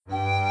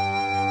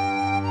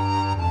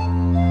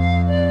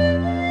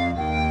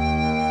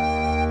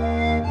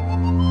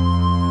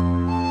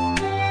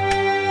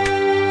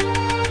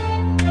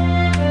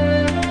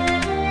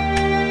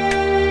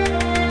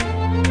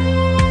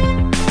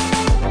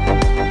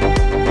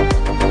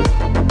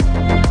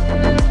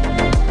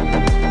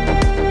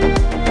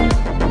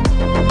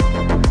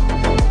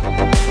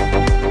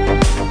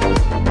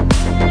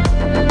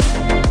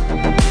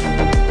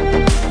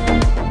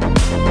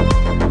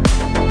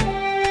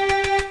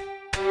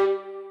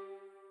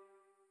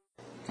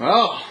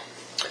Well,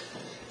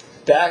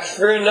 back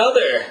for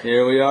another.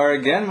 Here we are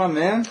again, my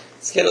man.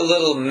 Let's get a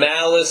little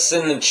malice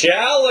in the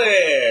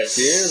chalice.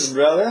 Cheers,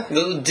 brother.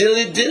 Little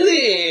dilly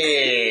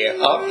dilly.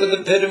 Off to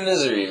the pit of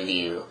misery with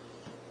you.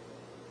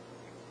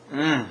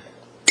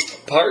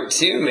 Part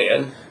 2,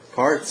 man.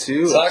 Part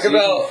 2. Talk of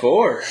about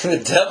 4.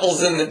 The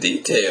devil's in the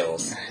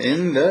details.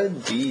 In the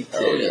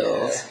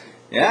details. Oh,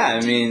 yeah,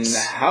 I mean,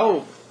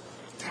 how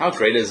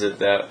great is it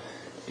that,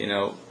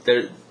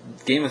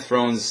 Game of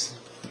Thrones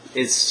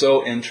is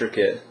so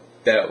intricate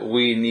that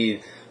we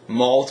need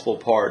multiple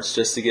parts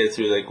just to get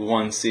through like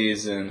one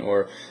season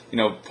or,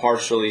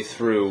 partially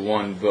through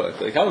one book.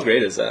 Like, how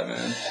great is that,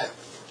 man?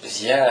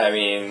 Yeah, I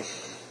mean,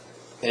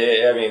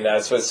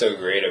 that's what's so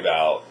great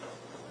about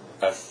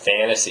a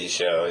fantasy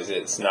show is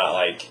it's not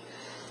like,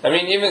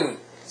 even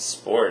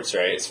sports,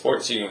 right?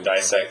 Sports you can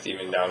dissect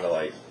even down to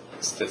like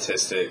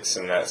statistics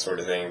and that sort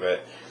of thing,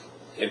 but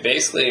it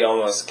basically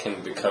almost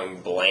can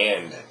become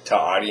bland to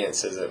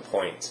audiences at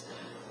points.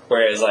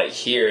 Whereas like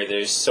here,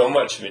 there's so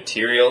much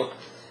material.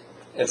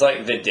 It's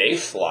like the day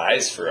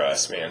flies for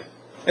us, man.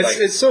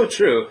 It's so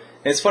true.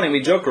 It's funny,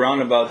 we joke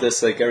around about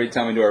this like every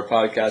time we do our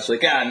podcast.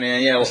 Like,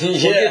 we'll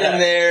get in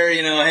there,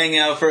 hang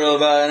out for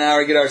about an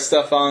hour, get our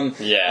stuff on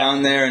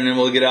there, and then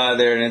we'll get out of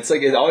there. And it's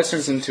like, it always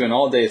turns into an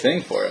all-day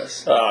thing for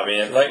us. Oh,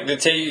 man. Like, to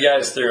take you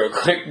guys through a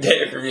quick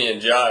day for me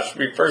and Josh,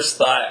 we first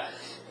thought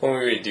when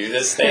we would do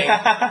this thing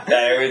that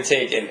it would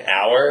take an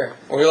hour.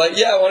 We were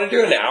like, I want to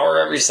do an hour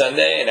every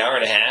Sunday, an hour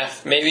and a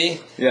half,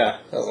 maybe. Yeah.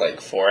 It was like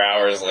 4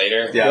 hours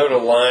later. Yeah. Go to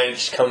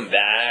lunch, come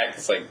back.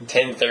 It's like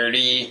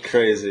 10:30.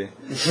 Crazy.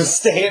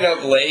 Staying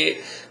up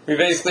late. We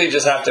basically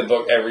just have to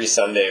book every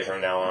Sunday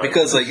from now on.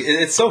 Because, like,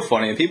 it's so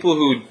funny. People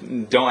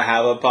who don't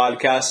have a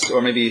podcast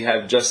or maybe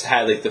have just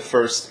had, like, the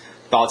first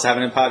thoughts of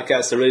having a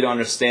podcast, they really don't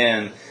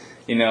understand,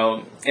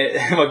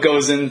 what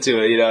goes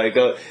into it.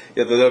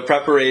 The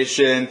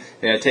preparation,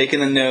 taking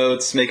the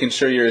notes, making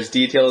sure you're as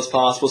detailed as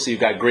possible so you've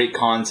got great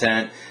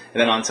content. And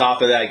then on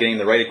top of that, getting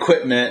the right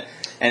equipment.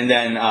 And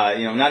then,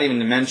 not even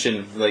to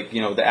mention,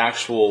 the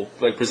actual,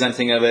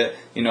 presenting of it.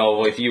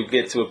 If you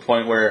get to a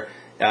point where,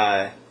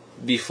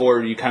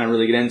 before you kind of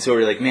really get into it,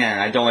 you're like, man,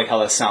 I don't like how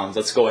that sounds.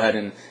 Let's go ahead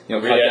and,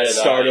 cut that,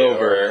 start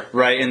over.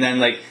 Right? And then,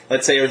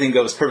 let's say everything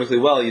goes perfectly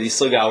well. You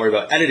still got to worry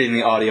about editing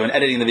the audio and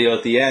editing the video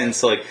at the end.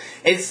 So,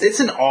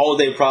 it's an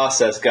all-day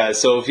process, guys.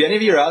 So, if any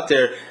of you are out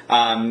there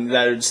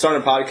that are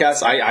starting a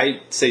podcast, I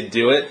say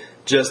do it.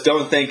 Just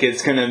don't think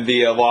it's going to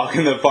be a walk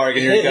in the park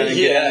and you're going to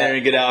get in there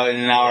and get out in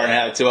an hour and a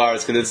half, 2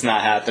 hours, because it's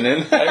not happening.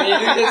 You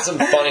get some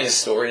funny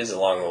stories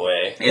along the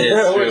way. It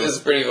is true. Which is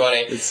pretty funny.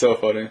 It's so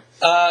funny.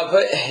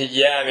 But,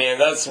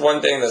 that's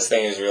one thing this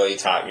thing has really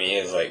taught me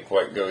is,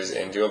 what goes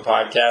into a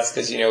podcast.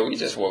 Because, we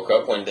just woke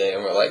up one day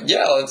and we're like,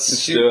 let's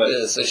shoot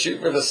this. Let's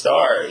shoot for the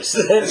stars.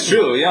 It's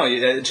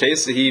true.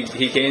 Chase,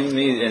 he came to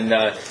me and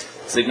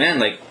it's like, man,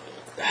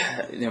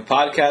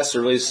 podcasts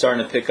are really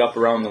starting to pick up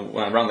around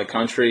the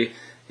country.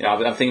 I'm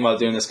thinking about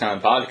doing this kind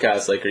of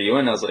podcast. Are you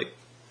in? I was like,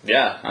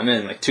 yeah, I'm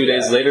in. 2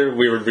 days later,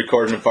 we were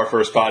recording our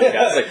first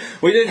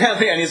podcast. We didn't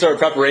have any sort of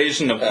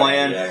preparation to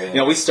plan.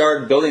 We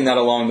started building that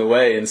along the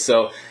way. And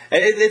so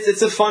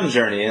it's a fun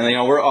journey. And,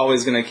 we're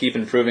always going to keep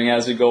improving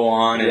as we go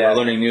on. And we're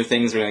learning new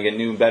things. We're going to get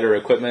new, better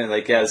equipment.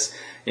 As,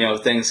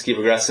 things keep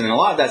progressing. And a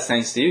lot of that's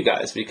thanks to you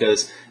guys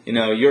because,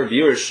 your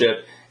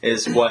viewership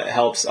is what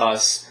helps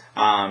us,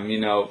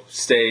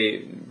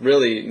 stay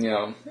really,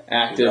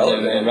 active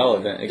and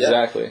relevant.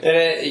 Exactly.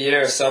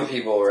 And, some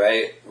people,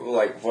 right,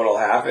 what'll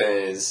happen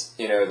is,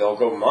 they'll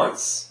go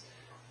months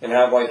and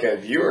have, a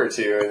view or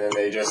two, and then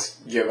they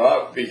just give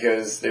up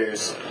because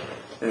there's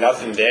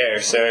nothing there.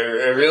 So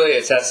it really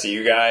attests to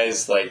you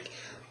guys,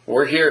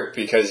 we're here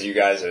because you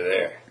guys are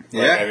there.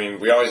 Yeah.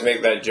 We always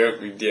make that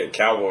joke we did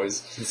Cowboys.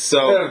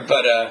 So,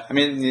 but,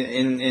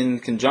 in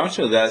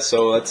conjunction with that,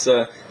 so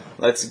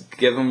let's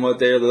give them what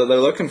they're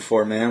looking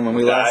for, man. When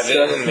we last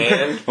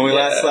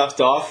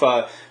left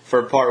off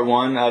for part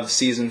 1 of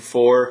season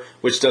 4,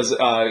 which does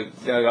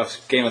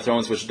Game of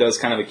Thrones, which does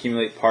kind of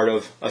accumulate part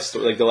of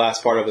the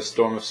last part of A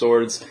Storm of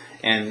Swords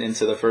and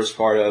into the first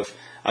part of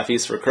A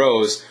Feast for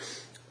Crows.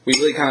 We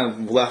really kind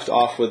of left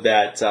off with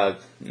that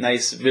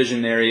nice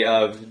visionary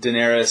of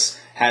Daenerys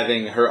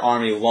having her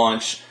army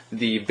launch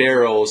the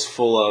barrels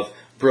full of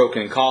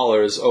broken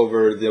collars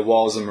over the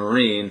walls of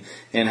Meereen,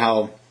 and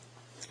how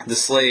the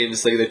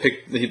slaves,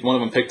 one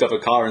of them picked up a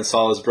collar and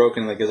saw it was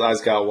broken, his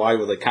eyes got wide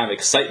with kind of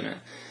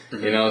excitement,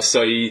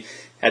 So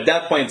at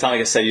that point in time, like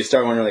I said, you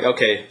start wondering,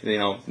 okay,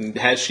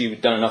 has she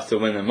done enough to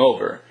win them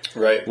over?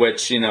 Right.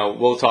 Which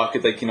we'll talk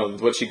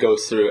what she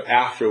goes through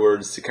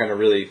afterwards to kind of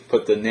really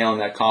put the nail in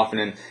that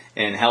coffin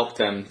and help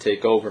them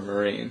take over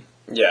Meereen.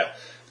 Yeah,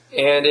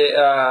 and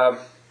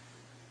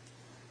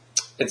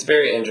it's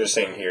very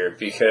interesting here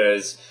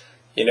because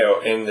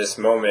in this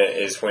moment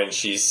is when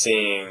she's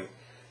seeing.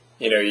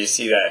 You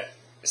see that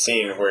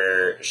scene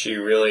where she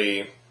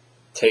really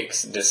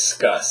takes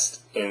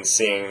disgust in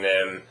seeing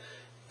them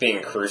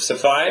being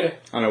crucified.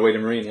 On her way to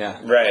Meereen, yeah.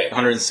 Right.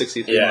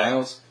 163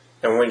 miles.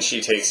 And when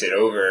she takes it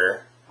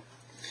over,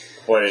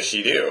 what does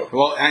she do?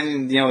 Well,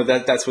 and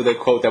that's where the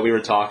quote that we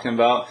were talking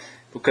about,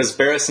 because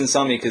Barristan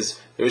Selmy, because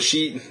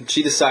she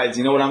decides,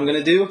 you know what I'm going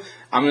to do?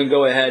 I'm going to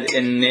go ahead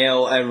and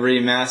nail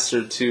every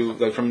master to,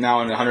 like, from now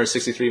on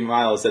 163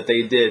 miles that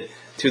they did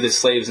to the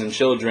slaves and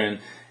children.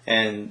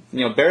 And,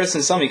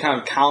 Barristan Selmy kind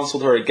of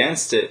counseled her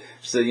against it.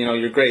 She said,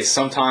 Your Grace,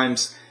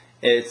 sometimes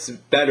it's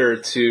better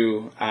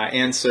to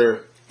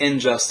answer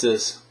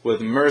injustice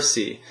with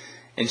mercy.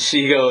 And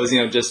she goes,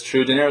 just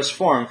true Daenerys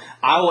form,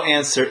 I will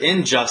answer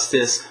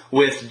injustice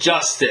with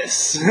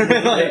justice.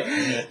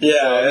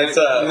 It's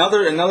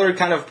another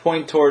kind of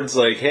point towards,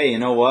 like, hey, you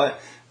know what?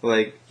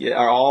 Like,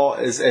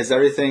 is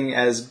everything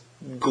as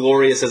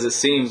glorious as it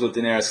seems with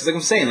Daenerys? Because, like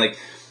I'm saying, like,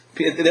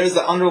 there's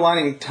the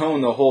underlining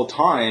tone the whole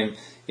time,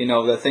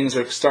 that things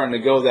are starting to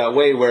go that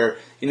way where,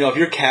 if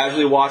you're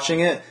casually watching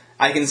it,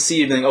 I can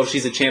see you being, oh,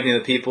 she's a champion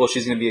of the people,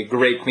 she's going to be a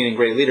great queen and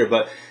great leader,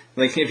 but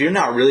like, if you're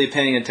not really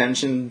paying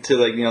attention to,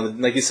 like,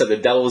 like you said, the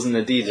devil's in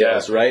the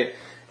details, right?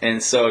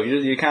 And so if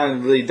you're kind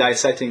of really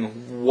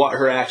dissecting what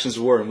her actions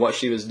were and what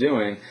she was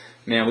doing,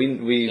 man,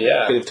 we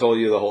could have told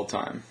you the whole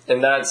time.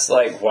 And that's,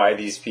 like, why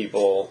these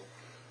people,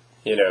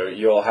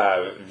 you'll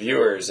have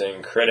viewers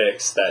and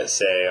critics that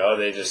say, oh,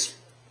 they just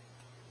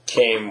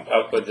came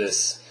up with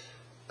this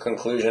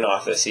conclusion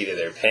off the seat of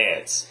their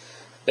pants.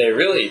 They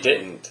really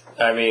didn't.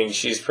 I mean,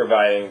 she's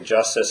providing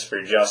justice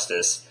for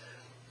justice,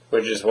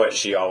 which is what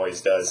she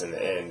always does in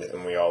the end,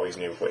 and we always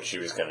knew what she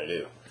was going to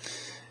do.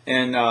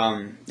 And,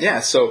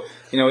 so,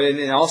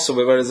 and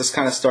also, as this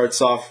kind of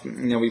starts off,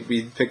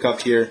 we pick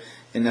up here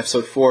in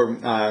episode 4,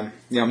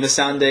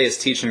 Missandei is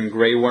teaching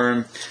Grey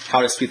Worm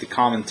how to speak the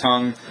common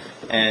tongue,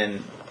 and,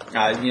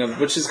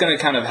 which is going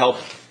to kind of help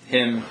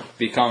him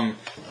become,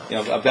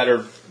 a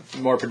better,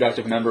 more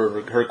productive member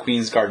of her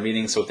Queen's Guard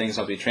meeting, so things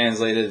don't be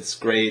translated. It's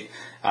great.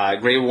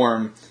 Grey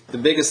Worm, the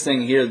biggest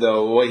thing here,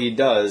 though, what he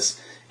does,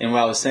 and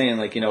what I was saying,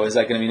 like, is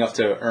that going to be enough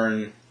to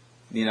earn,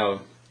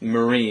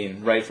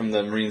 Marine, right, from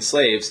the Marine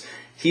slaves?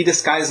 He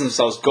disguises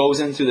himself, goes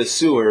into the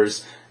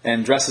sewers,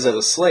 and dresses as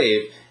a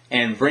slave,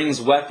 and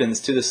brings weapons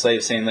to the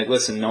slaves, saying, like,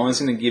 listen, no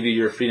one's going to give you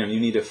your freedom. You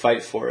need to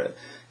fight for it.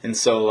 And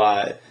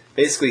so,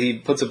 basically, he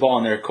puts a ball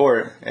in their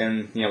court,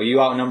 and,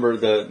 you outnumber,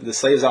 the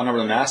slaves outnumber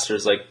the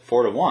masters, like,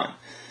 4-1.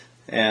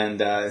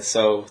 And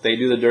so they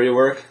do the dirty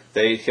work,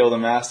 they kill the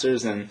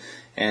masters, and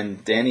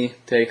Dany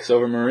takes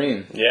over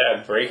Marine.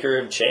 Yeah, breaker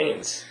of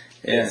chains.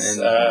 Yeah,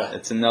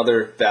 it's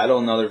another battle,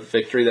 another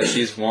victory that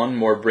she's won.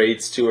 More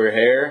braids to her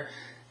hair,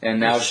 and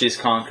now she's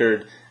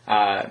conquered.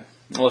 I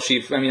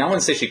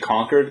wouldn't say she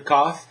conquered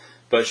Koth,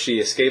 but she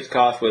escaped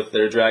Koth with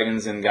their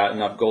dragons and got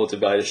enough gold to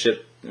buy a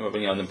ship.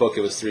 In the book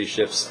it was 3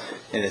 ships.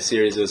 In the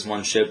series it was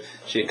 1 ship.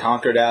 She had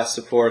conquered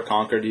Astapor,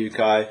 conquered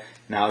Yunkai.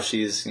 Now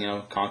she's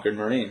conquered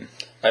Marine.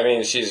 I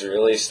mean, she's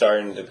really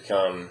starting to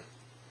become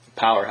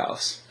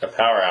powerhouse. A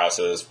powerhouse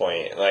at this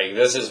point. Like,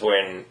 this is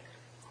when,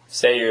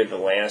 say you're the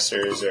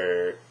Lannisters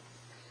or,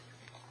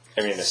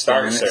 the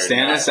Starks or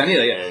Stannis,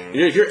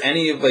 if you're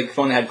any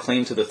one that had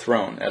claim to the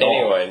throne at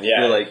all, you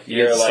have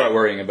to start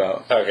worrying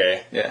about.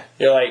 Okay. Yeah.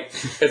 You're like,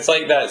 it's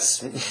like that,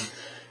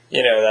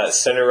 that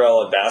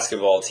Cinderella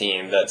basketball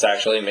team that's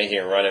actually making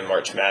a run in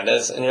March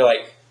Madness, and you're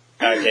like,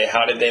 okay,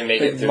 how did they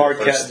make it through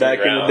the first 3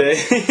 rounds? In the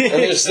day.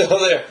 And they're still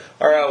there.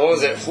 All right, what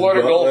was it?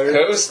 Florida Gulf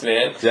Coast,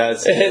 man. Yeah,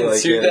 it's in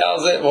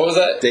 2000, what was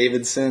that?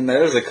 Davidson.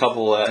 There was a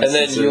couple and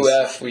then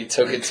UF, we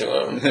took it to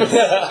them.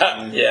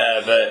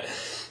 Yeah, but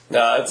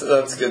no,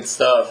 that's good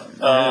stuff.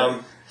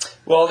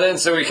 Well, then,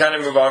 so we kind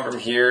of move on from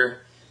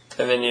here.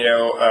 And then,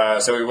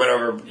 so we went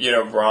over,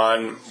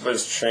 Bronn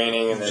was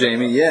training. And then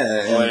Jaime,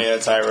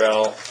 Lyanna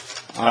Tyrell.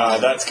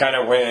 That's kind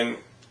of when,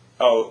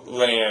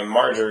 Lyanna and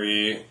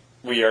Marjorie,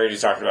 we already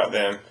talked about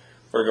them.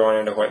 We're going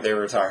into what they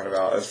were talking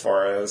about as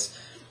far as,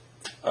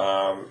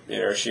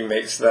 she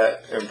makes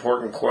that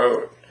important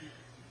quote.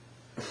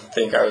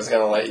 Think I was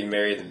going to let you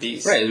marry the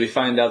beast. Right. We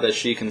find out that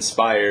she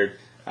conspired,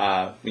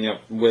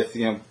 with,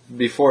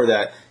 before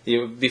that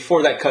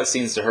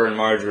cutscenes to her and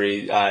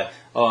Marjorie,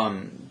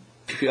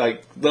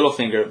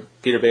 Littlefinger,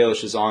 Peter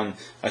Baelish is on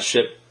a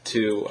ship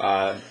to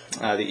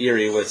the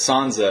Eyrie with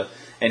Sansa,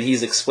 and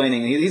he's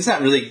explaining. He's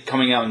not really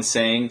coming out and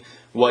saying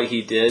what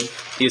he did.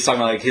 He was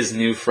talking about his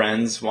new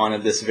friends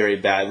wanted this very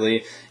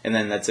badly, and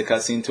then that's a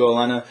cutscene to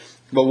Olenna.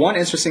 But one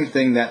interesting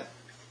thing that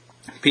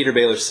Peter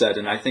Baelish said,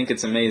 and I think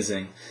it's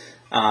amazing,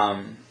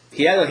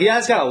 he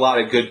has got a lot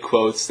of good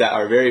quotes that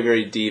are very,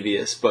 very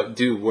devious, but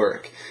do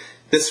work.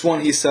 This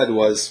one he said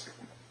was,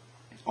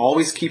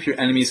 always keep your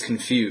enemies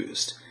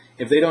confused.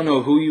 If they don't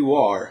know who you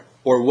are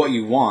or what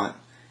you want,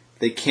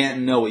 they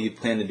can't know what you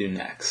plan to do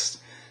next.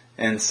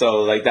 And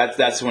so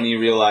that's when you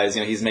realize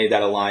he's made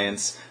that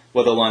alliance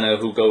with Olenna,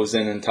 who goes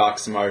in and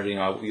talks to Marjorie,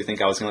 you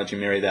think I was going to let you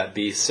marry that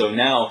beast. So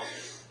now,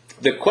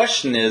 the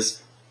question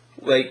is,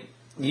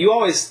 you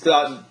always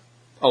thought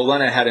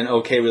Olenna had an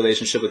okay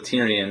relationship with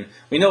Tyrion.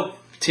 We know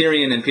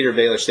Tyrion and Peter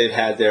Baelish, they've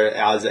had their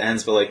odds and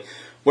ends, but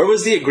where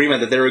was the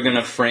agreement that they were going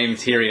to frame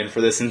Tyrion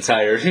for this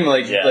entire,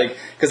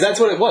 because that's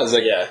what it was.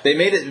 They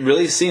made it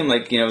really seem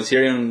like,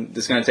 Tyrion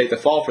is going to take the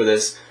fall for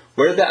this,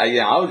 Where did that?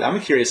 Yeah, I'm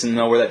curious to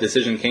know where that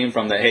decision came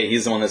from. That hey,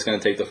 he's the one that's going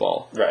to take the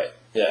fall. Right.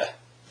 Yeah.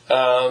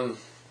 I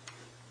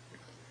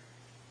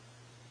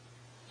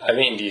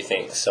mean, do you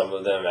think some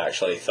of them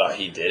actually thought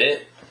he did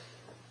it?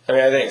 I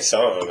mean, I think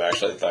some of them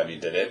actually thought he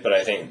did it, but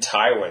I think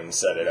Tywin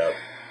set it up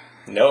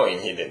knowing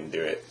he didn't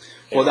do it.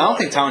 Well, I don't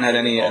think Tywin had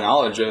any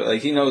knowledge of,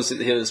 like, he knows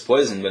he was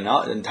poisoned, but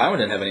and Tywin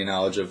didn't have any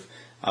knowledge of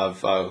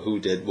who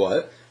did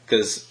what,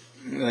 because,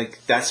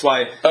 like, that's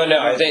why... Oh, no,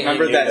 I think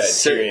remember he knew that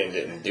Tyrion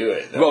didn't do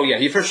it, though. Well, yeah,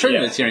 he for sure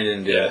knew that Tyrion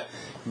didn't do it.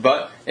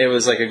 But it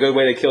was, like, a good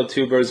way to kill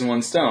two birds with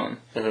one stone,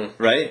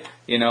 right?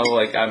 You know,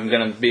 like, I'm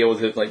going to be able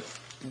to, like,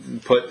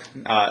 put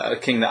a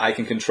king that I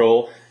can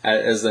control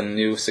as the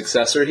new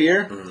successor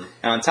here,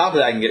 and on top of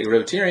that, I can get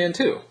rid of Tyrion,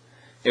 too.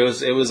 It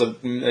was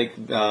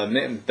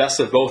a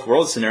best of both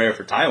worlds scenario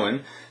for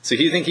Tywin. So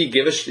you think he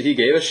gave a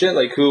shit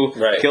like who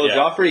killed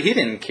Joffrey? He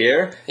didn't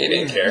care. He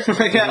didn't care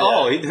like at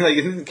all. He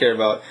didn't care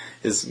about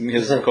his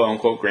quote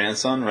unquote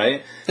grandson,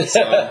 right?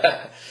 So,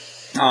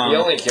 he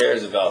only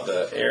cares about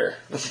the heir,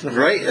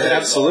 right?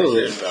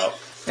 Absolutely.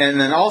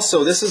 And then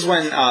also this is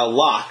when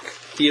Locke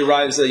he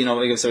arrives. So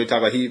we talk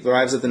about he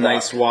arrives at the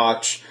Night's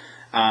Watch.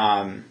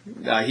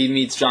 He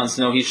meets Jon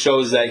Snow. He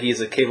shows that he's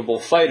a capable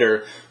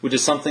fighter, which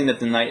is something that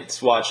the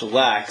Night's Watch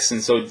lacks,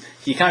 and so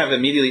he kind of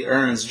immediately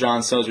earns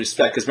Jon Snow's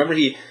respect. Because remember,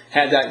 he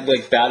had that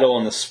like battle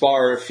on the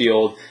spar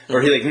field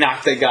where he like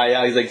knocked that guy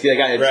out. He's like, that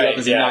guy had two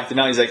weapons, he knocked him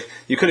out. He's like,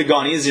 you could have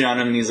gone easier on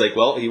him, and he's like,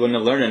 well, he wouldn't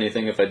have learned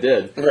anything if I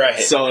did. Right.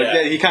 So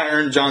he kind of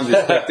earned Jon's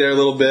respect there a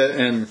little bit.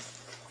 And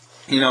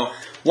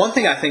one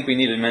thing I think we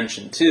need to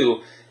mention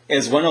too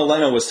is when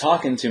Olenna was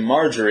talking to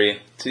Marjorie,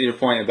 to your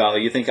point about,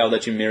 like, you think I'll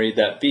let you marry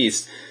that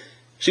beast,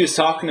 she was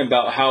talking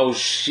about how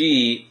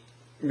she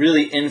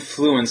really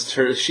influenced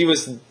her. She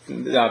was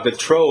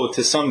betrothed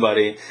to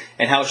somebody,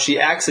 and how she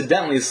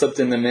accidentally slipped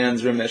in the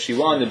man's room that she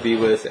wanted to be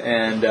with,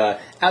 and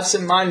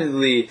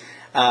absentmindedly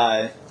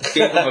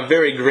gave him a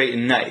very great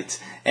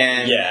night.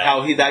 And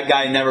how that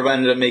guy never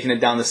ended up making it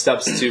down the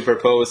steps to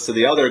propose to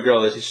the other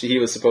girl that he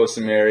was supposed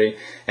to marry,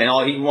 and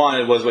all he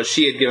wanted was what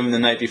she had given him the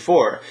night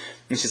before.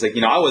 And she's like,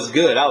 I was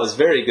good, I was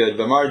very good,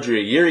 but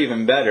Marjorie, you're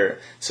even better.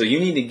 So you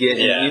need to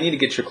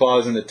get your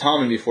claws into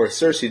Tommen before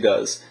Cersei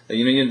does.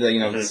 You need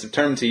to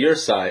turn to your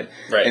side.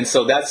 Right. And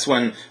so that's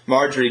when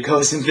Marjorie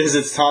goes and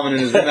visits Tommen in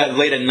his room that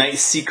late at night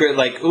secret,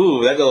 like,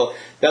 ooh, that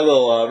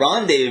little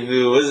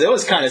rendezvous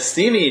was kind of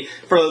steamy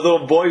for a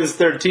little boy who's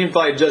 13,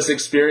 probably just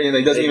experienced.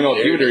 He doesn't even know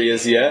what puberty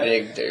is yet.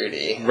 Big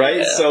dirty, right?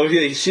 Yeah. So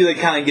she like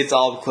kind of gets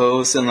all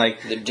close and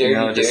like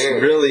just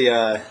really,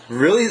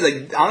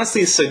 like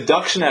honestly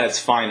seduction at its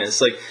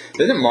finest. Like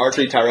didn't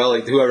Marjorie Tyrell,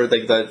 like whoever,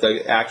 like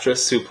the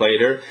actress who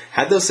played her,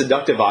 had those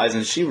seductive eyes,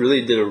 and she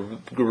really did a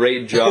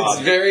great job.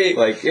 It's very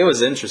like it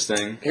was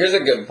interesting. Here's a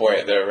good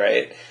point though,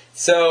 right?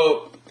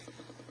 So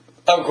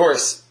of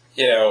course,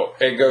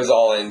 it goes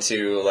all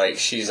into, like,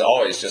 she's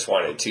always just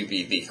wanted to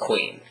be the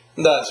queen.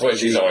 That's what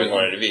she's always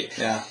wanted to be.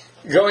 Yeah.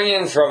 Going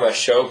in from a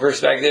show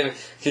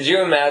perspective, could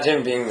you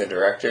imagine being the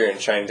director and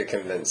trying to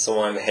convince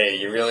someone, hey,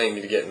 you really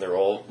need to get in the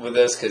role with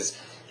this, because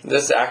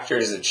this actor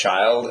is a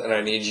child, and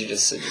I need you to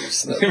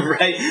seduce them.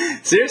 Right.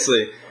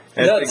 Seriously.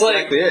 That's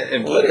exactly it.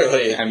 And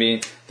literally. I mean,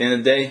 at the end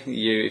of the day,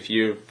 if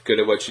you're good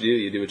at what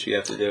you do what you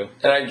have to do.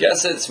 And I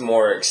guess it's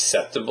more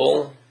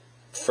acceptable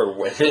for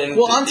women.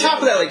 Well, on top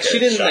of that, like, she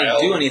didn't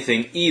like do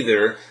anything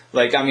either.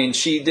 Like, I mean,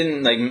 she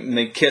didn't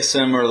like kiss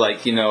him or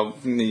like take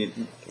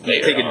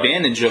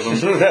advantage of him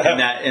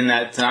in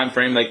that time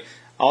frame. Like,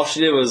 all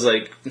she did was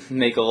like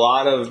make a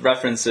lot of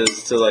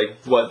references to like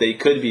what they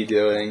could be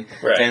doing,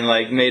 and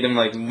like made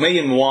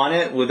him want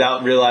it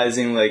without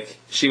realizing like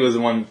she was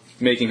the one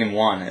making him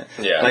want it.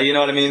 Yeah, like, you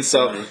know what I mean.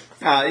 So.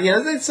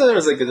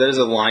 There's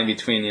a line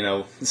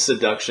between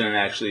seduction and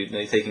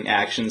actually taking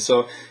action.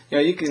 So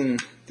you can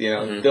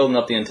building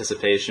up the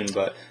anticipation,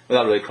 but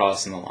without really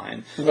crossing the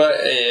line. But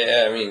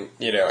yeah, I mean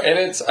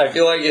and I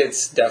feel like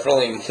it's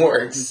definitely more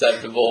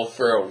acceptable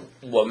for a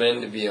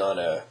woman to be on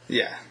a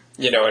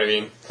You know what I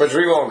mean? Which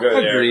we won't go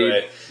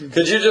there, but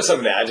could you just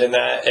imagine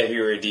that if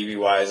you were D.B.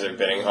 Wise or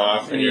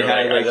Biddinghoff and you're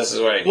like, this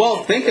is what I need.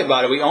 Well, think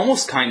about it. We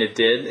almost kind of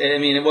did. I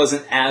mean, it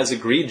wasn't as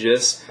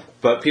egregious,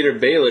 but Peter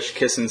Baelish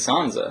kissing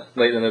Sansa a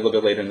little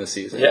bit later in the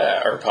season.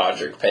 Yeah, or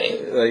Podrick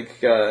Payne.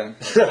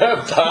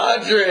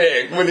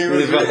 Podrick, when he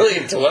was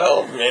really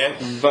 12,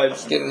 man. But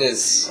he's getting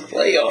his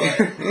play on.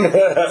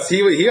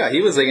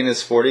 he was like in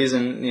his 40s,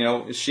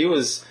 and she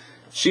was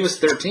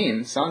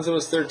 13. Sansa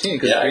was 13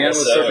 because Brienne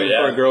was searching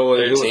for a girl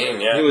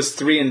 13, who was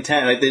 3 and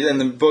 10. Like in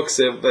the books,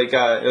 it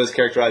was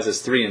characterized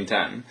as 3 and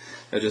 10.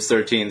 It was just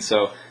 13.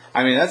 So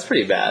I mean, that's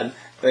pretty bad.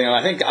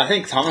 I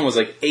think Tommen was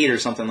like 8 or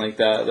something like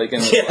that. Like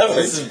that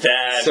was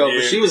bad. So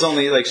dude. She was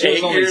only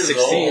 16.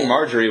 Old.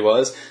 Marjorie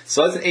was.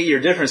 So that's an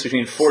 8-year difference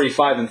between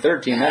 45 and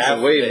 13. That's a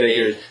way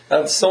bigger.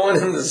 That's someone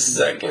in the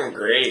second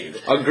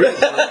grade. Agreed.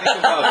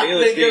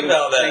 Think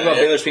about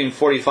Baelish being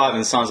 45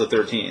 and Sansa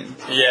 13.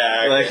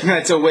 Yeah.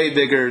 That's a way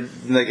bigger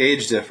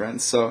age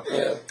difference. So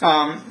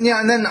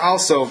and then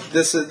also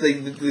this is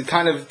the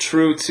kind of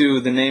true to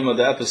the name of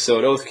the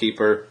episode,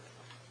 Oathkeeper.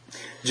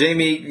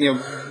 Jaime,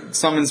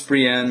 summons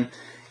Brienne,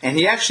 and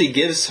he actually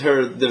gives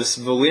her this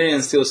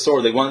Valyrian steel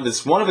sword.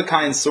 This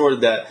one-of-a-kind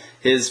sword that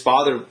his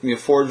father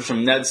forged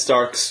from Ned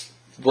Stark's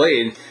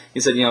blade. He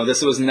said,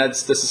 this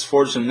is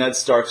forged from Ned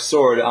Stark's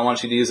sword. I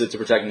want you to use it to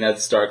protect Ned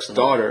Stark's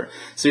daughter.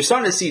 So you're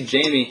starting to see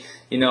Jaime,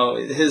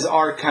 his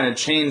arc kind of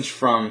change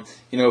from,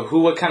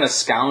 what kind of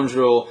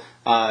scoundrel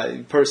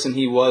person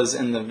he was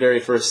in the very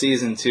first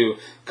season to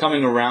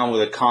coming around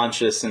with a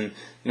conscience and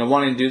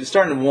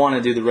starting to want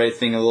to do the right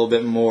thing a little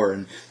bit more.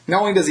 And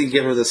not only does he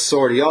give her the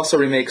sword, he also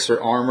remakes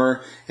her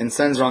armor and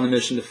sends her on the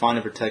mission to find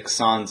and protect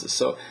Sansa.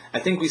 So I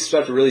think we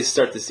start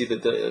to see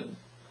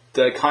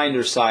the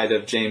kinder side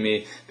of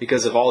Jaime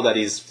because of all that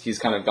he's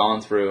kind of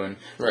gone through and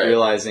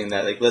realizing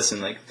that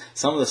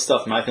some of the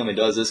stuff my family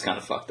does is kind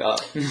of fucked up.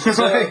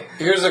 So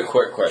here's a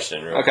quick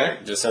question, real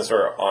quick, just since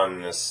we're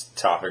on this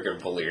topic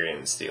of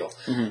Valyrian steel.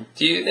 Mm-hmm.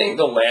 Do you think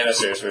the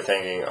Lannisters were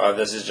thinking, "Oh,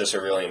 this is just a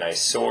really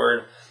nice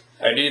sword"?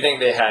 Or do you think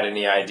they had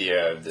any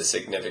idea of the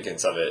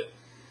significance of it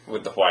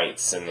with the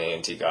Whites and the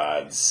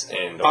Anti-Gods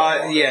and the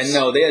White Walkers?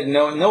 No, they had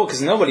no,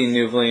 because nobody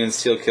knew Valyrian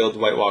steel killed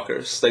White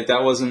Walkers.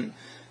 That wasn't,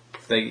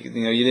 you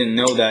didn't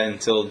know that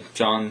until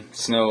Jon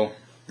Snow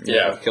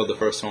killed the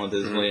first one with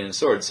his Valyrian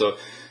sword. So,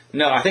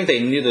 no, I think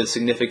they knew the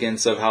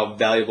significance of how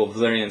valuable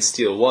Valyrian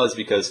steel was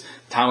because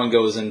Tywin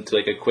goes into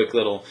a quick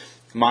little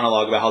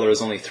monologue about how there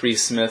was only 3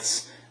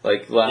 smiths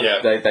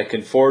that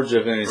could forge a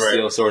Valyrian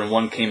steel sword, and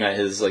one came at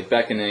his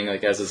beckoning,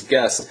 as his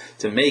guest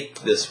to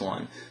make this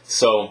one.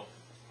 So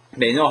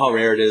they know how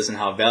rare it is and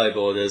how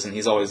valuable it is, and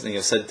he's always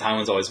said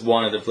Tywin's always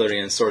wanted a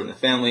Valyrian sword in the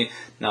family.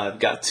 Now I've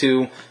got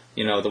 2.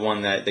 The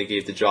one that they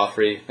gave to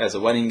Joffrey as a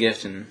wedding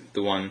gift, and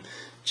the one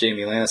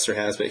Jaime Lannister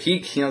has. But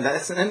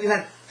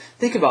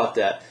think about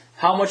that.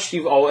 How much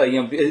you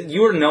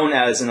were known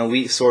as an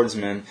elite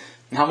swordsman.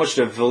 How much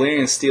the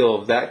Valyrian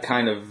steel, that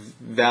kind of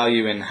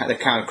value and that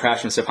kind of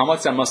craftsmanship, how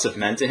much that must have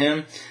meant to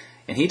him,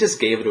 and he just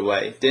gave it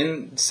away.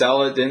 Didn't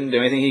sell it, didn't do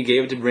anything. He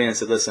gave it to Brienne and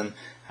said, "Listen,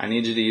 I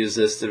need you to use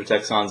this to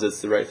protect Sansa.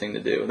 It's the right thing to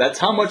do." That's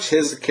how much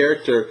his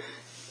character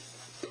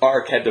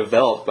arc had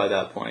developed by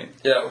that point.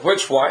 Yeah,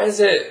 why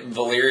is it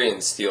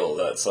Valyrian steel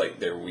that's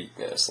their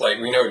weakness?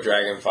 We know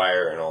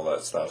Dragonfire and all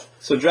that stuff.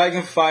 So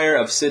Dragonfire,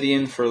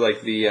 Obsidian for the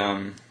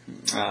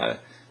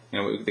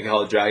they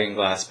call it Dragon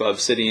Glass, but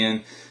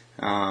Obsidian.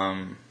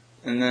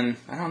 And then,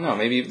 I don't know,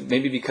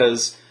 maybe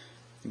because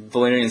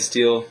Valyrian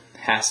steel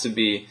has to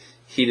be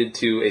heated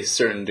to a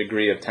certain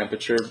degree of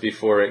temperature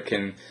before it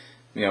can,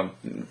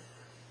 I'm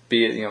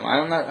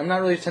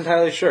not really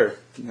entirely sure.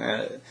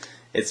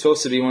 It's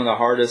supposed to be one of the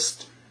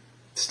hardest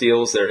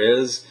steels there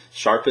is,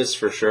 sharpest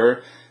for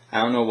sure.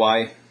 I don't know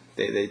why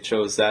they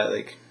chose that.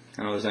 I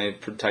don't know if there's any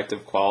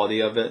protective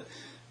quality of it.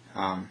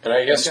 And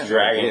I guess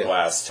Dragon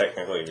Glass,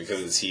 technically,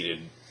 because it's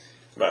heated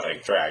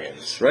by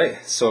dragons. Right.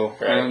 So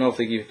I don't know if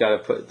you've got to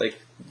put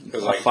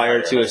a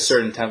fire to a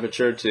certain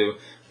temperature to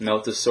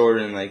melt the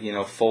sword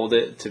and fold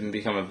it to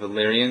become a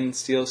Valyrian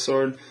steel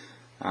sword.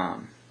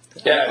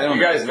 If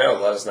you guys know,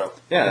 let us know.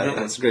 Yeah,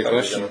 that's a great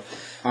question.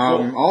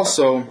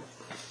 Also,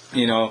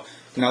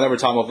 now that we're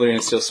talking about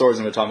Valyrian steel swords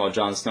and we're talking about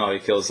Jon Snow, he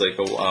kills a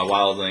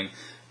wildling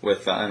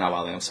with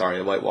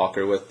a White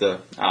Walker with the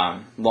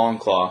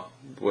Longclaw,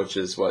 which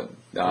is what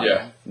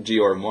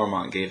Jeor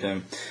Mormont gave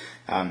him.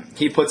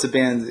 He puts a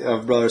band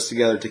of brothers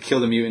together to kill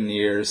the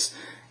mutineers,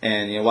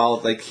 and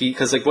what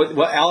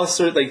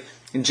Alistair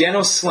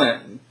Janos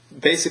Slynt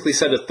basically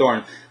said to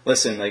Thorne,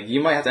 "Listen,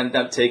 you might have to end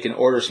up taking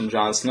orders from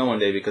Jon Snow one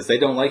day because they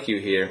don't like you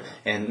here,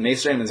 and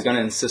Maester Aemon's going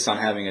to insist on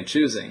having a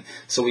choosing.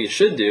 So what you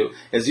should do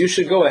is you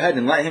should go ahead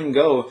and let him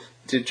go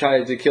to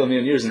try to kill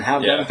mutineers and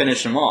have them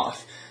finish him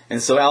off."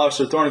 And so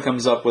Alistair Thorne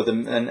comes up with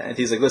him, and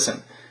he's like,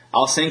 "Listen,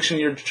 I'll sanction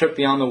your trip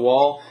beyond the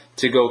wall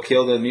to go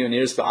kill the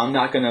mutineers, but I'm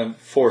not going to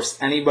force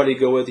anybody to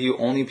go with you,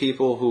 only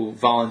people who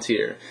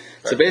volunteer."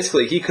 Right. So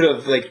basically, he could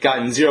have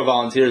gotten 0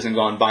 volunteers and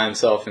gone by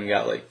himself and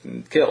got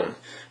killed.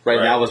 Right?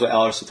 That was what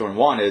Alistair Thorne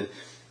wanted,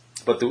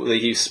 but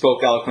he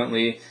spoke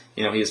eloquently.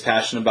 He was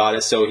passionate about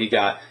it. So he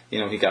got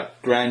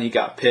Gren, he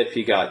got Pip,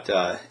 he got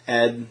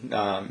Ed,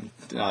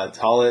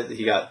 Tollett,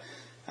 he got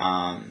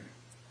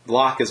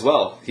Locke as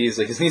well. He's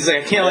like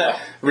I can't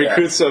let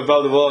recruits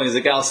above the wall. And he's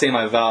like, "I'll say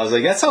my vows."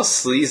 That's how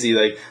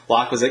sleazy.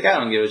 Locke was like, "I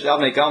don't give a shit. I'll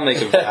make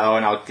a vow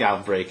and I'll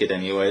break it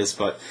anyways."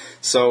 But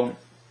so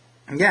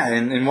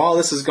and while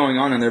this is going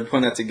on and they're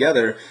putting that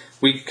together,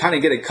 we kind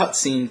of get a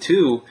cutscene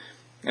too.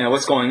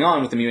 What's going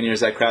on with the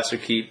mutineers at Craster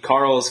Keep?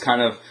 Carl's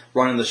kind of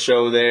running the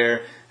show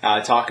there,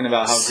 talking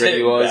about how great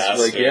he was.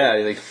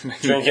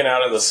 Drinking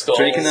out of the skulls.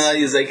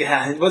 He's like,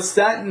 "What's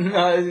that,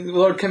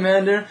 Lord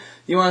Commander?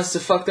 You want us to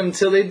fuck them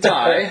till they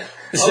die?"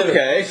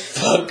 Okay.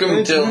 Fuck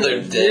them till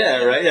they're dead.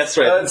 Yeah, right. That's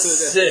right. That's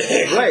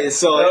sick. Right.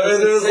 So it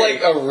was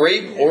a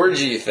rape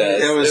orgy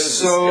fest. It was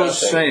so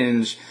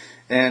strange.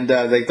 And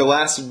the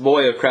last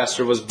boy of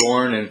Craster was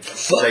born, and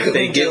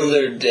they give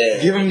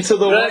him to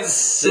the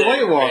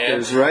White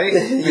Walkers, man. Right?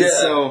 And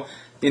so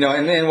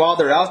and then while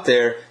they're out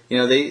there,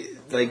 they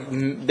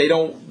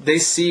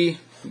see.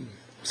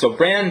 So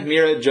Bran,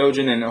 Mira,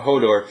 Jojen, and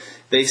Hodor,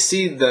 they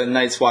see the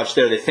Night's Watch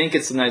there. They think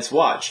it's the Night's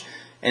Watch.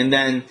 And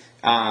then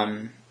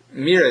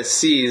Mira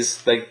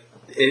sees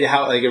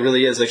how it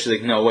really is. Like she's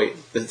like, no, wait,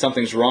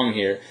 something's wrong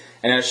here.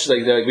 And then she's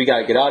like, they're like, we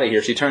gotta get out of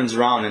here. She turns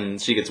around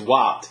and she gets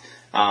whopped.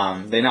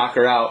 They knock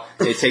her out.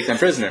 They take them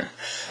prisoner.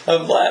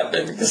 I'm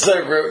laughing because I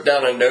wrote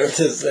down a note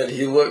that said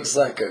he looks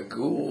like a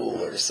ghoul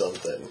or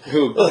something.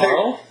 Who,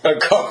 Carl? A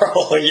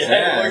Carl,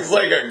 yeah. He looks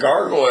like a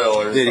gargoyle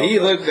or something. Did he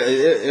look?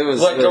 It was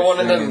like really one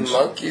of strange.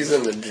 them monkeys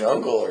in the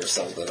jungle or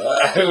something.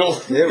 I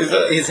don't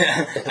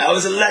I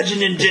was a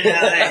legend in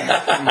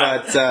Jedi.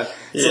 But so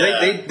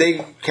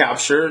they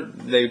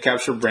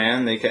capture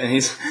Bran. And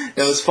it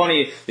was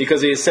funny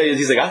because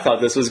he's like, I thought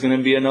this was going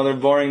to be another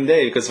boring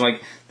day because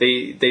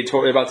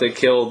they're about to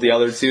kill the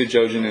other two,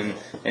 Jojen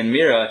and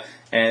Mira.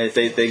 And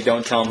they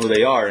don't tell him who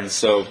they are, and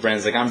so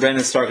Bran's like, I'm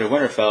Brandon Stark of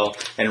Winterfell,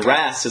 and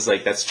Rast is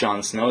like, that's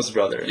Jon Snow's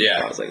brother. And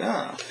I was like,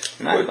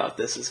 and I thought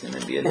this was going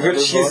to be another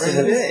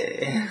boring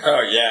day.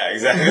 Oh yeah,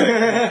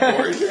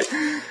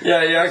 exactly.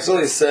 Yeah, he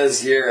actually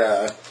says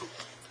here,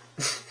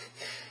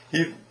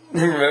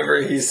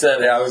 remember he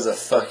said I was a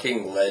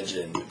fucking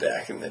legend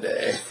back in the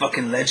day.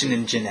 Fucking legend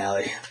in Jin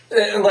Alley.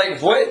 And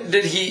what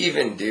did he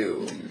even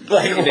do?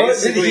 What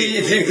did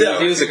he do?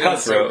 He was a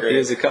cutthroat. He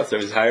was a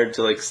cutthroat. He was hired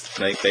to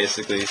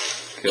basically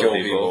kill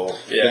people.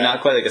 Yeah. But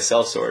not quite like a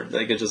sellsword.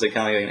 It's just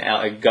kind of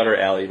like a gutter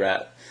alley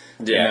rat.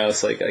 Yeah.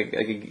 It's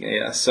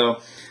So,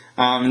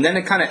 and then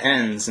it kind of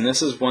ends. And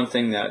this is one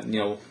thing that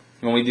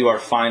when we do our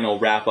final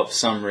wrap up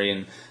summary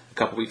in a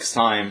couple weeks'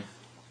 time,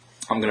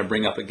 I'm going to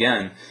bring up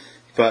again.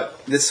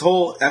 But this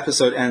whole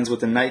episode ends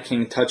with the Night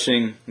King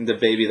touching the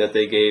baby that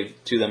they gave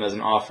to them as an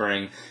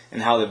offering,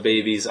 and how the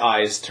baby's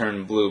eyes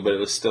turned blue, but it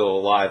was still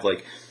alive.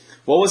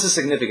 What was the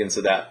significance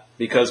of that?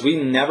 Because we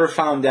never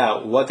found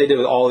out what they did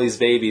with all these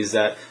babies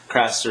that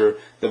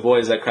the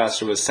boys that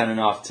Craster was sending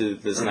off to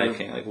this Night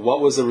King.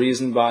 What was the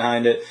reason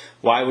behind it?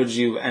 Why would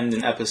you end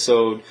an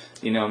episode,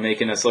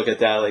 making us look at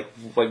that?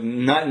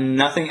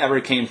 Nothing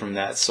ever came from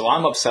that. So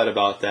I'm upset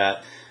about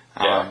that.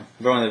 One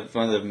of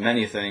the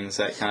many things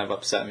that kind of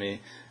upset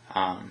me.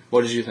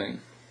 What did you think?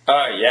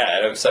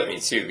 It upset me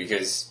too,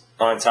 because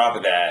on top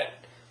of that,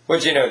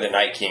 the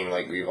Night King,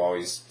 like we've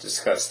always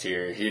discussed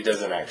here, he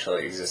doesn't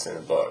actually exist in the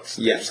books.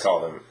 They just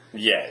call him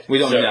yet. We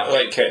don't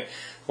know.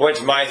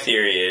 Which my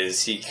theory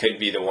is he could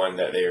be the one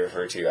that they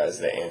refer to as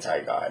the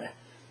anti-god,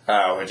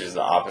 which is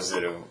the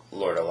opposite of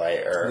Lord of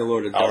Light or the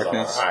Lord of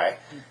Darkness.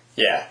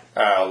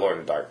 Lord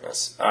of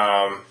Darkness.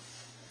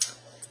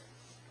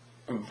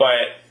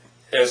 But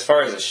as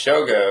far as the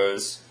show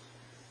goes,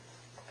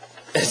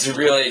 it's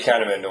really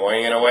kind of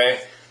annoying in a way,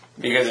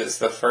 because it's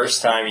the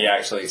first time you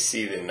actually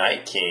see the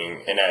Night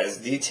King, and as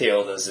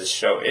detailed as this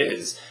show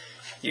is,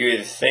 you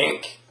would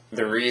think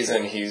the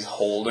reason he's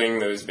holding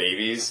those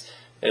babies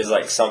is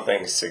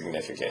something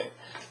significant.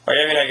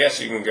 I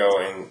guess you can go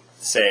and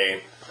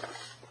say,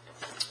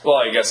 well,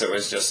 I guess it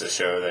was just to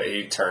show that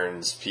he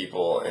turns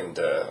people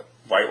into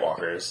White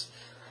Walkers.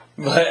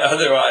 But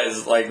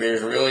otherwise,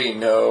 there's really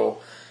no...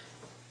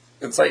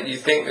 It's you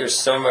think there's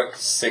so much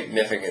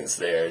significance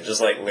there.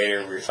 Just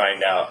later we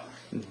find out,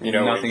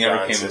 nothing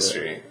ever came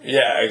history. Of it.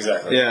 Yeah,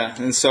 exactly. Yeah,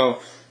 and so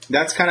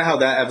that's kind of how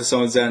that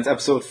episode ends.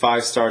 Episode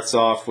 5 starts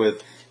off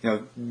with,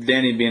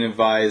 Dany being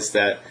advised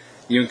that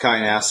Yunkai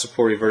and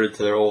Astapor reverted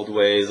to their old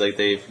ways.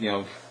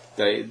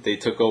 They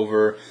took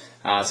over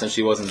since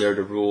she wasn't there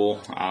to rule.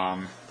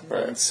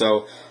 Right.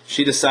 So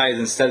she decides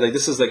instead,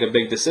 this is a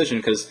big decision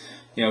because,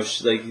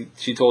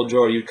 she told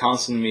Jorah, you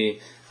counseled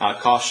me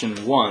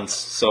caution once,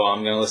 so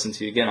I'm going to listen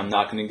to you again. I'm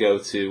not going to go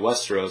to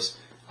Westeros.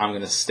 I'm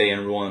going to stay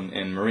and rule in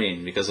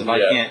Meereen, because if I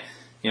can't,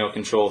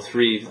 control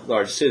 3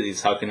 large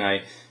cities, how can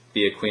I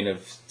be a queen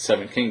of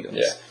 7 kingdoms?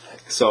 Yeah.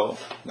 So,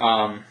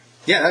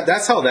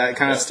 that's how that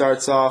kind of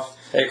starts off.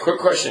 Hey, quick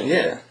question.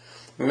 Yeah.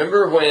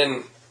 Remember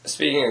when,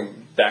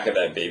 speaking back of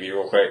that baby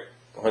real quick,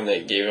 when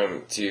they gave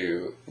him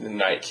to the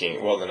Night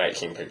King, the Night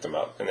King picked him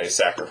up and they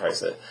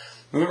sacrificed it.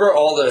 Remember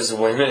all those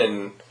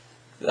women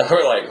that were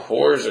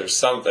whores or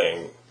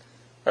something,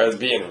 or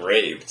being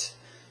raped?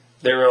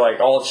 They were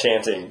all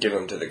chanting, "Give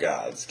him to the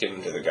gods, give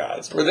him to the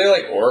gods." Were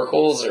they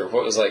oracles, or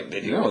what was they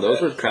do? No,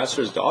 those were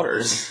Craster's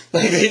daughters.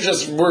 They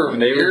just were.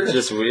 They were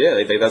just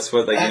weird. That's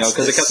what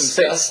because it kept them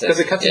safe. Because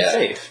it kept them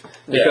safe.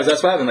 Because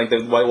that's what happened.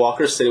 The White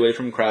Walkers stayed away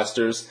from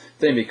Craster's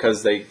thing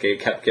because they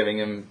kept giving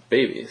him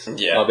babies,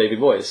 baby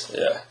boys.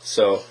 Yeah.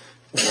 So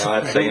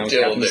that's kept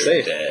them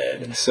safe.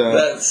 Dead. So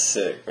that's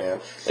sick, man.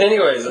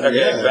 Anyways,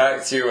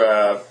 back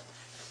to.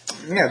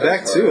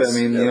 Back to it.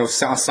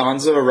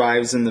 Sansa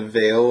arrives in the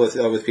Vale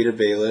with Peter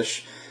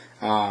Baelish.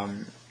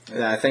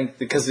 I think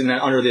because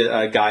under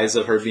the guise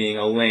of her being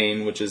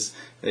Elaine, which is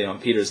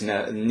Peter's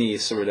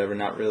niece or whatever,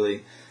 not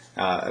really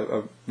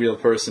a real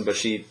person, but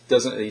she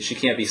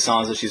can't be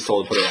Sansa. She's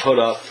told to put her hood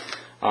up.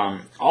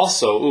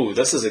 Also,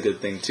 this is a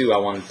good thing too. I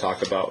wanted to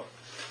talk about.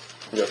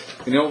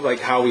 Yep.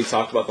 How we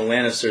talked about the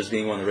Lannisters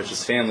being one of the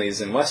richest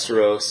families in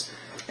Westeros,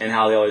 and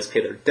how they always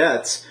pay their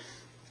debts.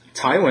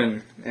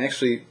 Tywin,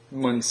 actually,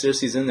 when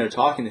Cersei's in there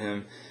talking to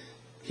him,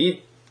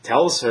 he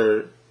tells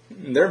her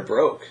they're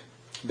broke.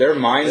 Their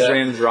mines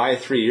ran dry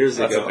 3 years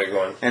ago. That's a big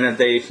one. And that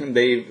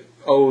they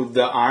owe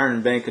the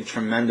Iron Bank a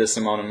tremendous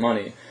amount of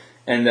money.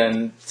 And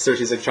then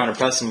Cersei's like trying to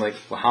press him, like,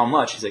 well, how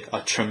much? He's like,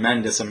 a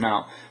tremendous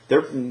amount.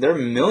 They're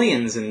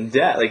millions in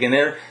debt, like,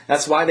 and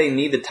that's why they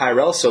need the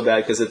Tyrells so bad,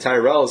 because the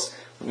Tyrells,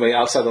 way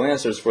outside the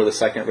Lannisters, were the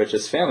second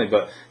richest family,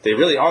 but they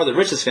really are the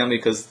richest family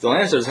because the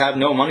Lannisters have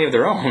no money of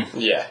their own.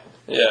 Yeah,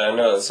 I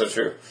know, that's so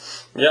true.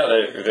 Yeah,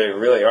 they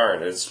really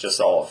aren't. It's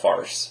just all a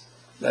farce.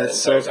 That's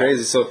so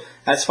crazy. So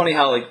that's funny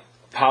how, like,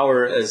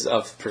 power is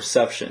of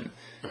perception,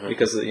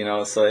 because, you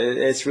know, so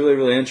it's really,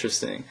 really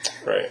interesting.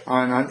 Right.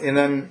 And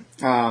then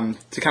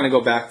to kind of go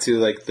back to,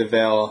 like, the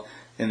Vale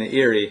and the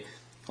Eyrie,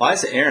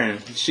 Lysa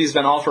Arryn, she's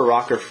been all for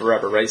Rocker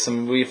forever, right?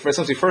 Since we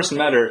first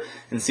met her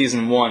in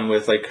season 1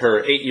 with, like,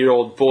 her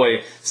 8-year-old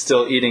boy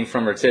still eating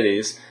from her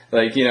titties,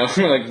 like, you know,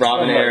 like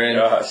Robin Arryn,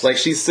 gosh. like,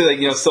 she's still, like,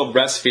 you know, still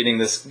breastfeeding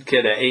this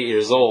kid at 8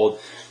 years old.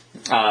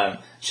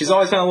 She's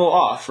always been a little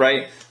off,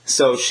 right?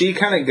 So she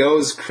kind of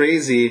goes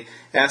crazy,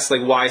 asks,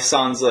 like, why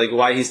Sansa, like,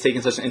 why he's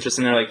taking such an interest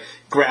in her, like,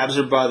 grabs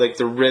her by, like,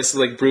 the wrist,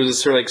 like,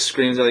 bruises her, like,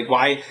 screams, like,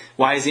 why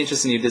is he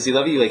interested in you? Does he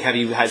love you? Like, have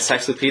you had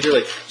sex with Peter?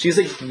 Like, she's,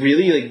 like,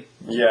 really,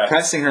 like,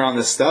 pressing her on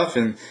this stuff,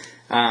 and,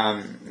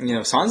 you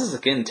know, Sansa's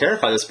like, getting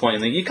terrified at this point,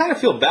 and, like, you kind of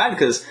feel bad,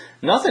 because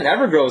nothing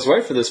ever goes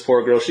right for this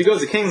poor girl. She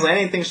goes to King's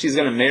Landing, thinks she's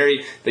going to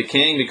marry the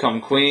king,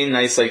 become queen,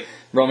 nice, like,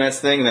 romance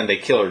thing, and then they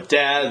kill her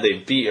dad, they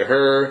beat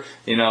her,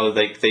 you know,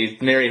 like, they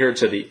marry her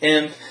to the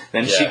imp,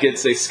 then she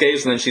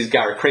escapes, and then she's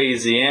got her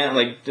crazy aunt,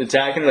 like,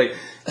 attacking her, like,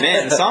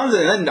 man,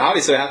 Sansa, and then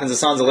obviously what happens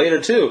to Sansa later,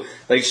 too,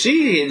 like,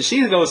 she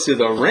goes through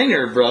the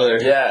ringer, brother.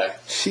 Yeah.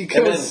 She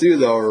goes through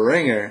the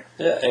ringer.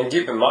 Yeah, and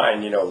keep in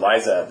mind, you know,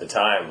 Lysa at the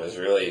time was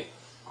really,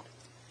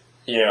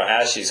 you know,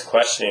 as she's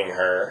questioning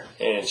her,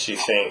 and she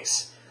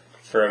thinks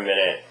for a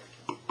minute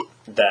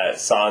that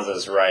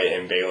Sansa's right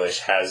and Baelish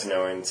has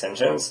no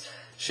intentions,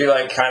 she,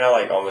 like, kind of,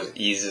 like, almost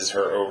eases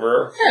her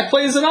over. Yeah,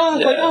 plays it off.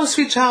 Yeah. Like, oh,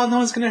 sweet child, no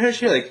one's going to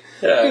hurt you. Like,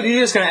 dude,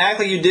 you're just going to act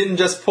like you didn't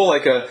just pull,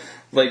 like, a,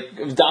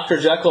 like,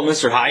 Dr. Jekyll,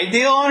 Mr. Hyde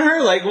deal on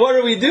her? Like, what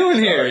are we doing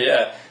here?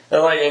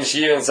 Oh, yeah. And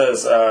she even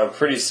says,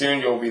 pretty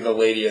soon you'll be the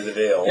Lady of the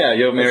Vale. Yeah,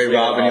 you'll marry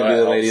Rob and you'll be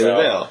the Lady of the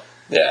Vale.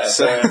 Yeah,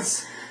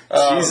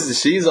 so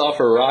she's off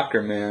her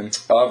rocker, man.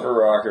 Off her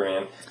rocker,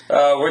 man.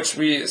 Which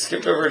we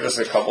skipped over just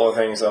a couple of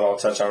things that I'll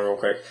touch on real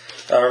quick.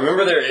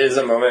 Remember, there is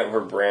a moment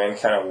where Bran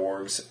kind of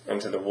wargs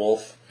into the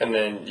wolf, and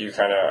then you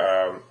kind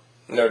of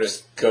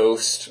notice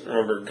Ghost.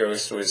 Remember,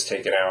 Ghost was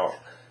taken out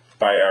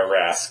by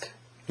Rask.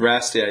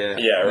 Rast, yeah.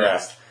 Yeah,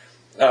 Rast.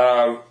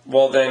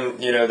 Well, then,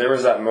 you know, there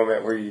was that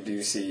moment where you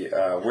do see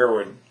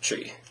Weirwood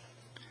Tree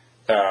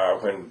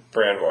when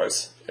Bran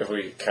was. If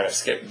we kind of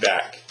skip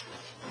back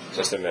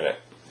just a minute.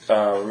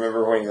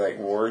 Remember when he, like,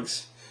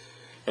 wargs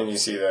and you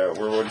see the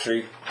Weirwood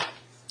Tree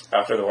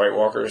after the White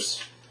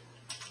Walkers?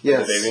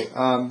 Yes, the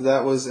baby?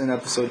 That was in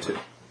episode 2.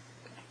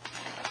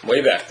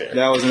 Way back there.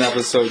 That was in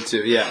episode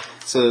 2, yeah.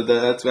 So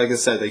that's, like I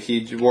said, like,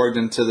 he warged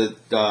into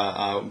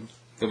the,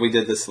 we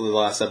did this the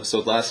last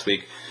episode last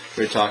week.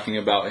 We were talking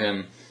about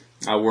him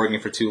working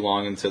for too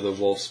long into the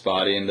wolf's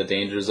body and the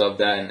dangers of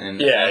that.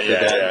 And after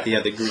that, he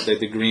had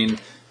the green.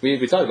 We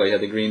talked about he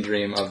had the green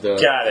dream of the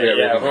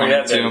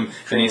coming to him,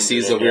 and he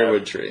sees the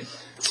Weirwood Tree.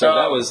 So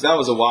that was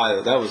a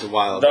while. That was a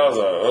while. That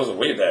was a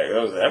way back. That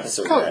was an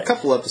episode back. A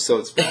couple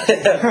episodes back.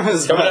 Coming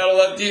out of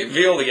left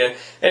field again.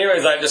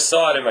 Anyways, I just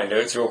saw it in my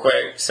notes real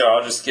quick, so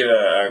I'll just give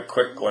a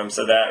quick glimpse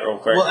of that real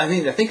quick. Well, I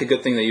mean, I think a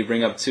good thing that you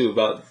bring up too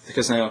about,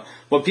 because I know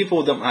what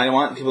I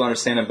want people to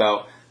understand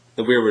about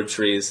the Weirwood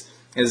trees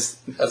is.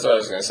 That's what I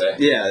was going to say.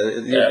 Yeah.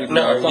 You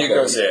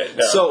go say it.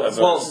 No,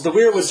 the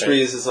Weirwood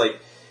trees is like,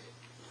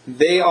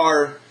 they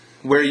are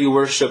where you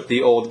worship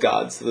the old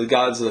gods, the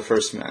gods of the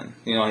first men.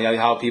 You know,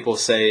 how people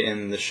say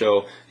in the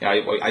show, you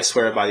know, I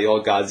swear by the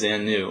old gods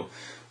and new.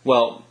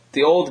 Well,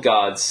 the old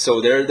gods,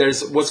 so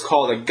there's what's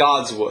called a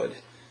godswood,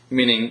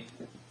 meaning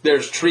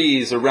there's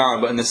trees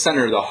around, but in the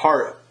center, the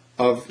heart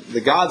of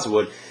the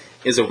godswood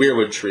is a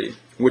Weirwood tree,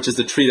 which is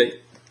the tree that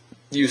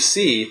you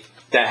see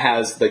that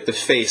has, like, the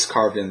face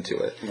carved into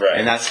it. Right.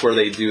 And that's where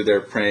they do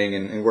their praying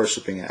and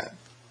worshiping at.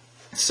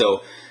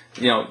 So,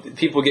 you know,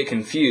 people get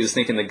confused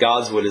thinking the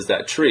godswood is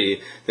that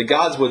tree. The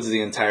godswood is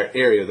the entire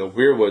area. The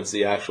Weirwood's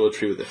the actual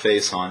tree with the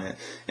face on it.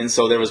 And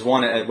so there was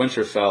one at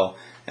Winterfell,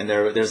 and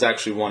there's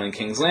actually one in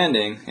King's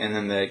Landing, and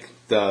then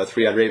the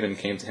Three-Eyed Raven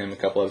came to him a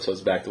couple episodes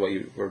back to what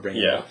you were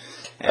bringing up.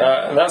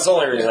 And that's the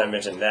only reason I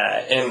mentioned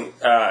that. And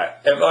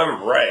if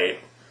I'm right,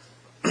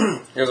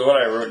 because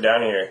what I wrote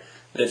down here,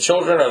 the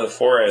children of the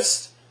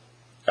forest,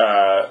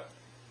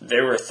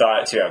 they were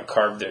thought to have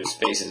carved those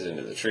faces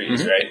into the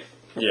trees, right?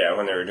 Yeah,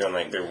 when they were doing,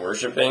 like, their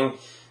worshiping.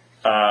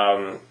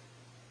 But,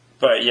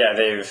 yeah,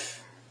 the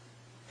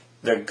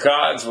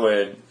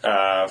godswood,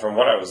 from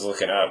what I was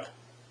looking up,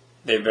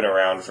 they've been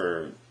around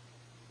for,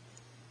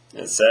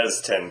 it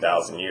says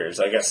 10,000 years.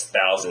 I guess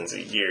thousands of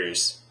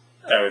years,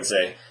 I would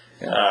say,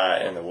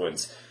 in the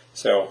woods.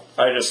 So,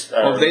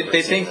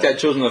 they think that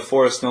children of the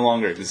forest no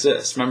longer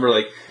exist. Remember,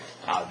 like,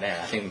 oh, man,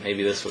 I think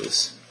maybe this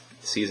was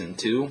season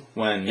 2,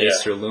 when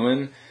Maester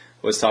Luwin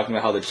was talking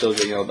about how the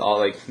children, you know, all,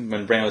 like,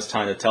 when Bran was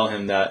trying to tell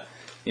him that,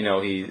 you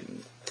know,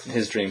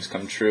 his dreams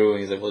come true.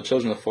 And he's like, well, the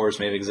Children of the Forest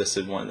may have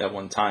existed at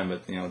one time,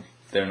 but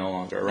they're no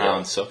longer around.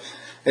 Yeah. So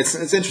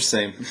it's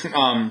interesting.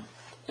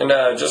 And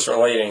just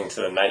relating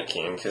to the Night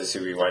King, because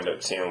who we wind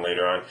up seeing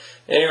later on.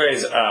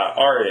 Anyways,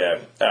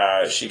 Arya,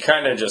 she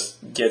kind of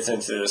just gets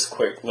into this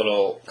quick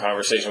little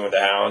conversation with the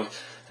Hound,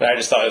 and I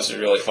just thought this was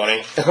really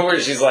funny, where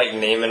she's like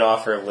naming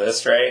off her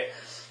list, right?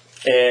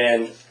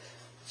 And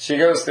she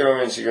goes through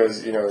them, and she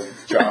goes,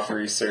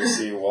 Joffrey,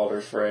 Cersei,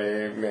 Walder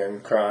Frey,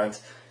 Meryn Krant,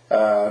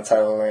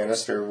 Tyler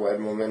Lannister,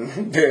 Wed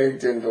Woman, Beric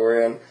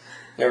Dondarrion,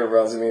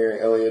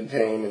 Rosmere, Iliad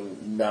Payne,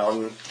 and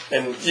Mountain.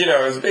 And,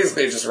 it was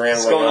basically just rambling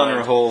It's going on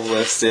her whole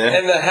list, yeah.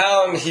 And the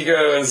Hound, he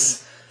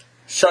goes,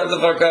 shut the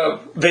fuck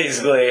up,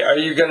 basically. Are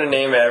you going to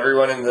name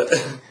everyone in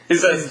the... He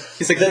says,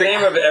 he's like, the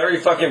name of every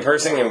fucking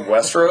person in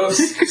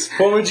Westeros?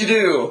 What would you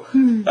do?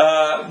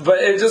 But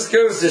it just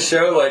goes to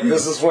show,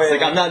 this is when...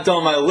 It's like, I'm not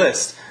done my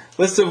list.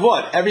 List of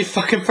what? Every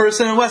fucking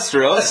person in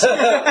Westeros.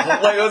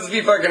 Let's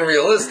be fucking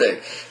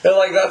realistic.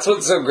 And that's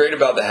what's so great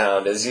about the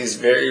Hound is he's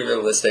very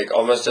realistic,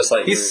 almost just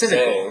like he's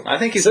cynical. Saying. I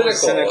think he's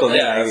cynical.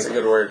 Yeah, that's a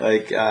good word.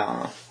 No,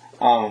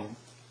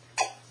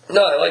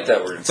 I like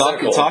that word.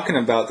 Talking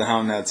about the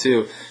Hound now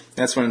too.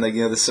 That's when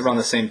this is around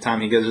the same time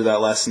he gives her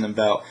that lesson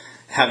about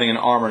having an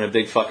armor and a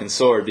big fucking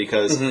sword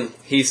because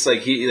he's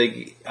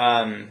he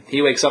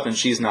wakes up and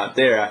she's not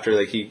there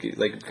after she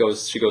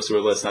goes through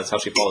her list and that's how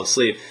she falls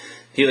asleep.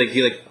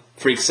 He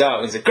freaks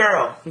out. He's like,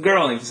 girl,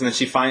 and then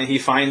he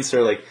finds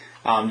her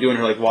doing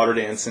her water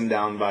dancing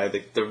down by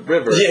the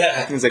river.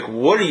 Yeah. And he's like,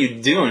 what are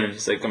you doing? And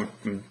she's like,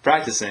 I'm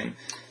practicing.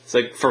 It's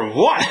like, for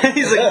what?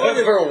 He's like, what?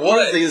 For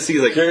what? He's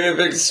like, carry a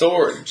big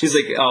sword. She's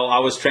like, oh, I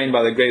was trained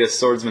by the greatest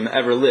swordsman that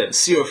ever lived,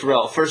 Syrio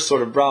Forel, first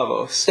sword of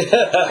Bravos.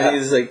 And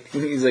he's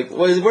like,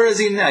 where is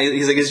he now?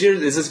 He's like, is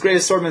this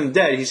greatest swordman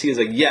dead? He's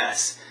like,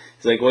 yes.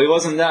 He's like, well, he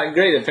wasn't that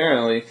great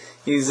apparently.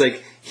 He's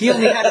like, he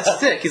only had a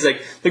stick. He's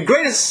like, the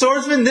greatest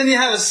swordsman didn't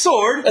have a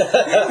sword.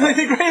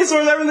 The greatest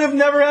sword that ever lived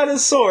never had a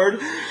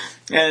sword.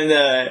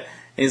 And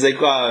he's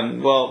like,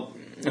 well,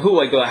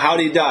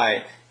 how'd he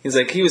die? He's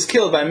like, he was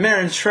killed by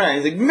Meryn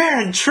Trant. He's like,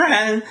 Meryn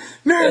Trant?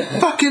 Meryn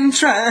fucking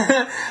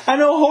Trant? I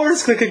know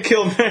Horse could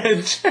kill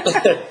Meryn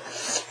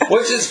Trant.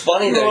 Which is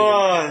funny though.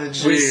 Oh,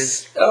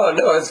 jeez. Oh,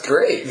 no, it's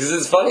great. Because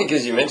it's funny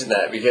because you mentioned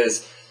that.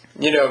 Because,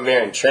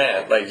 Meryn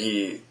Trant,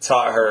 he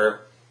taught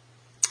her...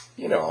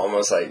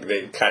 almost like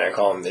they kind of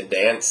call him the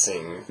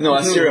dancing. No,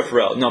 that's Syrio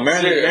Forel. No,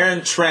 Meryn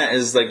Trant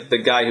is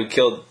the guy who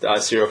killed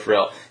Syrio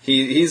Forel.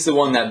 He's the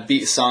one that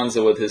beat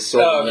Sansa with his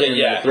sword in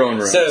the throne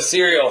room. So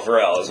Syrio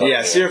Forel is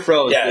Syrio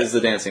Forel is the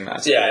dancing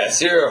master. Yeah,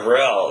 Syrio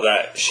Forel,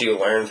 that she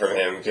learned from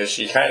him because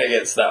she kind of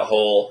gets that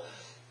whole,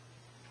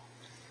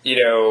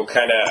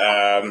 kind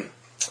of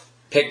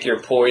pick your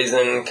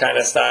poison kind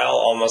of style,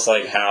 almost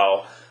like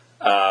how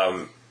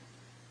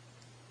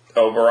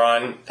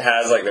Oberon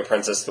has the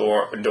Princess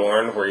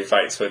Dorne where he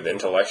fights with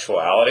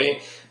intellectuality,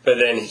 but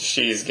then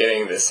she's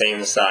getting the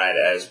same side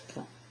as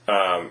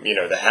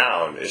the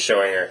Hound is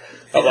showing her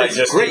of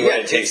just what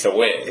it takes to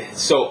win.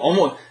 So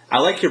almost, I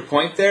like your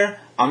point there.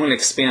 I'm going to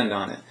expand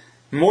on it.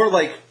 More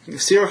like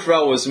Syrio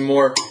Forel was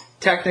more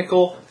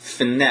technical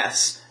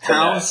finesse.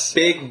 Hound,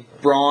 big,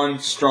 brawn,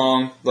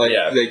 strong,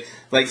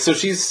 so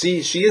she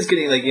is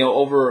getting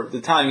over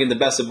the time getting the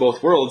best of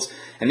both worlds.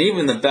 And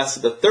even the best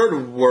of the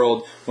third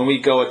world, when we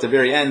go at the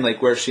very end,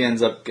 where she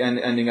ends up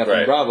ending up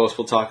in Bravos,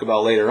 we'll talk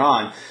about later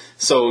on.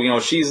 So,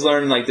 she's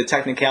learned, the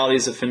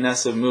technicalities of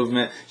finesse of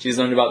movement. She's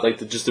learned about,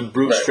 just the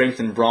brute strength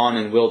and brawn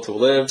and will to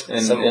live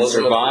and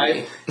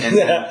survive.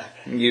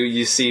 And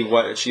you see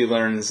what she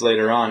learns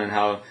later on and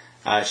how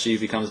she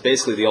becomes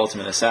basically the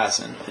ultimate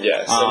assassin.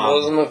 Yeah,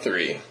 symbolism of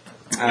 3.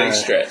 Big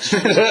stretch.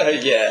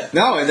 Yeah.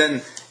 No, and then,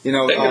 think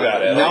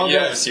about it. You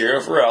have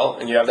Syrio Forel,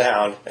 and you have the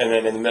Hound, and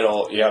then in the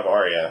middle, you have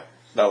Arya.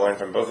 That learned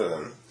from both of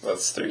them.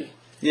 That's 3.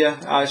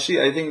 Yeah, I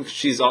think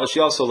she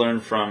also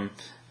learned from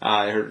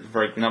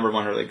her number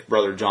one, her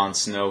brother Jon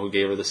Snow, who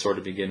gave her the sword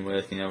to begin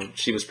with.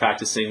 She was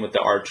practicing with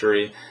the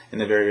archery in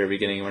the very, very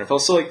beginning of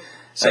Winterfell.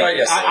 So I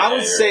guess I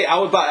would say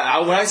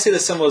when I say the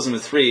symbolism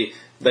of 3,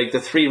 the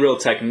 3 real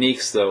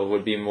techniques though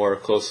would be more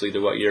closely to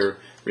what you're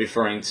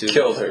referring to.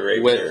 Killed her,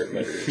 raped her,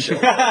 murdered her.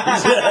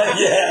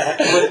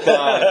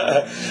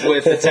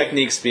 With the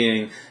techniques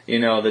being,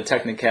 the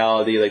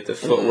technicality, the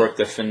footwork,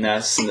 the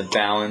finesse, and the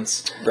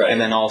balance,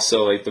 and then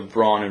also the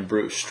brawn and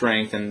brute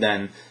strength, and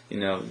then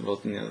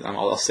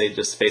I'll say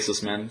just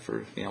faceless men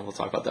for we'll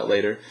talk about that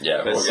later.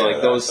 Yeah, but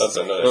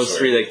those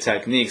 3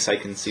 techniques, I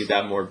can see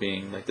that more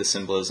being the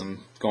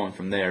symbolism going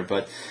from there.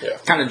 But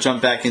kind of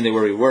jump back into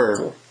where we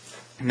were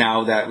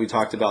now that we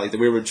talked about the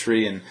Weirwood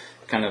Tree and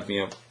kind of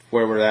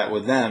where we're at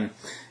with them.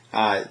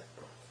 The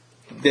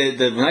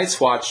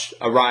Night's Watch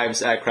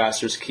arrives at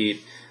Craster's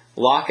Keep.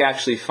 Locke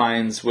actually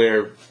finds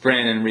where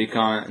Bran and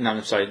Rickon... No,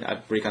 I'm sorry,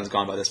 Rickon's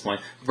gone by this point.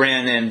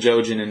 Bran and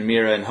Jojen and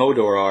Mira and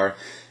Hodor are.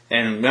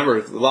 And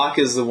remember, Locke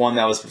is the one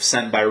that was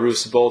sent by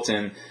Roose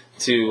Bolton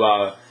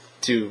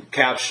to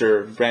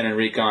capture Bran and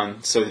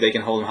Rickon so they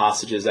can hold them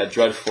hostages at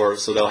Dreadfort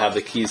so they'll have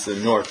the keys to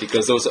the north.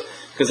 Because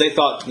they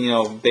thought,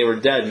 they were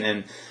dead.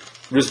 And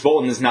Roose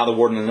Bolton is now the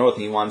Warden of the North,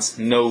 and he wants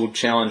no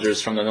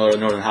challengers from the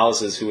northern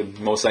houses who would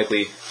most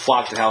likely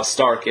flock to House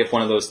Stark if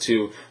one of those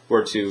two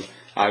were to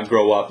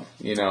grow up,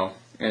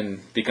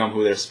 and become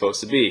who they're supposed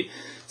to be.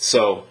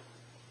 So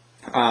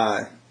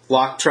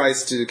Locke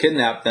tries to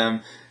kidnap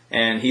them,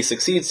 and he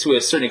succeeds to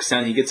a certain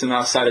extent. He gets them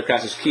outside of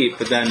Craster's Keep,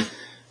 but then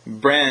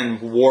Bran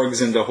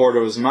wargs into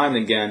Hodor's mind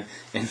again,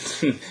 and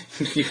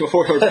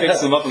Hodor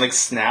picks him up and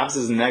snaps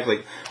his neck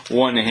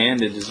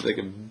one-handed, just like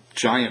a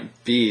giant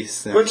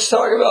beast. Which,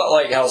 talk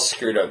about how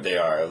screwed up they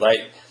are.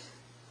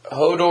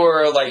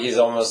 Hodor, he's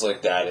almost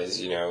looked at as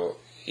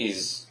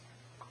he's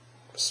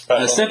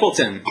special. A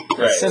simpleton.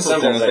 Right, a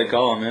simpleton, as they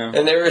call him, yeah.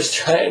 And they were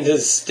trying to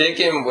stick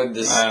him with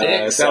the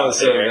sticks. That was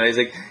so good. He's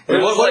like,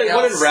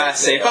 what did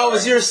Rast say? If I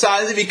was your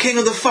size, I'd be king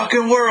of the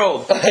fucking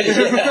world.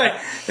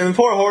 And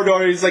poor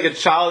Hodor, he's like a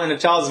child in a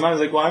child's mind.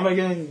 He's like, why am I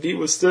getting beat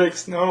with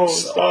sticks? No,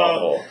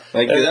 stop.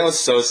 That was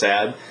so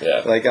sad.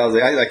 Yeah. I was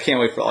like, I can't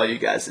wait for all you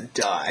guys to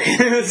die.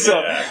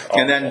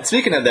 And then,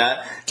 speaking of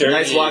that,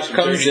 Night's Watch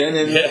comes in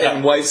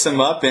and wipes him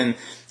up and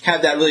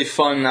had that really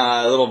fun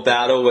little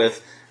battle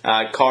with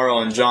Carl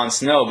and Jon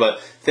Snow, but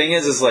thing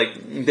is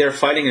they're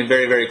fighting in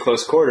very, very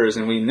close quarters,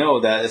 and we know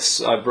that it's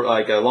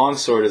a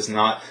longsword is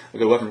not a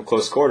good weapon for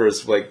close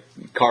quarters, like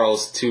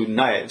Carl's two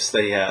knives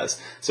that he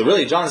has. So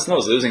really, Jon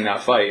Snow's losing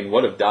that fight and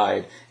would have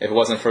died if it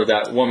wasn't for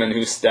that woman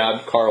who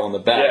stabbed Carl in the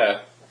back. Yeah.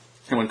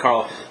 And when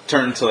Carl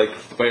turned to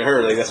fight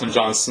her, that's when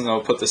Jon Snow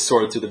put the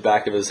sword through the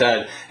back of his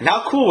head. And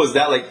how cool was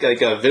that? Like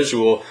a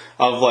visual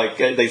of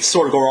the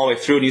sword go all the way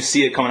through, and you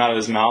see it coming out of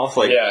his mouth.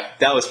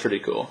 That was pretty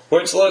cool.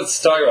 Which,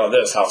 let's talk about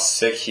this. How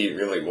sick he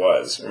really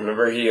was.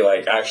 Remember, he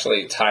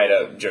actually tied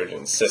up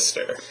Jojen's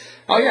sister.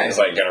 Oh yeah, he's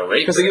gonna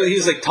rape her. Because he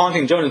was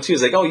taunting Jojen too.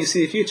 He's like, "Oh, you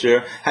see the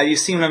future? Have you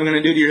seen what I'm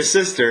gonna do to your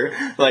sister?"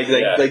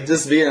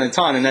 Just being a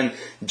taunt. And then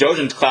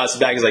Jojen claps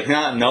back. He's like,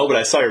 no, but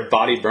I saw your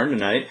body burn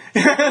tonight.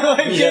 He's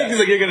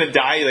like, you're gonna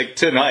die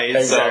tonight.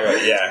 Exactly.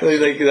 So,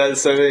 yeah.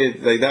 That's so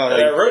that.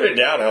 I wrote it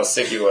down how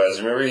sick he was.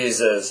 Remember, he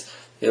says,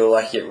 "You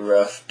like it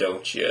rough,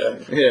 don't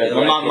you?" Yeah.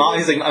 My mom.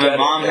 He's like, my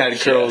mom had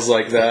curls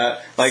like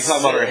that. Talking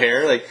about her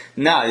hair.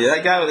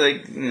 That guy was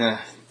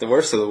the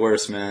worst of the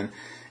worst, man.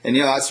 And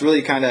that's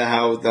really kind of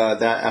how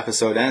that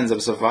episode ends.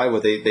 Episode 5,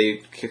 where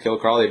they kill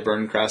Carl, they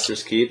burn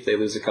Craster's Keep, they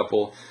lose a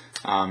couple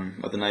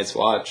of the Night's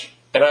Watch.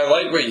 And I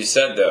like what you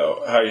said,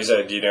 though. How you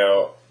said, he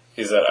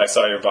said, "I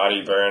saw your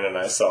body burn and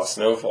I saw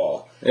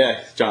snowfall."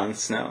 Yeah, Jon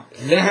Snow.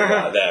 Think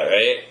about that,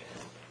 right?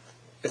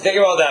 Think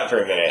about that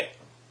for a minute.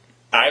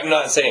 I'm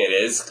not saying it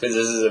is, because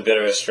this is a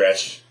bit of a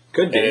stretch.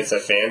 Could be. And it's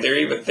a fan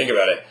theory, but think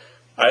about it.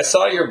 I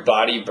saw your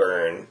body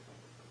burn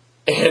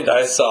and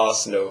I saw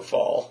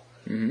snowfall.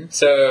 Mm-hmm.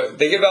 So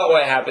think about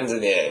what happens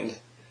in the end.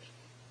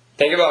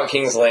 Think about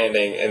King's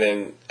Landing and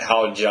then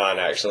how Jon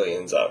actually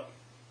ends up.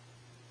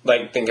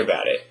 Think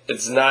about it.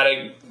 It's not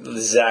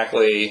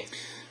exactly...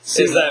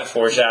 is that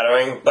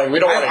foreshadowing? We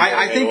don't want to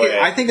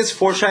I think it's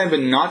foreshadowing, but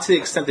not to the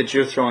extent that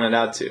you're throwing it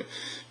out to.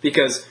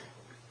 Because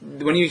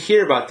when you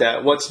hear about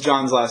that, what's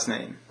Jon's last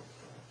name?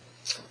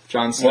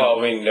 Jon Snow. Well,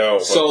 we know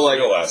what his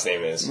real last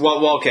name is.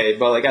 Well, okay,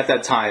 but at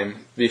that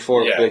time,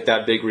 before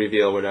that big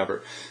reveal or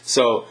whatever.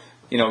 So...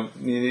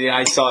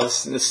 I saw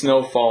the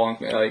snowfall,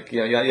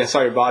 I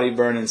saw your body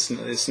burn and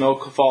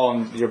snowfall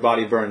and your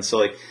body burn.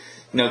 So,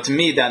 to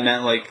me that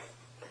meant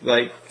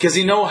because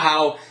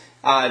how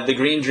the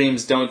Green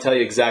Dreams don't tell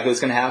you exactly what's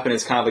going to happen.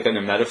 It's kind of in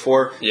a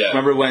metaphor. Yeah.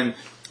 Remember when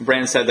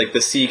Bran said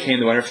the sea came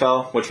to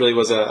Winterfell, which really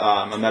was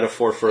a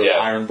metaphor for the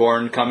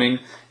Ironborn coming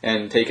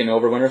and taking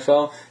over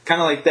Winterfell,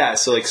 kind of like that.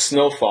 So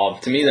snowfall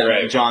to me that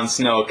meant Jon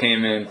Snow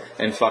came in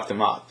and fucked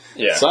them up.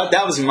 Yeah. So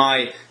that was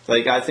my.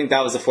 I think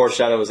that was the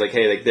foreshadow. Was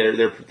hey,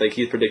 they're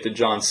he predicted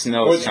Jon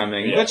Snow is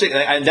coming, which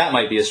that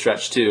might be a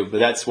stretch too. But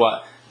that's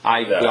what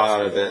I got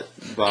out of it.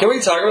 But. Can we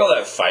talk about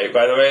that fight?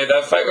 By the way,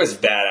 that fight was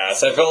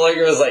badass. I felt like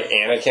it was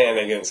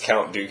Anakin against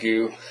Count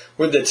Dooku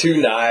with the two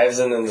knives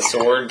and then the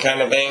sword kind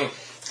of thing.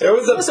 It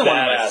was a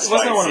badass. It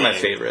wasn't one of my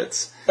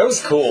favorites. That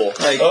was cool.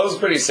 That was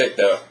pretty sick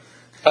though.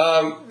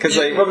 Because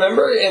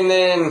remember, and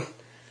then.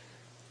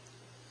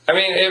 I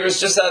mean, it was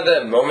just at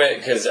that moment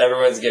because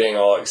everyone's getting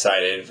all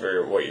excited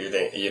for what you're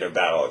thinking,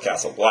 Battle at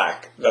Castle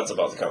Black. That's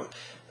about to come.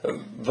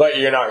 But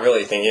you're not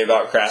really thinking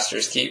about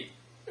Craster's Keep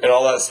and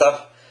all that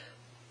stuff.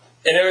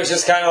 And it was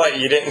just kind of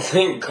you didn't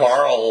think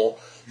Carl,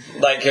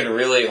 could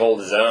really hold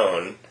his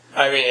own.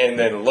 I mean, and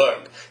then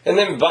look. And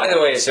then, by the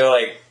way, so,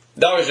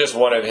 that was just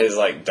one of his,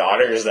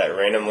 daughters that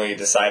randomly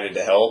decided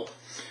to help,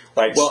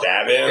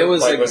 stab him. It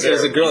was, was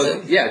a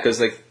girl, yeah,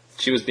 because,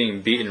 she was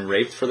being beaten and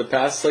raped for the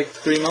past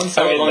 3 months.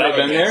 How long they've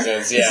been there?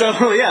 Sense, yeah. So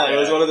it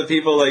was one of the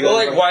people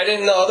Well, why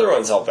didn't the other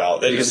ones help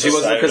out? Because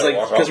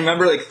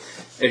remember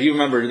if you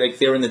remember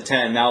they were in the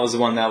tent. That was the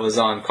one that was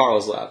on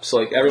Carl's lap. So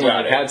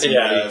everyone had somebody.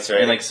 Yeah, that's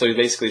right. And so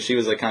basically she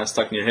was kind of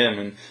stuck near him,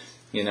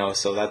 and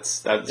so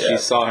that's she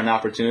saw an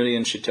opportunity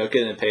and she took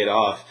it and it paid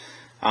off.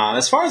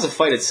 As far as the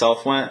fight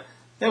itself went,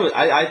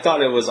 I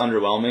thought it was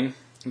underwhelming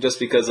just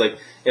because it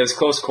was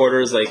close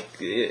quarters.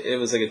 It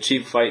was a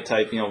cheap fight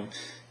type.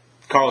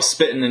 Carl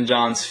spitting in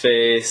Jon's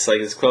face,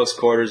 it's close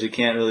quarters. You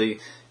can't really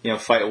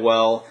fight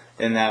well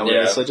in that way.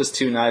 Yeah. So just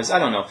two knives. I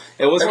don't know.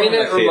 It was. I mean,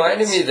 it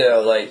reminded favorites. me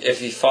though, like if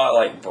he fought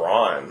like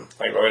Braun,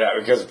 like what would happen?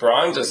 Because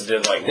Braun just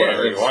did like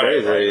whatever he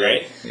wanted,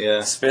 right?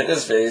 Yeah. Spit in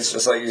his face,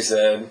 just like you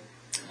said.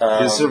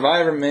 The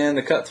Survivor, man,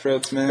 the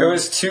cutthroats, man. It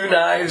was 2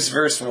 knives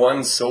versus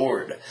 1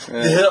 sword.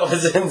 Yeah. That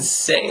was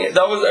insane.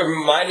 That was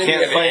reminded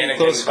me of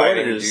Anakin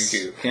fighting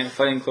Dooku. Can't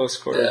fight in close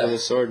quarters with a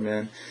sword,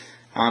 man.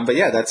 But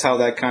yeah, that's how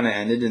that kind of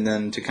ended. And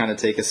then to kind of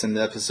take us into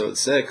episode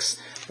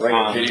 6. Like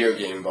a video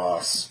game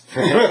boss.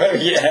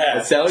 Yeah.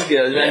 That's how it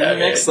goes. Yeah,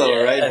 Next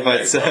level, right? But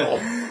next level.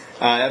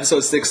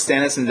 episode 6,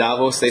 Stannis and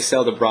Davos, they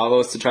sail to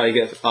Braavos to try to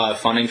get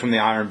funding from the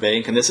Iron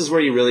Bank. And this is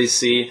where you really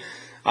see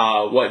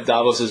what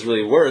Davos is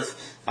really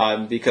worth.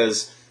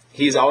 Because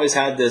he's always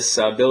had this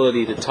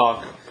ability to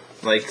talk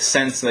like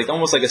sense, like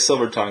almost like a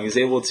silver tongue. He's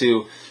able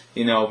to,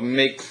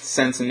 make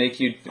sense and make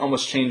you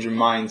almost change your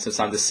mind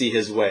sometimes to see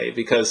his way.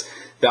 Because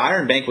the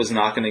Iron Bank was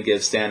not going to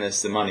give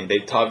Stannis the money. They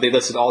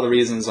listed all the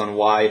reasons on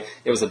why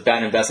it was a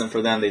bad investment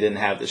for them. They didn't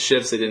have the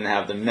ships, they didn't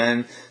have the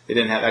men, they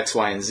didn't have X,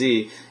 Y, and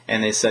Z,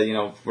 and they said,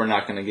 we're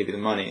not going to give you the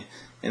money.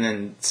 And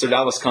then Sir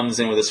Davos comes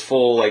in with this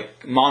full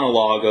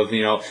monologue of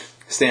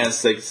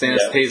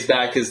Stannis pays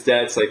back his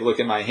debts. Like, look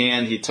at my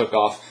hand. He took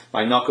off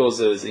my knuckles.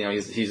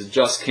 He's a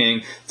just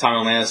king.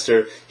 Tywin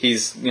Lannister.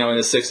 He's in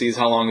his 60s.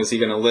 How long is he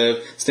going to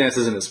live? Stannis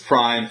is in his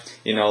prime.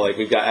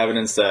 We've got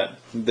evidence that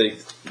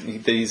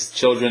these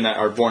children that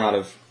are born out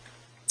of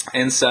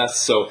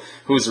incest. So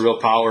who's the real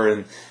power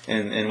in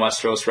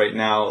Westeros right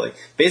now?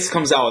 Basically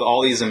comes out with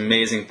all these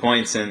amazing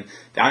points, and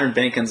the Iron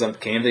Bank ends up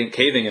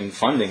caving and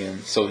funding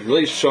him. So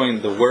really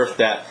showing the worth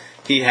that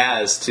he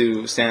has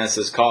to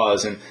Stannis'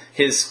 cause, and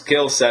his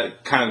skill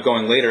set kind of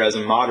going later as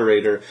a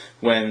moderator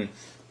when,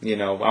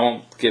 I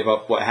won't give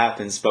up what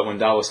happens, but when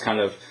Davos kind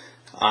of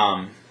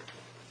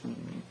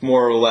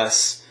more or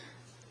less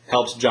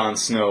helps Jon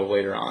Snow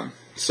later on.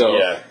 So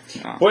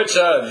which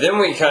then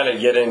we kind of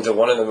get into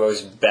one of the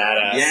most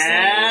badass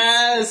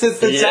scenes. It's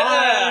the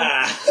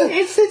time!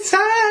 It's the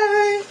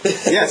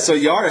time! So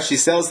Yara, she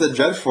sells the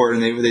Dreadfort,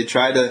 and they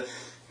try to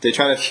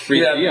free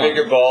He had Theon.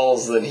 bigger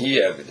balls than he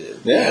ever did.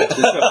 Yeah.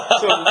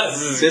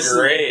 This is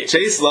great.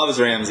 Chase loves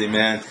Ramsay,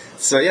 man.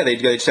 So yeah,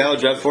 they sell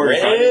Dreadfort.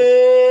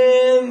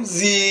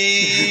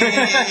 Ramsay!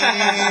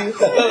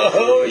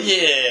 Oh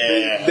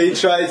yeah! They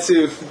try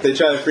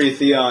to free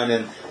Theon,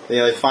 and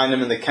they find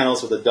him in the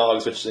kennels with the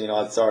dogs, which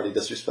it's already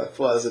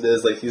disrespectful as it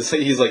is.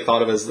 He's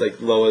thought of as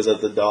low as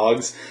the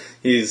dogs.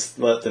 He's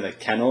left in a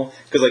kennel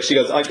because she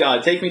goes, "Oh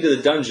God, take me to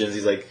the dungeons."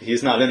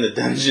 He's not in the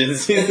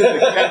dungeons. He's in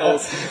the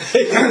kennels.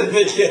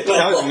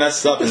 That was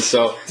messed up, and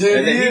so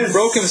and then he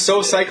broke him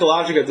so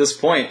psychologically at this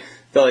point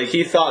that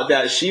he thought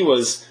that she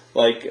was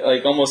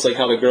almost like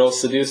how the girl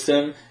seduced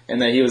him,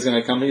 and that he was going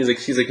to come.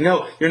 She's like,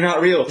 "No, you're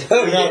not real.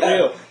 You're not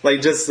real."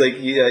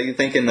 You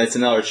thinking that's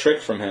another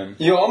trick from him.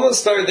 You almost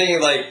start thinking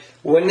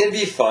wouldn't it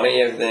be funny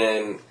if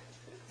then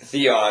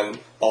Theon,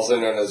 also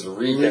known as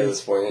Reek at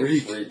this point,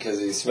 Reek because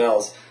he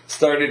smells,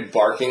 started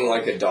barking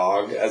like a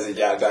dog as he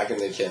got back in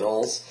the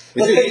kennels.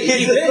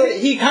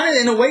 He kind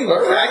of, in a way,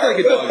 acted like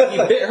a dog. He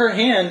bit her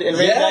hand and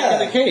ran back in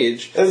the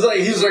cage. It was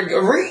he was like,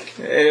 Reek!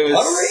 It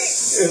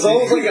was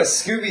almost like a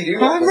Scooby-Doo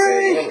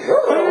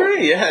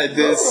episode. Yeah,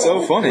 it's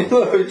so funny.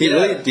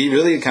 He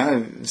really kind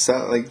of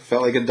felt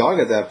like a dog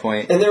at that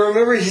point. And then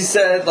remember he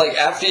said,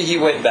 after he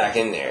went back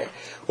in there,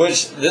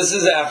 which, this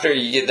is after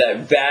you get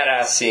that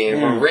badass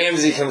scene where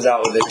Ramsay comes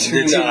out with the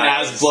two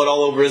knives, blood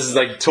all over his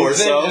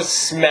torso, just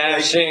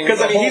smashing. Because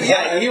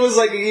he was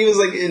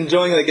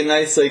enjoying a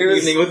nice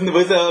evening with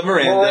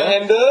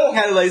Miranda.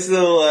 Had a nice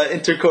little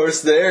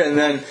intercourse there, and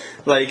then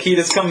he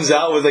just comes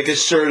out with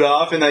his shirt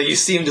off, and you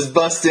see him just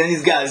bust in.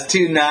 He's got his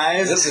 2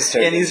 knives,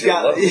 and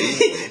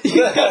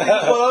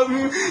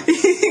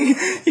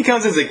he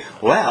comes and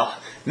wow.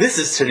 This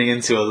is turning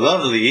into a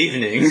lovely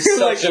evening.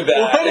 Such a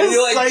bad. What a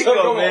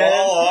psycho, took man.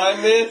 All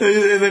on, man.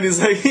 And then he's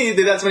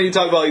that's when you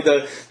talk about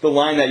the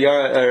line that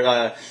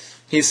Yara,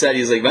 he said,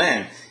 he's like,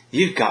 man,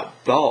 you've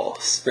got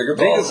balls. Bigger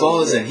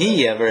balls than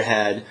he ever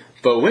had.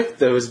 But with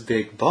those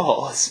big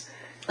balls,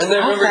 and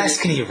then how fast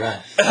can you run?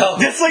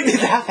 That's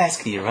how fast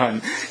can you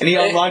run? And he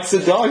unlocks the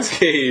dog's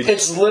cage.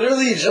 It's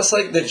literally just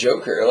like the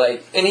Joker.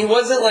 And he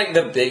wasn't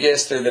the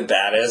biggest or the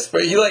baddest,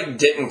 but he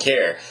didn't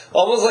care.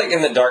 Almost like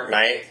in The Dark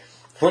Knight.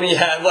 When he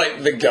had,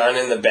 the gun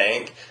in the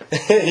bank,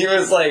 he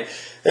was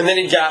and then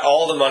he got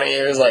all the money,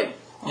 he was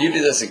you do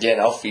this again,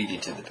 I'll feed you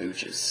to the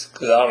pooches,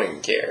 because I don't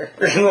even care.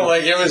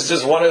 It was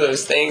just one of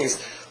those things,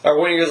 or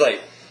when he was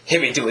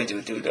hit me, do it,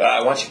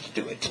 I want you to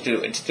do it.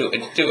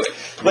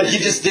 He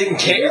just didn't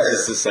care. He's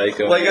just a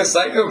psycho. Like a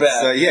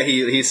psychopath. So, yeah,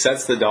 he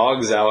sets the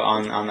dogs out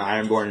on the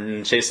Ironborn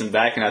and chases them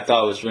back, and I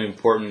thought it was really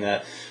important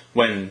that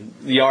when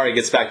Yara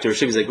gets back to her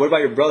ship, he's like, what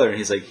about your brother? And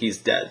he's like, he's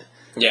dead.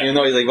 Yeah. Even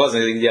though he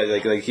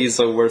wasn't, he's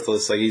so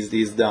worthless,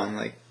 he's done.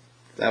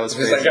 That was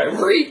crazy. He's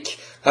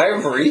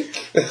I'm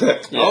Reek.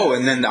 Oh,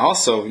 and then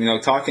also,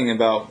 talking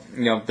about,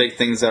 big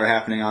things that are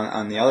happening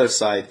on the other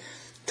side,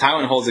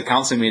 Tywin holds a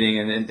council meeting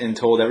and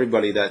told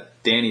everybody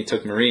that Dany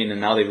took Meereen, and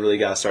now they've really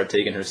got to start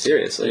taking her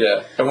seriously.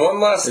 Yeah. And one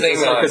last thing,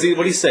 because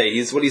what did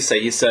he say?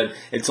 He said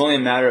it's only a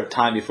matter of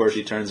time before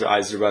she turns her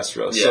eyes to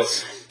Westeros. Yes.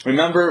 So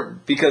remember,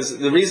 because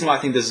the reason why I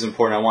think this is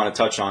important, I want to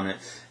touch on it,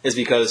 is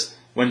because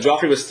when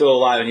Joffrey was still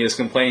alive and he was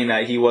complaining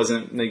that he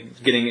wasn't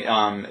getting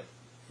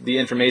the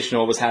information of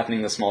what was happening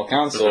in the small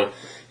council,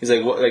 he's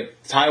like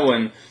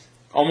Tywin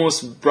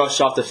almost brushed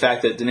off the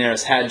fact that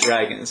Daenerys had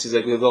dragons. He's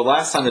like, the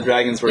last time the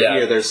dragons were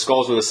here, their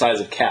skulls were the size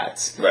of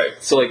cats. Right.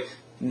 So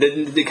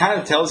it kind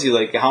of tells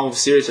you how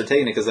serious they're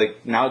taking it, because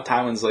now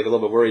Tywin's a little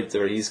bit worried,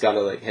 where he's got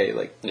to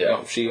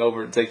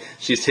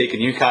she's taking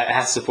Yunkai,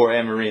 Astapor,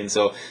 and Meereen,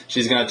 so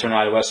she's gonna turn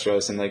out of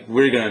Westeros, and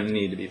we're gonna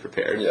need to be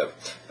prepared. Yeah.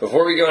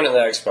 Before we go into the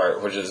next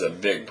part, which is a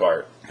big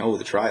part. Oh,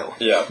 the trial.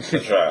 Yeah, the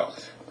trial.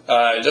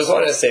 I just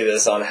wanted to say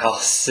this on how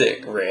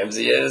sick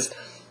Ramsay is.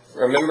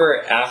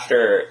 Remember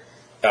after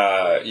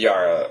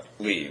Yara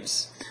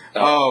leaves.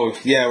 Oh,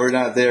 yeah, we're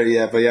not there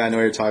yet, but yeah, I know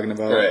what you're talking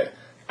about. Right.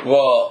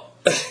 Well,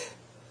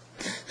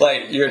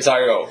 you're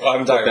talking about,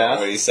 I'm talking about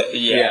what he said.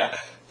 Yeah.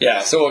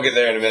 Yeah, so we'll get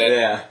there in a minute.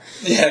 Yeah.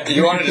 Yeah, do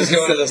you want to just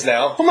go into this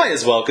now? We might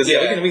as well, because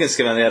we can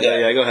skip on that.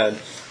 Yeah, go ahead.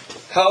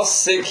 How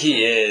sick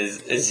he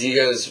is he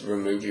goes,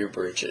 remove your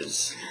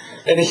breeches.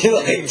 And he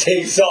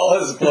takes all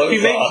his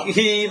clothes off.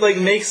 He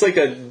makes makes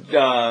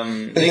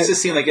it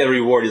seem like a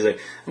reward. He's like,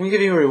 I'm gonna give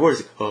you a reward.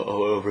 He's like,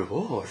 a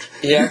reward.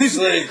 He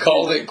actually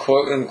called it,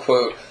 quote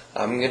unquote,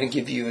 I'm gonna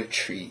give you a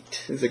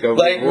treat. He's like,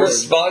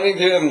 responding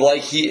to him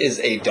like he is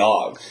a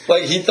dog.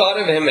 He thought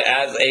of him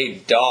as a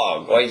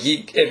dog.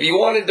 If he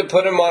wanted to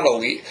put him on a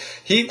leash,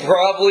 he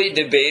probably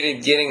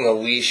debated getting a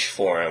leash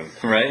for him,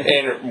 right,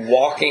 and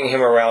walking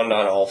him around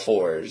on all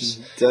fours.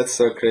 That's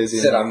so crazy.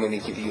 He said, I'm gonna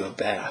give you a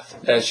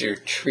bath as your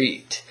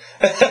treat.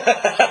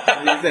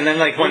 And then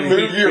when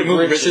he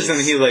removed breeches and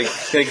he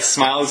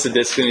smiles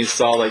sadistically, and he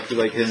saw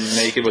him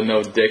naked with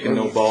no dick and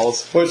no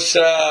balls, which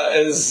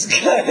is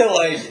kind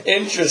of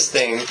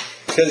interesting,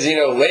 because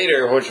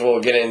later, which we'll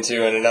get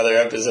into in another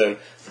episode,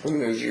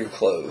 remove your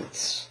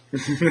clothes.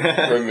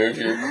 Remove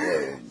your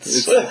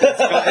clothes.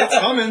 It's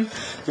coming.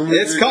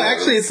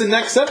 Actually, it's the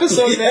next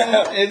episode,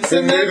 man. It's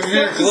the next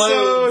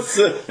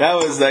episode.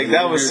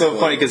 That was so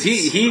funny, because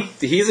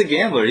he's a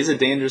gambler. He's a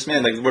dangerous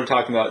man. We're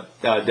talking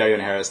about Dario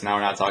and Harris now.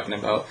 We're not talking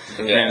about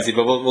Ramsay,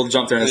 but we'll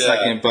jump there in a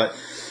second. But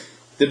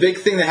the big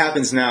thing that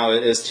happens now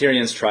is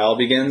Tyrion's trial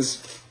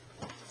begins.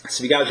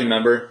 So you guys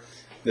remember,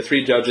 the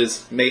three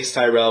judges: Mace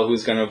Tyrell,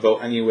 who's going to vote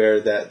anywhere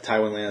that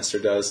Tywin Lannister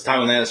does,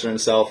 Tywin Lannister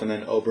himself, and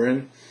then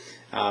Oberyn,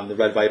 the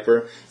Red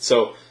Viper.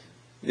 So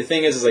the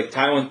thing is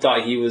Tywin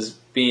thought he was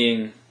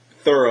being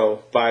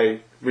thorough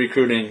by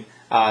recruiting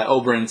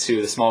Oberyn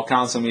to the small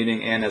council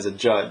meeting and as a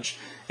judge,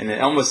 and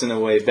it almost in a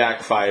way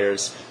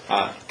backfires.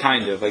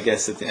 Kind of, I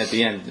guess, at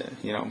the end.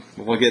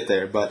 We'll get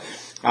there, but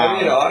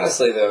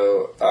honestly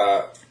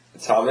though,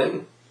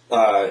 Tommen,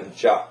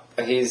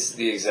 he's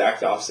the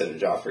exact opposite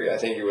of Joffrey. I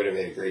think he would have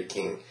made a great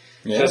king,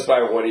 just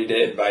by what he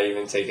did, by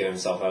even taking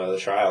himself out of the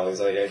trial. He's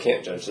like, I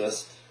can't judge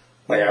this.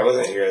 I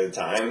wasn't here at the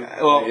time.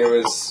 Well,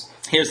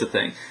 here's the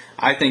thing.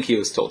 I think he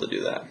was told to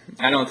do that.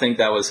 I don't think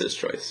that was his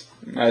choice.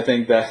 I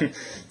think that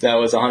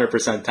was 100%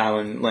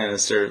 Tywin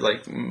Lannister,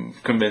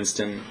 convinced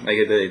him,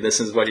 hey, this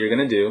is what you're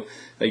going to do.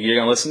 You're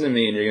going to listen to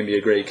me and you're going to be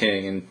a great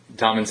king. And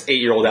Tommen's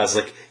 8-year-old ass is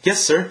like,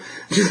 yes, sir.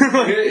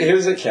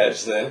 Here's a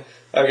catch then.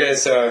 Okay,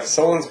 so if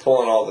someone's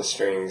pulling all the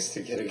strings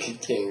to get a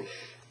good king,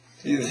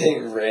 do you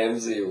think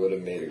Ramsay would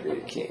have made a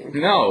great king?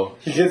 No.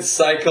 He could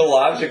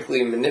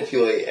psychologically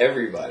manipulate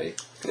everybody.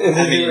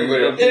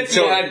 If he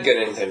had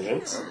good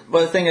intentions.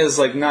 But the thing is,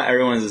 not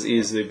everyone is as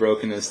easily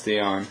broken as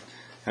Theon.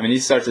 You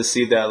start to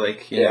see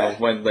that,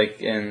 when,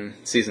 in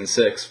season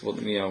 6,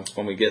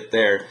 when we get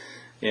there,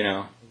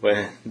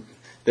 but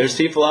there's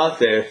people out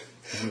there.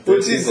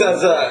 Which he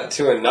says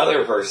to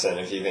another person,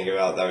 if you think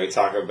about that, we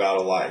talk about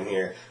a lot in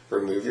here.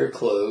 Remove your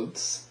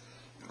clothes.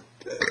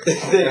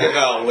 Think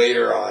about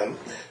later on.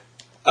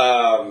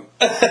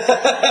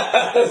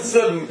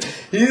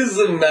 He's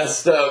a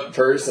messed up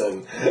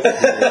person.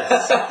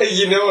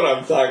 You know what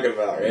I'm talking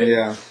about, right?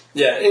 Yeah.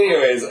 Yeah,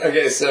 anyways,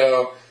 okay,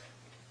 so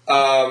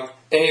about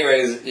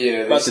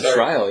the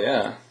trial,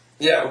 yeah.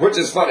 Yeah, which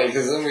is funny,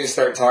 because then we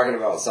start talking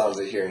about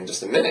Sansa here in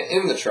just a minute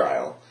in the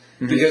trial.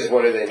 Mm-hmm. Because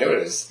what did they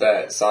notice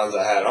that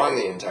Sansa had on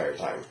the entire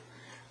time?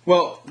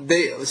 Well,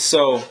 they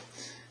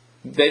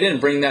didn't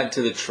bring that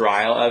to the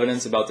trial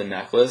evidence about the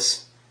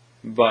necklace,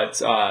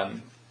 but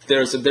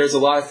there's a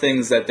lot of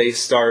things that they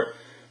start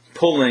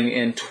pulling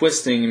and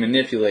twisting and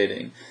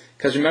manipulating.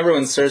 Because remember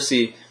when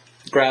Cersei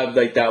grabbed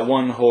that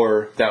one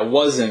whore that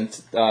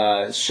wasn't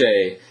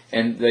Shae,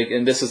 and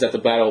this was at the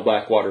Battle of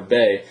Blackwater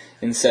Bay,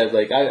 and said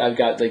I've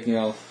got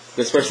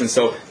this person.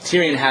 So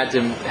Tyrion had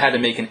to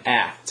make an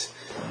act.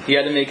 He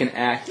had to make an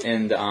act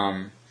and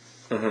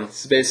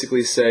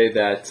basically say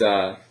that,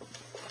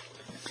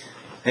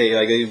 hey,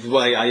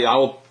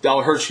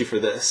 I'll hurt you for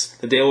this.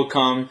 The day will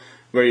come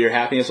where your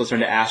happiness will turn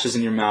to ashes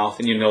in your mouth,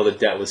 and the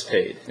debt was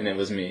paid, and it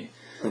was me.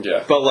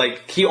 Yeah. But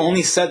he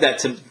only said that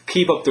to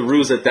keep up the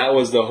ruse that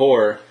was the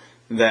whore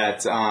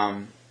that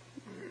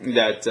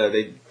that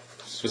they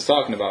was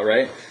talking about,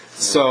 right?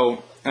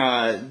 So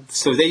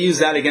they use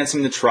that against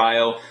him in the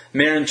trial.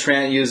 Marin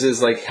Trant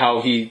uses like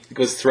how he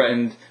was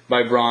threatened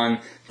by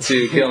Bronn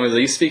to kill him. He's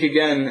like, you speak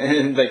again,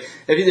 and like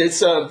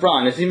it's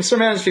Bronn. If Sir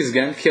Marin speaks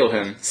again, kill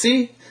him.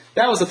 See,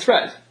 that was a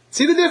threat.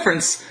 See the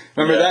difference?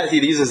 Remember that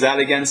he uses that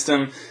against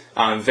him.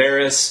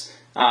 Varys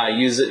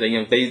uses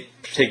it. They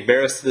take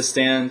Varys to the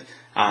stand.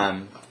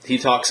 He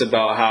talks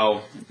about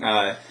how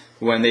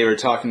when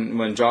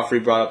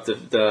Joffrey brought up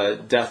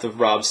the death of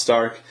Robb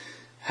Stark,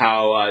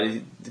 how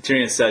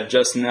Tyrion said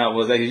just now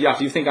was like, yeah,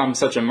 if you think I'm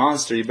such a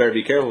monster, you better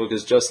be careful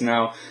because just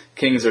now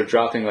kings are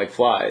dropping like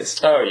flies.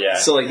 Oh yeah.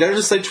 So like they're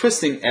just like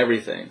twisting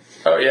everything.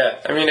 Oh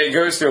yeah. I mean, it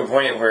goes to a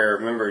point where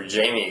remember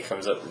Jaime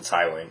comes up to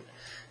Tywin,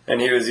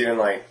 and he was even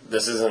like,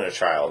 "This isn't a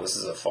trial. This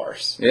is a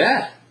farce."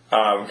 Yeah.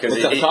 Because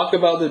talk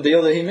about the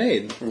deal that he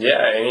made.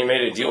 Yeah, and he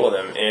made a deal with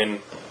him, and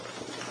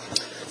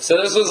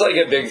so this was like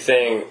a big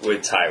thing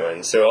with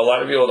Tywin. So a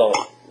lot of people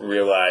don't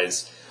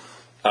realize.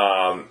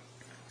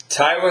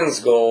 Tywin's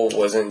goal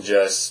wasn't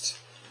just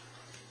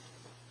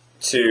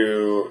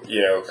to,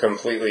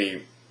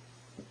 completely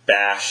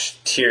bash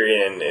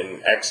Tyrion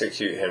and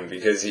execute him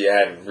because he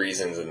had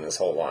reasons in this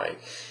whole line.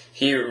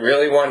 He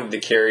really wanted to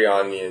carry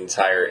on the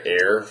entire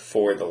heir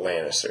for the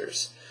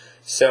Lannisters.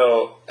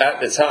 So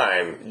at the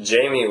time,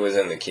 Jaime was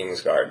in the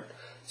Kingsguard.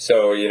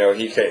 So,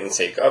 he couldn't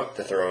take up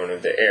the throne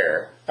of the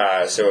heir.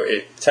 So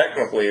it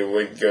technically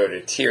would go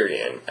to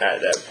Tyrion at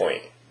that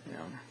point. Yeah.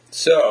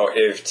 So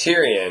if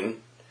Tyrion...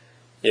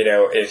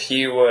 if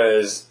he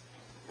was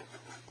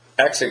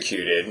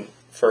executed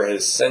for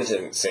his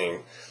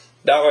sentencing,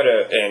 that would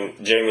have,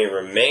 and Jaime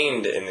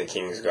remained in the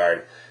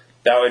Kingsguard,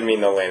 that would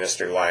mean the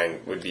Lannister line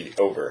would be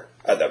over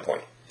at that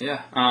point.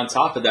 Yeah. On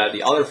top of that,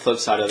 the other flip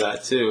side of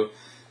that too,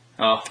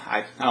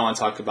 I don't want to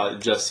talk about it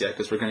just yet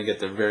because we're going to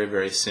get there very,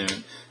 very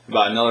soon,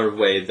 about another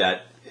way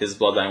that his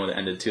bloodline would have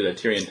ended too that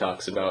Tyrion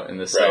talks about in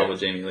the cell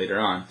with Jaime later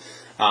on.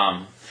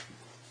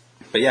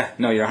 But yeah,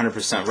 no, you're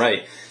 100%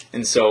 right.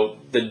 And so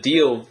the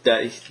deal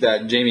that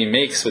Jaime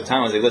makes with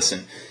Tywin is like,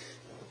 listen,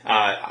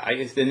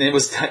 and it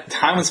was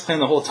Tywin's plan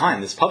the whole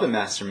time, this puppet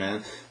master,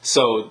 man.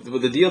 So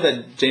the deal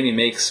that Jaime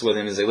makes with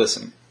him is like,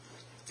 listen,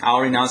 I'll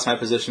renounce my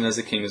position as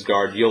the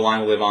Kingsguard. Your line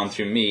will live on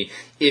through me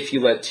if you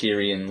let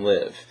Tyrion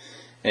live.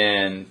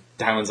 And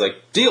Tywin's like,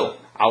 deal.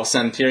 I'll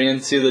send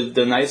Tyrion to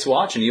the Night's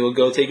Watch, and you will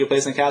go take your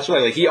place in Castle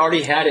Rock. Like he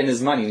already had it in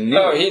his money. He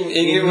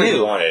knew what he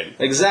wanted.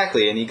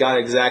 Exactly, and he got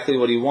exactly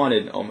what he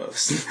wanted,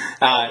 almost.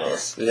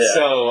 Almost. Yeah.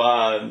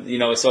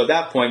 So, so at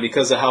that point,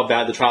 because of how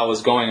bad the trial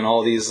was going and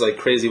all these like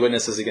crazy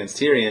witnesses against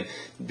Tyrion,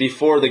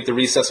 before the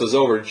recess was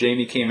over,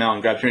 Jaime came out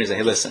and grabbed Tyrion and said,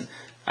 "Hey, listen,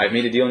 I've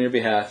made a deal on your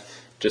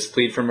behalf. Just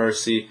plead for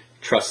mercy.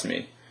 Trust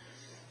me."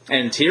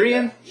 And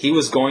Tyrion, he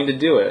was going to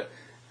do it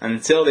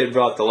until they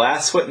brought the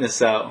last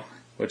witness out,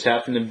 which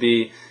happened to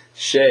be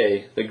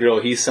Shay, the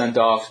girl he sent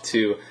off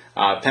to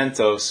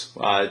Pentos,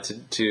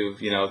 to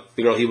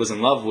the girl he was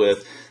in love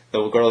with,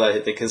 the girl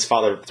that his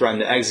father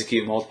threatened to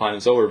execute multiple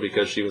times over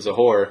because she was a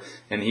whore,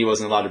 and he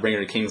wasn't allowed to bring her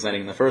to King's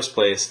Landing in the first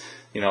place.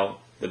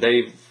 But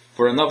they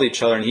were in love with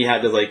each other, and he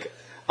had to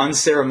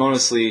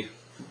unceremoniously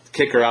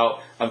kick her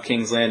out of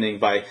King's Landing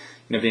by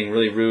being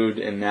really rude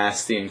and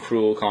nasty and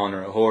cruel, calling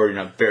her a whore.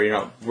 You're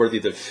not worthy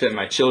to fit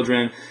my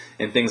children,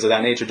 and things of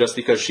that nature, just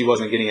because she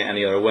wasn't getting it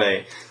any other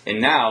way. And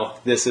now,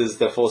 this is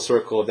the full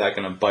circle of that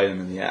going to bite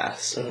him in the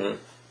ass. Mm-hmm.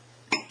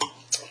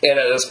 And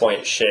at this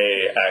point,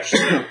 Shay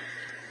actually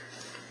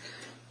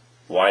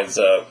winds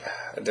up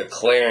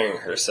declaring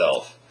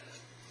herself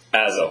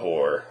as a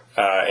whore,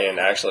 and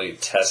actually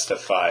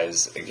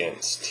testifies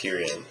against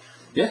Tyrion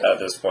at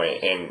this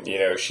point. And,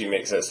 she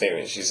makes that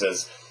statement. She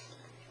says,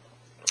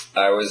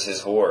 "I was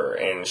his whore."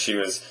 And she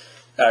was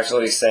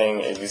actually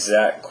saying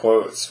exact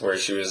quotes where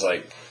she was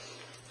like,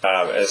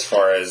 as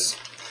far as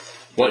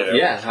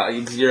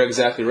you're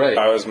exactly right.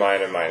 I was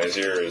mine and mine is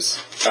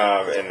yours,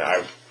 and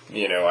I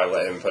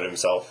let him put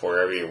himself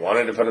wherever he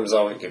wanted to put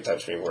himself. He could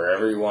touch me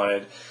wherever he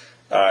wanted,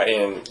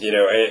 and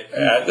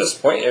at this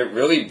point, it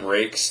really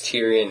breaks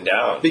Tyrion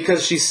down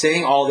because she's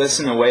saying all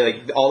this in a way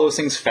like all those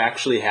things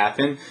factually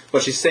happen,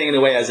 but she's saying it in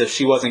a way as if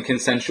she wasn't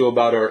consensual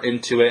about it or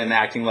into it, and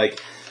acting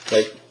like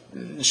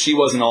she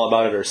wasn't all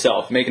about it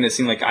herself, making it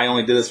seem like I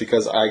only did this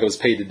because I was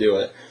paid to do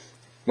it.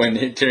 When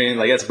Tyrion,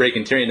 that's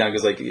breaking Tyrion down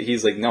because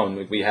he's like, no,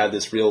 we had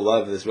this real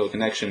love, this real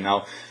connection.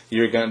 Now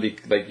you're gonna be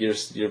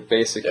you're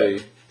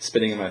basically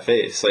spitting in my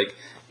face,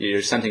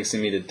 you're sentencing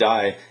me to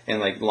die,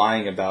 and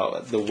lying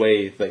about the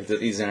way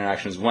these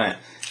interactions went,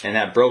 and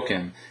that broke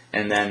him.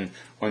 And then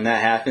when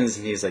that happens,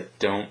 and he's like,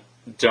 don't,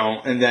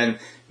 and then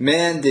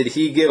man, did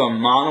he give a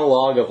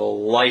monologue of a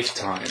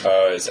lifetime.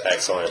 Oh, it's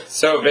excellent.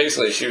 So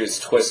basically, she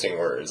was twisting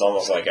words,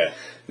 almost like a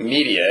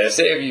media.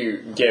 Say if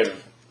you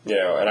give,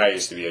 and I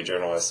used to be a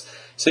journalist.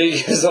 So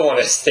you give someone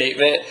a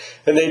statement,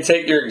 and they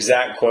take your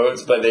exact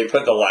quotes, but they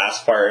put the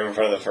last part in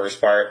front of the first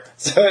part.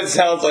 So it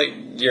sounds like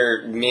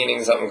you're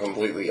meaning something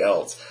completely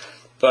else.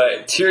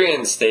 But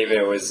Tyrion's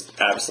statement was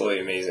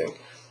absolutely amazing.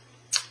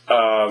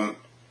 So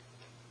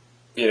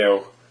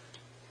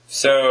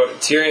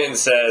Tyrion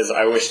says,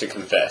 "I wish to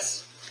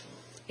confess."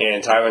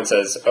 And Tywin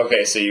says,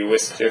 okay, so you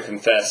wish to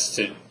confess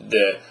to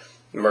the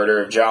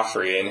murder of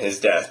Joffrey and his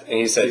death. And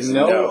he says,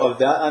 no. Of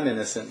that I'm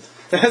innocent.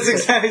 That's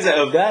exactly that.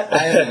 Of that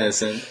I am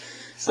innocent.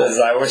 Says,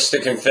 I wish to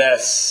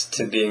confess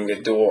to being a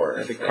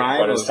dwarf. The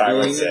crime of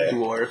being a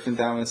dwarf. And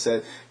Tywin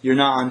said, you're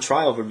not on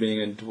trial for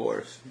being a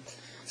dwarf.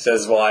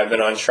 Says, well, I've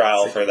been on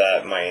trial for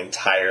that my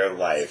entire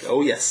life.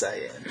 Oh, yes, I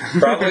am.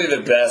 Probably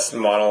the best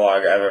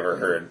monologue I've ever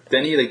heard.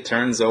 Then he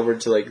turns over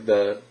to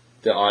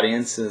the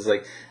audience and is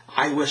like,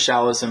 I wish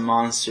I was a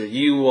monster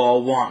you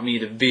all want me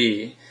to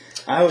be.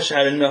 I wish I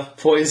had enough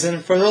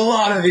poison for the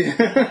lot of you.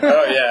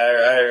 Oh,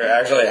 yeah, I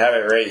actually have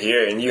it right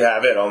here, and you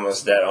have it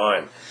almost dead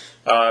on.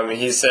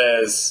 He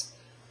says,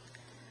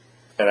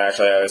 and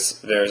actually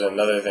there's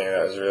another thing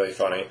that was really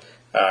funny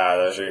that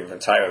I was reading from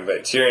Tywin,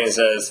 but Tyrion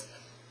says,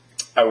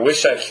 I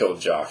wish I killed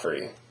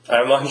Joffrey.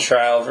 I'm on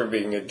trial for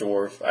being a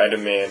dwarf. I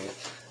demand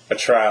a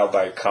trial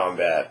by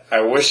combat.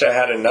 I wish I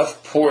had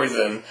enough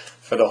poison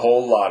for the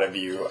whole lot of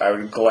you. I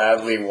would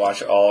gladly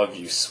watch all of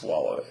you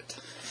swallow it.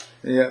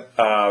 Yeah.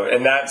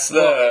 And that's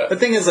the... the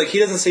thing is, he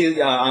doesn't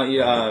say,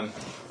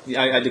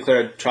 I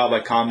declare a trial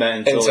by combat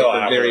until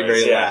the very,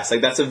 very last.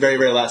 That's the very,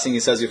 very last thing he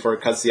says before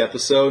it cuts the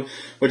episode,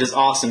 which is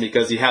awesome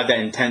because you have that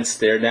intense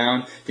stare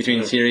down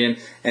between Tyrion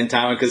and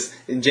Tywin, because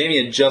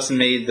Jaime had just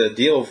made the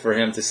deal for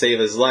him to save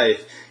his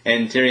life,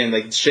 and Tyrion,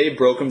 Shae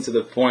broke him to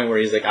the point where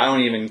he's like, I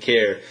don't even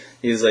care.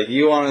 He's like,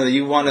 you want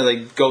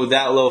to go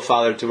that low,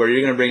 Father, to where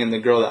you're going to bring in the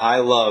girl that I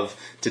love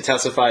to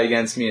testify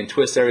against me and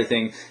twist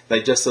everything,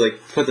 just to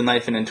put the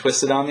knife in and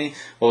twist it on me?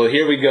 Well,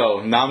 here we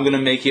go. Now I'm going to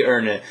make you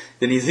earn it.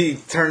 Then he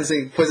turns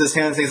and puts his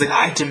hands and he's like,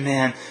 I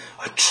demand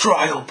a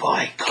trial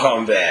by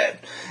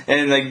combat.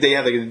 And they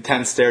have an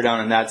intense stare down,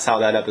 and that's how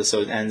that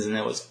episode ends, and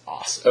it was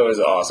awesome. It was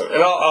awesome.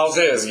 And I'll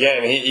say this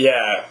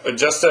again.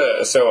 Just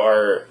so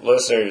our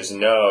listeners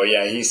know,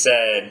 he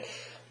said,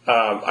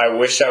 I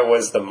wish I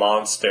was the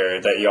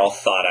monster that y'all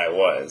thought I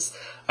was.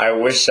 I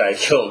wish I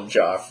killed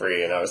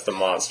Joffrey and I was the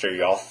monster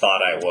y'all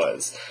thought I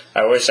was.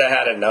 I wish I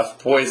had enough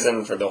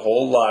poison for the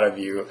whole lot of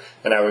you,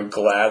 and I would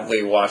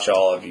gladly watch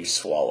all of you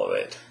swallow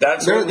it.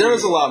 There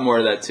was a lot more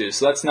of that too,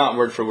 so that's not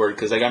word for word,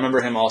 because I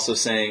remember him also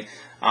saying,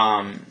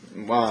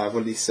 what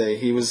did he say?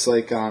 He was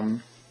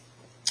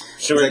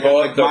should we pull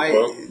up the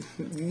quote?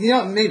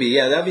 Maybe,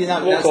 that's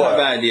not a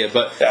bad idea.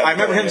 But I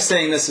remember him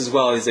saying this as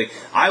well. He's like,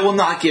 I will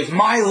not give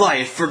my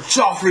life for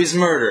Joffrey's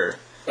murder.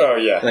 Oh,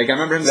 yeah. I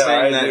remember him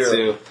saying that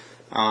too.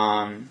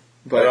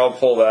 But I'll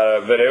pull that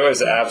up. But it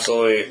was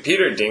absolutely...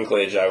 Peter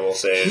Dinklage, I will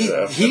say,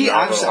 is he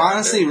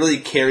honestly really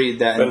carried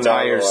that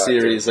entire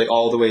series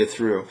all the way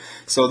through.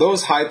 So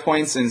those high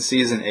points in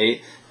Season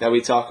 8 that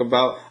we talk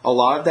about, a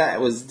lot of that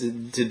was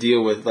to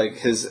deal with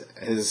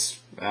his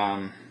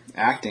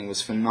acting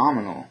was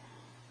phenomenal.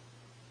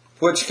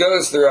 Which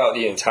goes throughout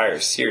the entire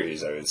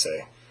series, I would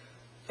say.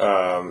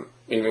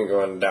 Even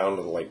going down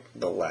to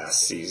the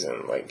last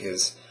season, it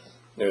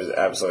was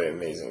absolutely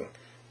amazing.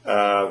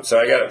 So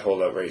I got it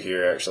pulled up right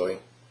here, actually.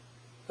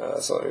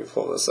 So let me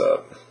pull this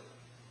up.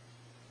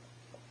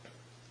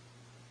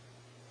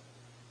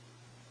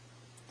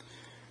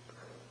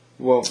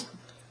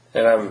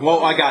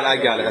 I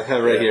got it. I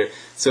have it right here.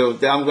 So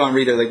I'm going to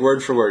read it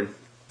word for word.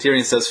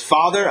 Tyrion says,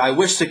 Father, I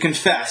wish to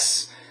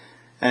confess.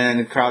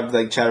 And the crowd,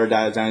 chatter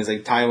dies down. He's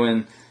like,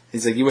 Tywin,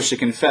 he's like, you wish to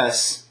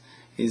confess?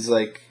 He's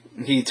like,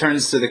 he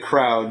turns to the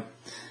crowd.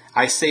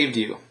 I saved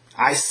you.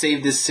 I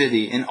saved this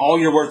city and all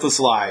your worthless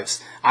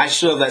lives. I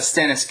should have let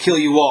Stannis kill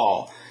you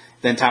all.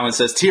 Then Tywin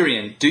says,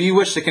 Tyrion, do you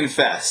wish to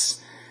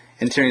confess?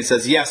 And Tyrion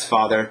says, yes,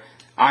 Father,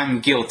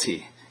 I'm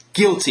guilty.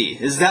 Guilty.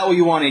 Is that what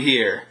you want to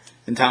hear?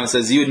 And Tywin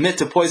says, you admit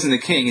to poisoning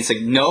the king. He's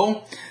like,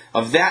 no,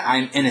 of that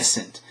I'm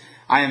innocent.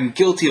 I am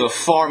guilty of a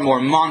far more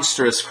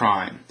monstrous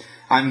crime.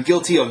 I'm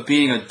guilty of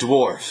being a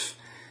dwarf.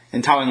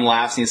 And Tywin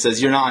laughs and he says,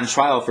 you're not on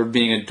trial for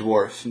being a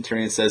dwarf. And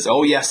Tyrion says,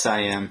 oh yes I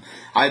am.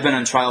 I've been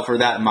on trial for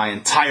that my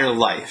entire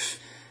life.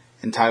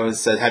 And Tywin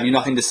says, have you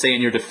nothing to say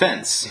in your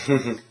defense?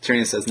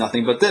 Tyrion says,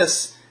 nothing but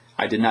this.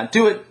 I did not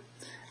do it.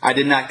 I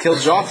did not kill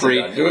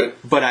Joffrey,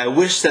 but I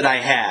wish that I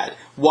had.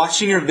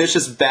 Watching your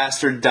vicious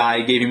bastard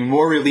die gave me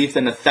more relief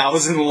than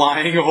 1,000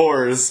 lying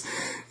whores.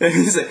 And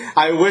he said,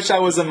 I wish I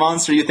was a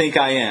monster you think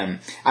I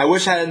am. I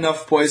wish I had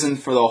enough poison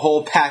for the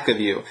whole pack of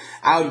you.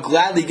 I would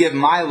gladly give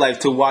my life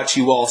to watch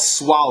you all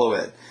swallow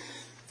it.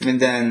 And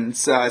then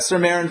Sir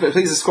Meryn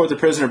please escort the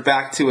prisoner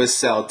back to his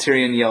cell.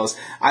 Tyrion yells,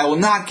 I will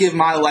not give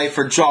my life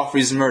for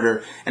Joffrey's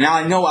murder, and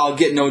I know I'll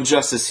get no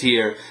justice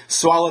here,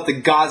 so I'll let the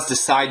gods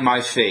decide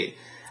my fate.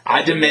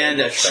 I demand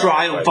a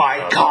trial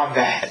by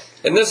combat.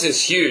 And this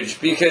is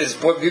huge, because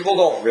what people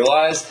don't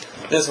realize,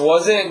 this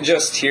wasn't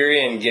just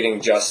Tyrion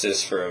getting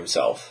justice for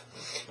himself.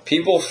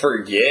 People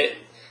forget,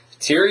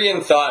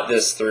 Tyrion thought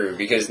this through,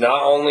 because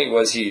not only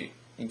was he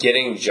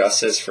getting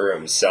justice for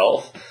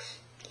himself,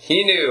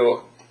 he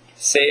knew,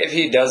 say if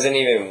he doesn't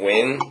even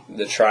win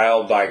the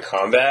trial by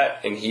combat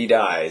and he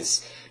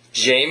dies,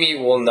 Jaime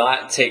will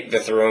not take the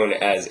throne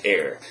as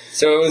heir.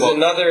 So it was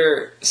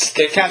another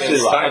stick Casterly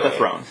against Rock, Tywin. not the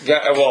throne.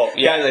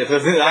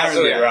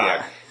 Casterly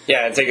Rock.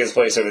 Yeah, and take his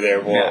place over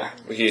there. Well, Yeah.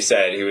 he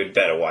said he would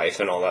bet a wife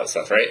and all that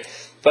stuff, right?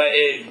 But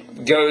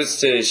it goes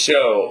to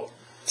show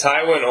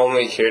Tywin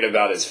only cared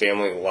about his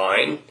family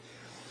line,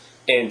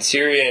 and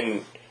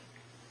Tyrion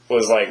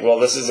was like, well,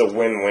 this is a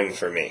win-win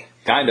for me.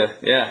 Kinda,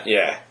 yeah.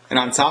 Yeah. And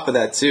on top of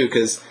that, too,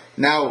 because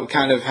now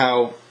kind of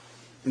how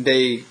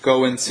they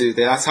go into...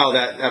 That's how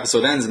that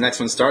episode ends. The next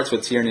one starts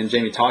with Tyrion and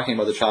Jaime talking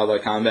about the trial by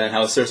combat and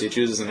how Cersei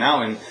chooses the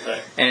mountain.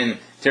 Right. And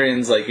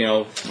Tyrion's like,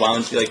 why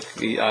don't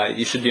you,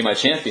 you should be my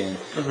champion.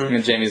 Mm-hmm.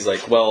 And Jaime's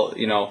like, well,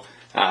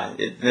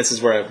 this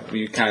is where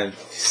you kind of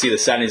see the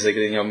sadness. He's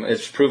like,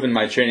 it's proven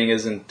my training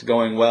isn't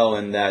going well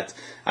and that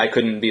I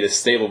couldn't beat a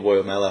stable boy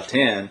with my left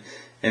hand.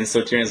 And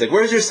so Tyrion's like,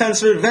 "Where's your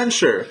sense of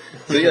adventure?"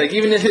 So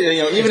even if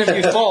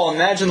you fall,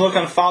 imagine the look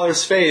on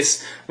Father's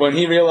face when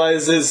he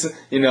realizes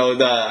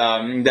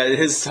that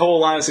his whole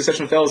line of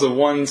succession fails with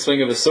one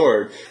swing of a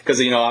sword. Because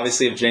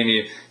obviously if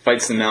Jaime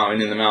fights the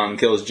mountain and the mountain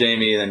kills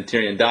Jaime, then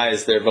Tyrion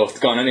dies. They're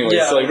both gone anyway.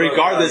 Yeah, so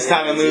regardless,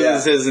 Tywin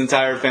loses his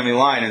entire family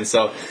line. And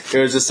so it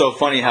was just so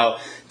funny how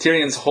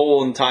Tyrion's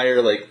whole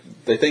entire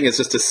the thing is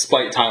just to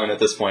spite Tywin at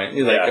this point.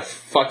 He's like,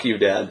 "Fuck you,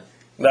 Dad."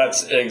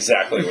 That's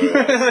exactly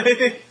what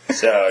it was.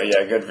 So,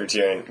 yeah, good for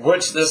Tyrion.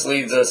 Which this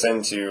leads us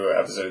into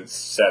episode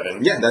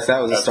 7. Yeah, that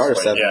was the start of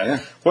 7,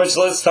 yeah. Which,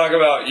 let's talk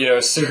about,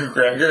 Sir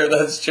Gregor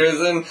that's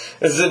chosen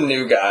is a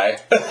new guy.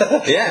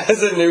 Yeah.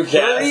 It's a new cast.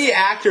 30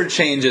 actor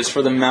changes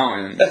for the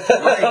mountain.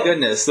 My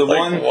goodness. The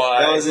one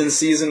why? that was in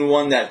season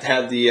 1 that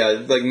had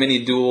the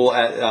mini duel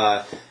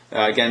at...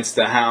 against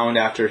the Hound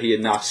after he had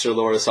knocked Sir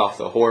Loras off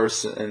the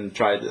horse and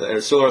Sir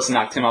Loras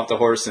knocked him off the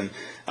horse and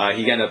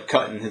he ended up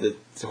cutting the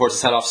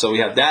horse's head off. So we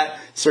had that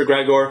Sir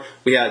Gregor.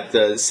 We had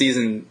the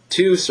season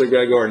 2 Sir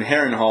Gregor and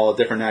Harrenhal, a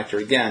different actor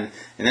again.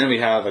 And then we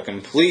have a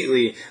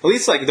completely, at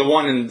least the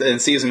one in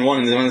season 1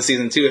 and the one in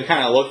season 2, it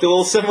kind of looked a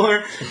little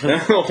similar.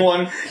 The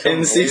one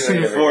in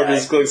season 4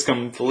 just looks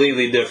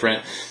completely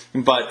different.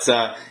 But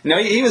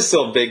he was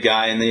still a big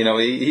guy, and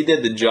he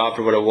did the job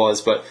for what it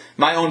was. But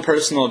my own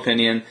personal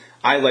opinion,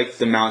 I liked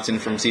the Mountain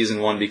from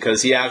season 1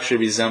 because he actually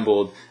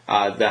resembled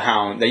the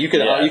Hound. That you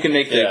can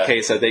make the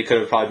case that they could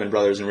have probably been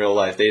brothers in real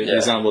life. They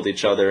resembled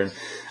each other, and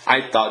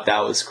I thought that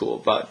was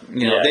cool. But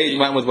they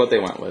went with what they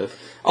went with.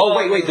 Oh,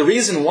 wait, the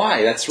reason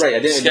why, that's right, I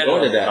didn't even go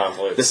into that.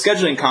 Conflict. The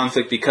scheduling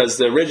conflict, because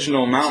the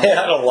original Mountain... They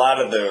had a lot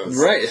of those.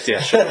 Right,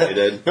 yeah, sure they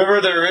did.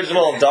 Remember the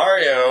original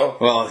Dario?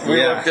 Well,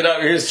 we looked it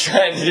up, he was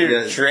trying to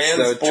do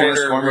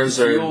Transformers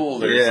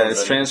Refueled or something.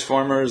 it's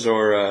Transformers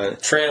or...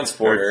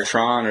 Transporter. Or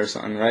Tron or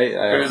something, right?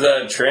 It was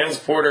a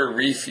Transporter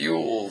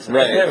Refueled.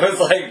 Right. It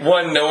was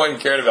one no one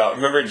cared about.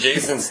 Remember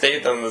Jason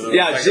Statham was it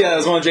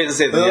was one of Jason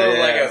Statham.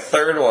 There was a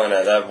third one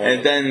at that point.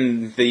 And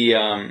then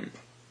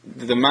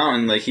the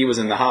Mountain, he was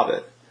in The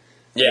Hobbit.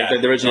 Yeah,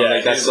 the original.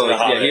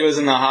 he was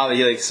in The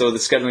Hobbit. So the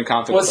scheduling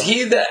conflict. Was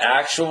he the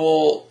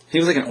actual? He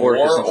was like an orc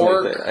or something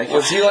like that.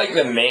 Was he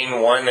the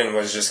main one and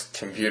was just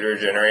computer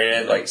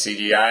generated,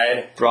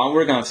 CGI'd? Bro,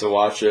 we're gonna have to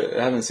watch it.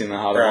 I haven't seen The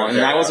Hobbit one,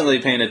 and I wasn't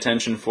really paying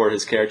attention for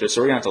his character, so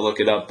we're gonna have to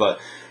look it up. But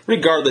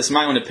regardless,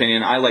 my own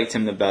opinion, I liked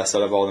him the best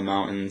out of all the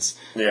Mountains.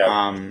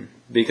 Yeah.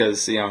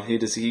 Because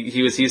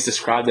he's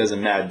described as a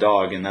mad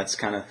dog, and that's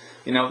kind of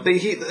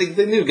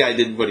the new guy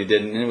did what he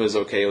did, and it was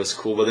okay, it was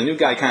cool. But the new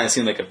guy kind of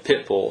seemed like a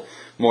pit bull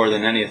more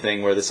than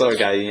anything. Where this other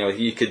guy,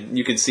 you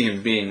could see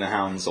him being the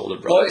Hound's older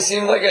brother. Well, he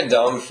seemed like a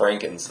dumb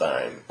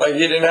Frankenstein. He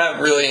didn't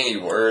have really any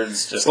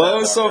words. Just it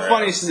was so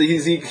funny. What do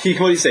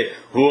you say?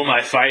 Who am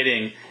I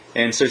fighting?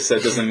 And Cersei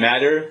said, "Doesn't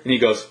matter." And he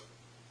goes,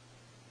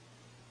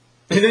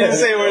 he didn't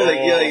say a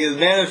word. He's a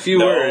man of few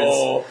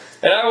words.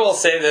 And I will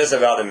say this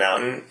about the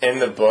Mountain. In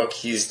the book,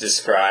 he's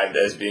described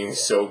as being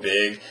so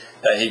big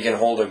that he can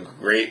hold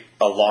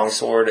a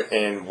longsword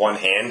in one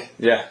hand.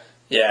 Yeah.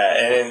 Yeah,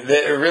 and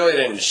it really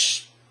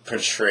didn't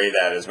portray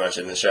that as much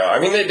in the show. I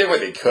mean, they did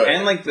what they could.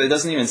 And, it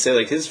doesn't even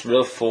say, his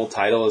real full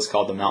title is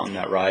called The Mountain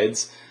That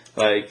Rides.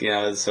 So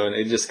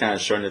it just kind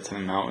of shortened it to The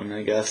Mountain,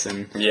 I guess,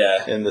 in the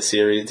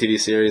TV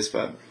series.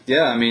 But,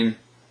 yeah, I mean,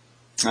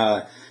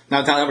 now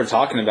that we're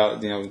talking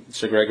about,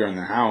 Sir Gregor and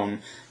the Hound,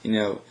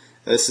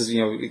 this is,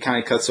 it kind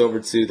of cuts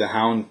over to the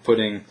Hound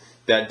putting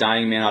that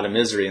dying man out of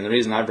misery. And the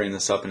reason I bring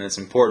this up, and it's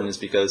important, is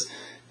because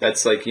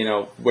that's,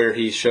 where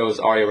he shows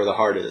Arya where the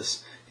heart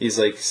is. He's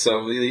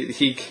so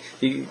he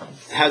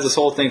has this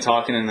whole thing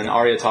talking, and then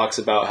Arya talks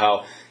about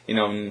how,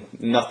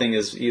 nothing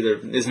is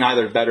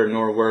neither better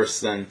nor worse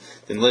than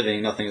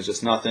living. Nothing is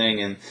just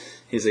nothing. And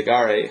he's like,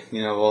 all right,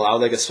 well, I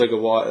would like a swig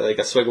of water.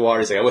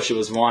 He's like, I wish it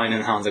was wine.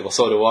 And the Hound's like, well,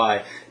 so do I.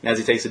 And as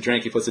he takes a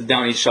drink, he puts it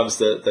down. He shoves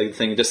the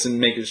thing just to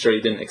make sure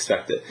he didn't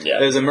expect it. Yeah.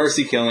 There's a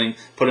mercy killing,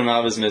 put him out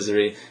of his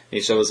misery. And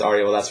he shows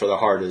Arya, well, that's where the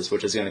heart is,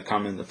 which is going to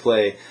come into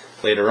play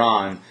later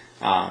on,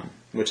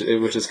 which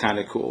is kind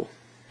of cool.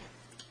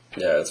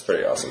 Yeah, it's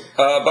pretty awesome.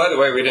 By the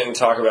way, we didn't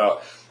talk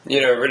about,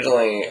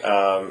 originally,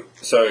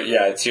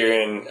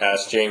 Tyrion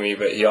asked Jaime,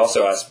 but he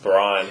also asked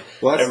Bronn.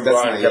 Well, and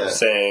Bronn kept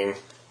saying...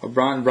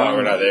 Bronn,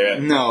 we're not there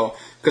yet. No.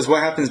 Because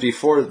what happens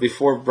before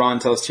Bronn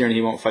tells Tyrion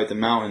he won't fight the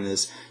Mountain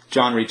is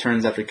Jon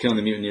returns after killing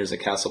the mutineers at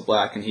Castle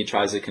Black, and he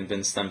tries to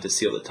convince them to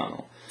seal the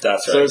tunnel.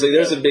 That's right. So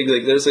there's a big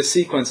there's a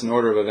sequence and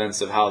order of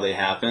events of how they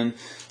happen.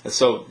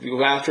 So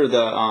after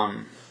the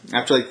Hound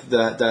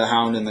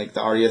and like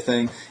the Arya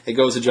thing, it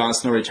goes to Jon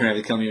Snow returning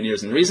after killing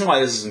mutineers. And the reason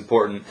why this is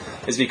important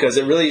is because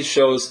it really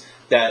shows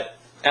that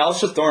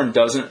Alistair Thorne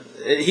does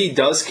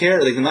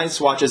care. Like the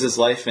Night's Watch is his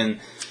life,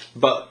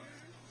 but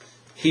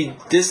he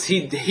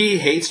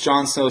hates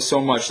Jon Snow so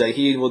much that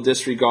he will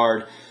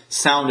disregard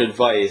sound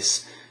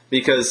advice,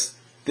 because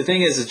the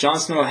thing is Jon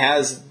Snow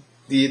has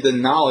the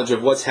knowledge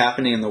of what's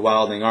happening in the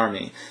Wildling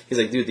army. He's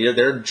like, dude,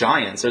 they're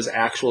giants. There's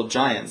actual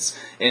giants.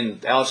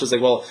 And Alistair's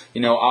like, well,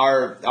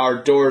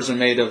 our doors are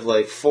made of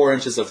like 4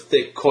 inches of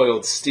thick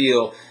coiled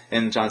steel.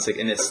 And Jon's like,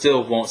 and it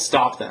still won't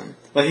stop them.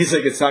 Like he's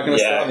like, it's not going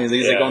to stop me.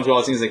 He's like going through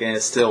all these things, like, and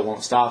it still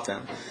won't stop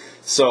them.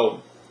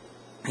 So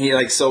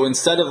so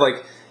instead of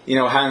like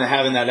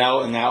having that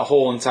out in that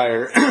whole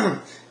entire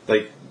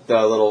like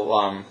the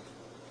little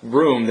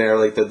room there,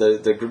 like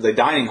the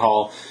dining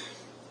hall.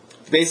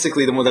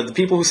 Basically, the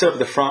people who sit up at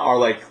the front are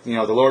like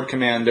the Lord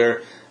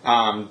Commander,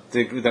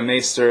 the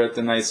Maester at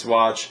the Night's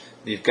Watch.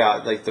 You've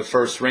got like the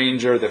first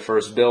Ranger, the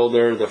first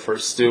Builder, the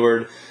first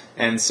Steward,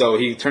 and so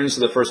he turns to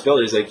the first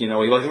Builder. He's like,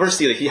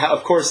 first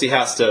of course he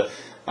has to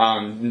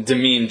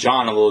demean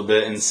Jon a little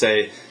bit and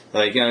say,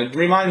 like,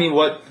 remind me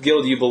what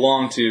guild you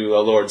belong to,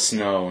 Lord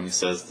Snow. And he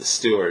says, the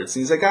Stewards.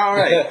 And he's like, all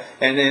right.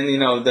 And then,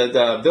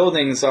 the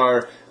buildings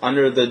are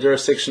under the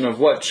jurisdiction of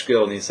what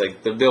guild? And he's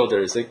like, the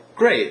Builders. Like,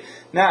 great.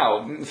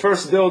 Now,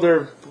 first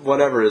Builder,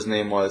 whatever his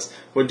name was,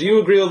 would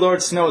you agree with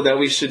Lord Snow that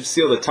we should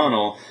seal the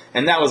tunnel?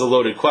 And that was a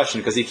loaded question,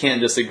 because he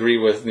can't just agree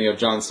with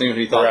Jon Snow if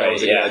he thought that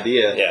was a good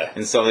idea. Yeah.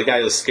 And so the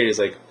guy was scared. He's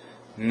like,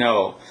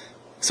 no.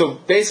 So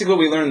basically what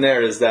we learned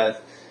there is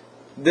that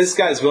this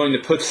guy's willing to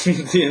put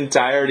the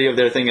entirety of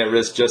their thing at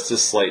risk just to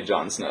slight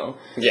Jon Snow.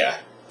 Yeah.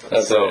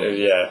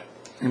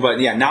 But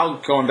yeah, now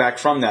going back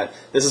from that,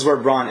 this is where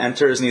Bronn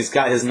enters, and he's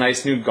got his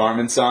nice new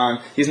garments on.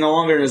 He's no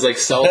longer in his like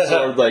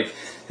sellsword, like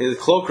his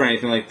cloak or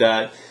anything like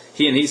that.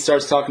 He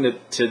starts talking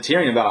to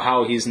Tyrion about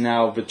how he's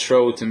now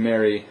betrothed to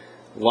marry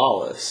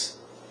Lollys.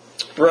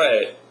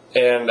 Right.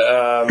 And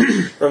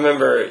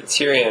remember,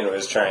 Tyrion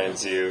was trying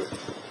to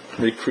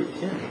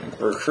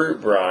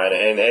recruit Bronn,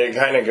 and it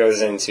kind of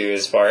goes into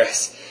as far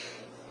as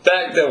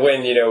back to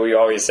when we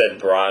always said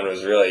Bronn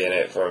was really in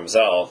it for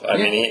himself. I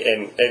mean,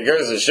 and it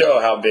goes to show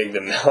how big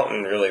the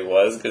mountain really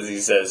was, because he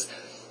says,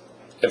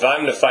 if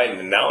I'm to fight in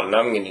the mountain,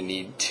 I'm going to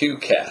need 2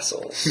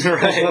 castles.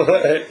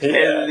 Right.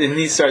 Yeah. And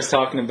he starts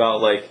talking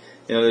about like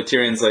the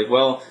Tyrion's like,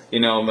 well,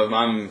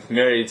 I'm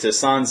married to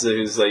Sansa,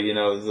 who's like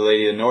the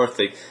Lady of the North.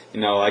 Like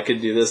I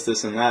could do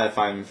this and that if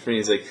I'm free.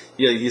 He's like,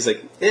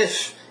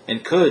 if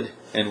and could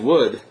and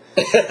would.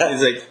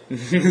 he's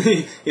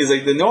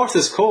like the North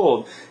is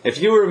cold.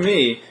 If you were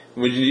me,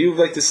 would you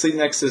like to sleep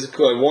next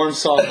to a warm,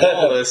 soft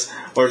Lollys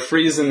or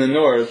freeze in the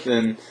North?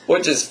 And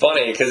which is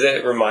funny, because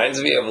it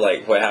reminds me of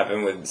like what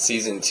happened with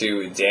season 2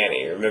 with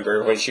Dany.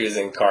 Remember when she was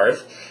in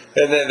Karth,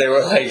 and then they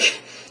were like,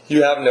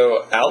 you have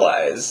no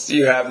allies.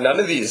 You have none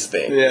of these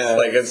things. Yeah.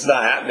 Like, it's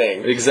not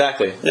happening.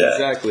 Exactly. Yeah.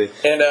 Exactly.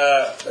 And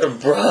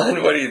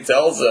Bronn, what he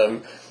tells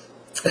him,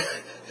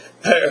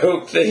 I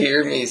hope they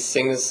hear me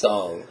sing a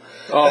song.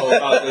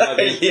 Oh,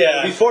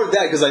 yeah. Before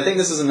that, because I think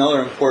this is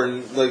another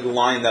important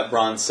line that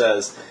Bronn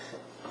says.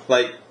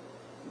 Like,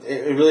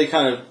 it really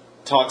kind of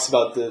talks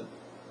about the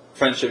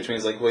friendship between.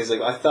 He's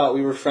like, I thought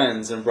we were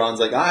friends, and Bronn's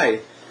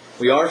like,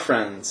 we are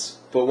friends,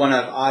 but when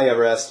have I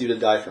ever asked you to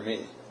die for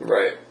me?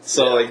 Right.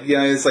 So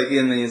it's like,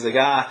 and then he's like,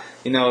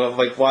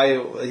 like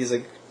why? He's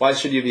like, why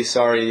should you be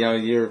sorry?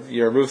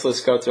 You're a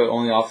ruthless scout to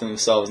only offer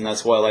themselves, and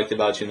that's what I liked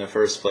about you in the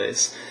first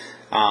place.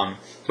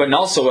 But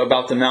also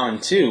about the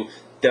mountain too,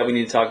 that we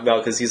need to talk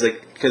about, because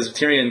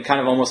Tyrion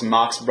kind of almost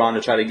mocks Bronn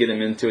to try to get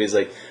him into it. He's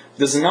like,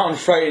 does the mountain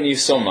frighten you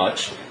so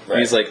much? Right. And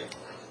he's like,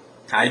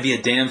 I'd be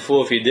a damn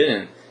fool if he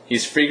didn't.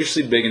 He's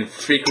freakishly big and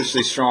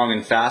freakishly strong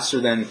and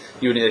faster than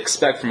you would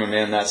expect from a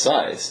man that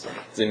size.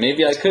 He's like,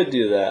 maybe I could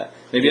do that.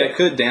 Maybe I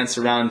could dance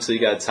around until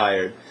you got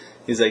tired.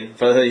 He's like,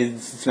 but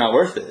it's not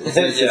worth it.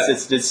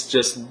 It's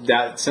just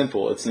that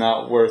simple. It's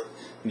not worth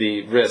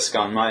the risk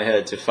on my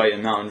head to fight a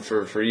mountain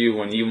for you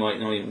when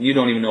you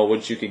don't even know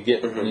what you could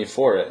get from me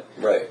for it.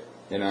 Right.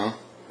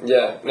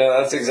 Yeah, no,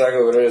 that's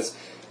exactly what it is.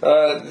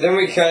 Then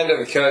we kind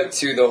of cut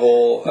to the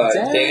whole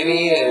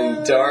Dany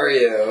and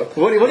Dario.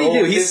 What did he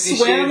do? He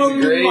swam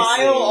a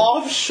mile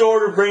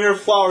offshore to bring her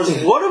flowers.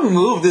 What a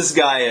move this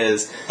guy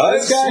is. I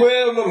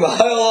swam a mile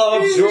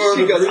offshore.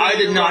 She goes, I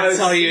did not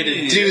tell you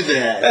to do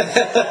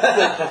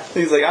that.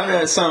 He's like, I'm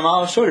going to swim a mile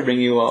offshore to bring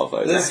you all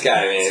flowers. This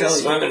guy, man,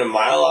 swimming a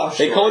mile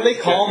offshore. They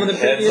call him in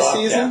the previous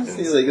seasons.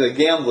 He's like a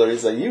gambler.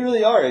 He's like, you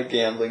really are a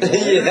gambling man.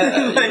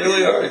 Yeah, you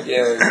really are a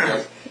gambling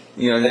man.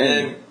 And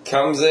then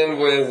comes in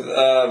with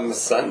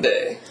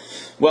Sunday.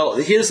 Well,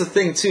 here's the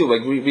thing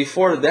too.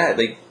 Before that,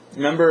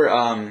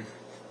 remember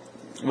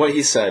what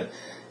he said.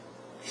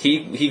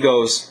 He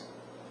goes.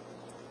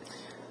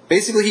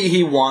 basically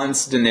he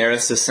wants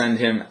Daenerys to send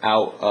him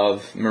out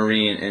of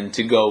Meereen and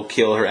to go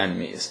kill her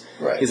enemies.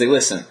 Right. He's like,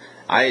 listen,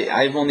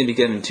 I've only been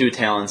given 2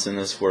 talents in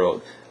this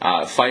world,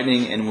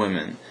 fighting and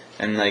women.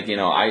 And like, you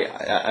know,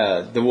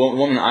 the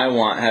woman I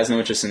want has no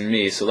interest in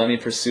me, so let me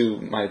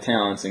pursue my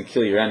talents and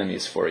kill your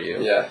enemies for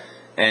you. Yeah.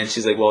 And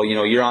she's like, well, you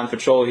know, you're on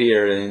patrol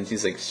here, and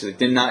she's like,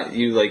 did not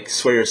you like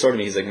swear your sword to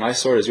me? He's like, my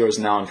sword is yours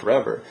now and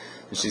forever.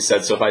 And she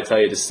said, so if I tell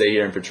you to stay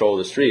here and patrol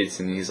the streets,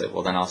 and he's like,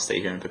 well, then I'll stay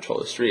here and patrol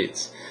the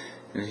streets.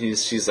 And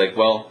she's like,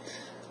 well,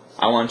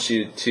 I want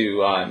you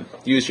to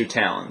use your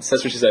talents.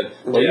 That's what she said.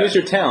 Well, use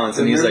your talents,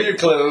 and he's like, your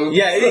clothes.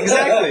 yeah,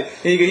 exactly.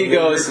 He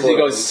goes,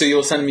 so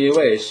you'll send me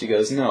away? She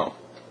goes, no,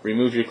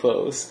 remove your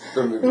clothes.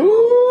 Remove your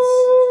clothes.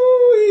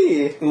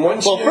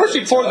 Well, first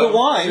she poured the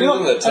wine. You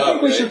know, I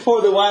think we should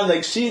pour the wine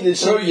like she did.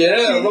 Oh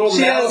yeah, a little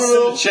malice in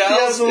the chalice, she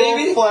has a little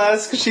baby.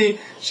 Flask.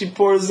 She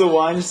pours the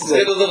wine. Let's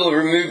get a little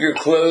remove your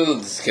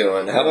clothes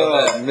going. How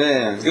about that?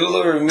 Man, Let's get a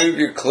little remove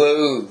your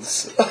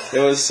clothes. It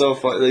was so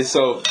funny.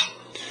 So,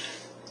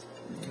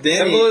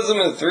 Danny, symbolism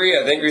of 3.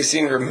 I think we've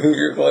seen remove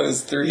your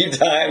clothes 3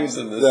 times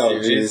in this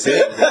series.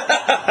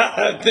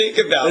 Think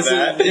about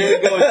that. Here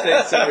we go,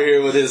 Chase over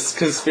here with his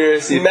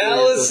conspiracy.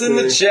 Malice in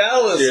the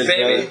chalice, Cheers,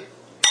 baby. brother.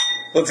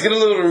 Let's get a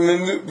little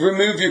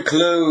remove your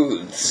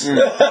clothes.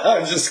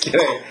 I'm just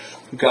kidding.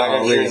 I'm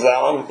gonna choose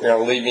that one. You're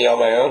gonna leave me on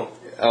my own.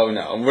 Oh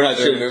no, we're not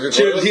cheers.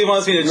 Cheers. He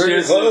wants me to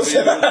cheers.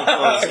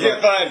 Okay,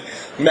 fine.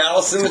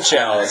 Malice in the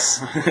chalice.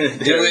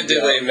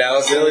 Dilly,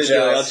 malice in the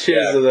chalice.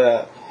 Cheers to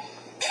that.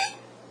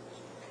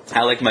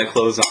 I like my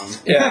clothes on.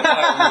 Yeah, I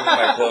remove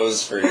my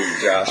clothes for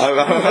you, Josh.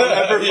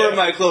 I prefer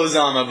my clothes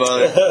on, my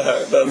brother.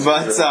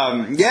 But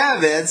yeah,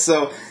 man.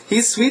 So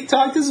he sweet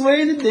talked his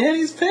way into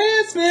Danny's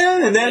pants,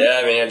 man. And then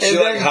yeah, man. She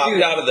like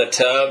hopped out of the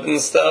tub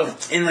and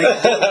stuff. And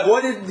like,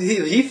 what did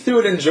he threw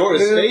it in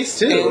Jorah's face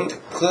too? In the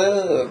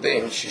club,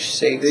 and she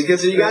shakes.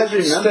 Because you guys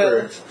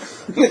remember.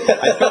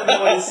 I don't know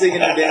what he's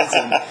singing or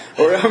dancing.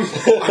 Or I'm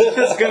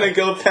just gonna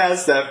go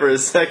past that for a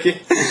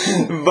second.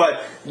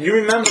 But you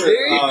remember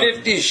very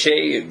 50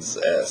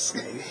 Shades-esque.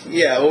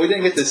 Yeah, well, we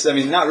didn't get this. I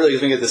mean, not really,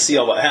 because we didn't get to see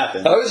all what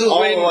happened. I was just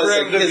waiting for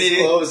him to his be.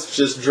 clothes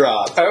just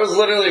dropped. I was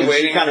literally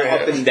waiting kind for of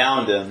up him. and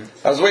down him.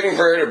 I was waiting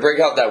for her to break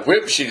out that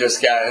whip she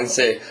just got and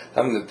say,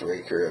 "I'm the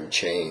breaker of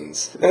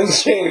chains," and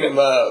chain him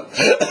up.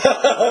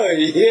 Oh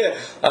yeah,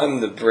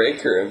 I'm the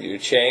breaker of your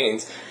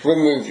chains.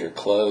 Remove your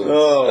clothes.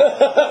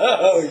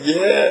 Oh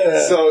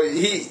yeah. So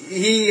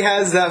he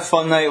has that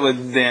fun night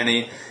with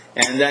Dany.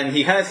 And then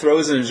he kind of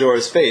throws it in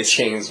Jorah's face.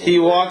 He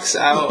walks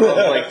out of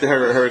like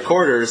her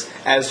quarters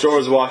as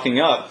Jorah's walking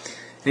up.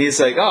 And he's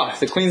like, "Oh,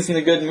 the queen's in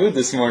a good mood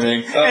this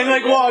morning," and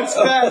like walks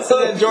past.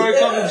 And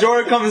then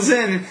Jorah comes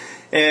in,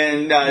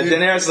 and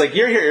Daenerys is like,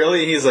 "You're here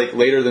early." And he's like,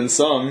 "Later than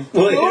some."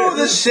 Like, oh,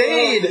 the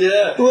shade!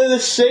 Yeah, the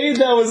shade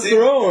that was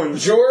thrown.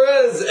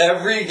 Jorah is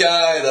every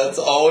guy that's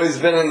always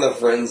been in the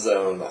friend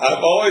zone.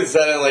 I've always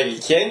said it, like, he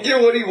can't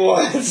get what he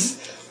wants.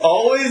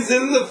 Always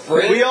in the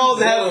friend We all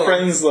zone. have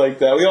friends like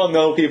that. We all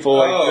know people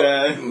like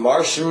that.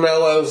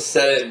 Marshmallow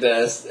said it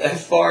best.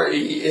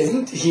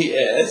 FRENDS.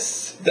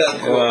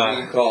 That's what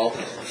we call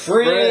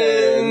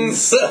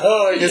friends.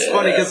 Oh, It's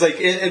funny because like,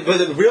 but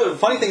the real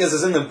funny thing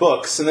is in the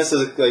books, and this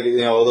is like a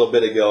little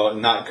bit ago,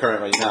 not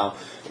current right now.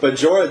 But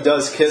Jorah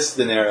does kiss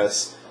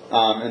Daenerys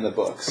in the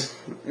books,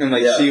 and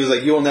like she was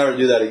like, "You will never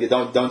do that again.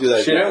 Don't do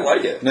that." She again. didn't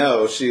like it.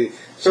 No, she.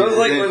 It was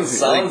like when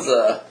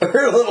Sansa,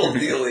 her little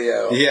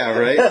dealio. Yeah,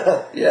 right.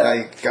 Yeah.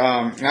 Like,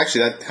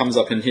 actually, that comes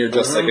up in here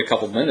just like a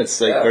couple minutes.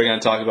 Like we're gonna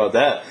talk about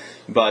that,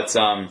 but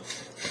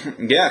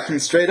yeah,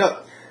 straight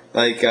up.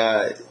 Like,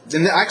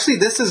 and actually,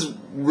 this is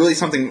really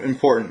something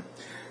important.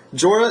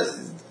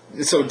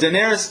 So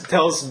Daenerys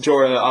tells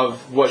Jorah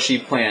of what she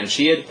planned.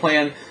 She had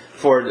planned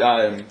for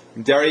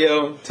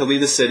Dario to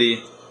leave the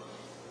city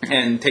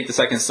and take the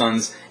Second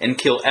Sons and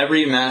kill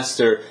every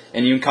master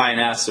in Yunkai and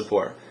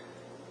Astapor.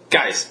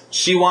 Guys,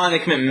 she wanted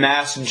to commit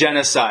mass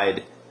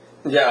genocide.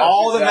 Yeah,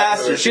 all the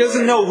masters. She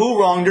doesn't know who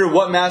wronged her,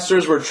 what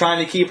masters were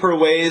trying to keep her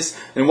ways,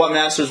 and what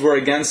masters were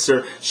against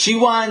her. She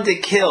wanted to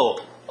kill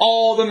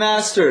all the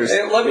masters.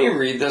 Hey, let me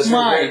read this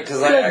real quick,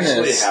 because I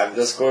actually have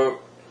this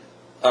quote.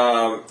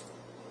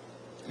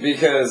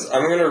 Because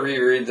I'm going to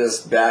reread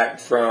this back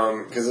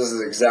from, because this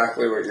is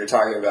exactly what you're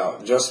talking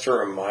about, just to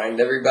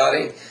remind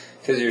everybody,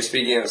 because you're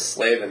speaking of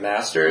slave and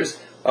masters,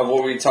 of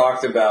what we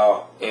talked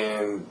about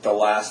in the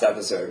last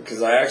episode.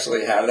 Because I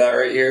actually have that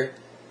right here,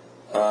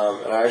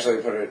 and I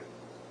actually put it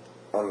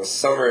on the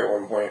summary at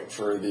one point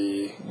for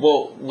the...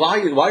 Well, while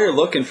you're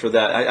looking for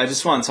that, I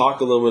just want to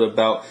talk a little bit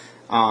about,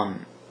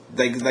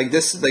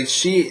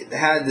 she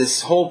had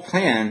this whole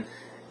plan,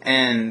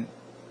 and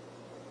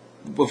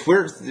if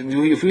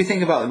we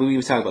think about,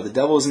 we talk about the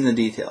devil's in the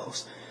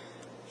details.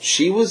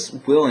 She was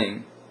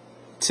willing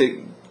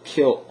to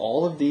kill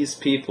all of these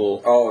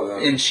people, all of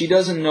them, and she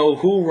doesn't know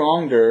who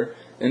wronged her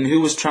and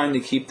who was trying to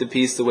keep the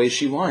peace the way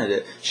she wanted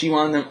it. She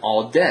wanted them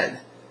all dead.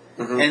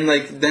 And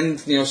then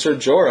Sir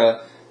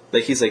Jorah,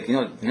 like, he's like,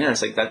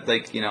 Daenerys, like that,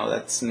 like,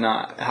 that's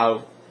not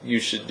how you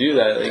should do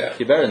that. Like, Yeah.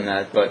 you're better than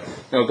that. But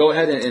no, go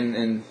ahead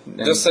and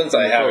Just since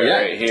I have it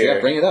right here. Yeah,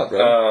 bring it up,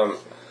 bro.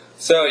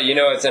 So,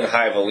 it's in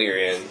High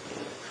Valyrian.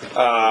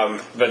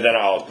 But then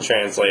I'll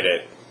translate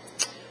it.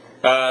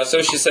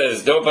 So she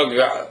says, let's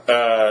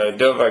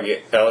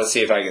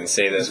see if I can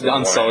say this. The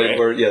unsullied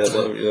word, yeah,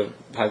 the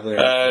High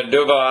Valyrian.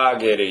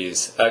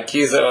 Dovageres,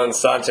 Kiza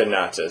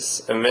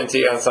Ansantanatus,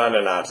 Amenti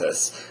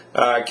Ansantanatus,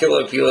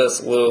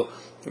 Kilopilis Lu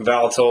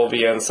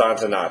Valtolvi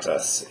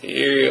Ansantanatus,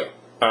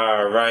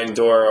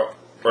 Rindor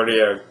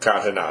Ordia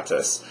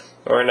Catanatus,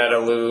 Ornetta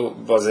Lu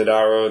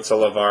Bozidaro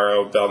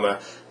Tolavaro Belma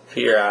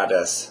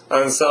Piratus.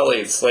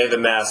 Unsullied, slay the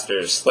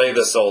masters, slay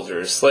the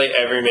soldiers, slay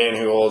every man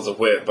who holds a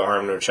whip, but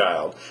harm no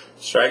child.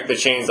 Strike the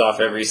chains off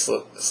every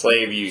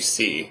slave you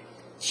see.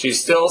 She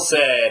still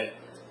said,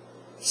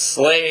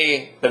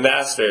 slay the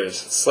masters,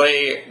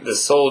 slay the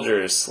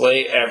soldiers,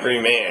 slay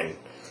every man.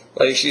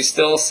 Like, she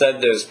still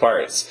said those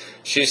parts.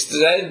 She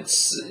said,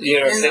 save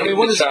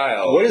the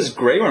child. What does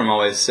Grey Worm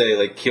always say?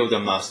 Like, kill the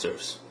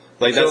masters.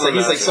 Like, that's like,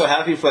 he's like so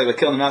happy for like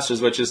killing the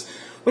masters, which is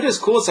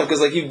cool stuff,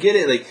 because like you get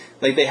it,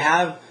 like they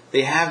have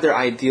their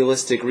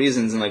idealistic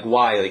reasons and like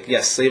why. Like,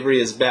 yes, slavery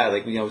is bad.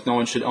 Like, no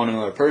one should own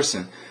another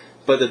person.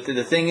 But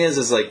the thing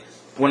is like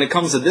when it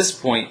comes to this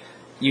point,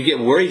 you get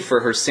worried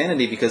for her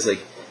sanity, because like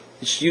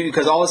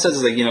because all it says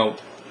is like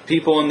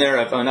people in there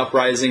have an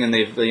uprising and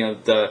they've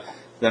the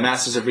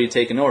masters have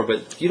retaken over,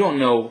 but you don't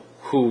know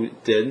who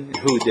did,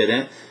 who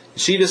didn't.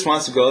 She just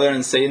wants to go there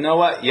and say, you know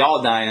what,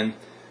 y'all dying.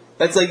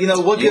 That's like,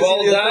 what gives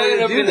you the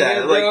ability to do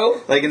that?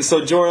 Like, and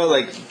so Jorah,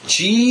 like,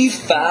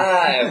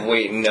 G5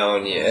 waiting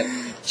on you.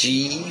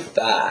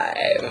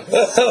 G5.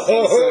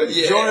 So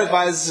Jorah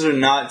advises her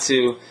not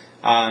to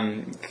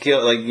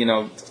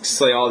kill,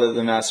 slay all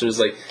the masters,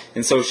 like,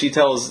 and so she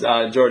tells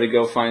Jorah to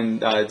go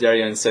find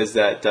Daria and says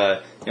that,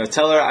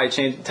 tell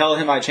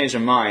him I changed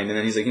my mind, and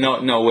then he's like,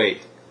 no,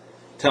 wait.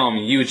 Tell him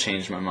you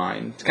changed my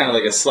mind. It's kind of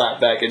like a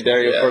slap back at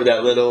Daria for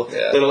that little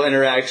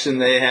interaction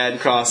they had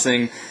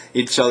crossing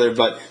each other.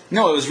 But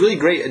no, it was really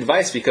great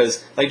advice,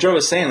 because like Jorah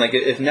was saying, like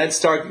if Ned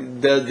Stark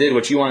did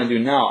what you want to do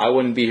now, I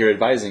wouldn't be here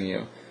advising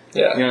you.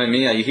 Yeah. You know what I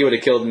mean? Like, he would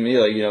have killed me,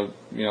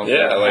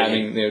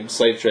 having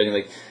slave trading,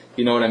 like,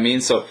 you know what I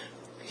mean? So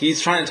he's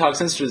trying to talk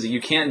sense to us.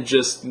 You can't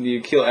just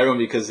kill everyone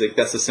because like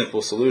that's a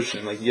simple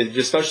solution. Like,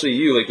 especially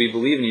you, like, we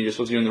believe in you. You're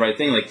supposed to be doing the right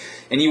thing. Like,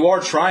 and you are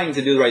trying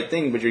to do the right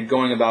thing, but you're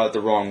going about it the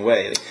wrong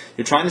way. Like,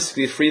 you're trying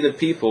to free the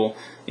people,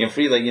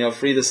 free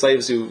the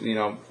slaves who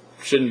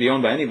shouldn't be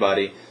owned by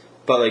anybody.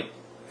 But like,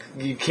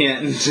 you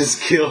can't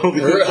just kill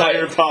the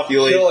entire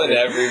population. Killing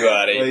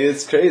everybody. Like,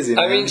 it's crazy,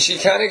 man. I mean, she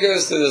kind of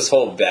goes through this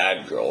whole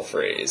bad girl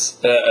phase,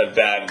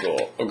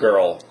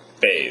 girl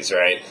phase,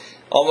 right?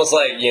 Almost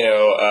like,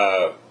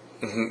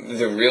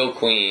 the real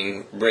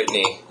queen,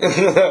 Britney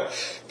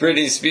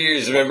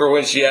Spears. Remember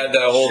when she had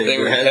that whole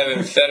thing with Kevin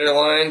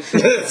Federline?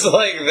 It's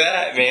like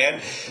that,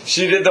 man.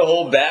 She did the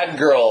whole bad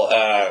girl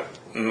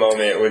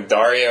moment with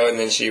Dario, and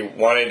then she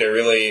wanted to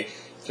really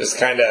just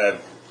kind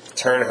of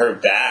turn her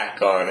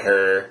back on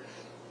her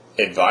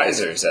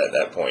advisors at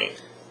that point.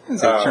 I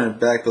don't turn her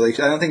back, but like,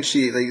 I don't think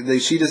she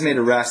she just made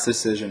a rash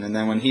decision, and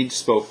then when he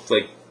spoke,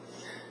 like,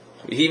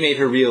 he made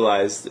her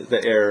realize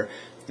the error,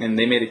 and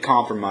they made a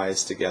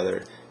compromise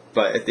together.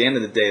 But at the end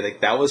of the day,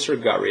 like, that was her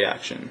gut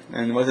reaction.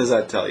 And what does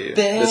that tell you?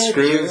 The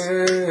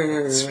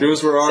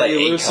screws were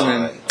already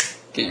loosening.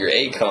 Get your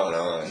Akon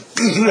on.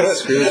 The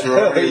screws were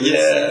already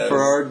loosening for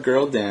our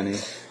girl Dany.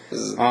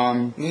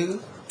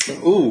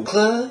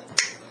 Club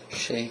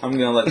shake. I'm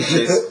gonna let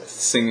Chase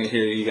sing it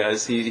here, you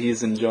guys.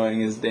 He's enjoying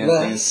his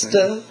dancing.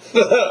 Stuff.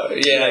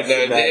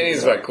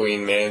 Dany's my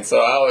queen, man. So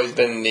I've always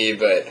been in need,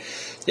 but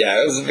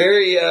yeah, it was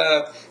very.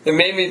 It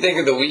made me think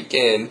of The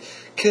Weeknd.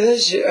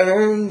 'Cause you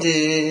earned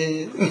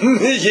it.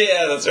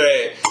 Yeah, that's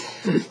right.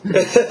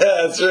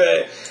 That's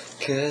right.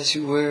 'Cause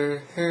you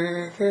were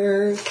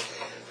earthed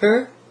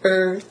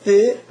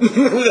it.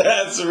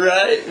 That's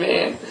right,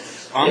 man.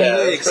 I'm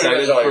really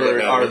excited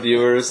for our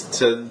viewers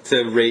to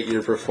rate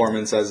your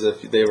performance as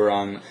if they were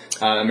on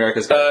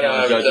America's Got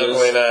Talent judges.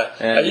 Definitely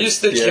not. I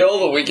used to kill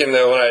The Weeknd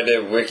though when I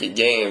did Wicked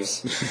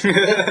Games.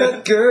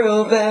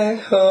 Girl back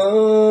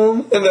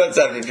home. And that's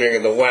after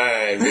drinking the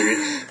wine, baby.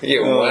 You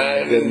get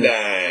wine and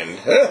dine.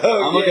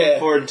 I'm looking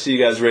forward to you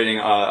guys rating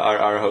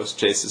our host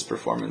Chase's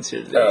performance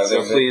here today.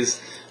 So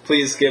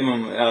please give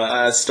him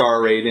a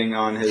star rating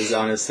on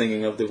his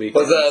singing of The Weeknd.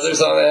 What's the other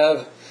song I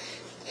have?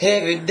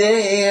 Every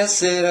day I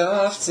said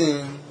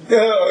often.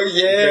 Oh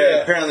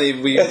yeah. Apparently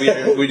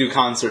we do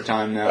concert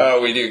time now.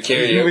 Oh, we do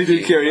karaoke. We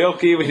do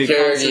karaoke. We do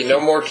karaoke. No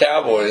more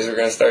Cowboys. We're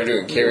gonna start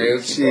doing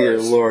karaoke. Dear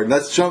Lord,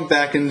 let's jump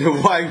back into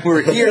why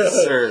we're here,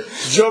 sir.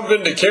 Jump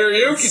into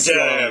karaoke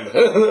time.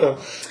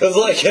 It's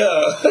like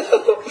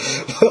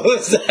what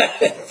was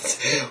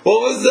that?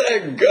 What was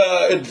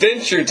that?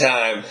 Adventure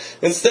Time.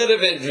 Instead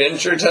of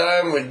Adventure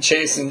Time with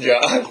Chase and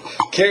Josh,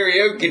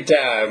 karaoke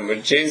time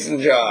with Chase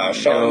and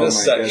Josh on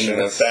this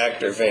section of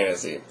Factor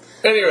Fantasy.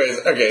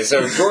 Anyways, okay,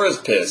 so Jorah's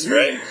pissed,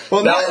 right?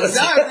 Well, he's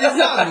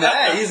not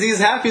mad. He's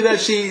happy that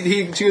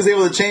she was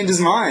able to change his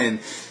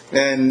mind.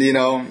 And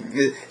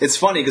it's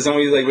funny because then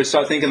we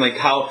start thinking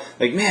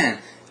man,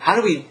 how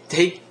do we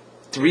take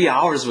 3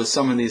 hours with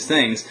some of these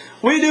things?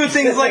 We do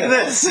things like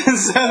this. So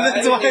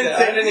that's why I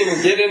didn't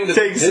even get into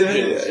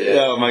pigeons.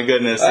 Oh my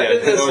goodness! I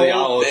did this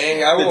whole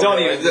thing.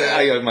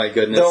 Oh my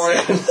goodness! Don't worry.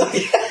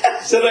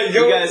 Should I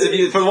go? You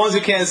guys, for the ones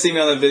who can't see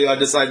me on the video, I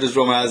just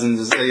roll my eyes and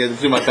just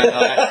do my pen.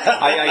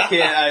 I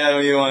can't. I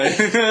don't even want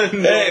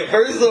to. Hey,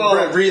 first of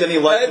all, breathe any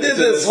life. I did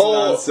this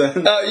whole.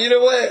 You know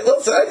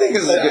what? I think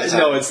it's a good time.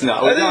 No, it's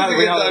not. We're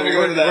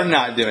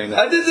not doing that.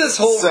 I did this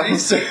whole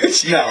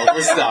research. No,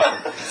 we're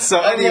stopping.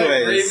 So,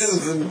 anyways,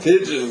 ravens and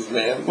pigeons,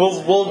 man.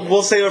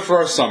 We'll save it for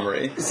our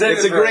summary. You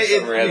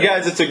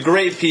guys, it's a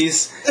great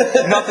piece.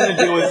 Nothing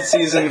to do with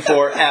season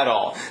 4 at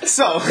all.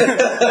 So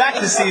back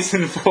to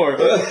season 4.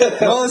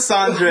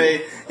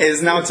 Melisandre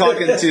is now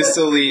talking to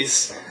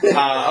Selyse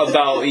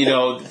about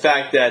the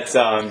fact that.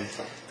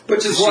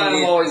 Which is why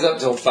I'm always up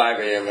till 5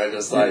 a.m. I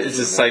just like it's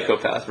a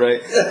psychopath,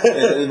 right?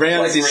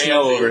 Ramsey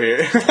Snow over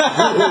here.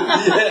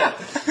 Yeah,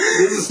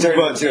 this is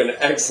turning into an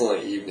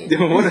excellent evening.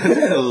 What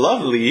a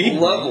lovely evening.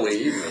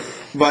 Lovely evening.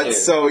 But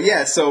so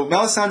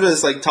Melisandre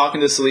is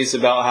talking to Selyse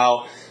about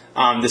how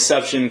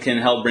deception can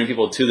help bring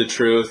people to the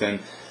truth, and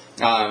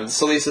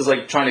Selyse is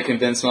trying to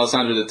convince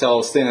Melisandre to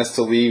tell Stannis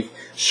to leave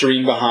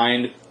Shireen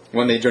behind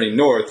when they journey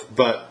north.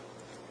 But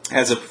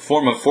as a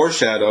form of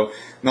foreshadow,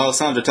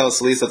 Melisandre tells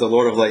Selyse that the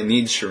Lord of Light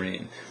needs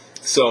Shireen.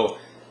 So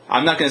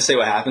I'm not going to say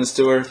what happens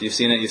to her. If you've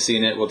seen it, you've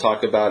seen it. We'll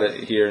talk about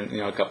it here in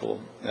a couple,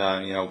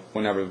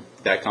 whenever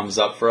that comes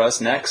up for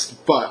us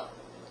next. But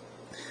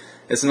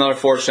it's another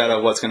foreshadow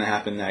of what's going to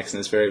happen next, and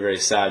it's very, very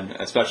sad,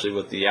 especially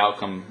with the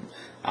outcome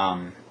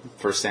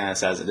for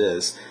Stannis as it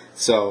is.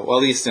 So, well,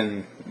 at least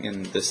in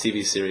the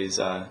TV series,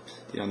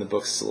 in the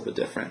books it's a little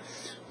bit different.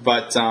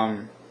 But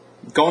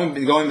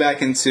going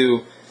back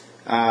into,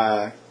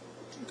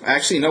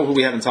 actually, who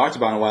we haven't talked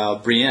about in a while,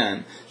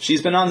 Brienne.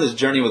 She's been on this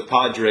journey with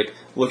Podrick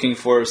looking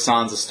for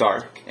Sansa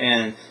Stark,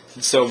 and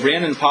so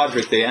Brienne and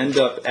Podrick, they end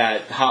up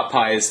at Hot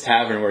Pie's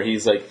Tavern, where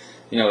he's the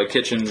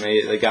kitchen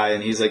mate, the guy,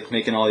 and he's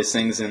making all these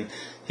things, and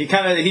he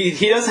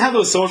doesn't have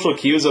those social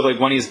cues of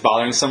when he's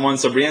bothering someone.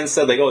 So Brienne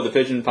said oh, the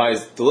pigeon pie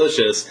is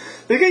delicious.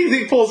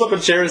 He pulls up a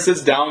chair and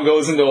sits down,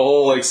 goes into a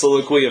whole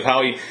soliloquy of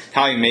how he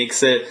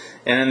makes it,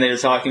 and then they're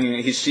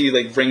talking. She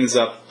brings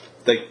up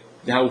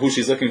who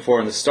she's looking for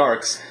in the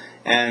Starks,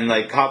 and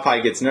Hot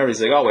Pie gets nervous.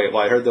 He's oh wait,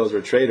 well I heard those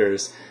were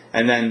traitors,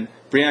 and then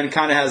Brienne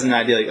kind of has an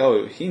idea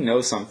oh, he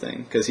knows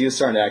something, because he was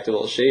starting to act a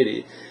little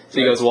shady. So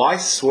he goes, well, I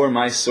swore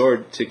my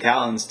sword to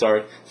Catelyn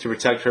Stark to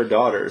protect her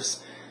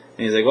daughters.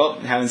 And he's well,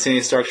 haven't seen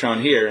any Starks around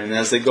here. And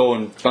as they go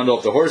and bundle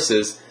up the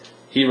horses,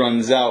 he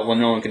runs out when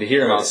no one can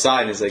hear him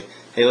outside. And he's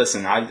hey,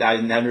 listen,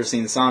 I've never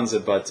seen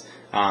Sansa, but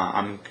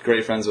I'm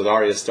great friends with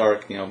Arya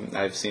Stark.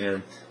 I've seen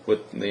her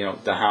with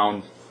the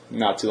Hound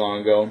not too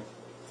long ago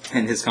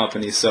in his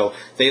company. So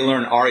they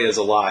learn Arya's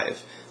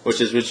alive,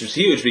 which is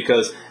huge,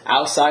 because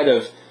outside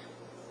of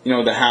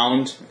the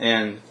Hound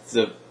and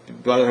the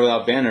Brotherhood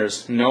Without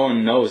Banners, no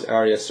one knows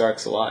Arya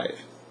Stark's alive.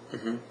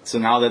 Mm-hmm. So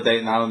now that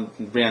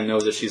Brienne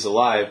knows that she's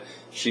alive,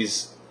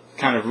 she's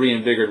kind of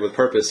reinvigorated with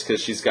purpose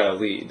because she's got a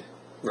lead.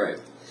 Right.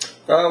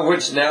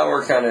 Which now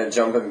we're kind of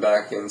jumping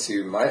back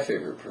into my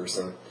favorite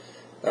person.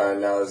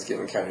 Now it's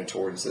getting kind of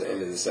towards the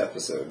end of this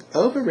episode.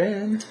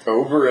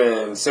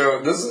 Oberyn. So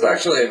this is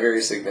actually a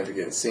very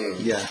significant scene.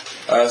 Yeah.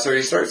 So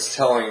he starts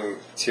telling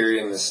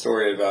Tyrion this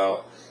story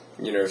about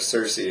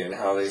Cersei and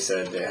how they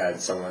said they had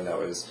someone that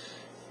was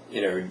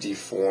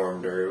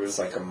deformed, or it was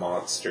a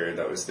monster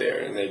that was there,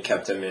 and they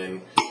kept him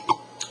in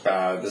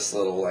this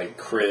little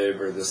crib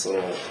or this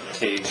little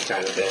cage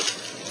kind of thing.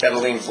 Gotta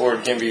lean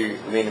forward, can't be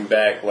leaning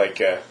back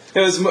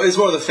It's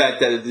more the fact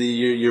that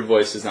your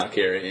voice is not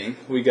carrying.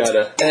 We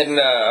gotta. And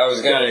I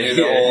was gonna do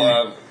the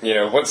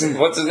whole, what's his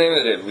name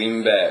that did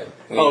lean back?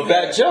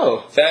 Fat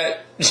Joe.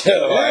 Fat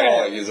Joe. Yeah. I don't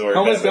like his word.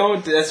 Almost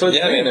done. That's what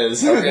his name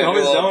is. Okay,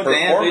 almost done with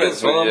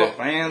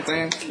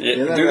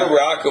do the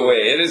rock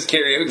away. It is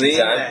karaoke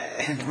time.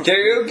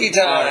 Karaoke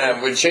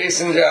time with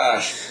Chase and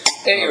Josh.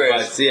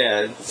 Anyways,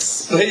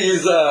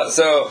 he's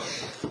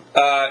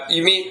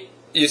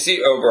you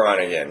see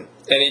Oberyn again.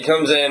 And he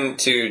comes in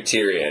to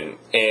Tyrion,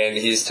 and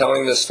he's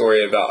telling the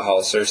story about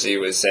how Cersei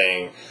was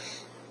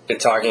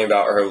talking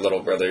about her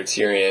little brother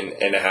Tyrion,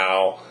 and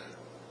how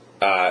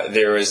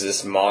there was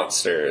this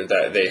monster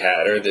that they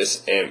had, or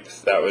this imp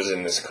that was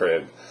in this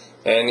crib.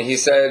 And he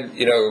said,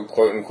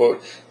 quote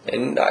unquote,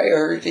 and I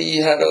heard he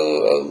had a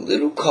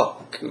little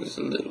cock. It was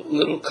a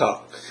little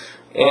cock.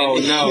 And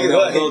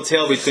little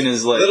tail between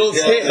his legs. Little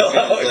tail,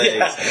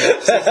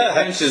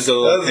 yeah. Inches a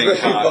little pink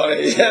cock.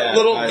 Funny. Yeah,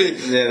 little pink.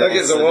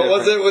 Okay, so what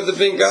was it with the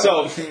pink cock?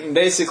 So,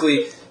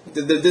 basically,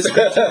 the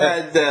description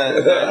that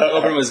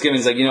Oberyn was giving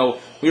is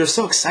we were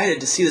so excited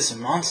to see this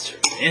monster,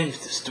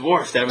 this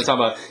dwarf that we're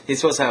talking about. He's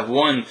supposed to have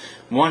one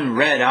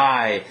red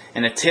eye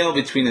and a tail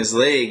between his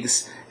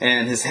legs,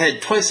 and his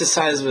head twice the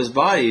size of his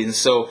body. And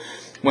so,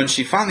 when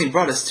she finally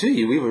brought us to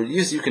you,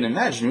 you can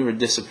imagine, we were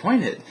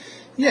disappointed.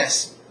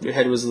 yes, your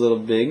head was a little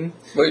big,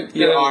 But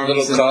your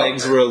arms and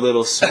legs were a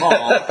little small,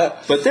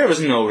 but there was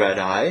no red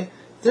eye,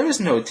 there was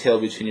no tail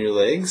between your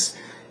legs,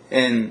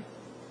 and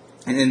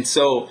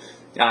so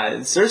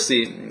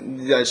Cersei,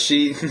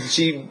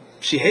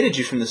 she hated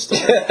you from the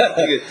start.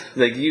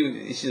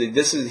 She's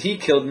like, he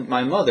killed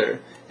my mother,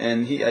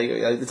 and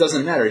it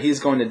doesn't matter. He's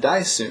going to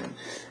die soon.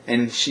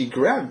 And she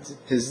grabbed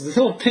his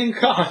little pink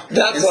cock.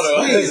 That's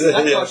what it was.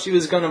 I thought she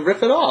was going to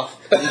rip it off.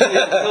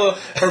 Until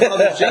her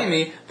brother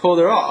Jaime pulled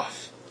her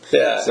off.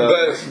 Yeah, So,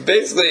 but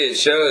basically it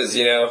shows,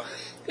 and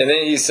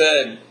then he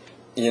said,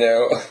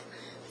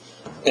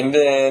 and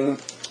then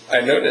I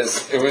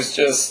noticed it was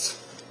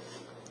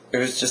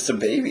just a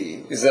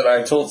baby. He said,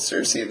 I told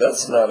Cersei,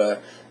 that's not a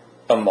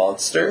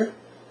monster.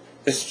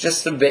 It's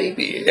just a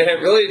baby. And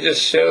it really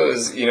just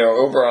shows,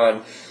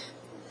 Oberyn,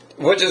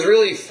 which is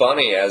really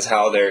funny as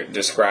how they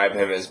describe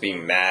him as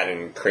being mad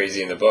and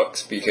crazy in the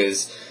books,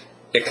 because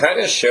it kind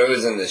of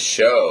shows in the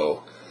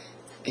show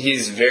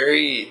he's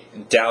very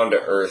down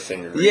to earth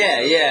and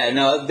real.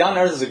 No, down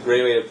to earth is a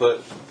great way to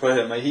put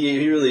him. Like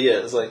he really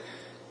is. Like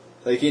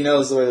he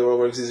knows the way the world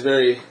works. He's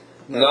very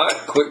not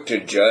quick to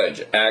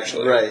judge,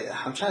 actually. Right.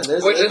 I'm trying.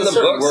 Which in the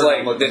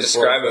books, they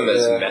describe him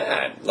as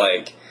mad.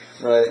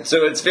 Right.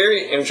 So it's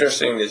very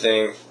interesting to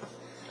think.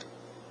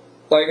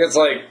 It's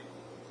like,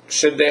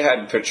 should they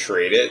have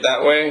portrayed it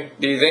that way?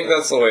 Do you think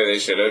that's the way they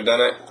should have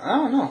done it? I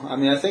don't know. I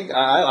mean, I think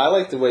I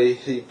like the way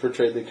he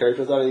portrayed the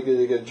character. I thought he did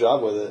a good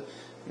job with it.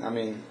 I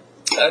mean,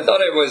 I thought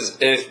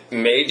it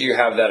made you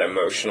have that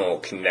emotional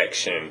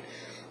connection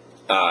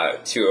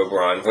to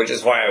Oberyn, which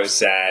is why I was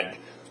sad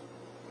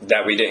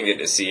that we didn't get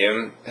to see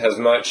him as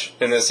much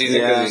in this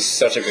season, because he's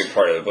such a big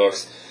part of the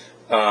books.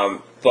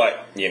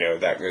 But,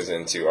 that goes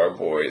into our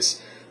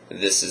boys.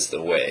 This is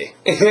the way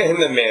in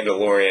The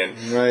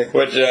Mandalorian. Right.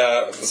 Which,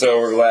 so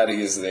we're glad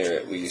he is there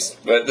at least.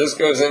 But this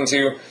goes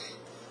into,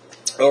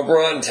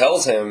 Oberyn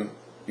tells him,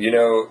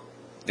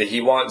 that he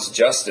wants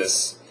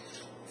justice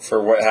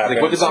for what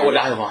happened. What about what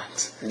I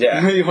want?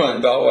 Yeah. What do you want?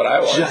 About what I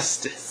want.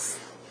 Justice.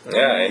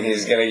 Yeah, and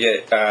he's going to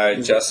get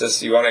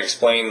justice. You want to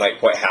explain,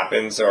 what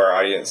happened so our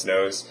audience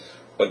knows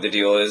what the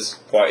deal is?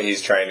 What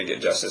he's trying to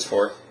get justice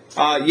for?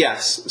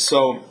 Yes.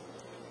 So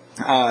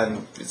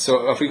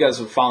if you guys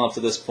have followed up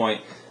to this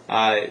point,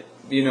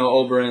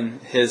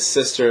 Oberyn, his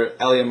sister,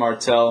 Elia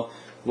Martell,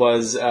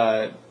 was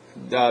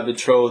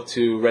betrothed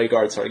to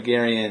Rhaegar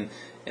Targaryen,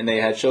 and they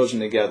had children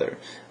together.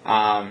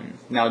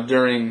 Now,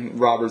 during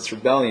Robert's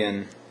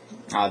rebellion,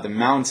 the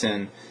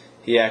Mountain,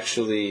 he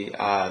actually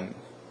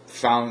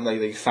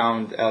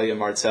found Elia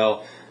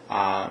Martell,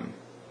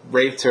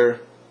 raped her,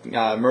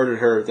 murdered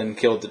her, then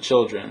killed the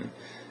children.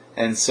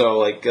 And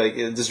so,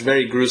 it's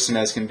very gruesome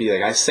as can be.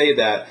 I say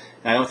that,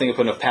 and I don't think I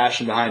put enough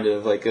passion behind it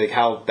of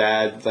how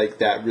bad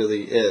that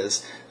really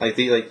is.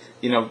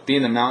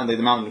 Being the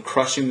mountain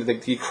crushing,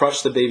 he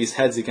crushed the baby's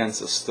heads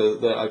against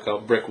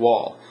a brick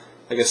wall,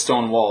 like a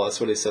stone wall. That's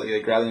what he said.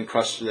 Rather than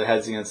crush their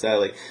heads against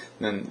that,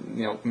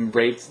 then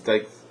raped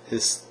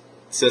his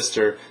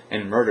sister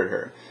and murdered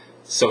her.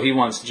 So he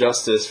wants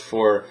justice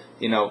for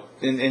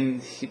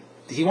and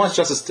he wants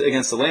justice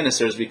against the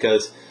Lannisters,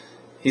 because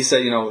he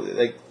said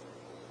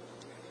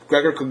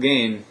Gregor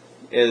Clegane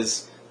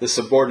is the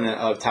subordinate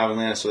of Tywin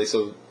Lannister.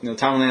 So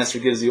Tywin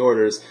Lannister gives the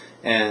orders,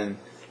 and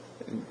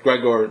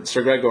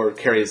Sir Gregor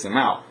carries them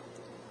out.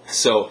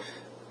 So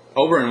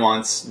Oberyn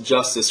wants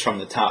justice from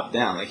the top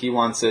down. He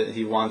wants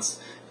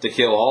to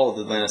kill all of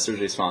the Lannisters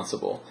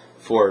responsible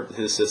for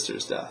his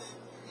sister's death.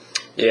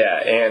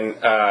 Yeah, and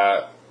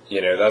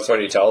that's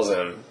what he tells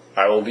him.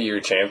 I will be your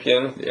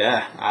champion.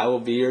 Yeah, I will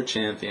be your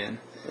champion.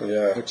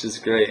 Yeah, which is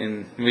great,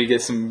 and we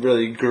get some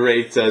really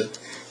great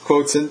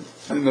quotes in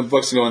the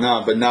books going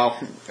on. But now,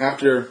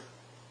 after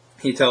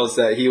he tells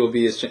that he will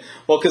be his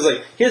because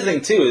here's the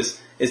thing too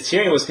is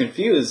Tyrion was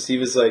confused. He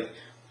was like,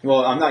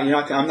 well, I'm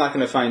not going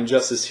to find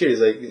justice here. He's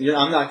like,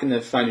 I'm not going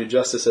to find your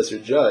justice as your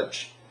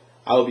judge.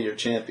 I will be your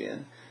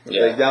champion.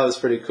 Yeah, that was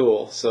pretty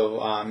cool.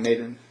 So made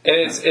him.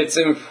 And it's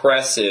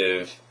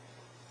impressive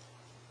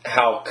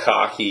how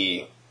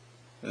cocky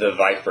the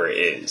Viper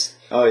is.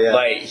 Oh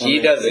yeah, he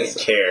doesn't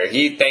care.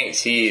 He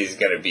thinks he's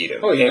gonna beat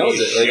him. Oh, he knows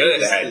it.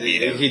 Should have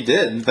beat him. He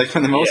did,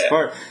 for the most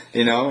part,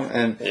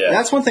 and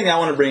that's one thing I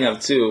want to bring up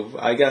too.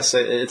 I guess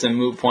it's a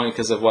moot point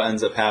because of what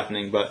ends up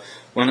happening. But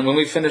when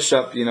we finish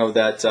up,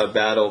 that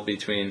battle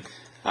between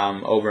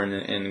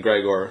Oberyn and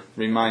Gregor,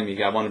 remind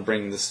me. I want to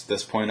bring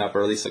this point up,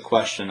 or at least a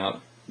question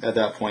up at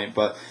that point.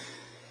 But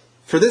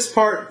for this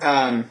part,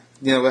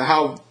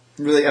 how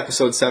really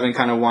episode 7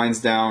 kind of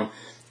winds down.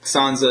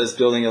 Sansa is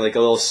building a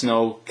little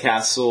snow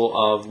castle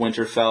of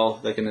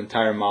Winterfell, an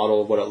entire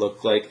model of what it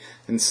looked like.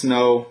 And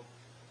Snow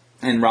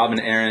and Robb and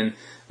Aaron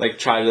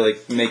try to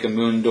make a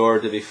moon door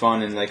to be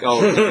fun, and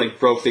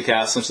broke the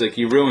castle. And she's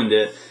you ruined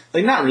it.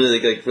 Not really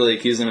really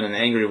accusing him in an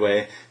angry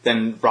way.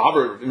 Then Robb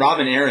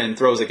and Aaron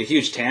throws a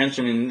huge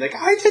tantrum and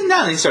I did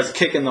not. And he starts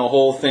kicking the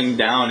whole thing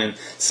down, and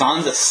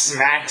Sansa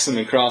smacks him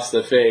across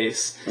the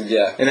face.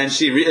 Yeah. And then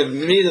she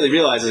immediately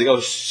realizes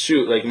oh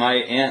shoot, my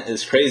aunt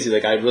is crazy.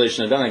 I really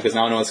shouldn't have done it because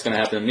now I know what's going to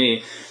happen to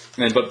me.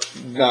 But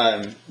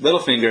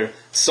Littlefinger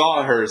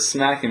saw her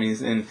smack him,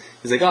 and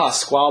he's like,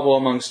 squabble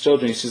amongst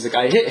children. She's like,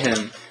 I hit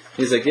him.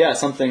 He's like, yeah,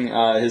 something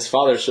his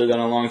father should have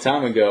done a long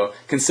time ago.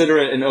 Consider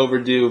it an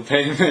overdue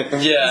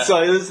payment. Yeah.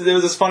 So it was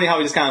just funny how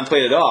he just kind of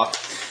played it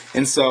off.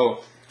 And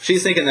so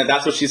she's thinking that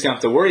that's what she's going to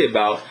have to worry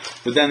about.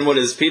 But then what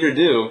does Peter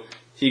do?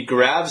 He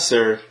grabs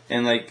her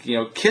and,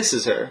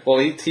 kisses her. Well,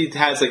 he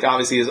has,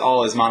 obviously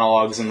all his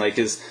monologues and,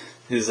 his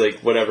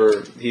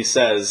whatever he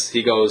says.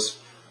 He goes,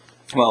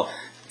 well,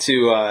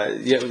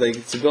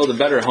 to build a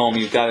better home,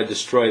 you've got to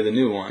destroy the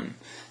new one,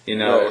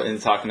 Right.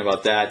 And talking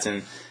about that.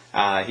 And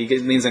he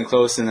leans in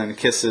close and then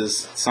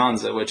kisses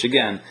Sansa, which,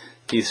 again,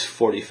 he's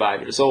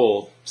 45 years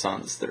old.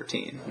 Sansa's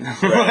 13.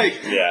 Right.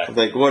 Yeah.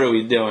 What are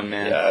we doing,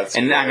 man? Yeah,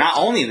 and not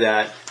only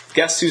that,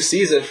 guess who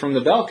sees it from the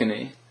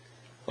balcony?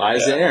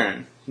 Lysa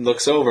Arryn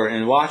looks over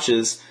and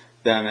watches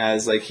them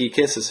as he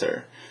kisses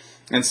her.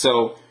 And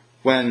so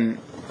when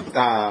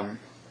Lysa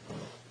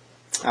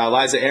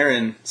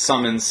Arryn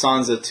summons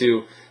Sansa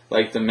to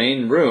the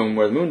main room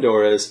where the moon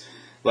door is,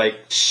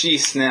 she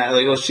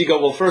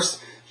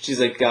first she's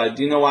like,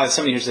 do you know why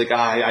somebody here? She's like,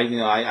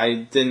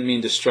 I didn't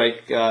mean to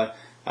strike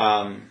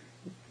Robin,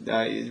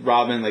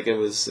 it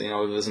was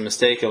a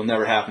mistake, it'll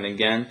never happen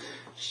again.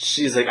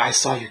 She's like, I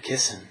saw you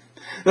kiss him.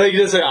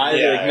 Just her eyes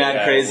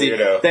mad crazy.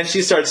 Weirdo. Then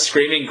she starts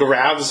screaming,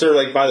 grabs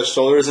her by the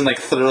shoulders and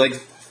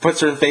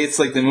puts her face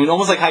the moon,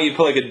 almost like how you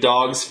put a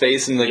dog's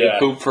face in a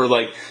poop for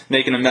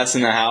making a mess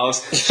in the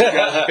house. She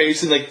grabs her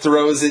face and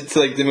throws it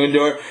to the moon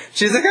door.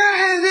 She's like,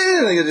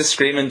 just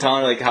screaming,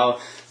 telling her how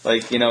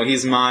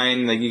he's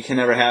mine. You can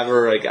never have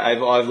her.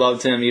 I've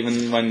loved him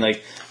even when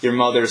your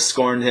mother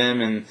scorned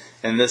him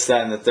and this,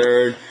 that, and the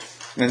third.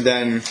 And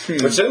then,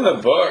 which in the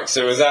books,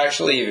 it was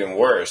actually even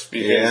worse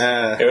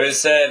because it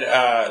was said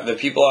the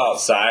people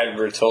outside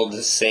were told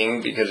to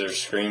sing because their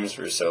screams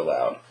were so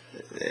loud.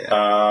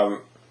 Yeah.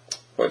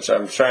 Which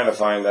I'm trying to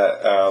find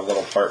that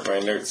little part in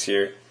my notes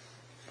here.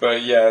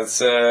 But yeah, it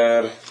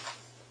said,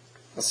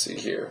 let's see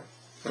here.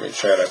 Let me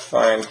try to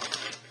find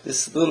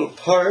this little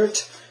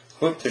part,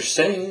 what they're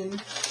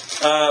saying.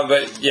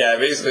 But yeah,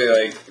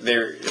 basically,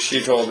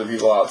 she told the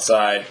people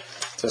outside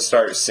to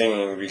start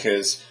singing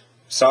because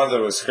Sansa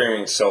was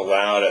screaming so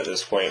loud at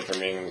this point from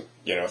being,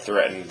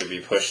 threatened to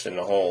be pushed in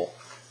the hole.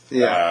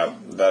 Yeah.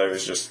 That it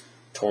was just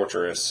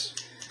torturous,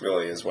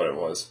 really, is what it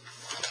was.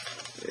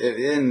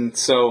 And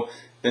so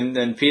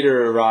then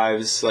Peter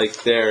arrives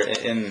there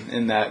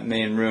in that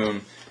main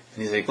room,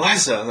 and he's like,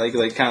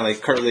 Lysa, kind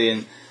of curtly,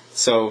 and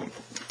so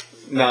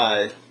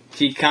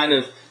he kind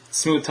of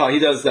smooth talk. He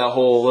does that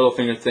whole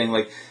Littlefinger thing,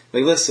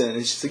 listen. And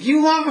she's like,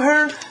 you love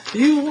her,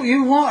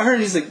 you want her.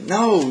 And he's like,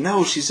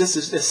 no, she's just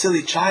a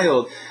silly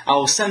child. I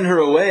will send her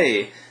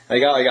away. I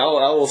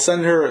will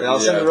send her. I'll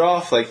send her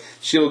off.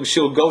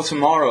 She'll go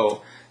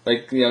tomorrow.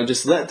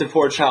 Just let the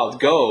poor child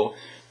go.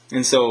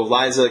 And so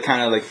Lysa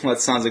kind of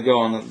lets Sansa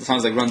go, and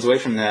Sansa runs away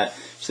from that.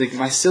 She's like,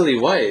 my silly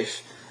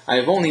wife, I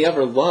have only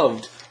ever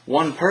loved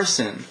one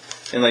person.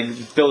 And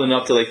building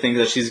up to things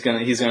that he's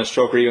gonna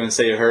stroke her ego and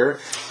say to her.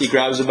 He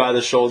grabs her by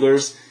the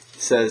shoulders,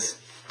 says,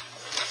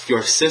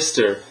 your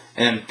sister,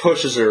 and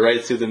pushes her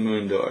right through the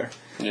moon door.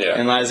 Yeah.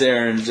 And Lysa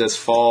Arryn just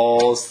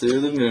falls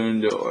through the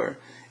moon door.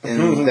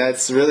 And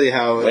that's really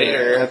how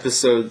the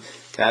episode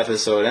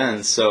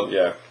ends. So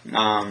yeah.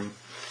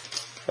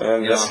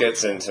 And then this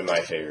gets into my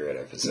favorite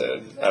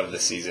episode of the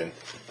season.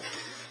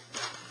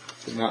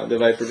 Not the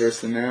Viper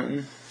versus the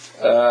Mountain?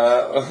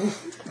 Yeah,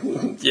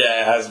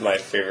 it has my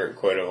favorite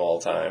quote of all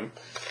time.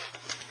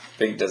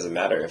 Big doesn't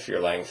matter if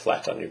you're lying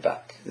flat on your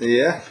back.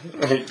 Yeah.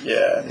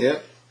 Yeah.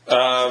 Yep.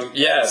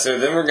 So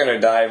then we're going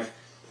to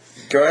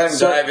go ahead and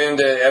dive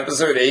into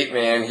episode 8,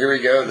 man. Here we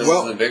go. This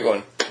is the big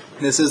one.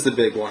 This is the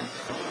big one.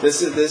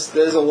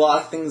 There's a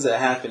lot of things that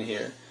happen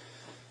here.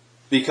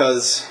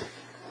 Because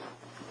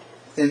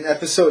in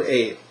episode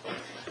 8,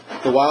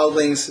 the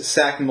Wildlings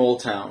sack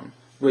Moletown,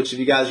 which, if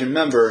you guys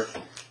remember,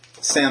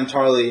 Sam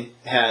Tarly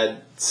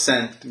had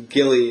sent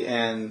Gilly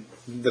and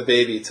the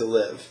baby to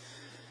live.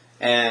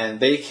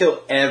 And they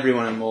kill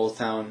everyone in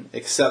Moletown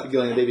except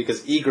Gilly and the baby,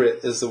 because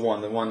Ygritte is the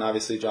one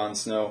obviously Jon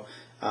Snow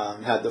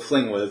had the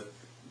fling with.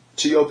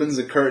 She opens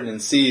the curtain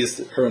and sees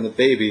her and the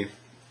baby,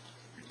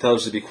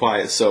 tells her to be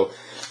quiet. So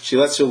she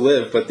lets her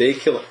live, but they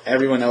kill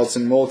everyone else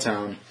in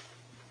Moletown.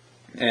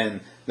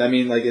 And I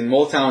mean, in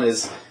Moletown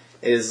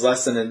is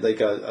less than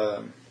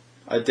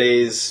a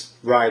day's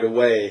ride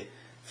away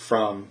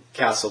from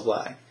Castle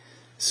Black.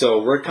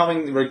 So we're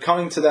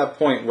coming to that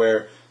point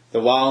where the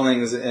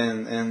Wildlings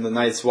and the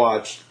Night's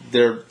Watch,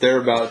 they're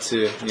about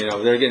to,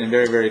 they're getting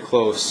very, very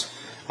close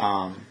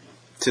to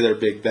their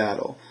big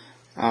battle.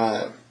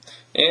 And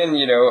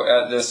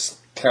at this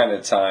kind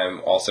of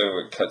time, also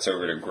it cuts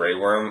over to Grey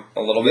Worm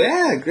a little bit.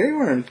 Yeah, Grey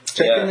Worm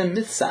checking in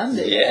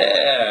Missandei.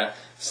 Yeah.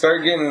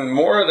 Start getting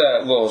more of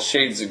that little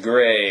shades of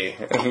gray.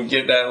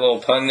 Get that little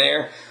pun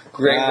there?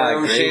 Grey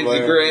Worm, Shades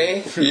of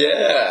Grey.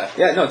 Yeah.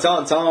 Yeah, no,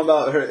 tell them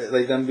about her,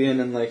 like them being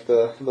in like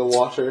the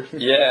water.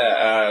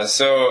 Yeah,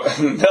 so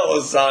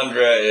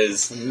Melisandre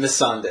is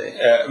Missandei.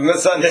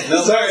 Missandei.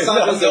 No, Sorry,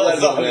 not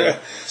Melisandre.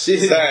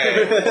 Melisandre.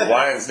 Sorry, the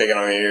wine's taking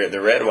on me here.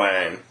 The red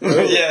wine.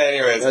 Yeah.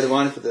 Anyways, Red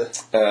wine for the.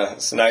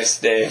 it's a nice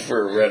day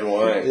for red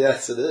wine.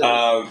 Yes, it is.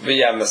 But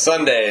yeah,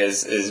 Missandei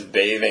is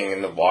bathing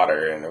in the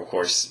water, and of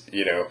course,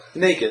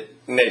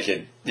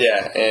 naked.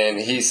 Yeah, and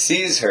he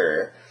sees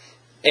her,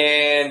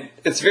 and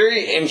it's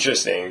very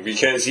interesting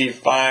because he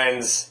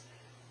finds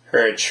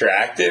her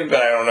attractive,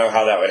 but I don't know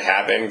how that would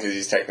happen because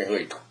he's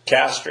technically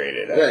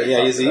castrated. Right,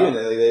 yeah, he's a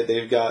unit. Like,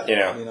 they've got,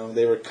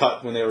 they were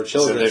cut when they were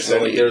children, so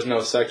there's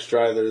no sex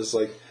drive. There's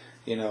like,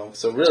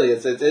 so really,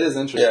 it is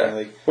interesting. Yeah.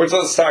 Like, which,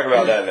 let's talk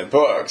about that in the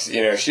books.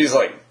 She's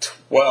like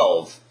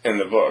 12 in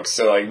the books,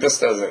 so like this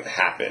doesn't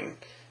happen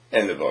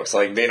in the books.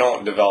 Like, they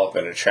don't develop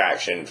an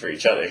attraction for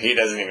each other. He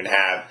doesn't even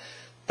have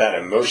that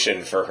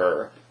emotion for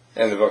her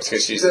in the books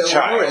because she's a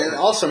child. And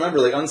also remember,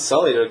 like,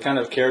 Unsullied are kind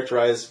of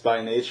characterized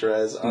by nature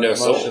as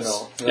unemotional. No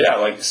souls. Yeah,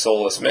 like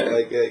soulless men.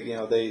 Like, they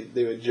have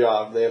a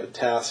job, they have a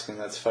task, and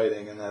that's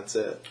fighting, and that's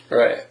it.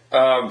 Right.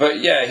 But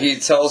yeah, he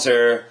tells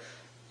her,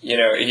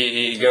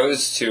 he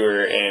goes to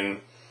her, and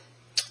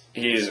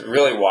he's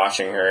really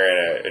watching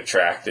her and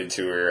attracted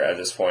to her at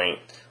this point.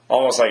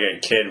 Almost like a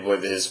kid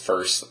with his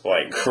first,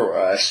 like,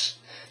 crush,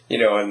 in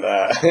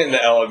the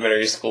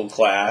elementary school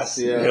class.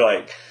 Yeah. You're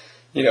like,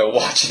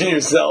 watching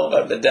yourself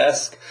at the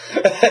desk.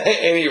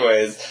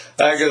 Anyways,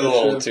 I get a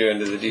little too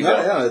into the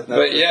detail.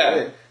 But yeah.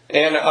 Great.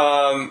 And,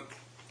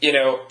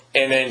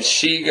 and then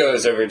she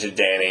goes over to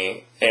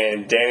Dany,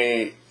 and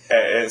Dany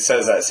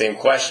says that same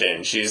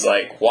question. She's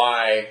like,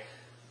 why,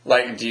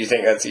 like, do you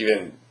think that's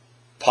even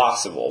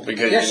possible?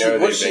 Because,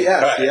 what she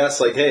asked? She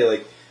asked, like, hey,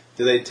 like,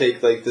 do they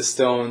take, like, the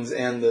stones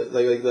and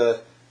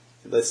the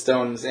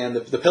stones and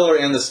the pillar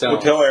and the stone?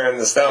 The pillar and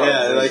the stone.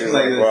 Yeah, like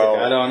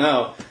I don't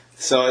know.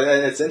 So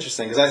it's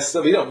interesting because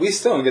we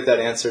still don't get that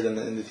answered in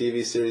the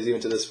TV series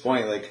even to this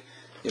point. Like,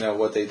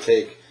 what they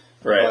take.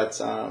 Right. But,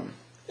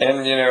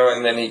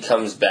 and then he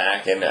comes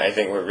back, and I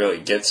think what really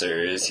gets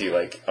her is he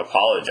like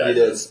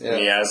apologizes. He did, yeah.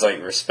 And he has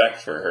like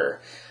respect for her.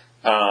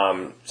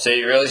 So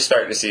you really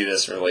start to see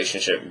this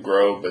relationship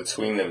grow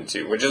between them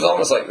two, which is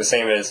almost like the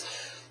same as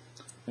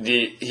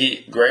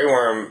Grey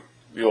Worm.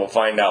 You'll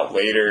find out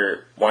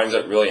later winds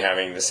up really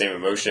having the same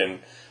emotion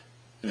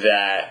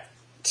that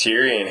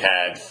Tyrion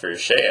had for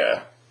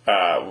Shea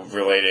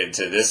related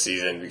to this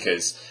season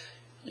because,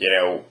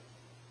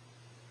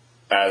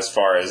 as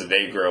far as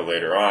they grow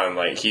later on,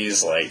 like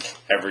he's like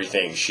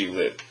everything she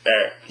lived.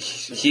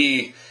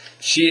 She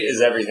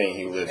is everything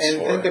he lives and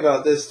for. And think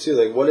about this too.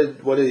 Like,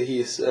 what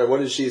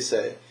did she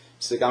say?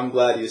 She's like, "I'm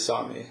glad you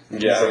saw me."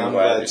 And yeah, like, I'm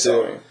glad you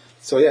saw me.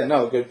 So yeah,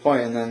 no, good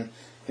point. And then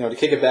to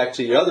kick it back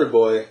to your other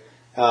boy,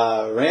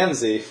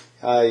 Ramsay.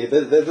 At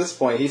this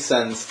point, he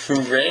sends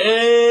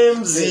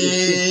Ramsay.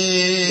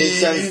 He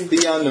sends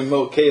Theon to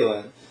Moat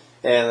Cailin,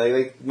 and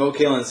like Moat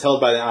Cailin's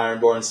held by the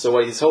Ironborn. So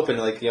what he's hoping,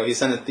 he's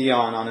sending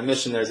Theon on a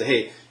mission. There's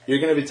hey, you're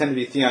going to pretend to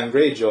be Theon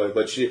Greyjoy,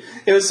 but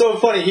it was so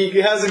funny.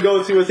 He has him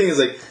go through a thing. He's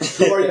like,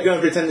 who are you going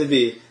to pretend to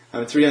be?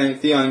 I'm Theon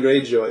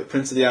Greyjoy,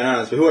 Prince of the Iron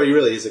Islands. But who are you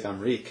really? He's like, I'm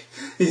Reek.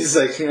 He's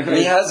like,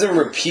 he has him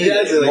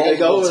repeated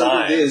multiple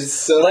times.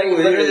 So like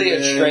literally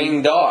a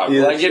trained dog.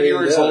 Yeah, like if you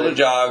were told a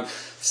dog,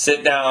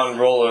 sit down,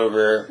 roll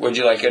over, would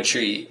you like a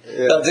treat?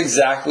 Yeah. That's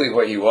exactly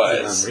what he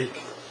was. I'm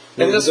Reek.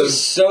 And this was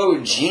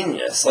so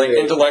genius, like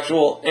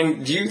intellectual.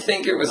 And do you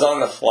think it was on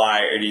the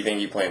fly, or do you think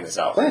he planned this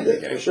out? Planned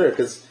it for sure,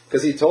 because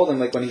he told him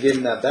like when he gave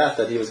him that bath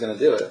that he was going to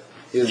do it.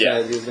 He was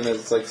gonna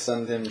like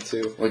send him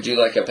to. Would you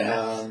like a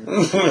bath?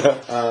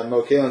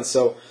 Moat Cailin.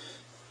 So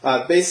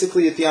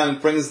basically, Theon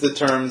brings the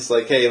terms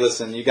like, "Hey,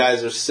 listen, you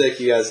guys are sick.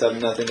 You guys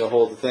have nothing to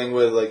hold the thing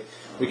with. Like,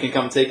 we can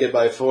come take it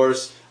by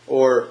force,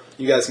 or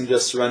you guys can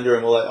just surrender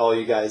and we'll let all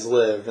you guys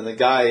live." And the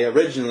guy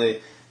originally,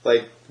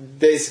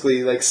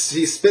 basically,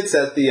 he spits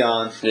at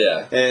Theon.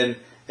 Yeah.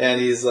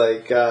 And he's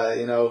like,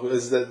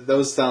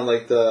 those sound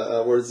like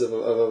the words of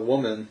a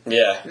woman.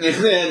 Yeah. And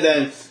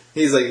then.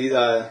 He's like,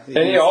 and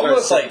he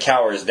almost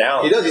cowers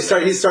down. He does.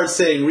 He starts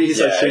saying Reek. He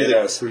starts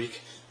saying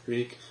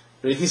Reek.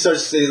 He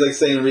starts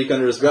saying Reek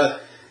under his breath,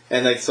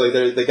 and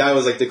the guy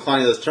was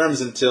declining those terms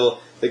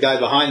until the guy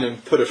behind him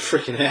put a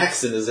freaking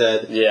axe in his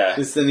head. Yeah.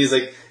 And he's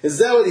like, is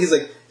that what he's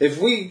like? If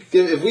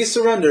we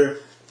surrender,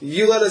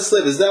 you let us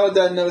live. Is that what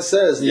that note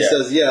says? And he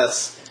says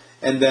yes.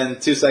 And then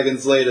 2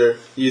 seconds later,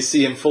 you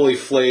see him fully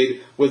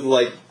flayed with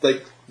like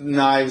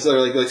knives or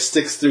like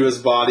sticks through his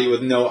body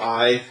with no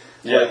eye.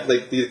 Yeah.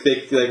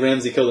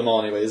 Ramsay killed them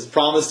all anyways.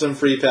 Promised him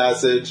free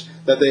passage,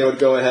 that they would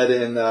go ahead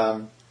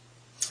and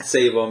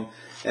save them,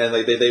 and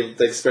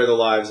they spare their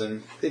lives,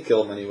 and they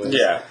kill them anyways.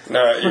 Yeah.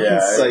 No,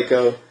 yeah.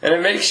 Psycho. And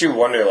it makes you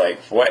wonder,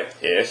 what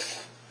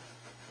if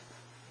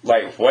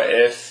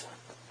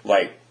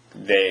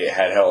they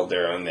had held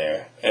their own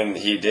there, and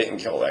he didn't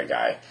kill that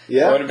guy?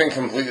 Yeah. It would have been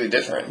completely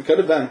different. It could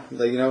have been.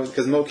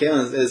 Because Moat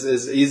Cailin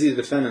is easy to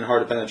defend and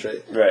hard to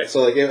penetrate. Right.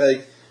 So,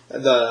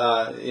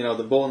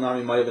 the Bolton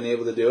army might have been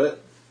able to do it,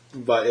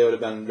 but it would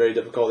have been very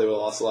difficult. They would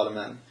have lost a lot of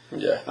men.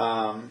 Yeah.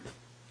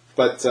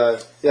 So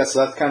that's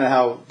kind of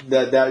how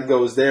that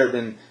goes there.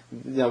 Then,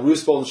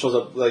 Roose Bolton shows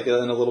up like in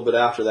a little bit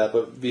after that,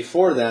 but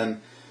before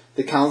then,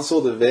 the Council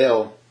of the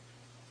Vale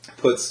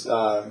puts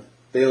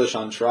Baelish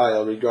on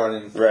trial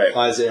regarding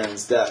Lysa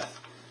Arryn's death.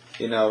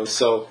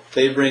 So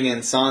they bring in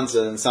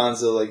Sansa, and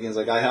Sansa is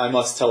like, I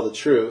must tell the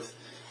truth.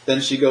 Then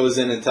she goes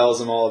in and tells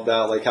them all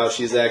about like how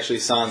she's actually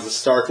Sansa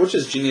Stark, which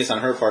is genius on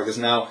her part because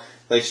now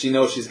like she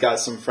knows she's got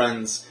some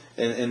friends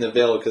in the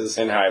Vale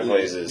in high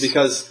places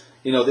because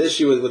the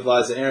issue with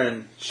Lysa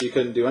Arryn, she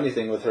couldn't do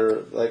anything with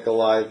her like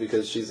alive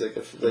because she's like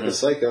a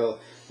psycho,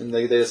 and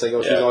they just like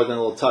she's always been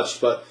a little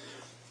touched. But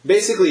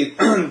basically,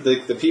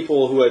 the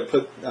people who had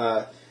put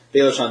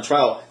Baelish on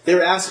trial, they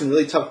were asking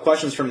really tough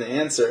questions from the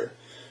answer.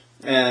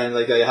 And how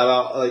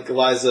about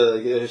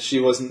Lysa? She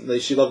wasn't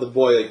she loved the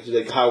boy.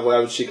 Why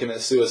would she commit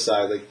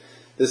suicide?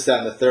 This, that,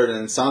 and the third.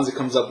 And Sansa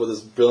comes up with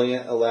this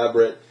brilliant,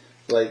 elaborate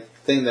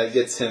thing that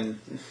gets him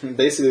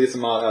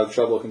out of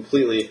trouble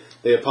completely.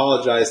 They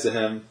apologize to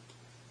him,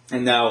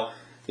 and now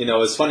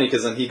it's funny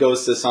because then he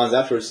goes to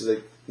Sansa afterwards. He's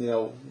like,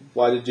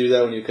 why did you do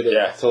that when you could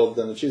have told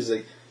them the truth?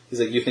 He's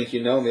like, you think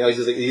you know me?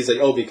 He's like,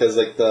 oh, because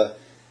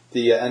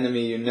the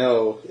enemy you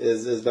know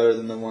is better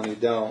than the one you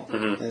don't.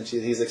 Mm-hmm. And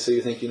he's like, so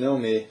you think you know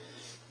me?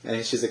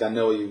 And she's like, I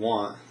know what you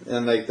want.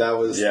 And that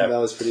was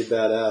pretty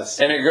badass.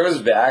 And it goes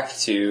back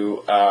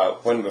to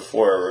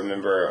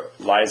remember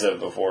Lysa,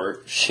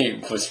 before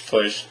she was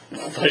pushed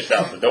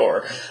out the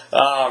door,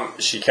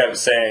 she kept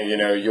saying,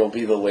 you'll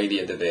be the Lady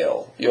of the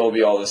Vale. You'll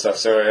be all this stuff.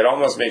 So it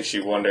almost makes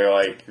you wonder,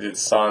 did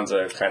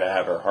Sansa kind of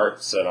have her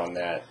heart set on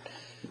that?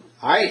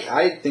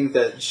 I think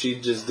that she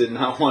just did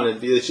not want to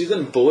be. She's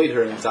been bullied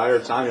her entire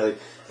time.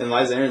 And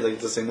Lysa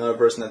Arryn's just another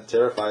person that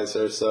terrifies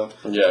her. So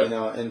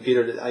and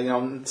Peter,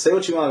 say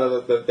what you want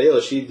about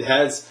Baelish.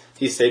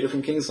 He saved her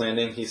from King's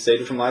Landing. He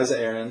saved her from Lysa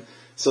Arryn.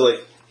 So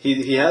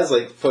he has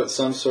put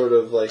some sort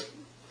of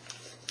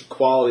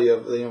quality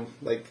of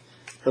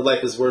her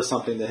life is worth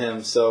something to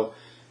him. So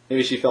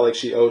maybe she felt like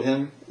she owed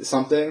him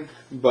something,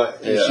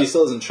 but she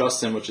still doesn't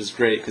trust him, which is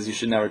great because you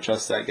should never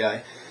trust that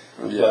guy.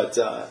 Yeah.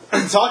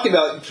 But talking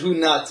about who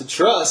not to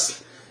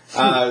trust,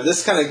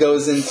 this kind of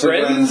goes into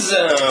Friend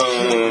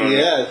Zone.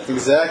 Yeah,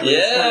 exactly.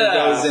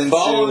 Yeah,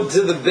 follow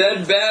to the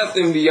Bed Bath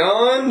and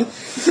Beyond.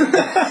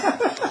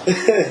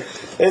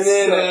 And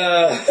then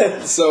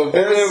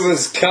it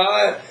was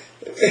caught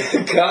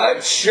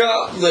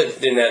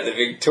shoplifting at the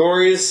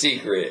Victoria's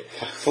Secret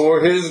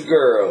for his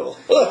girl.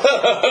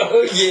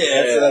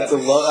 Yeah, that's a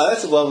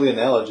lovely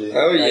analogy.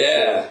 Oh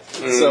yeah.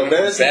 So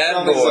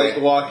Barristan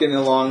is walking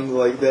along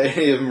the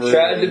area of Marine.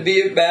 Tried to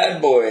be a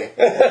bad boy.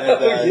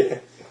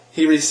 And,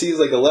 he receives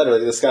a letter.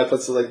 This guy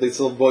puts this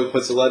little boy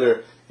puts a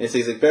letter and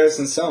says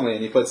Barristan, sell me,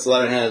 and he puts the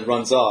letter in and it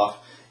runs off.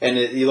 And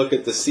you look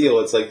at the seal;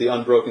 it's the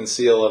unbroken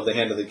seal of the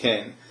Hand of the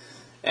King.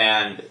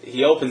 And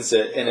he opens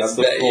it, and it's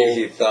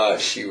he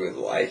thought she would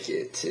like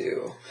it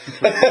too.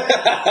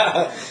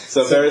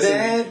 So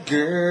Barristan,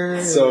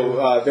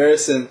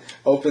 Barristan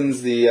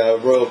opens the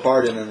royal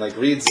pardon and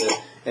reads it,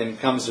 and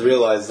comes to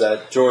realize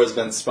that Jorah's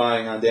been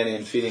spying on Dany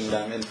and feeding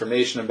them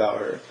information about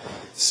her.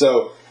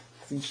 So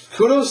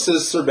kudos to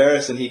Sir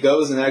Barristan. He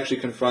goes and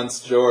actually confronts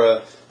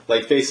Jorah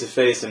face to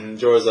face, and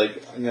Jorah's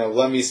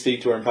let me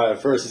speak to her in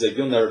private first. He's like,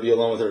 you'll never be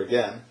alone with her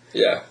again.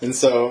 Yeah. And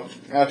so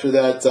after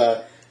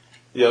that.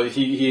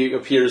 He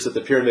appears at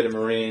the Pyramid of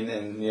Meereen,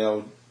 and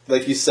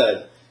like you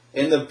said,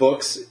 in the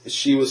books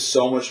she was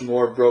so much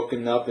more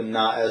broken up and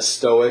not as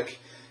stoic.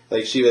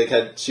 She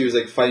was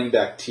fighting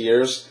back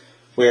tears,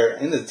 where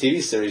in the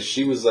TV series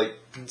she was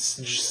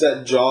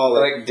set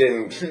jaw,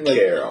 didn't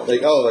care.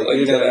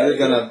 You're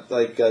gonna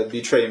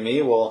betray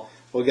me. Well,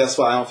 guess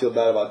what? I don't feel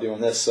bad about doing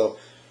this. So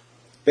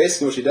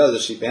basically, what she does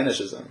is she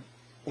banishes him.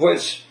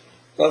 Which,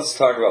 let's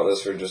talk about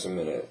this for just a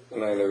minute.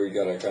 And I know we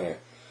got a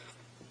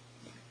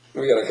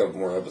couple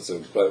more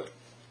episodes, but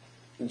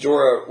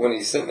Jorah, when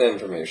he sent the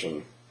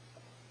information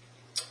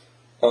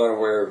on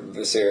where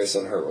Viserys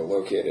and her were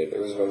located, it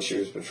was when she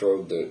was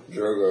betrothed to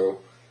Drogo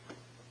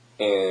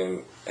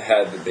and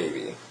had the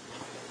baby.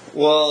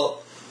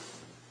 Well,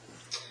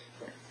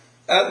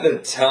 at the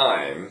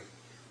time,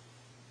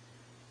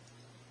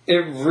 it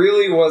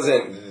really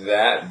wasn't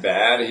that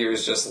bad. He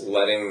was just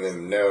letting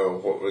them know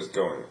what was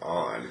going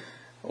on.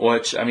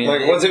 Which, I mean...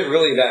 was it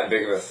really that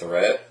big of a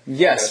threat?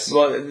 Yes,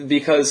 well,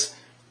 because...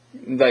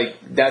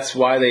 that's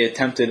why they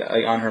attempted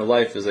on her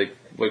life is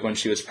when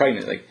she was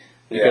pregnant,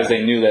 because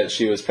they knew that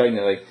she was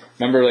pregnant.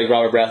 Remember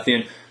Robert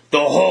Baratheon, the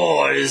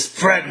whore is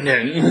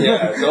pregnant.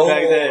 Yeah, the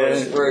whore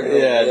is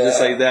pregnant. Yeah, just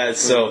like that.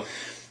 So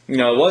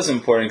it was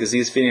important because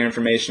he's feeding her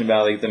information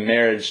about the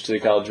marriage to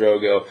Khal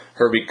Drogo,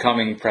 her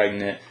becoming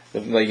pregnant,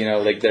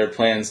 their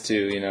plans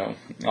to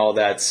all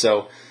that.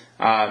 So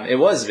it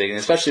was big, and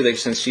especially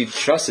since she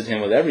trusted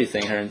him with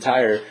everything her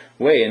entire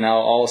way, and now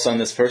all of a sudden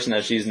this person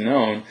that she's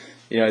known.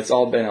 It's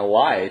all been a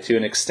lie to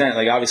an extent.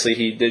 Obviously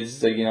he did,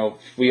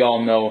 we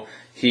all know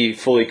he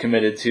fully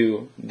committed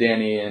to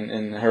Dany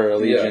and her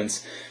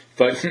allegiance.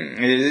 But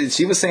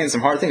she was saying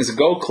some hard things.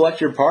 Go collect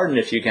your pardon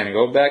if you can.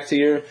 Go back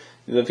to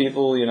the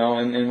people, in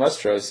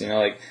Westeros.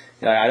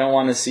 I don't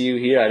want to see you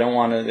here. I don't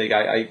want to.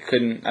 I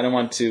don't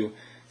want to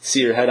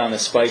see your head on a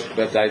spike,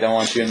 but I don't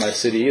want you in my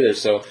city either.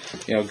 So,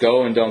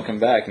 go and don't come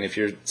back. And if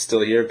you're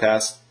still here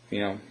past,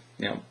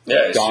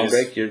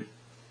 dawnbreak,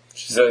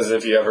 She says,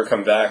 if you ever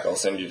come back, I'll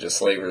send you to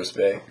Slaver's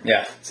Bay.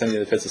 Yeah, send you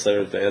to the pits of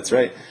Slaver's Bay. That's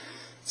right.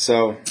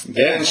 So,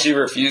 yeah. And she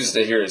refused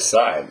to hear his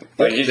side.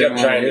 He kept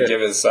trying to give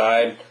his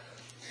side.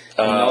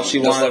 All she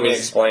wanted let me was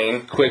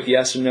explain. Quick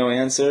yes or no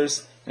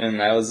answers, and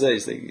that was it.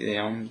 He's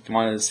like,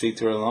 wanted to speak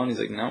to her alone. He's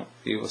like, no,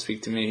 he will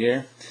speak to me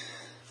here.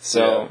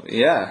 So,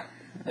 yeah.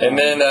 And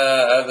then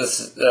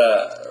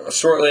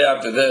shortly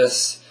after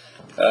this,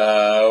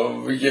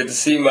 we get to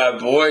see my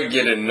boy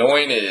get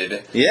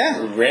anointed. Yeah.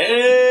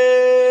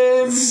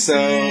 Ramsay. So,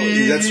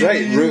 that's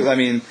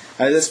right.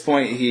 At this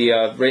point,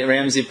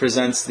 Ramsay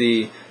presents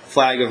the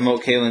flag of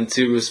Moat Cailin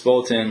to Roose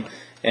Bolton,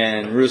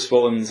 and Roose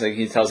Bolton's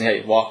he tells him,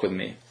 hey, walk with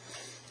me.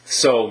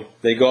 So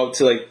they go up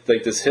to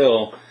this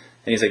hill,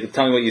 and he's like,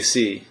 tell me what you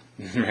see.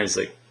 And Ramsay's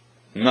like,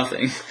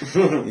 nothing.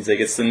 He's like,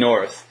 it's the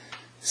north.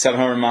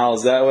 700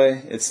 miles that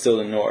way, it's still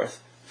the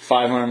north.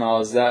 500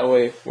 miles that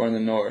way, we're in the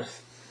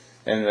north.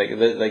 And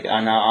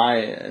now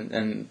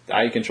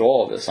I control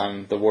all this.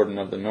 I'm the warden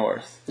of the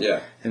north.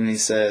 Yeah. And he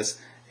says,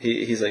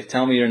 he's like,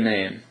 tell me your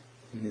name.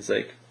 And he's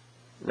like,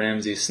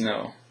 Ramsay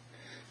Snow.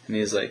 And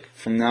he's like,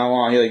 from now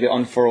on, he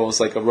unfurls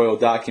a royal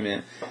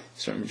document.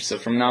 So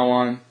from now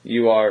on,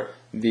 you are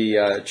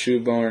the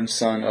true-born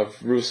son of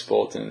Roose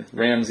Bolton,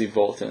 Ramsay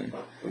Bolton.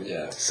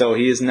 Yeah. So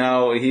he is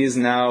now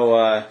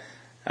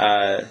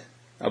a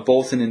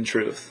Bolton in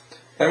truth.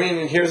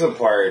 Here's a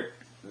part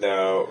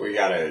though we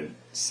gotta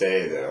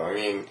say though.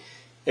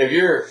 If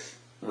you're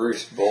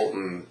Roose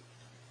Bolton,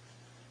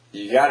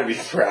 you gotta be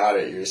proud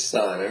of your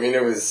son.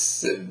 It was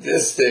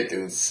sadistic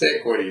and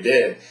sick what he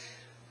did,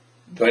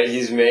 but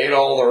he's made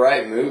all the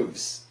right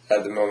moves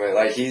at the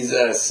moment. He's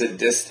a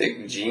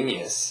sadistic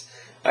genius.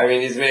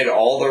 He's made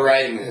all the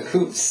right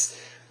moves.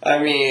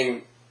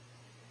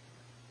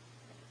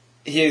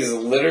 He's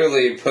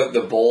literally put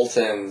the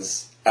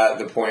Boltons at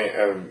the point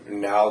of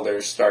now they're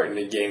starting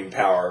to gain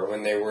power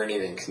when they weren't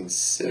even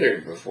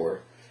considered before.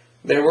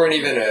 They weren't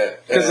even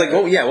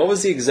what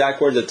was the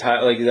exact word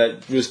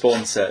that Roose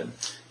Bolton said?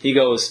 He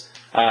goes,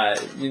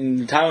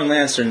 Tywin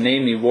Lannister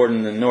named me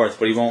Warden of the North,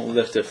 but he won't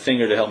lift a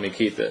finger to help me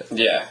keep it.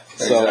 Yeah.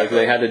 So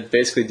they had to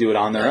basically do it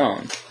on their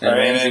own. And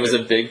Ramsay was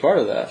a big part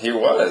of that. He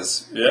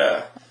was,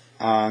 yeah.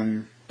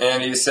 And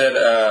he said,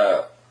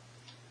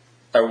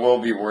 I will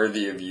be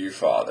worthy of you,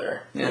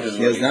 Father. Yeah,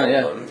 he is now,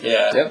 yeah.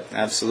 Yeah. Yep,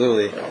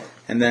 absolutely. Yeah.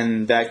 And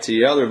then back to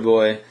your other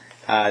boy,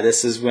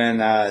 this is when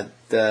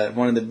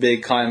one of the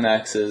big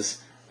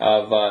climaxes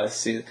of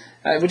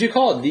would you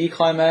call it the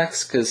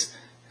climax? Because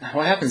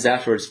what happens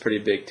afterwards is pretty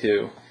big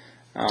too.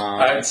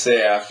 I'd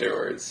say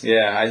afterwards.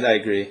 Yeah, I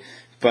agree.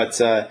 But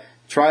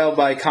trial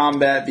by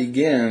combat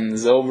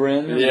begins.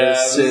 Oberyn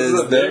versus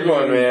the big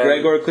one, man.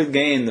 Gregor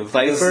Clegane, the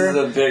Viper. This is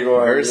a big one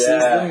versus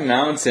the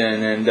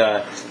Mountain, and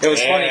it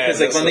was funny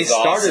because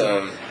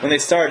when they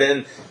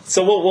started,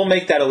 so we'll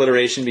make that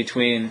alliteration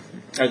between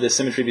the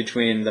symmetry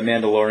between the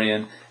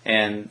Mandalorian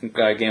and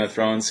Game of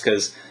Thrones,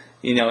 because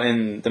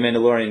in the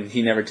Mandalorian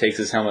he never takes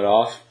his helmet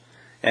off,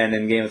 and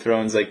in Game of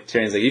Thrones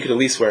Tyrion's you could at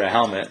least wear a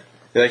helmet.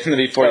 Before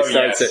he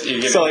starts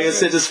it. So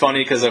it's just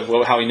funny because of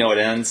how we know it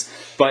ends.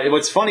 But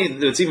what's funny,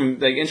 what's even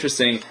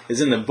interesting,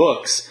 is in the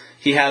books,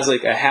 he has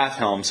a half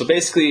helm. So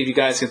basically, if you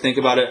guys can think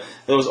about it,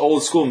 those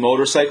old school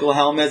motorcycle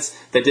helmets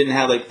that didn't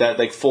have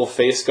that full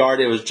face guard.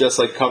 It was just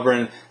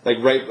covering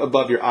right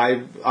above your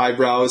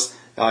eyebrows,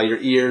 your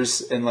ears,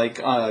 and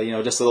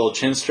just a little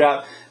chin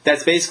strap.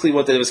 That's basically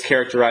what it was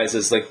characterized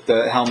as,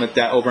 the helmet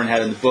that Oberyn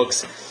had in the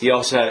books. He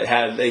also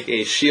had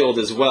a shield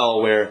as well,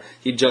 where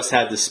he just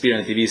had the spear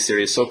in the TV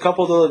series. So a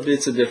couple of little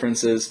bits of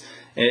differences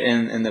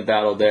in the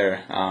battle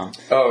there.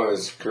 It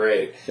was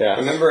great. Yeah.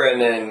 Remember, and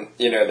then,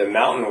 the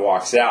Mountain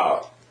walks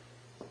out,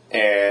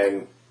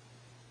 and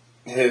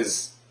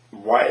his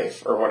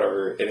wife, or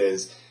whatever it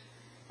is,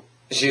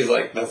 she's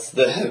like, that's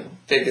the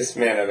biggest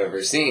man I've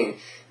ever seen.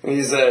 And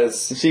he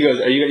says... She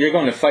goes, you're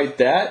going to fight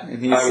that?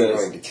 And he I'm says...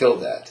 going to kill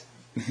that.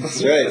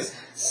 That's right.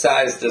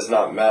 Size does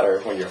not matter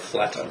when you're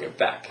flat on your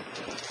back.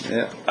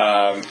 Yeah.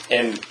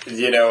 And,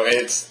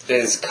 it's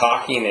his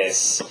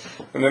cockiness.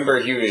 Remember,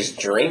 he was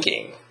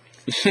drinking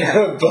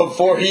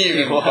before he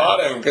even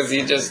fought him, because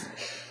he just...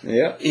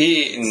 Yeah.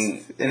 He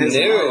knew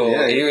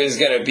he was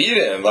going to beat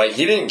him.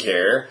 He didn't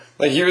care.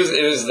 It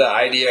was the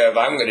idea of,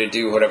 I'm going to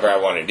do whatever I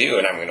want to do,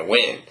 and I'm going to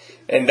win.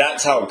 And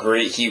that's how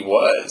great he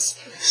was.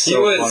 He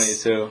was funny,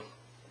 too.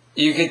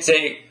 You could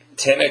take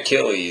 10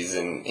 Achilles,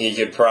 and he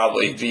could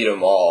probably beat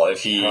them all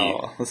if he...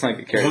 let's not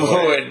get carried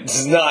away.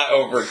 It's not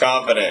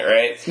overconfident,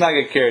 right? Let's not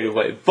get carried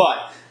away.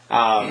 But,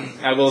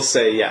 I will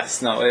say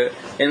yes. No, it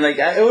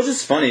was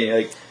just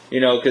funny,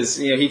 because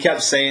he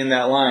kept saying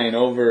that line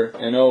over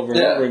and over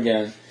and over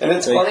again. And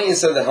it's funny you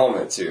said the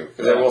helmet, too,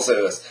 because I will say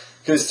this.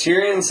 Because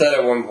Tyrion said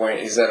at one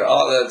point, he said,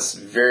 that's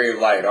very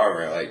light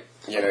armor.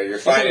 you're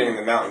fighting in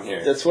the mountain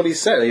here. That's what he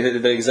said.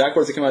 The exact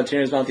words that came out of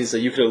Tyrion's mouth, he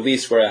said, you could at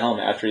least wear a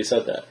helmet after he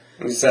said that.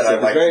 He said, I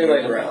like to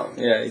move around.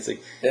 Yeah, he's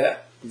like, yeah.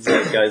 He's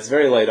like, it's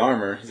very light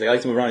armor. He's like, I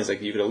like to move around. He's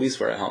like, you could at least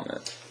wear a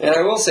helmet. And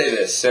I will say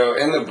this. So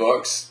in the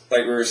books,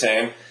 like we were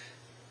saying,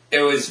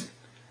 it was...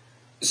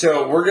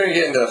 So we're going to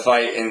get into the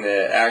fight in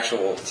the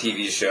actual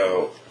TV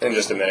show in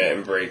just a minute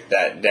and break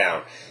that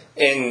down.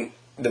 In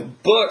the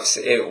books,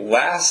 it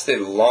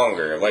lasted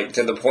longer, like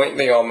to the point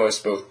they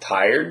almost both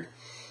tired.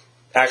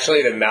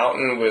 Actually, the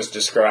mountain was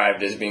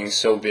described as being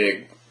so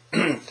big,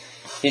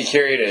 he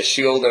carried a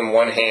shield in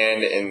one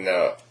hand and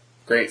the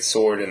great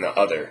sword in the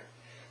other.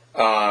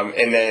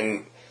 And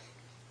then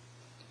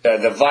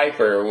the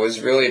Viper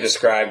was really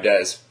described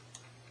as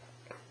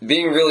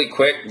being really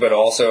quick, but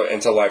also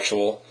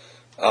intellectual.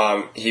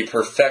 He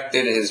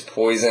perfected his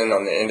poison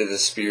on the end of the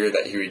spear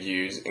that he would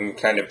use and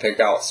kind of pick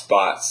out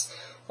spots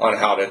on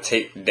how to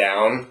take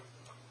down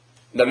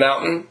the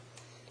mountain.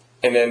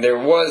 And then there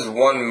was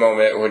one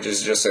moment, which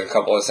is just a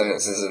couple of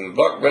sentences in the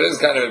book, but it's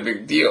kind of a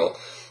big deal.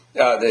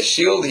 The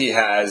shield he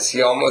has,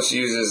 he almost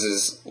uses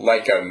as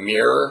like a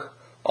mirror,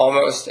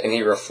 almost, and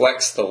he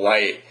reflects the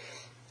light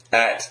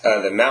at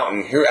the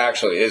mountain, who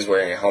actually is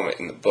wearing a helmet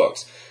in the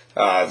books,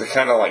 to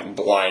kind of like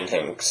blind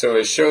him. So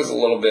it shows a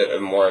little bit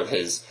of more of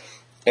his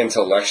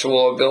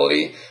intellectual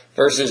ability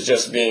versus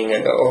just being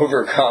an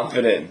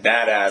overconfident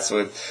badass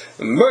with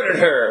murdered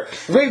her,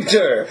 raped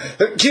her,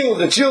 killed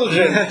the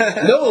children.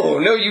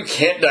 No, you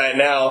can't die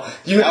now.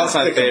 You have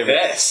to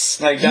confess.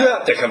 You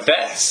have to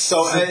confess.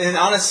 So, and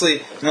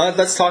honestly,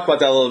 let's talk about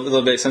that a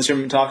little bit. Since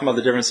you're talking about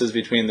the differences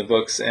between the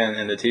books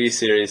and the TV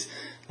series,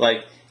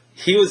 like,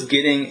 he was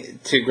getting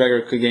to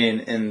Gregor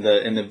Clegane in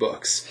the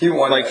books. He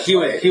won. Like he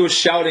was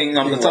shouting.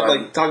 Talking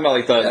about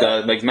like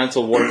the like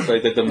mental words,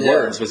 like the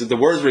words. Was the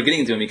words were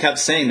getting to him? He kept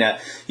saying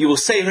that you will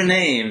say her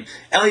name,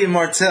 Elia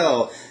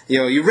Martell.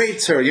 You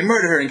raped her, you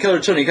murdered her, and killed her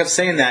children. He kept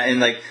saying that,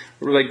 and like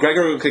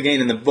Gregor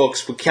Clegane in the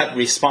books kept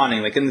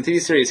responding. Like in the TV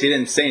series, he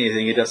didn't say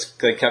anything. He just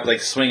kept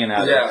like swinging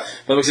at her.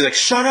 But he's like,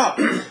 shut up,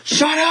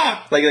 shut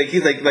up. Like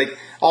he's like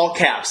all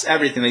caps,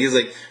 everything. Like he's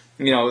like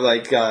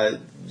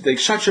like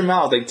shut your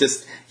mouth. Like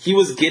just. He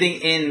was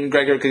getting in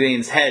Gregor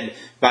Clegane's head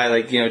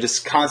by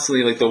just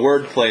constantly like the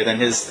wordplay, then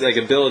his like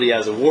ability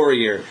as a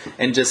warrior,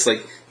 and just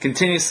like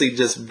continuously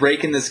just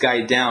breaking this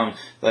guy down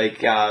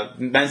like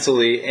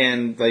mentally,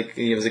 and like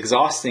he was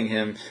exhausting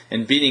him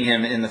and beating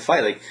him in the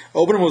fight. Like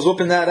Oberyn was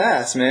whooping that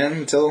ass, man,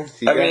 until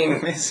he got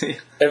crazy.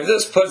 If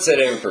this puts it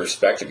in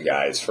perspective,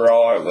 guys, for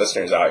all our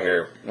listeners out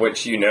here,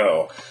 which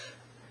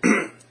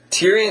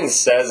Tyrion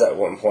says at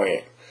one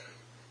point,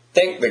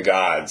 "Thank the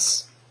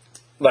gods,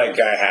 like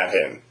I have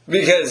him."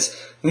 Because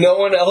no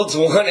one else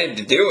wanted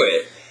to do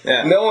it.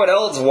 Yeah. No one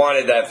else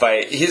wanted that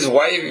fight. His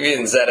wife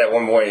even said at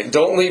one point,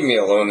 "Don't leave me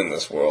alone in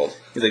this world."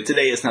 He's like,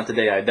 "Today is not the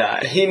day I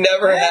die." He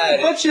never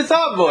had... What you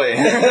thought, boy?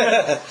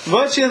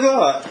 What you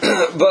thought?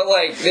 But,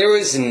 like, there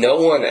was no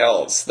one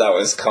else that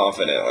was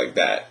confident like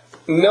that.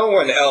 No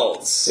one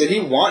else. And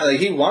he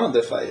wanted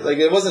to fight. Like,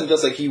 it wasn't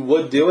just like he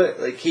would do it.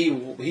 Like,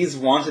 he's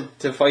wanted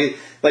to fight.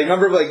 Like,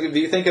 remember, like, if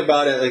you think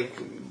about it, like,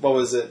 what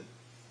was it?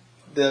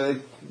 The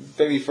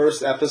maybe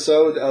first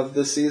episode of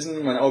the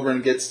season when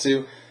Oberyn gets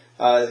to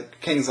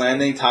King's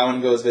Landing,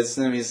 Tywin goes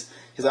visiting him. He's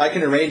like, I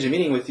can arrange a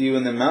meeting with you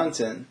in the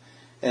mountain.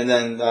 And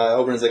then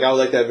Oberyn's like, I would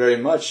like that very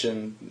much.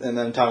 And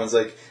then Tywin's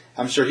like,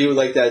 I'm sure he would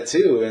like that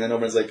too. And then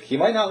Oberyn's like, he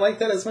might not like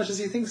that as much as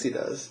he thinks he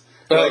does.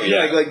 Oh, He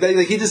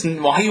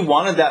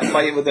wanted that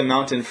fight with the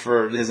mountain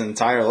for his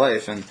entire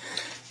life, and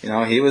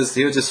he was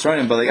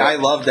destroying him. But like I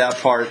loved that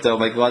part though.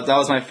 Like that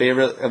was my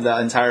favorite of that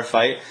entire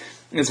fight.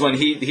 Is when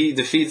he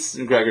defeats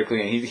Gregor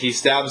Clegane. He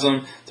stabs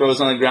him, throws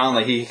him on the ground.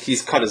 Like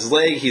he's cut his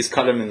leg, he's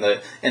cut him in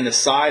the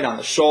side, on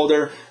the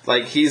shoulder.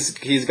 Like he's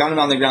got him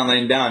on the ground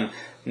laying down.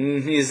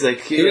 And he's like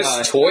he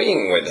was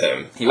toying with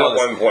him at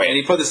one point, and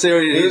he put the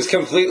spear. He was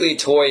completely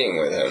toying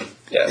with him.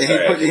 Yeah,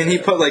 and he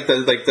put like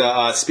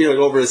the spear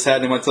over his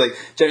head and went to like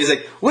Jenny's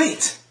like,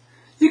 wait,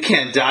 you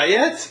can't die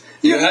yet.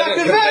 You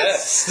haven't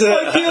confessed.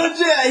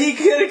 He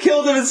could have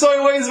killed him in so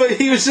many ways, but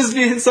he was just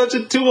being such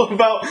a tool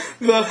about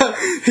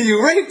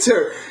you raped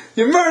her,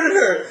 you murdered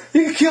her,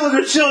 you killed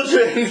her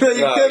children. You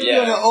kept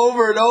doing it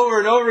over and over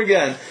and over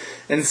again.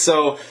 And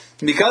so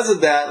because of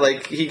that,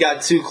 like he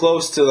got too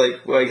close to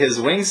like his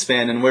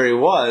wingspan and where he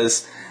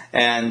was,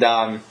 and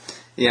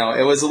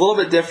it was a little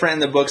bit different in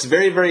the books,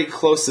 very very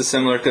close to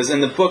similar. Because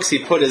in the books he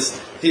put his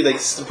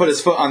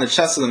foot on the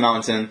chest of the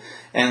mountain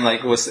and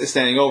like was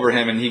standing over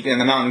him, and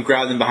the mountain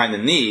grabbed him behind the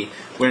knee.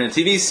 When in the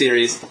TV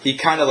series, he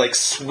kind of like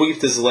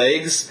swept his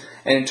legs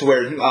and to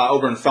where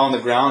Oberyn fell on the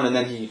ground, and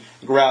then he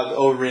grabbed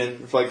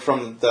Oberyn like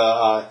from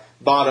the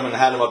bottom and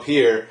had him up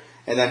here.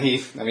 And then he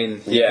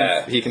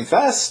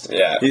confessed.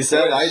 Yeah. He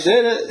said, I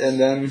did it. And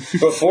then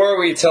before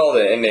we tell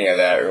the ending of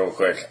that real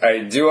quick, I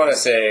do want to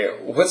say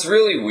what's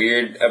really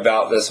weird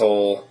about this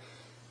whole...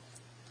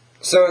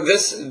 So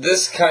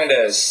this kind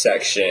of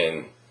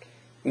section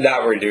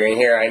that we're doing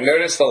here, I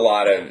noticed a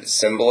lot of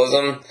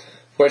symbolism,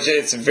 which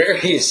it's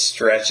very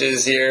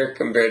stretches here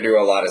compared to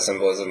a lot of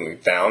symbolism we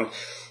found.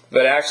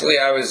 But actually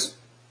I was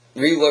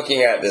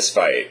re-looking at this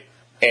fight,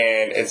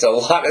 and it's a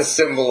lot of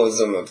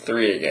symbolism of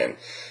 3 again.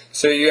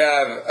 So you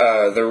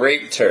have the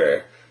raped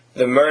her,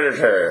 the murdered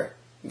her,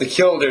 the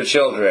killed her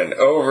children,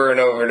 over and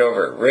over and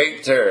over.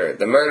 Raped her,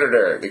 the murdered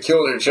her, the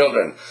killed her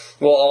children.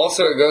 Well,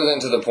 also it goes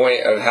into the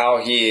point of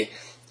how he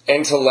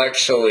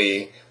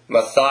intellectually,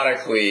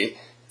 methodically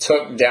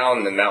took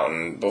down the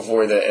mountain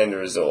before the end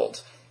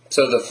result.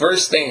 So the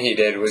first thing he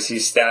did was he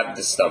stabbed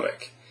the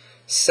stomach.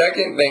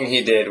 Second thing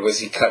he did was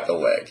he cut the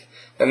leg.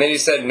 And then he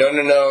said,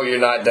 no, you're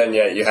not done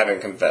yet. You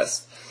haven't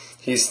confessed.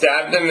 He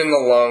stabbed him in the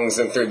lungs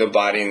and through the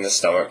body in the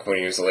stomach when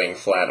he was laying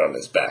flat on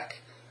his back.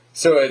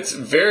 So it's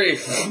very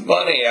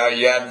funny how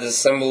you have this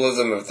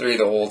symbolism of 3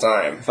 the whole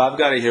time. If I've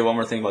got to hear one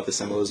more thing about the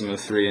symbolism of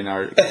 3 in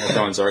our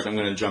Thrones arc, I'm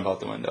going to jump out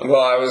the window.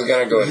 Well, I was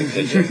going to go with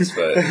the digits,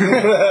 but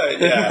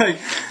yeah.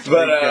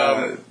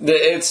 But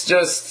it's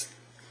just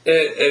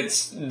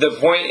it's the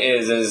point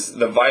is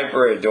the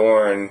Viper of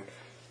Dorne.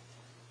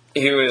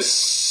 He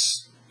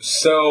was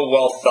so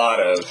well thought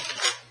of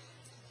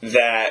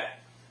that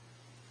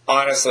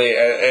honestly,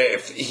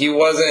 if he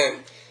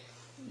wasn't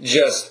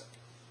just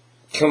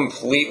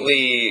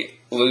completely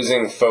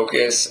losing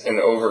focus and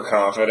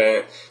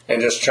overconfident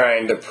and just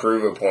trying to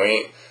prove a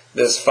point,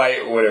 this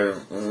fight would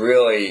have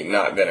really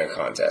not been a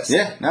contest.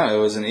 Yeah, no, it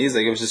wasn't easy.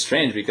 Like, it was just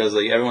strange because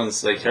like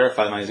everyone's like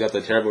terrified of him. He's got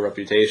the terrible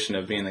reputation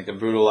of being like a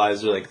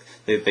brutalizer. Like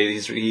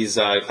he's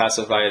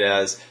classified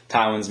as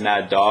Tywin's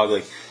mad dog.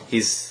 Like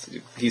he's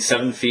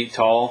 7 feet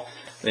tall.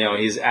 You know,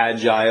 he's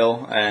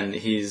agile and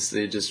he's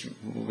just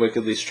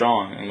wickedly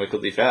strong and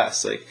wickedly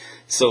fast. Like,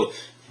 so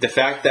the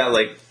fact that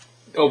like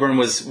Oberyn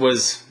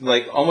was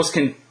like almost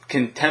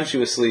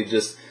contemptuously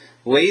just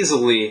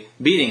lazily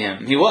beating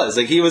him. He was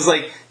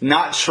like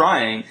not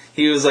trying.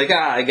 He was like,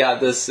 I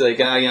got this. Like,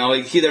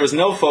 there was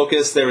no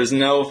focus. There was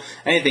no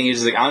anything. He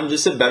was just like, I'm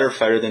just a better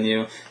fighter than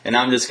you, and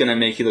I'm just gonna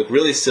make you look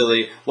really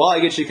silly while I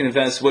get you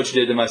confessed what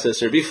you did to my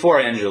sister before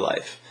I end your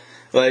life.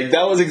 Like,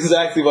 that was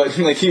exactly what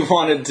like he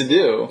wanted to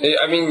do.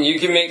 I mean, you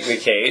can make the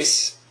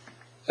case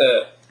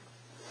that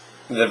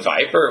the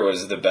Viper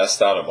was the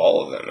best out of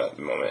all of them at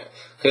the moment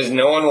because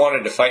no one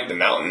wanted to fight the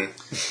Mountain.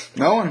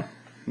 No one.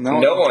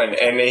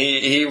 And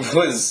he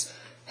was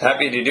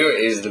happy to do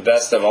it. He's the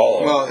best of all of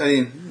them. Well, I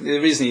mean, the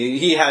reason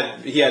he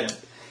had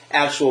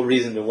actual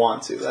reason to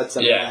want to. That's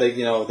like,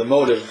 the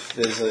motive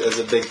is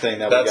a big thing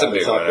that we got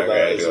to talk about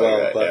as well.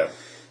 That, but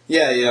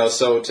yeah,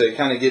 so to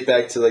kind of get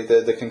back to like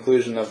the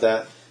conclusion of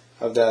that.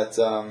 And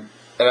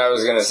I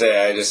was gonna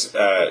say, I just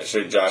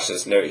should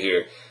Josh's note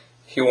here.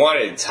 He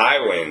wanted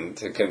Tywin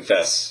to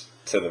confess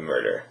to the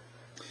murder.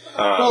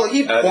 Well,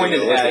 he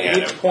pointed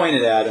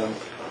at him,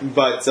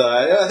 but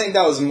I think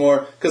that was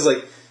more because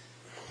like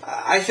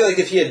I feel like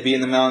if he had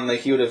beaten the Mountain, like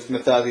he would have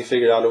methodically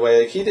figured out a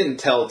way. Like he didn't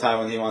tell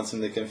Tywin he wants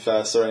him to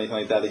confess or anything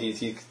like that.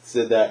 He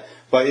did that,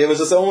 but it was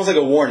just almost like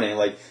a warning.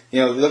 Like,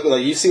 look,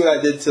 like you see what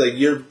I did to like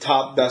your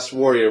top best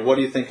warrior. What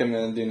do you think I'm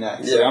going to do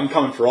next? Yeah. Like, I'm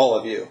coming for all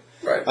of you.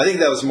 Right. I think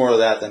that was more of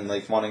that than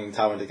like wanting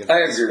Tywin to confess. I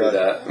agree with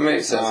that. It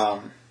makes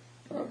sense.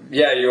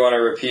 Yeah, you want to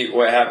repeat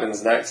what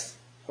happens next?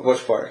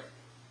 Which part?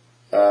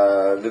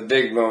 The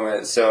big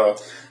moment. So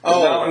the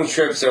Mountain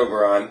trips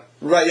Oberyn.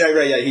 Right.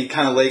 Yeah. He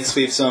kind of leg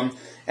sweeps him,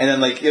 and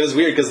then like it was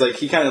weird because like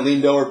he kind of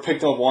leaned over,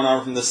 picked him up one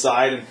arm from the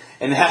side,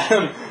 and had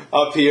him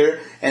up here,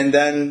 and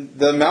then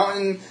the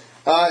Mountain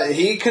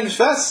he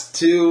confessed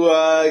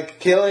to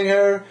killing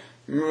her,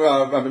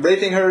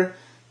 raping her,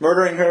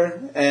 murdering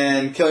her,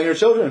 and killing her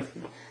children.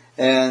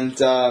 And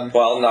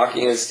while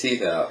knocking his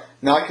teeth out.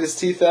 Like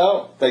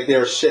they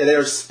were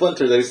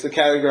splinters. They used to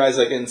categorize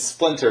like in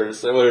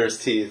splinters that were his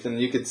teeth,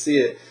 and you could see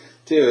it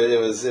too.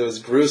 It was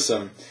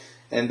gruesome.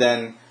 And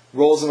then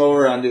rolls him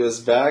over onto his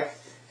back,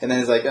 and then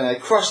he's like, and I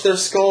crushed their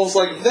skulls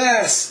like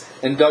this,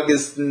 and dug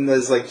his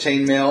like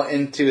chainmail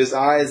into his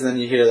eyes, and then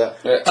you hear that,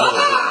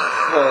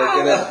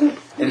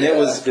 and it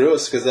was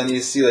gross because then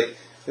you see like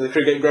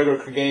Gregor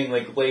Clegane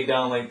like lay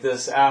down like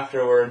this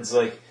afterwards,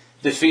 like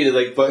defeated,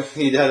 like but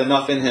he had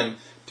enough in him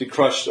to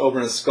crush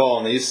Oberyn's skull,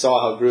 and you saw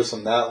how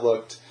gruesome that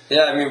looked.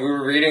 Yeah, I mean, we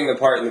were reading the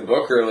part in the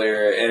book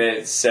earlier, and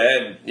it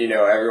said,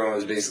 everyone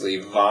was basically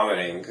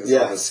vomiting because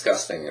how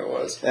disgusting it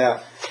was.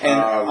 Yeah, and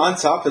on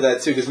top of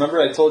that, too, because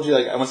remember I told you,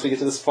 like, once we get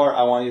to this part,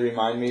 I want you to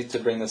remind me to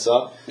bring this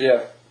up.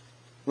 Yeah.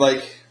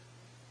 Like,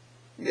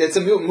 it's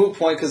a moot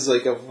point because,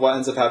 like, of what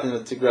ends up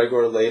happening to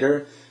Gregor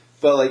later,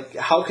 but, like,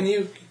 how can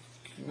you...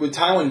 What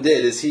Tywin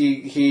did is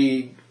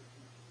he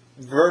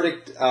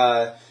verdict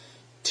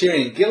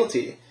Tyrion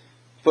guilty,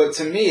 but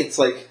to me, it's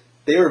like,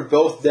 they were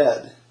both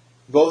dead.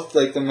 Both,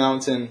 like, the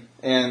Mountain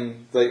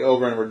and, like,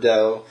 Oberyn were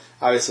dead.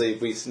 Obviously,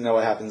 we know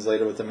what happens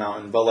later with the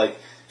Mountain. But, like,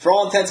 for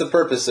all intents and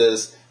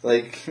purposes,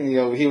 like,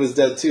 he was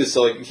dead, too.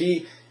 So, like,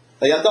 I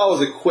thought it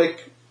was a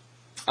quick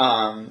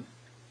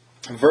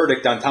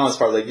verdict on Tywin's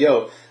part.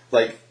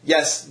 Like,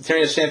 yes,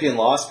 Tyrion's champion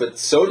lost, but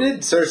so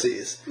did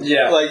Cersei's.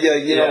 Yeah. Like, how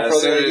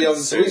about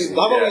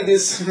we do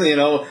some,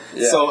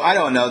 Yeah. So, I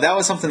don't know. That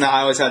was something that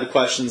I always had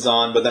questions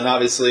on. But then,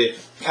 obviously,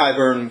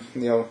 Qyburn,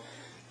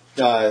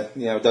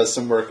 does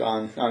some work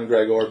on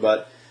Gregor,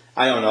 but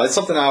I don't know. It's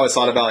something I always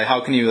thought about. Like,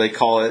 how can you like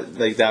call it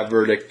like that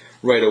verdict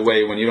right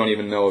away when you don't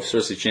even know if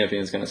Cersei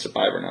Champion is going to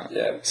survive or not?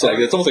 Yeah. So like,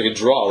 it's almost like a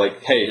draw.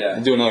 Like, hey, Yeah.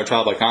 do another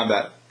trial by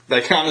combat.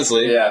 Like,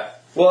 honestly. Yeah.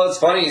 Well, it's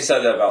funny you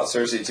said that about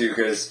Cersei too,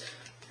 because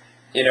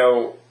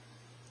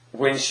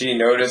when she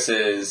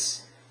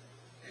notices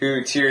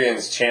who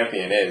Tyrion's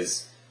champion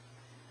is,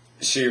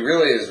 she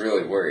really is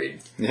really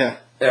worried. Yeah.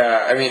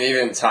 I mean,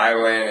 even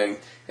Tywin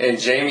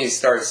and Jaime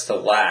starts to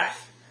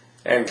laugh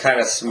and kind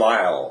of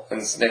smile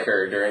and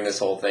snicker during this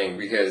whole thing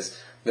because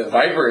the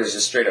Viper is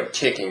just straight up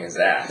kicking his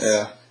ass.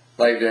 Yeah.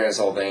 Like during this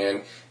whole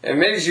thing. And it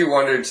makes you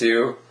wonder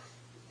too,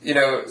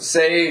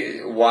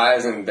 say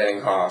Wise and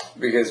Benninghoff,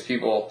 because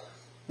people,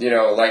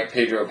 like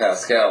Pedro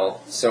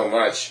Pascal so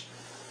much.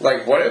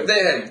 Like, what if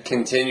they had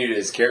continued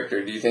his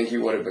character? Do you think he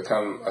would have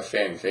become a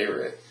fan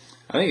favorite?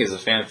 I think he's a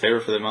fan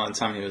favorite for the amount of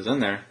time he was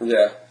in there.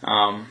 Yeah.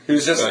 He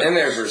was just but- in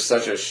there for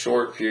such a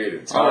short period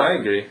of time. Oh, I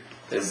agree.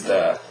 Is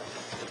the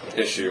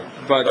issue.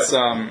 But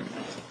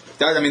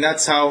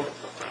that's how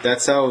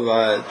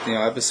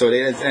episode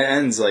 8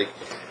 ends. Like,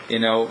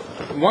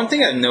 one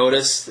thing I've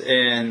noticed,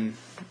 and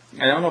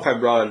I don't know if I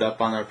brought it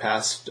up on our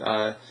past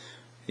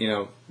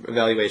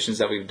evaluations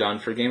that we've done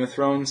for Game of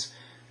Thrones.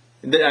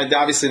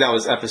 Obviously, that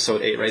was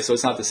episode 8, right? So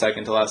it's not the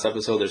second to last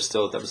episode. There's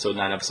still episode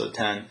 9, episode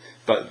 10.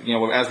 But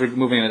as we're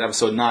moving into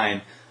episode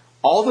 9,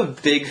 all the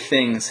big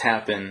things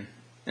happen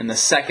in the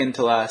second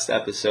to last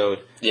episode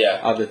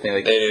of the thing.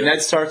 Like,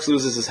 Ned Stark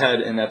loses his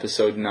head in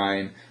episode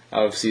 9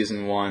 of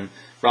season 1.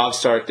 Robb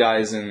Stark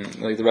dies in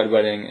the Red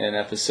Wedding in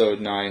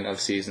episode 9 of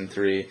season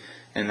 3.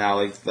 And now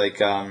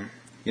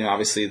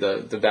obviously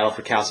the battle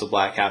for Castle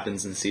Black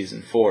happens in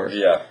season 4.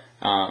 Yeah.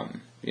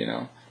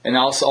 And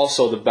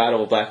also the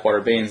Battle of Blackwater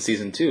Bay in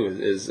season 2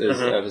 is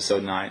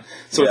episode 9.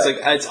 So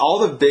it's all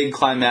the big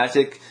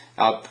climactic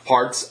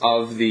parts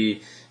of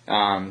the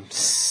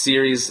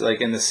series,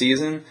 like in the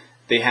season,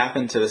 they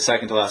happen to the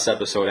second to last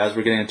episode. As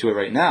we're getting into it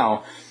right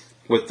now,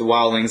 with the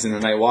Wildlings and the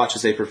Night Watch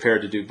as they prepare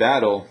to do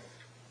battle,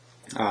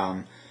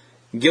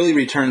 Gilly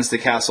returns to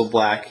Castle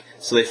Black.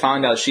 So they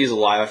find out she's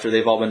alive after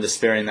they've all been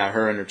despairing that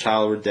her and her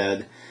child were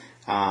dead.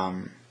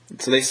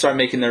 So they start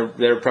making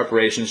their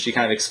preparations. She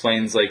kind of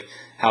explains like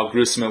how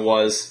gruesome it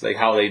was, like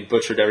how they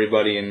butchered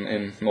everybody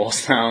in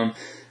Molestown,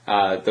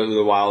 the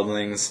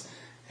Wildlings,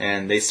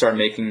 and they start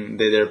making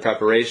their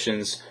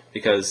preparations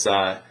because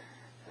I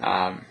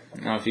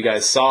don't know if you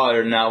guys saw it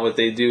or not what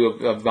they do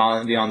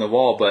beyond the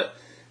wall, but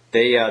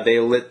they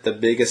lit the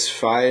biggest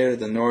fire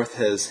the North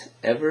has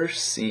ever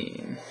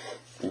seen.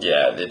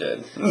 Yeah, they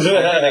did.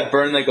 They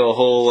burned like a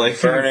whole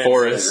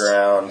forest. To the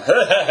ground.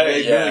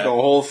 They burned like a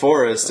whole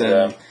forest,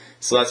 and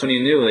so that's when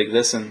you knew, like,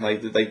 listen,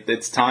 like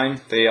it's time.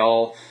 They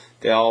all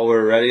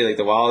were ready. Like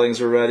the Wildlings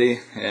were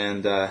ready,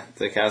 and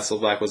the Castle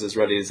Black was as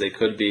ready as they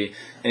could be.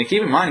 And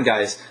keep in mind,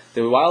 guys,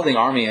 the Wildling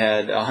army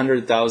had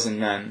 100,000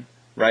 men.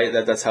 Right,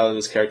 that's how it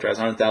was characterized.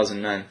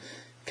 100,000 men.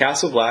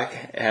 Castle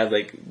Black had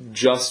like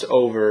just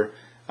over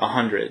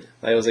 100.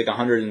 Like, it was like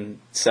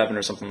 107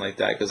 or something like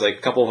that. Because like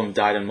a couple of them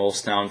died in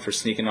Molestown for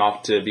sneaking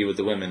off to be with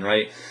the women.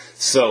 Right.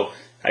 So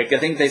I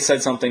think they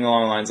said something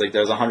along the lines like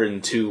there's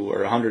 102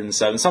 or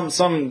 107,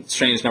 some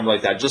strange number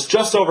like that.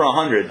 Just over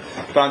 100.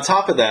 But on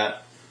top of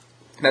that,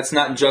 that's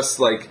not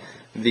just like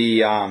the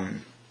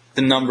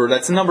number.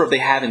 That's the number they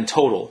had in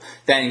total.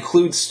 That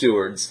includes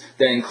stewards.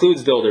 That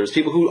includes builders.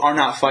 People who are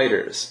not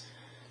fighters.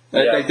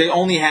 Like they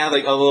only had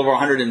like a little over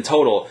 100 in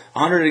total.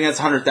 100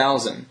 against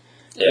 100,000.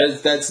 Yeah.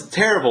 That's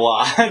terrible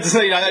odds.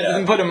 That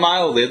doesn't put it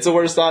mildly. It's the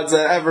worst odds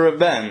that ever have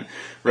been.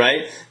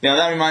 Right?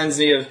 That reminds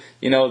me of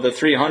the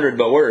 300,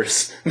 but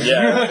worse.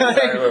 Yeah, that's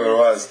exactly what it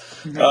was.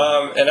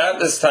 And at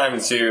this time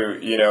too,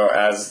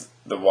 as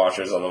the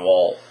Watchers on the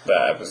Wall,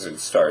 that episode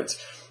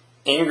starts,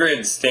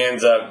 Ingrid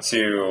stands up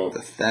to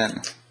the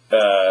Fen.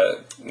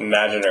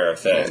 Imaginary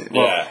Fen.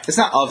 Well, it's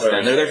not of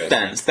Fen. They're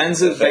Fens.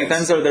 Fens are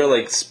their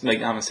like I'm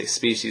gonna say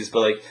species,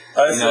 but like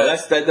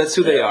that's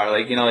who they are.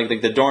 Like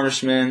like the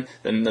Dornishmen,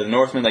 the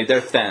Northmen, like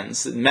they're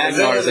Fens.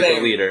 Magnar is like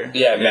the leader.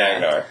 Yeah,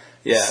 Magnar.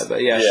 Yeah, but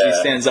she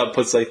stands up,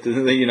 puts like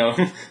you've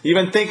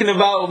been thinking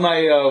about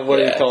my what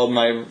are you called,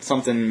 my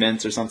something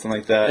mint or something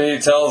like that. And he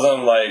tells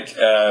them like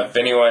if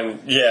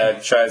anyone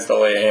tries to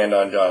lay a hand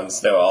on Jon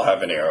Snow, I'll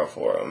have an arrow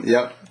for him.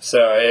 Yep.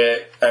 So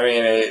it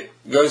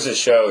goes to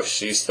show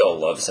she still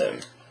loves him.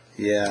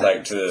 Yeah.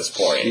 Like to this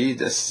point.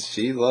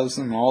 She loves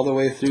him all the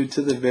way through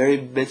to the very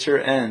bitter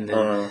end.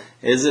 And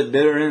is it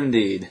bitter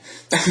indeed?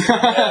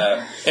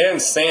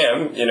 And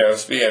Sam,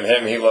 speaking of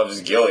him, he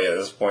loves Gilly at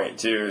this point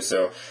too.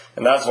 So,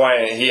 and that's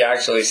why he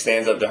actually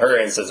stands up to her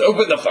and says,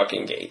 "Open the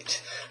fucking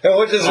gate,"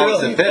 which is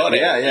really funny.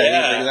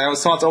 Yeah. I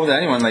was taught to open to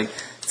anyone. Like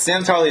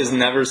Sam Tarly has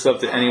never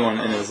slept to anyone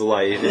in his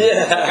life.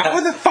 Yeah.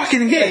 Open the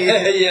fucking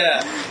gate.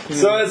 Yeah.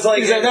 So it's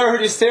like I've never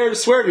heard you swear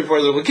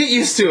before. Like, well, get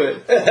used to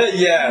it.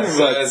 Yeah.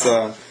 So it's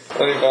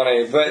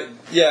funny. But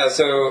yeah,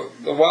 so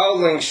the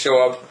Wildlings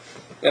show up,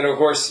 and of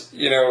course,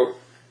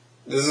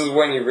 this is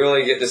when you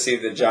really get to see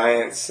the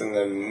giants and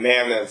the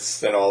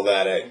mammoths and all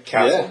that at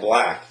Castle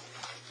Black.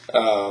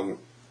 You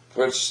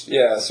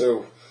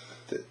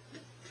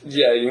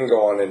can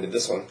go on into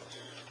this one.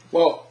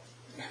 Well,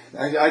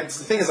 the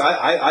thing is,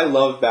 I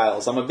love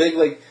battles. I'm a big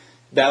like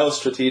battle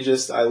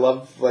strategist. I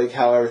love like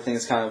how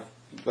everything's kind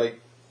of like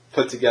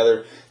put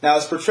together. Now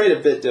it's portrayed a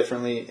bit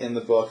differently in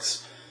the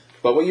books,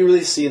 but what you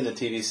really see in the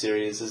TV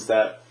series is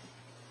that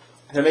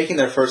they're making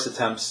their first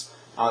attempts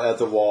at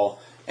the wall,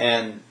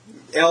 and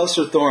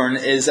Alistair Thorne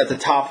is at the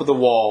top of the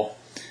wall.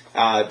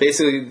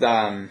 Basically,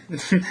 and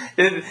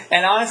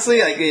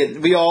honestly, like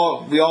we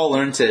all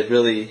learned to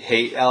really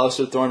hate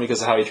Alistair Thorne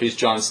because of how he treats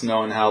Jon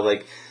Snow and how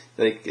like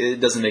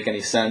it doesn't make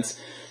any sense.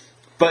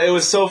 But it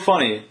was so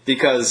funny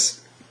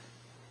because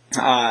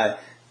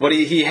what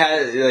he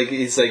had like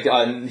he's like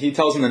he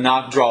tells him to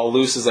knock, draw,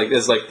 loose is like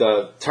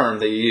the term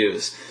that you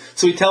use.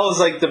 So he tells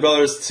like the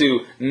brothers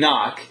to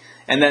knock,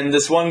 and then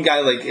this one guy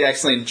like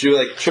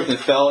accidentally tripped and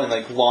fell and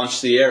like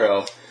launched the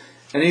arrow,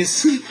 and he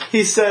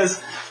says,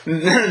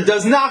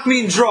 "Does knock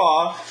mean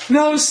draw?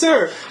 No,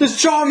 sir.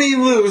 Does draw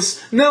mean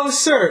loose? No,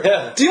 sir.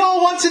 Yeah. Do you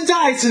all want to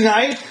die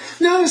tonight?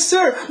 No,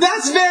 sir.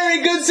 That's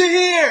very good to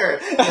hear."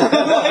 Like,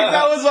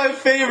 that was my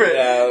favorite.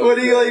 Yeah, what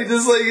do you like?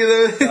 Just like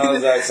that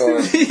was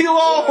excellent. Do you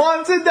all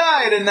want to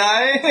die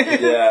tonight?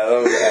 Yeah,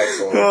 that was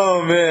excellent.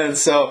 Oh man,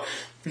 so.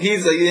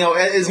 He's like,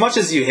 as much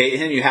as you hate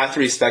him, you have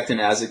to respect him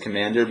as a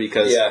commander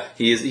because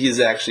he's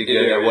actually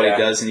good at what he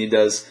does, and he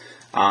does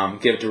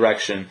give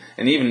direction.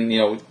 And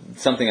even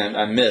something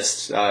I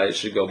missed, I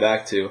should go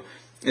back to,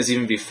 is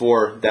even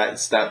before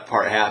that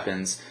part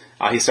happens,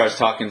 he starts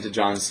talking to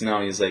Jon Snow.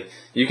 And he's like,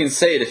 "You can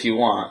say it if you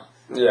want."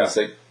 Yeah.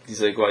 He's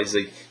like, "Well," he's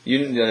like,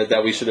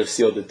 that we should have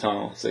sealed the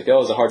tunnel. He's like, "That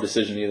was a hard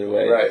decision either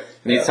way." Right.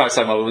 And he talks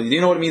about, "Well, do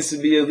you know what it means to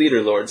be a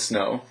leader, Lord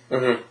Snow?"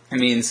 Mm-hmm. It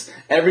means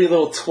every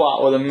little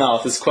twat with a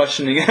mouth is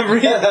questioning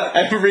every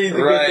right, move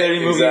exactly,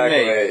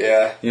 you make.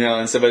 Yeah.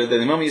 And so, but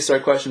the moment you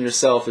start questioning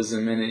yourself is the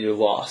minute you're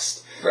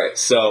lost. Right.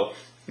 So,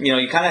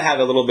 you kind of have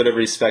a little bit of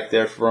respect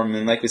there for him.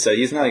 And like we said,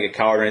 he's not like a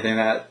coward or anything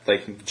like that.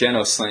 Like,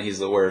 Janos Slynt, he's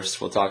the worst.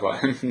 We'll talk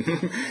about him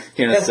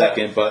here in a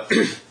second. But,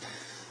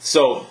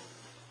 so,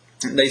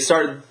 they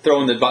started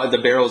throwing the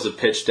barrels of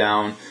pitch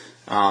down.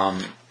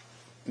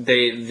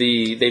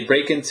 They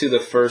break into the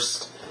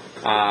first,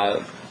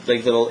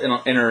 like, little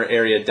inner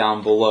area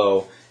down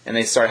below, and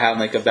they start having,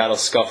 like, a battle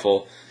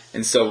scuffle.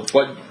 And so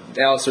what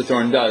Alistair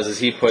Thorne does is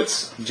he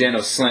puts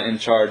Janos Slynt in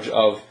charge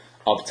of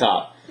up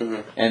top.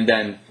 Mm-hmm. And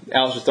then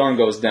Alistair Thorne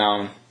goes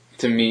down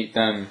to meet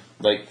them,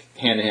 like,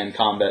 hand-to-hand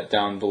combat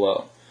down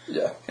below.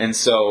 Yeah. And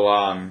so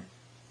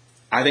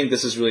I think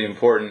this is really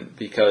important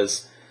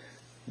because,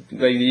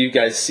 like, you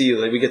guys see,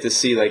 like, we get to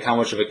see, like, how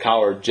much of a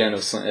coward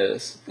Janos Slynt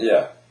is.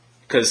 Yeah.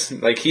 Because,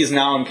 like, he's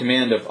now in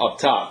command of up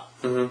top.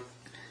 Mm-hmm.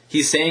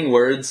 He's saying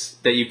words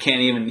that you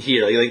can't even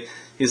hear. Like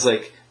he's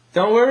like,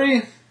 "Don't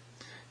worry,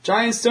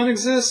 giants don't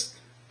exist.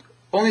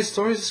 Only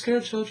stories of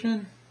scared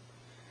children.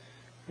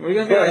 We're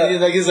gonna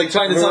like." He's like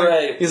trying to tell.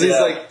 Right. He's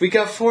like, "We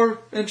got 4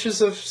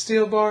 inches of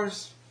steel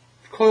bars,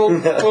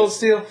 coiled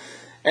steel."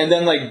 And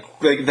then like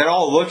they're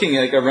all looking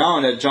like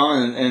around at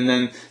Jon, and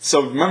then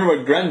so remember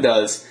what Gren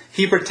does?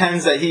 He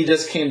pretends that he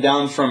just came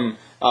up from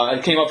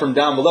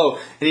down below,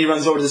 and he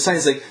runs over to the side.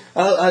 He's like,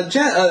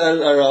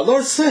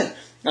 "Lord Slynt,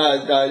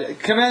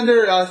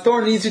 Commander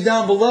Thorne needs you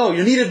down below.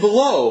 You're needed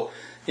below."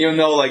 Even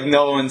though like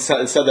no one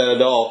said that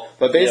at all,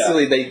 but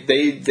basically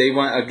they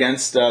went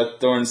against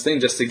Thorne's thing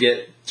just to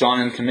get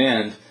Jon in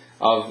command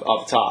of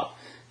up top,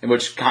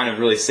 which kind of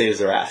really saves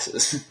their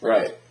asses.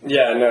 Right.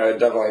 Yeah. No, it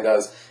definitely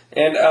does.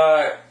 And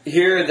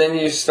here, then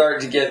you start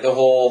to get the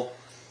whole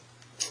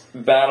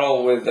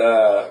battle with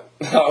I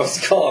was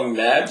calling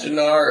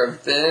Maginnar or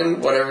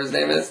Finn, whatever his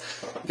name is,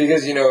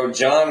 because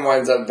Jon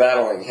winds up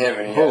battling him,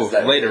 and he has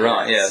that later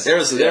on. Yeah,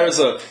 there's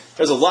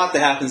a lot that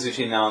happens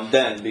between now and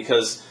then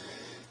because.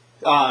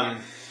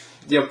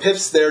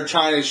 Pip's there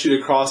trying to shoot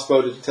a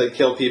crossbow to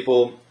kill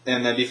people,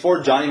 and then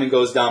before Jon even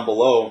goes down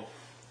below,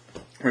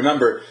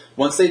 remember,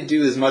 once they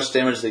do as much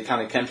damage as they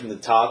kind of can from the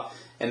top,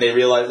 and they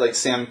realize, like,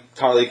 Sam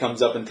Tarly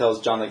comes up and tells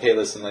Jon, like, "Hey,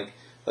 listen,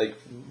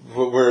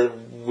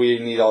 we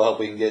need all the help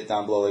we can get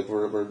down below, like,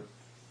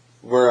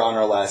 we're on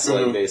our last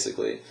leg,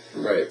 basically."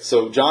 Right.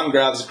 So Jon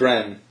grabs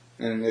Gren,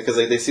 and because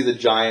they see the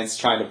giants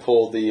trying to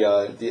pull the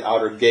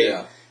outer gate,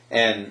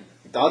 and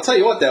I'll tell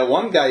you what, that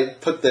one guy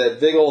put the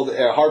big old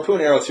harpoon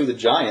arrow through the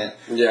giant.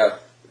 Yeah.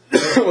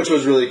 Which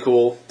was really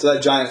cool. So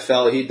that giant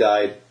fell, he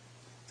died.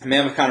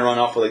 Mammoth kind of run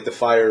off with like the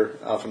fire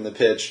from the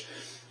pitch.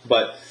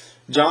 But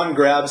Jon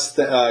grabs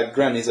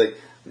Gren, he's like,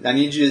 "I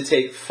need you to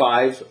take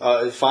five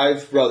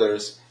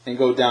brothers and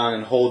go down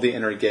and hold the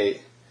inner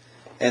gate."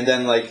 And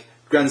then like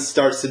Gren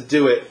starts to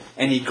do it,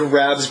 and he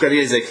grabs Gren,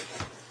 he's like,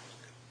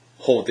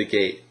 "Hold the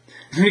gate."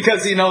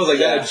 Because he knows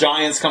that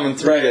giant's coming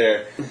through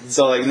there,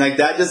 so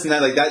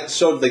that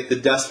showed like the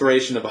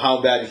desperation of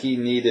how bad he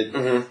needed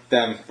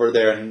them for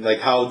there, and like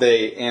how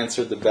they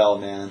answered the bell.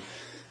 Man,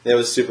 it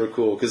was super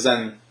cool. Because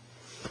then,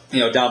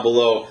 down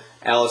below,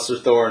 Alistair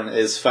Thorne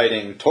is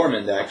fighting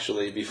Tormund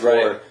actually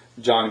before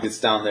Jon gets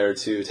down there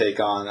to take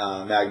on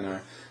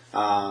Magnar.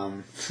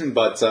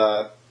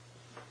 So.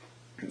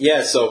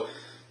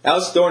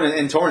 Alistair Thorne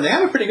and Tormund, they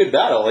have a pretty good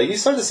battle. Like you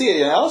start to see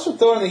it. Alistair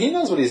Thorne, he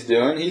knows what he's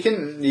doing. He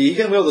can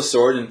wield a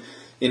sword, and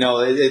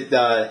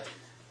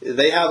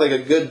they have like a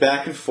good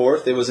back and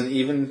forth. It was an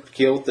even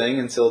keel thing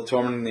until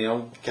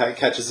Tormund,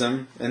 catches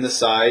him in the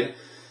side,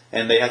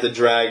 and they have to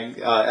drag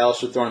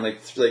Alistair Thorne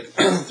like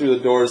through the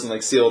doors and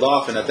like seal it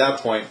off. And at that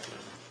point,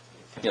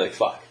 you're like,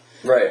 fuck.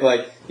 Right.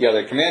 Like, you got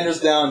the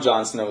commanders down,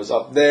 Jon Snow is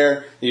up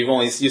there.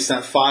 You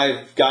sent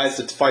 5 guys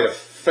to fight a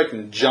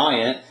freaking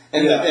giant,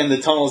 and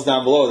the tunnels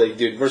down below. Like,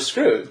 dude, we're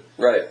screwed.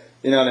 Right.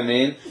 You know what I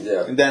mean?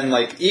 Yeah. And then,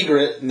 like,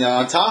 Ygritte,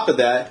 on top of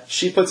that,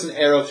 she puts an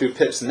arrow through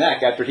Pip's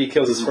neck after he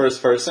kills his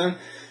first person.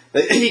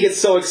 He gets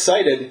so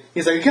excited.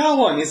 He's like, I got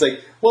one. He's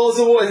like, well, is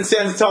the war? And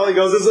Sam Tarly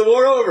goes, is the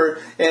war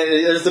over? And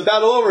is the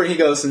battle over? And he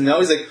goes, no.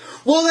 He's like,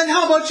 well, then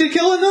how about you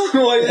kill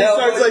another one? And he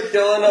starts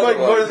going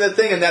to the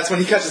thing, and that's when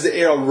he catches the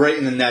arrow right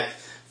in the neck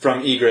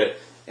from Ygritte,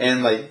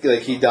 and like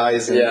he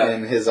dies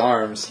in his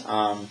arms.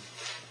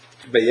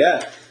 But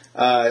yeah,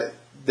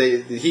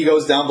 he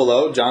goes down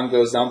below. Jon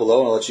goes down below,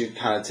 and I'll let you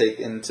kind of take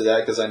into that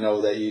because I know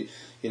that you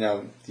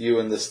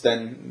and the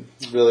Sten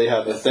really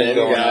have a thing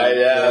going on.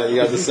 Yeah, you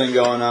got this thing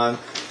going on.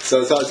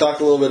 So talk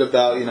a little bit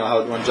about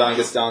how when Jon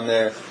gets down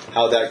there,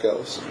 how that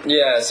goes.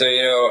 Yeah, so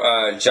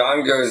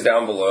Jon goes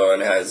down below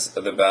and has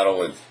the battle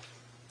with.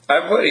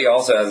 I put he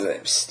also has a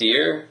name.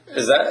 Styr?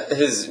 Is that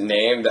his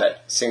name?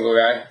 That single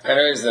guy? I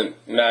know he's the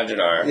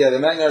Maginar. Yeah, the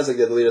Maginar is like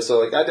the leader. So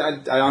like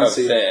I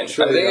honestly, I think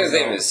his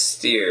name is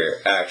Styr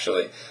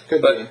actually.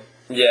 Could be.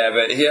 Yeah,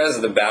 but he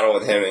has the battle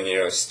with him, and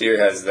Styr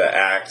has the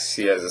axe.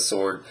 He has a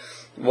sword.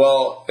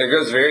 Well, it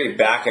goes very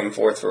back and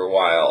forth for a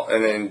while,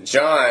 and then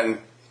Jon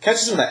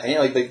catches him that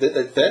anchor.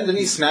 Then didn't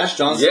he smash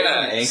Jon's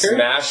anchor?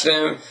 Smashed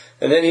him,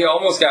 and then he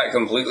almost got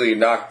completely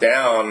knocked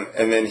down,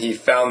 and then he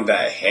found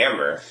that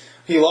hammer.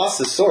 He lost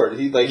his sword.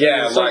 He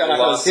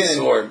lost his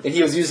sword, and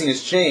he was using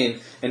his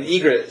chain. And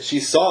Ygritte, she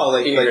saw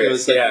it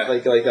was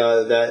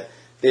that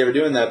they were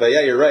doing that. But yeah,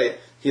 you're right.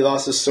 He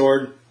lost his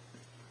sword,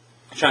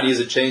 trying to use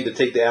a chain to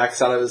take the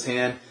axe out of his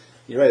hand.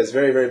 You're right. It's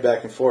very, very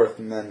back and forth,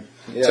 and then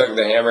took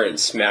the hammer and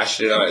smashed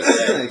it on his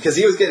head because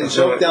he was getting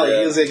choked out.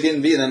 He was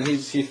getting beat, and then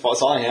he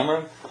saw a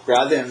hammer,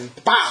 grabbed it, and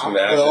pow,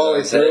 all the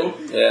way through.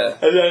 Yeah.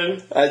 And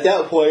then at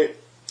that point,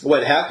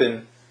 what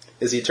happened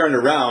is he turned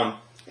around.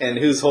 And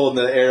who's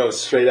holding the arrow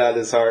straight at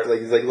his heart?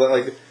 Like he's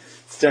like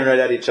staring right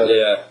at each other.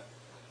 Yeah.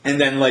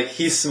 And then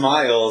he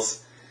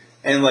smiles,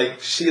 and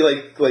she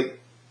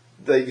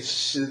they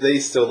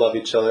still love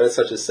each other. That's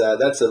such a sad.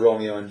 That's a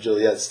Romeo and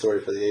Juliet story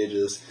for the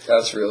ages.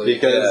 That's really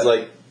because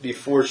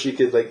before she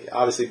could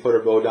obviously put her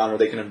bow down or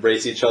they can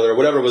embrace each other or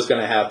whatever was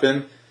going to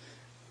happen,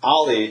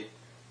 Ollie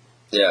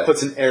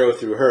puts an arrow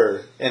through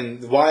her.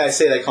 And why I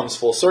say that comes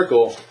full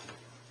circle.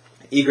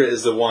 Ygritte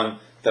is the one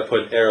that put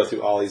an arrow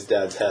through Ollie's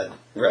dad's head.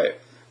 Right.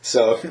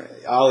 So,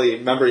 Ollie,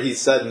 remember he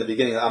said in the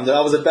beginning, I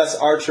was the best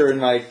archer in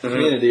my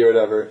community or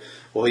whatever.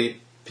 Well, he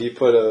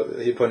put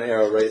an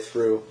arrow right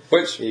through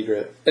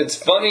Ygritte. It's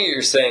funny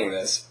you're saying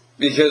this,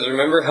 because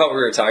remember how we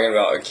were talking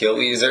about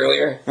Achilles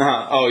earlier?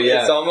 Uh-huh. Oh,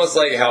 yeah. It's almost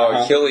like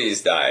how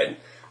Achilles died.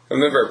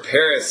 Remember,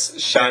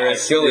 Paris shot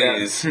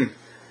Achilles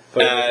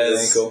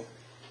as,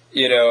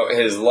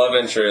 his love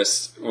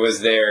interest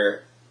was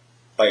there,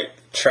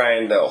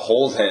 trying to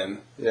hold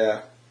him.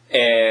 Yeah.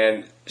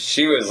 And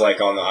she was,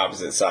 on the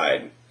opposite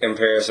side. And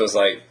Paris was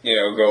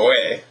go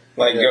away.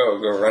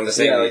 Go run to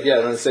safety.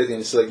 Run to safety.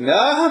 And she's like,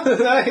 no.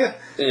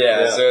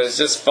 So it's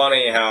just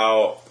funny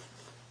how,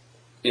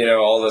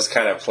 all this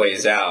kind of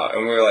plays out.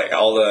 And we're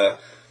all the,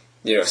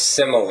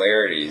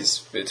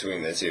 similarities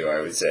between the two,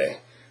 I would say.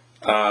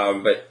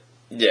 But,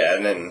 yeah,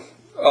 and then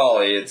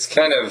Ollie, it's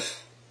kind of...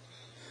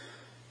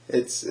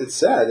 It's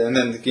sad, and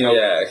then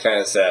kind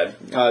of sad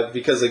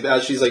because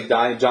as she's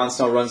dying, Jon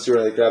Snow runs to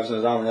her, grabs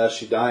his arm, and as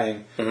she's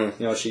dying,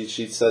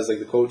 she says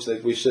the coach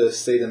we should have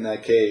stayed in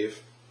that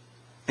cave,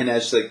 and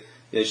as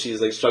she's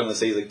struggling to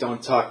say, he's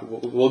don't talk,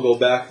 we'll go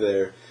back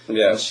there,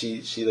 and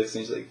she looks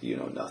and she's like, you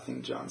know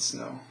nothing, Jon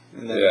Snow,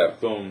 and then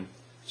boom,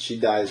 she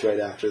dies right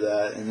after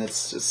that, and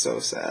it's just so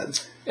sad.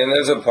 And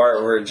there's a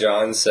part where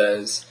Jon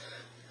says,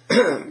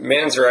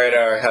 "Man's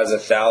Rider has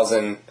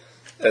 1,000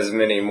 as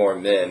many more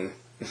men."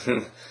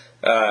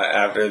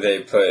 After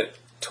they put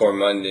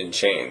Tormund in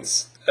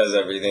chains, as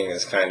everything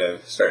is kind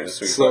of starting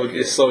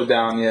to slow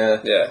down,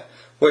 yeah.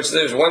 Which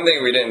there's one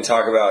thing we didn't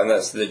talk about, and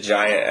that's the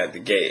giant at the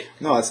gate.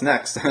 No, it's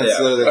next. That's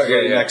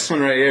the next one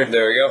right here.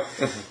 There we go.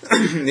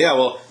 Yeah,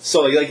 well,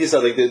 so like you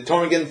said, the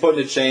Tormund getting put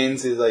into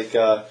chains. He's they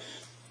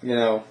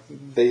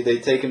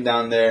take him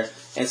down there,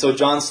 and so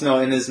Jon Snow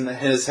in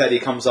his head he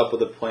comes up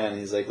with a plan.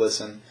 He's like,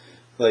 listen,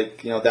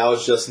 that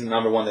was just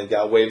number one. They've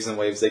got waves and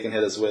waves they can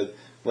hit us with.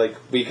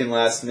 We can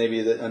last maybe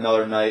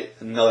another night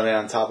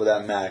on top of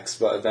that max,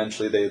 but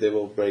eventually they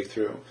will break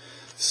through.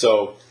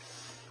 So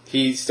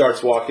he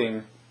starts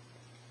walking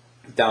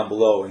down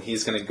below, and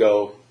he's going to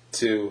go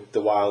to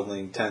the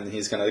Wildling tent, and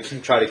he's going to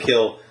try to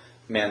kill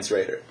Mance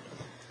Rayder,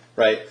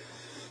 right?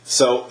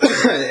 So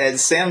and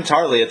Sam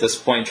Tarly at this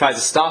point tries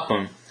to stop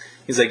him.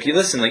 He's like,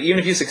 listen, even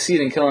if you succeed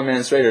in killing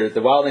Mance Rayder,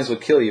 the Wildlings will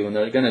kill you, and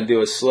they're going to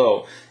do it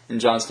slow. And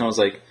Jon Snow's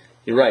like,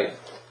 you're right.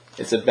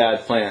 It's a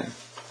bad plan.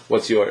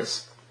 What's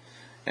yours?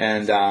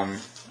 And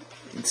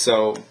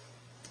so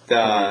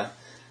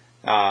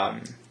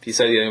he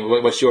said,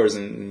 what's yours?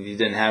 And he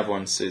didn't have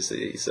one, so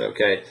he said,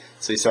 okay.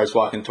 So he starts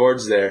walking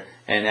towards there,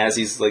 and as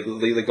he's like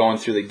going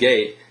through the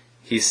gate,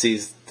 he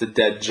sees the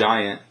dead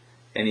giant,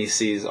 and he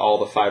sees all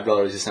the 5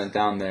 brothers he sent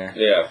down there.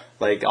 Yeah.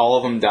 Like, all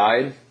of them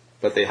died,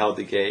 but they held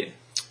the gate.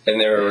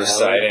 And they were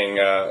reciting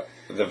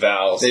the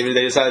vows. They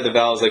decided the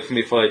vows, like, from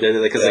before they did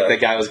it, because, like, the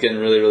guy was getting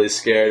really, really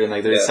scared, and,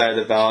 like, they decided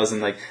the vows,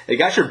 and, like, it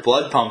got your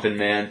blood pumping,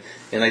 man.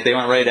 And, like, they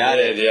went right at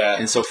it. Yeah.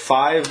 And so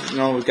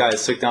 5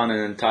 guys took down an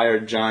entire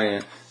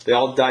giant. They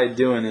all died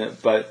doing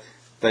it, but,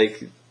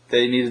 like,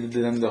 they needed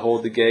them to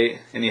hold the gate,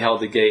 and he held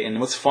the gate. And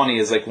what's funny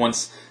is, like,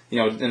 once,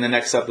 in the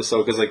next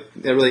episode, because, like,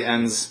 it really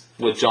ends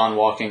with Jon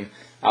walking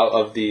out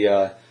of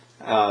the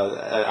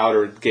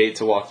outer gate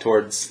to walk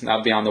towards,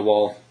 not beyond the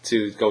wall,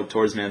 to go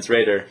towards Mance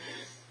Rayder.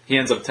 He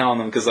ends up telling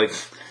them, because, like,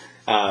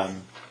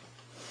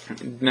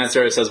 Mance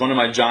Rayder says, one of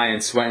my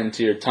giants went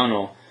into your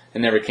tunnel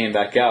and never came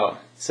back out.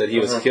 Said he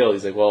was killed.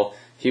 He's like, well,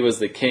 he was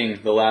the king,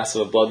 the last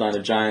of a bloodline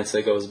of giants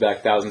that goes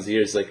back thousands of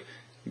years. Like,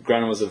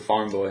 Grennan was a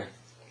farm boy.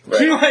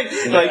 Right.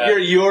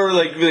 like your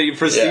like the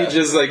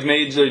prestigious like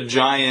major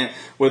giant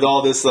with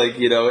all this like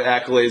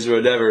accolades or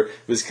whatever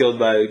was killed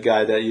by a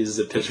guy that uses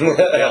a pitchfork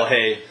to bale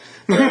hay.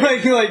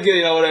 like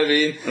you know what I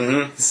mean?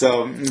 Mm-hmm.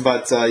 So,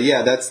 but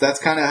that's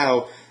kind of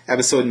how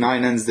episode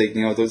 9 ends.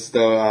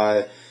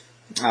 The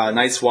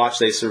Night's Watch,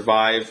 they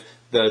survive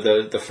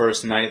the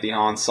first night, the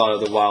onslaught of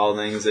the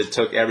wildlings. It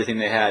took everything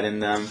they had in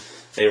them.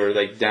 They were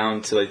like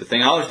down to like the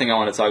thing. Another thing I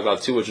want to talk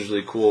about too, which was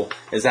really cool,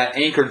 is that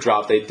anchor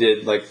drop they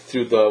did like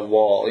through the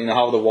wall. You know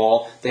how the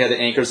wall they had the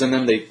anchors in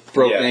them. They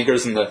broke the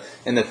anchors and the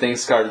thing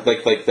started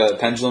like the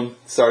pendulum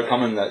started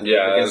coming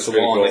against the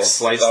wall, cool. and they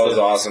sliced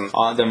awesome.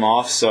 them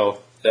off. So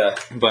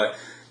but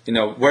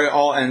where it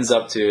all ends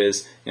up to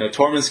is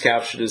Tormund's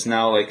captured, is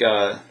now like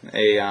a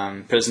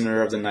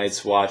prisoner of the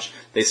Night's Watch.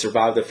 They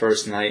survived the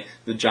first night.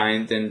 The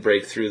giant didn't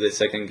break through the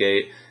second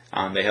gate.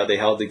 They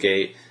held the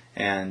gate,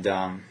 and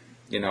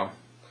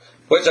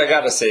Which I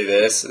gotta say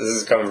this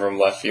is coming from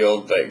left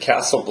field, but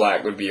Castle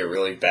Black would be a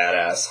really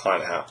badass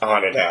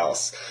haunted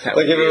house.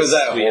 Like if it was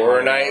at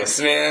Horror Nights,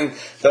 man,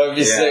 that would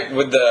be sick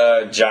with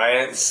the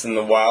giants and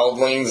the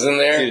wildlings in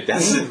there. Dude,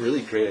 that's a really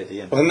great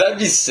idea. Wouldn't that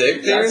be sick,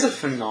 dude? That's a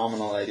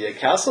phenomenal idea.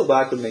 Castle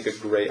Black would make a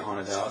great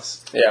haunted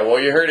house. Yeah, well,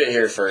 you heard it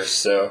here first,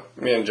 so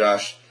me and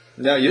Josh.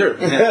 No,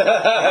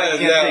 I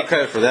can't take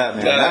credit for that,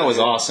 man. That was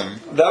awesome.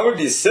 That would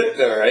be sick,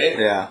 though, right?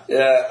 Yeah.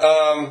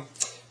 Yeah.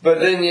 But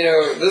then,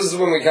 this is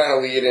when we kind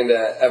of lead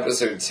into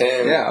episode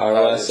 10. Yeah,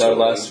 our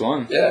last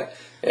one. Yeah.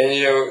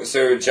 And,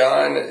 so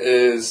Jon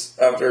is,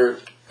 after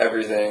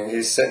everything,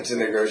 he's sent to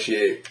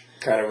negotiate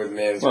kind of with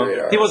Mance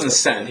Rayder. He wasn't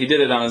sent. He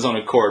did it on his own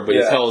accord, but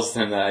he tells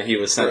him that he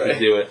was sent to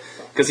do it.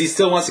 Because he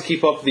still wants to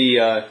keep up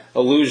the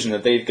illusion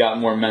that they've got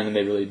more men than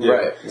they really do.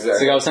 Right, exactly.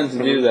 He's like, I was sent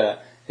to do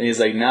that. And he's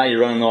like, now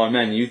you're running low on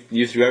men.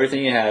 You threw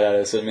everything you had at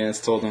us, what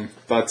Mance told him.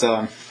 But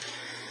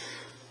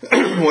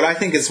what I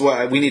think is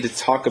what we need to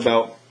talk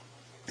about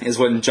is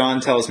when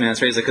Jon tells Mance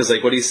Rayder, because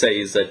what do you say?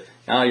 He's like,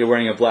 now you're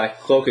wearing a black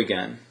cloak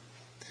again.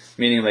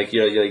 Meaning,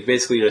 you're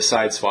basically you're a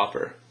side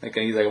swapper.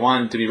 He's like, I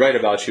wanted to be right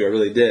about you, I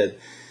really did.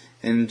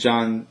 And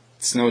Jon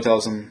Snow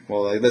tells him,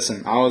 well,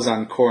 listen, I was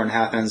on Qhorin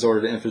Halfhand's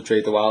order to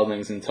infiltrate the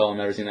wildlings and tell him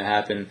everything that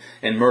happened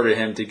and murder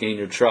him to gain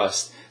your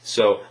trust.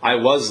 So I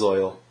was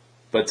loyal,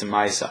 but to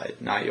my side,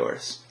 not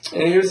yours.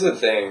 And here's the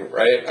thing,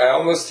 right? I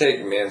almost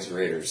take Mance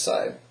Rayder's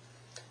side.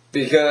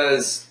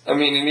 Because,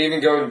 and even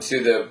going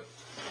to the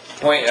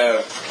point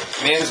of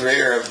Mance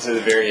Rayder up to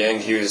the very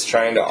end, he was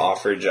trying to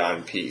offer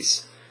Jon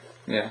peace.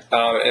 Yeah.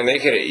 And they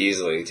could have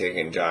easily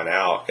taken Jon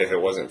out if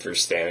it wasn't for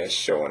Stannis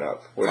showing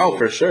up.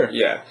 For sure.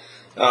 Yeah.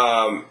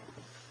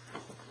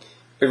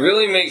 It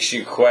really makes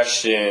you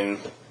question.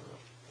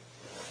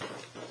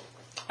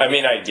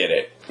 I get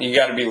it. You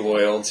got to be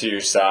loyal to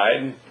your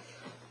side.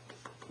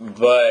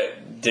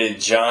 But did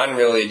Jon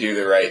really do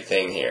the right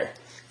thing here?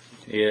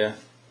 Yeah.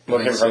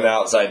 Looking from the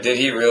outside, did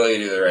he really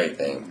do the right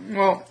thing?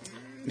 Well,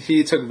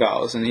 he took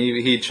vows and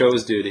he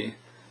chose duty.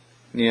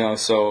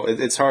 So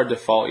it's hard to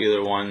fault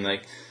either one. When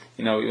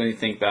you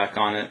think back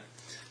on it,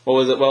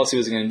 what else he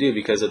was going to do?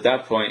 Because at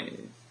that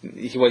point,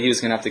 he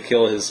was going to have to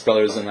kill his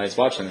brothers in the Night's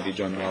Watch if he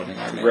joined the Wildling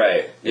Army.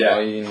 Right. Yeah.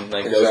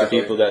 Exactly. Those are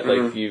people that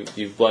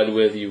you've bled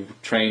with, you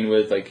trained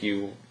with,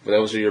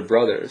 those are your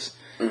brothers.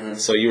 Mm-hmm.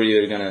 So you were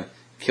either going to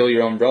kill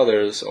your own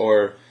brothers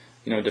or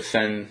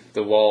defend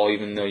the wall,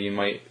 even though you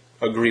might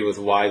agree with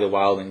why the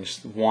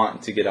wildlings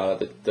want to get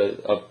out of the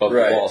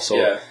wall.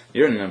 So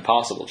you're in an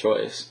impossible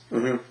choice.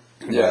 Mm-hmm.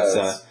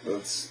 Yeah,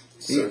 that's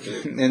so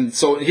true. And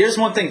so here's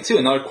one thing too.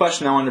 Another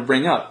question I wanted to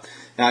bring up.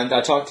 And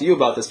I talked to you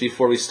about this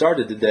before we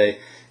started today.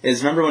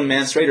 Is remember when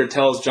Mance Rayder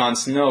tells Jon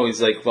Snow,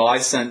 he's like, "Well, I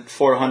sent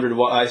 400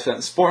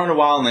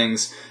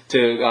 wildlings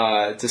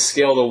to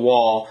scale the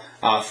wall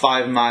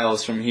 5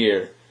 miles from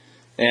here,"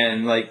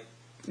 and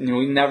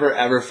we never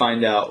ever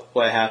find out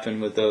what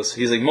happened with those.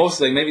 He's like,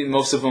 maybe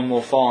most of them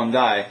will fall and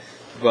die,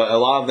 but a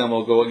lot of them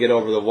will go get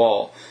over the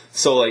wall.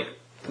 So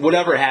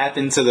whatever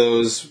happened to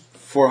those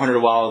 400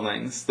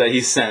 wildlings that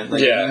he sent,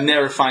 you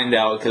never find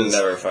out because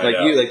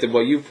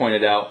what you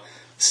pointed out.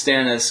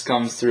 Stannis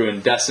comes through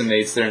and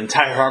decimates their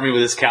entire army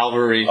with his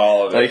cavalry.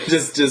 All of it. Like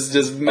just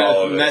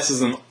messes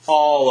them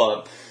all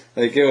up.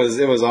 Like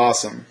it was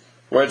awesome.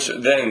 Which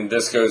then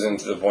this goes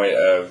into the point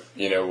of,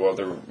 we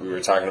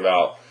were talking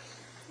about,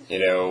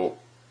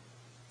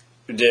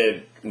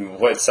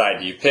 what side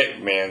do you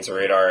pick, Mance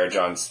Rayder or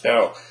Jon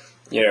Snow?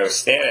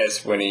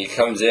 Stannis, when he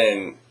comes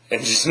in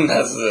and just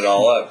messes it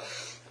all up,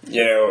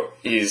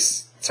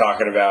 he's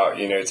talking about,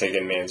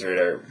 taking Mance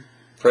Rayder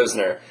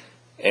prisoner.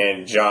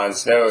 And Jon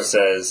Snow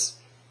says,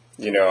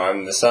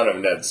 I'm the son of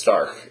Ned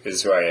Stark,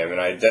 is who I am, and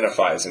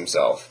identifies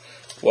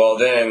himself. Well,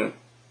 then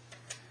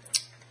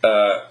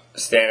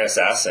Stannis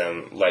asks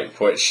him,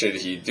 what should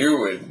he do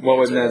with... What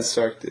would Ned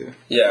Stark do?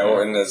 Yeah, what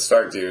would Ned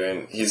Stark do?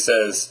 And he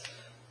says,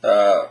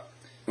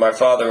 my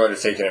father would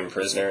have taken him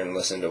prisoner and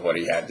listened to what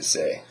he had to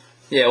say.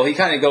 Yeah, well, he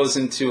kind of goes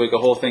into a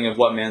whole thing of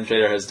what Mance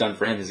Rayder has done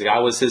for him. He's like, I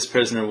was his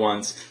prisoner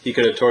once. He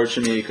could have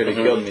tortured me. He could have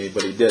killed me,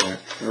 but he didn't.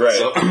 Right.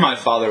 So my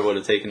father would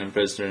have taken him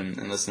prisoner and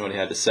listened to what he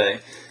had to say.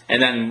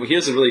 And then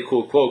here's a really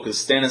cool quote,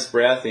 because Stannis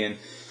Baratheon,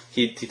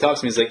 he talks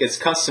to me. He's like, it's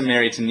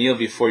customary to kneel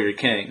before your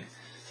king.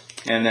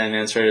 And then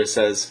Mance Rayder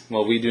says,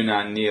 well, we do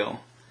not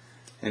kneel.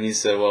 And he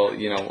said, well,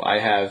 I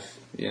have,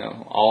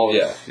 all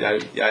of,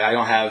 I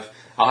don't have,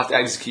 I'll have to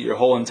execute your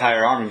whole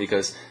entire army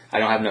because I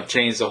don't have enough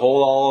chains to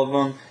hold all of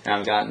them, and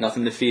I've got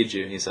nothing to feed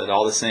you. He said,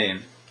 all the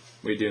same,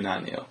 we do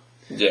not kneel.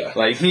 Yeah.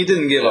 Like, he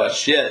didn't give a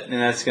shit, and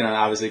that's going to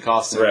obviously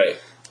cost him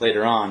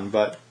later on.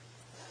 But,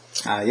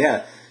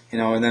 and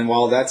then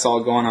while that's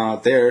all going on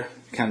out there,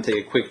 kind of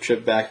take a quick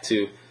trip back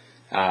to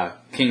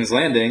King's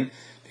Landing,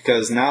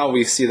 because now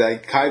we see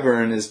that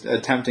Qyburn is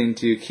attempting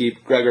to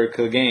keep Gregor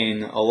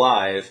Clegane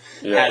alive.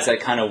 Has that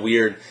kind of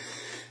weird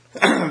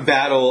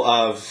battle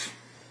of...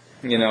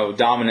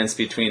 dominance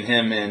between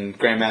him and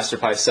Grandmaster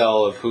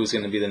Pycelle of who's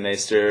going to be the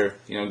Maester,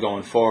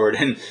 going forward.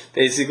 And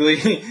basically,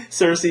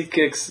 Cersei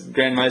kicks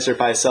Grandmaster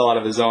Pycelle out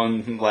of his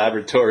own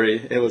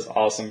laboratory. It was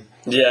awesome.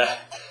 Yeah.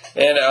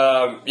 And,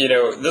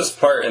 this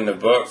part in the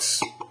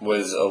books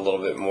was a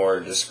little bit more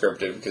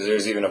descriptive, because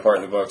there's even a part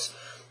in the books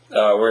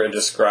where it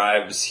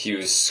describes he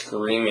was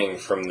screaming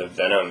from the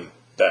venom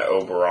that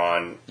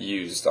Oberyn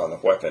used on the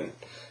weapon.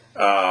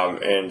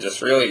 And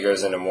just really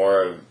goes into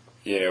more of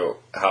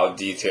how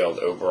detailed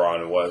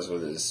Oberyn was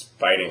with his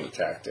fighting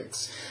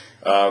tactics.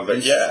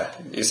 But yeah,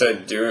 he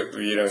said,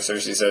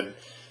 Cersei said,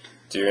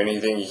 do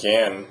anything you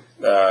can,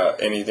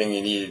 anything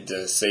you need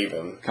to save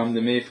him. Come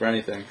to me for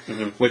anything.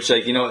 Mm-hmm. Which,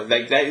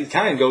 that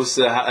kind of goes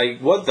to,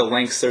 what the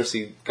lengths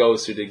Cersei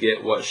goes to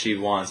get what she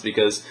wants.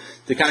 Because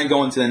to kind of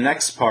go into the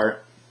next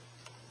part,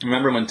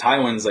 remember when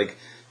Tywin's like,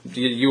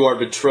 you are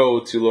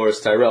betrothed to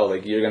Loras Tyrell,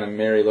 you're going to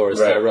marry Loras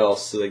Tyrell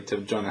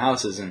to join the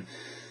houses. And,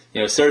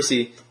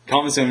 Cersei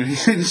comes to him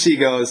and she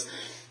goes,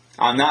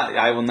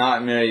 I will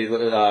not marry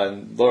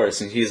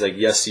Loras. And he's like,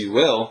 yes, you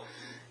will.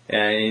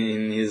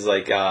 And he's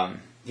like,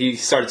 he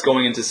starts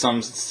going into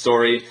some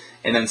story,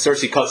 and then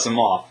Cersei cuts him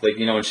off.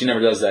 And she never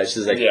does that.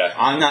 She's like,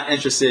 I'm not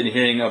interested in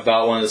hearing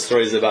about one of the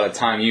stories about a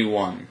time you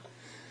won.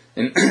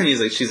 And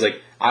she's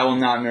like, I will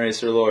not marry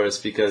Sir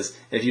Loras because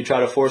if you try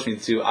to force me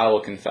to, I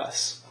will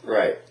confess.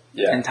 Right.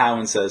 Yeah. And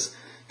Tywin says,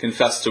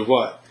 confess to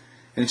what?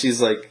 And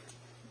she's like,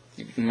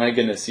 my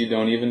goodness, you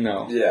don't even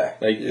know.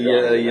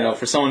 Yeah.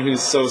 For someone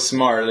who's so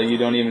smart, you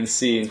don't even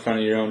see in front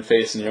of your own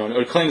face and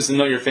or claims to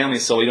know your family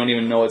soul, you don't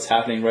even know what's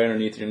happening right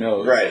underneath your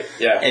nose. Right.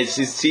 Yeah. And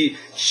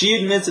she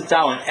admits to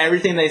Tywin,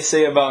 everything they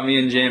say about me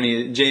and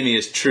Jamie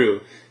is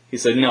true. He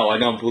said, no, I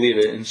don't believe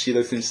it. And she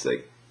looks at him and she's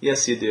like,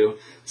 yes, you do.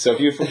 So if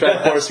you try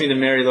to force me to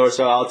marry Loras,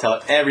 I'll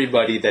tell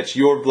everybody that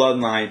your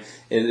bloodline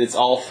it's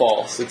all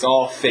false. It's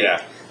all fake.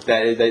 Yeah.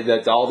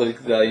 That all the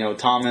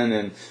Tommen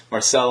and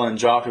Marcella and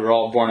Joffrey were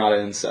all born out of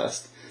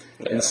incest.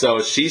 Yeah. And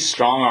so she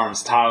strong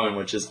arms Tywin,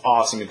 which is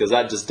awesome because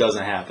that just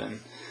doesn't happen.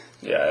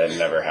 Yeah, it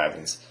never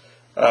happens.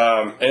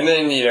 And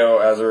then,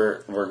 as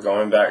we're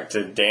going back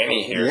to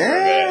Dany here for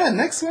a bit.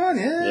 Next one,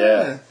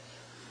 yeah.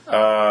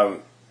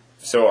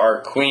 So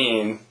our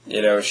queen,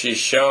 she's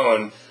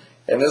shown,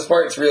 and this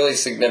part's really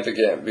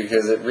significant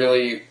because it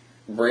really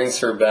brings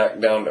her back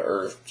down to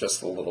earth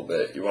just a little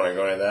bit. You want to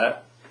go into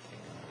that?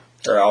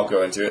 Or I'll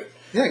go into it.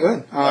 Yeah, go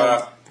ahead.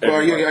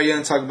 Are you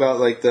going to talk about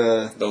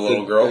the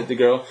little girl? The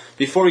girl.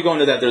 Before we go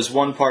into that, there's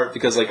one part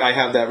because I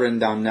have that written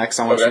down next.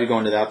 I want you to go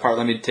into that part.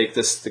 Let me take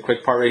the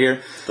quick part right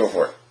here. Go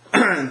for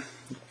it.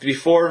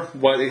 Before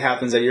what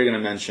happens that you're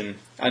going to mention,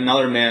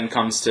 another man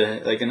comes to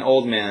an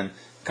old man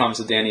comes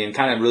to Dany and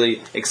kind of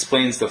really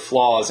explains the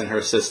flaws in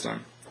her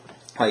system.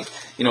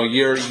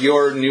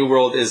 Your new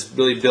world is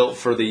really built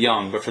for the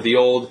young, but for the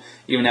old,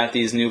 even at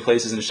these new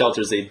places and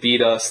shelters, they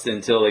beat us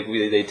until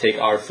they take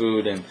our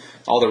food and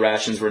all the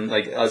rations. Were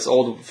us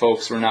old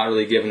folks were not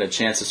really given a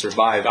chance to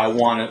survive. I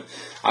want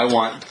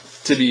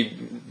to be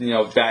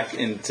back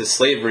into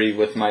slavery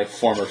with my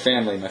former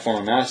family, my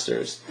former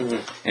masters.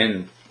 Mm-hmm.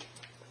 And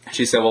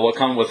she said, well,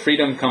 with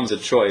freedom comes a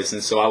choice,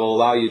 and so I will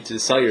allow you to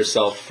sell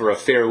yourself for a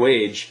fair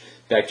wage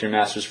back to your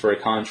masters for a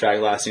contract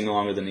lasting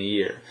longer than a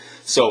year.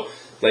 So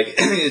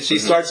she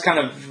starts kind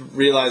of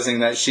realizing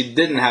that she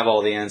didn't have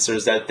all the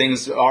answers, that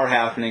things are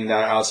happening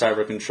that are outside of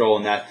her control,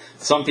 and that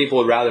some people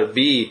would rather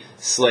be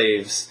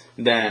slaves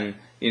than,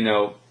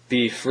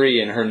 be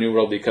free in her new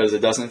world because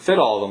it doesn't fit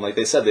all of them. Like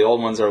they said, the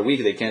old ones are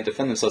weak; they can't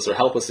defend themselves. They're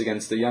helpless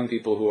against the young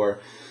people who are,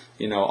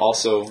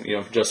 also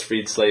just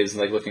freed slaves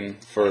and like looking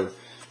for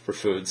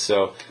food.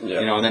 So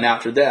and then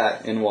after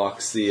that, in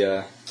walks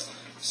the.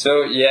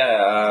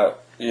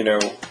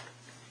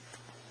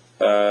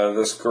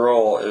 This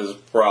girl is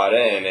brought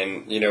in,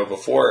 and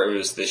before it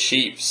was the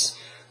sheeps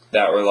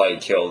that were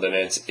like killed, and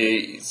it's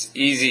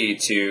easy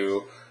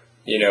to,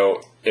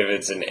 if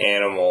it's an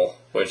animal,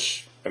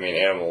 which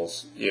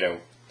animals,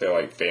 they're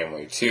like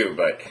family too,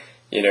 but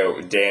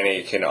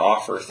Dany can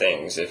offer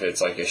things if it's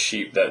like a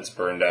sheep that's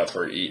burned up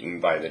or eaten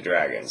by the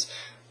dragons.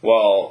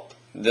 Well,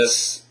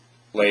 this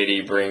lady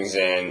brings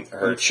in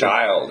her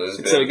child has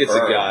been so it gets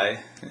burned. A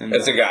guy.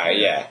 It's a guy,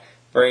 yeah.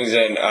 Brings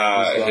in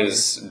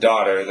his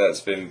daughter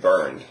that's been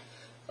burned.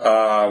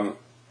 And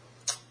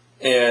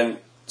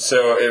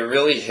so it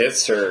really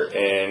hits her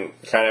and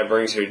kind of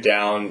brings her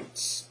down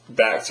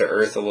back to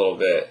earth a little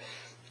bit.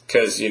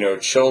 Because,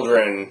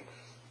 children,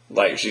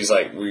 like, she's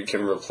like, we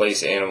can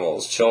replace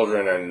animals.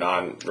 Children are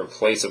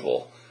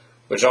non-replaceable.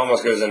 Which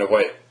almost goes into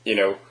what,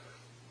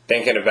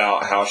 thinking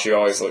about how she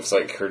always looks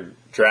like her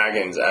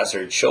dragons as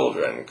her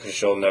children. Because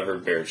she'll never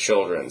bear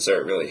children. So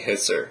it really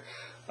hits her.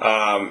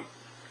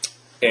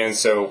 And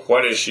so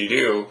what does she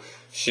do?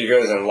 She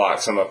goes and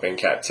locks him up in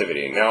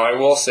captivity. Now, I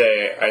will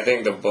say, I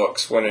think the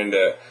books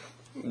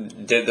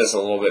did this a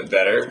little bit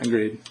better.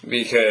 Agreed.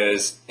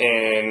 Because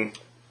in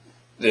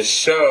the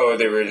show,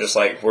 they were just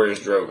like, where's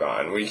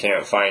Drogon? We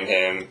can't find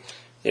him.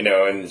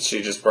 And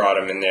she just brought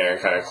him in there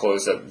and kind of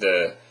closed up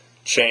the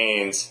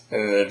chains.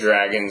 And the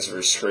dragons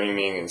were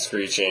screaming and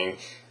screeching.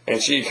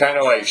 And she kind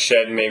of like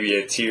shed maybe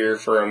a tear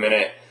for a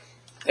minute.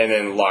 And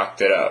then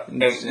locked it up.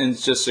 And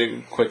just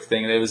a quick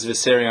thing, it was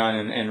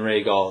Viserion and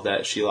Rhaegal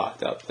that she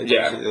locked up. Like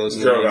those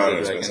are Drogon the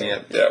was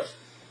dragon. Yep.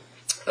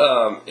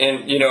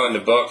 And, in the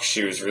book,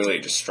 she was really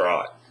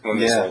distraught when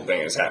this whole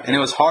thing is happening. And it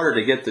was harder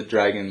to get the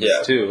dragons,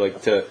 too.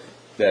 So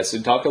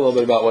talk a little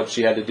bit about what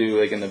she had to do,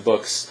 like, in the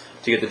books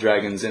to get the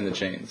dragons in the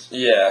chains.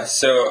 Yeah,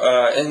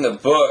 so in the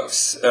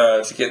books,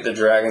 to get the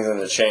dragons in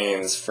the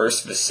chains,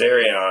 first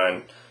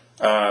Viserion...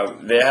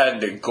 they had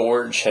to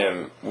gorge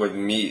him with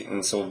meat,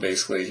 and so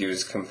basically he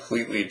was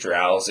completely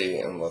drowsy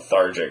and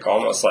lethargic,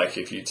 almost like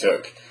if you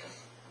took,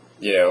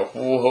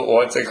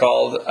 what's it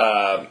called?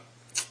 A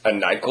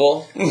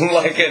NyQuil?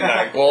 Like a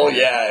NyQuil,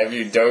 yeah, if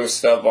you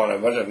dosed up on a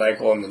bunch of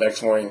NyQuil and the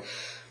next morning,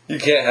 you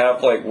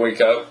can't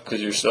wake up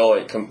because you're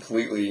still,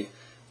 completely,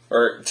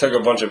 or took a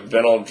bunch of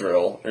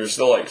Benadryl, you're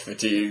still,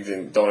 fatigued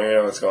and don't even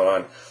know what's going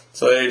on.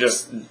 So they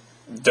just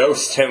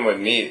dosed him with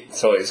meat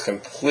until he's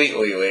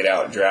completely laid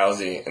out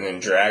drowsy and then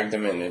dragged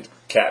him into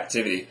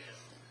captivity.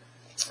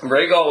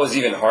 Rhaegal was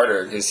even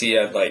harder because he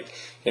had the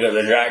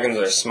dragons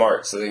are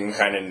smart so they can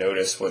kind of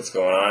notice what's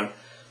going on.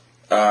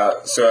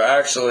 So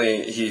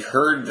actually he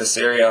heard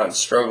Viserion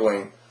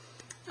struggling.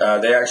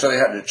 They actually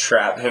had to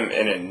trap him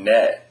in a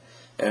net,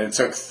 and it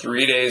took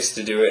 3 days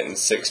to do it, and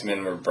 6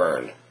 men were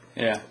burned.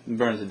 Yeah,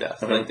 burned to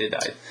death. Mm-hmm. Like they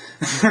died.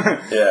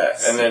 Yeah,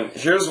 and then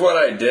here's what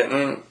I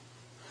didn't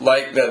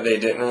like that they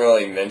didn't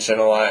really mention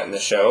a lot in the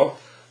show.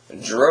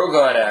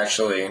 Drogon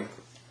actually,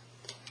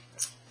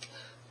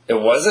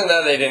 it wasn't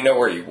that they didn't know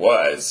where he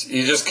was.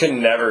 He just could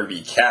never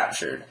be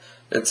captured.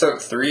 It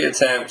took 3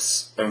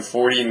 attempts and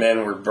 40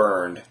 men were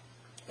burned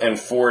and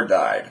 4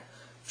 died.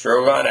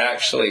 Drogon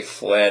actually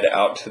fled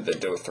out to the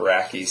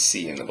Dothraki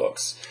Sea in the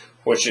books,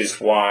 which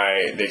is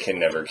why they can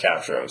never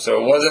capture him.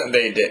 So it wasn't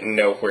they didn't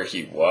know where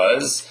he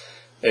was.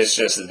 It's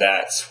just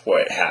that's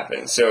what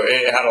happened. So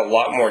it had a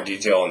lot more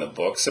detail in the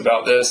books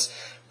about this,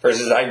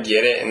 versus I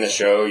get it in the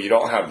show. You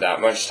don't have that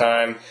much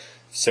time,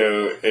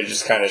 so it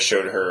just kind of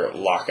showed her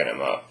locking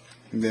him up.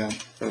 Yeah.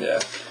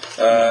 Yeah.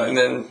 And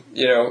then,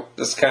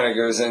 this kind of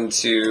goes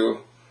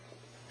into...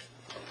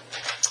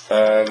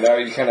 now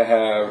you kind of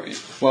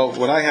have... Well,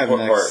 what I have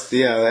next... Part?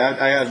 Yeah,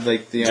 I had the...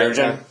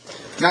 Jojen?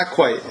 Not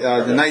quite.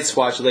 The Night's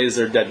Watch lays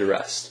their dead to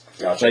rest.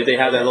 Gotcha. They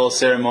have that little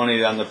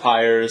ceremony on the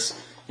pyres.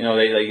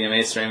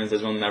 Mace Raymond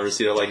says we'll never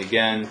see their like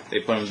again.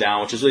 They put him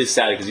down, which is really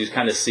sad because you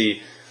kind of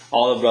see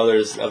all the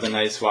brothers of the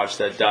Night's Watch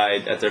that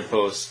died at their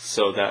posts.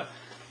 So that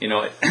in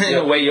a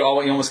way you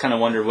almost kind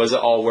of wonder, was it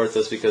all worth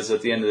this? Because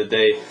at the end of the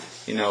day,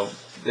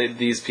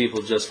 these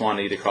people just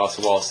wanted to get across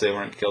the wall so they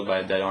weren't killed by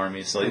a dead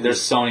army. So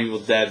there's so many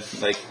people dead,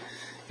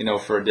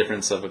 for a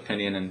difference of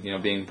opinion and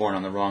being born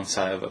on the wrong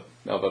side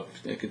of a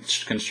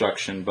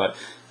construction. But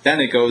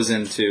then it goes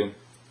into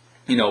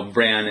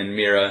Bran and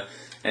Mira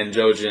and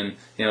Jojen,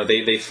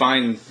 they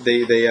find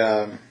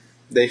the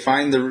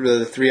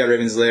Three-Eyed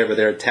Raven's lair, but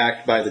they're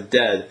attacked by the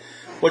dead.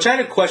 Which I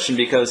had a question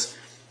because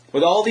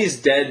with all these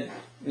dead,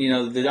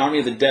 the army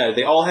of the dead,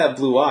 they all have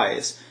blue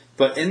eyes.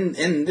 But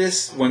in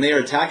this, when they are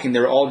attacking,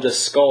 they're all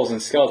just skulls and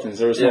skeletons.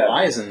 There was no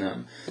eyes in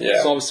them.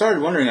 Yeah. So I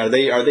started wondering, are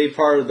they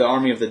part of the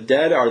army of the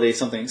dead? Are they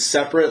something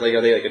separate?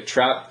 Are they a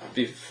trap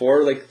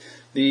before I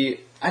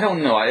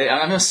don't know.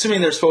 I'm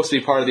assuming they're supposed to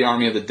be part of the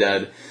army of the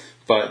dead.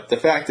 But the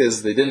fact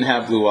is, they didn't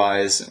have blue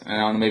eyes. And I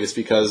don't know, maybe it's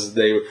because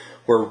they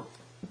were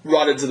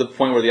rotted to the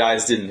point where the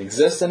eyes didn't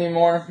exist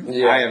anymore.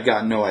 Yeah. I have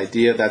got no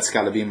idea. That's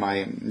got to be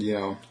my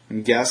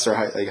guess or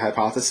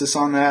hypothesis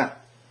on that.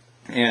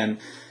 And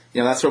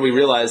that's where we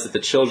realize that the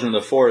children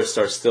of the forest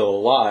are still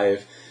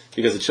alive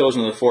because the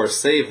children of the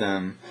forest saved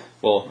them.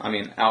 Well, I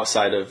mean,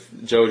 outside of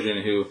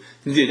Jojen, who,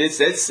 dude,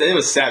 it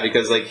was sad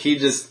because he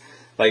just,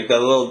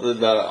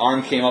 the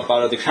arm came up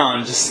out of the ground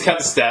and just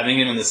kept stabbing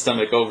him in the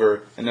stomach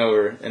over and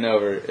over and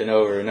over and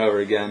over and over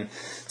again.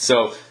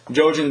 So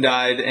Jojen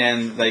died,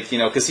 and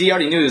because he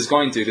already knew he was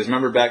going to. Because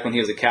remember back when he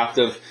was a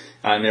captive,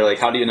 and they're like,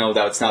 "How do you know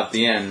that's not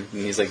the end?"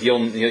 And he's like,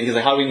 he's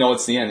like, "How do we know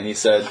it's the end?" And he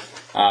said,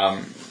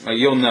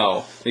 "You'll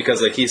know because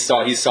he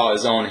saw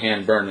his own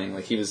hand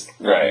burning, he was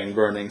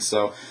burning."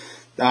 So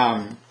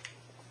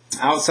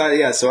outside of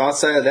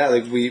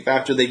that,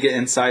 after they get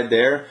inside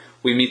there,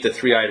 we meet the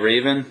Three-Eyed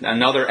Raven,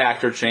 another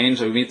actor change.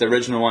 We meet the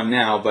original one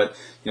now, but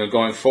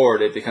going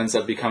forward, it ends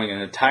up becoming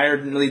an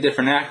entirely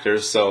different actor.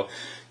 So.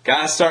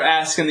 Gotta start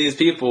asking these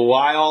people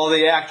why all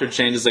the actor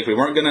changes, we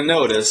weren't gonna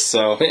notice,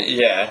 so.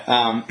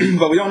 Yeah.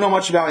 But we don't know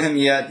much about him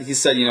yet. He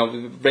said,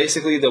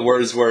 basically the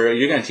words were,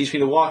 "You're gonna teach me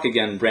to walk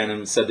again,"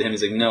 Brandon said to him.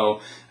 He's like, "No,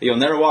 you'll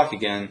never walk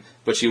again,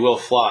 but you will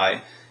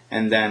fly."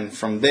 And then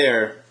from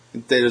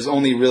there's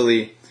only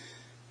really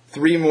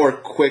 3 more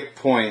quick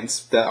points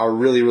that are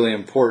really, really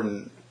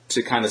important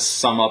to kind of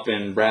sum up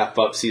and wrap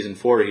up season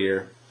 4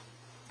 here.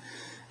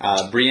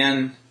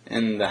 Brienne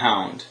and the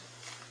Hound.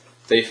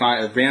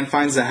 Brienne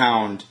finds the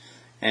Hound,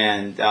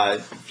 and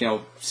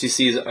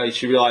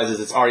she realizes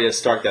it's Arya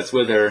Stark that's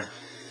with her.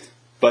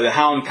 But the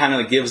Hound kind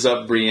of gives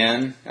up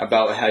Brienne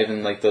about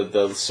having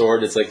the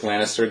sword. It's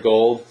Lannister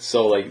gold.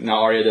 So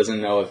now Arya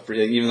doesn't know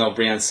even though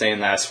Brienne's saying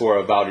that I swore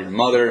about your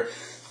mother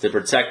to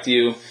protect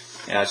you.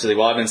 And she's like,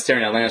 "Well, I've been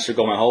staring at Lannister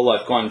gold my whole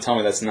life. Go on and tell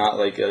me that's not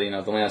the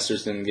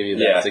Lannisters didn't give you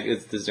that." Yeah.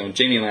 It's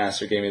Jaime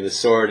Lannister gave me the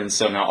sword, and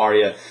so now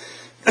Arya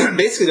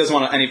basically doesn't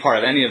want any part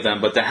of any of them,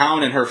 but the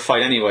Hound and her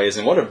fight anyways,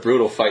 and what a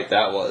brutal fight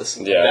that was.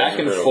 Yeah, back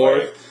and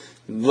forth,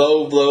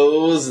 low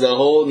blows, the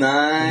whole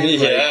nine.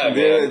 Yeah,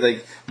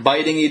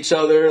 biting each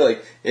other.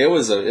 It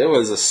was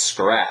a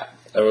scrap.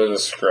 It was a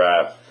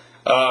scrap.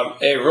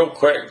 Hey, real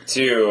quick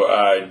too,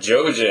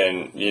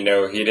 Jojen,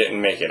 he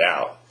didn't make it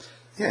out.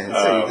 Yeah,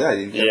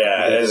 he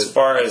died. As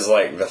far as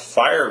the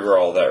fire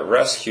girl that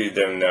rescued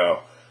them, though.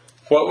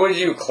 What would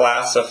you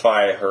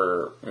classify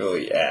her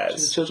really as?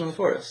 She's the Children of the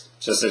Forest.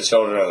 Just the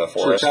Children of the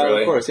Forest, She's the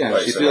really? Of the Forest, yeah.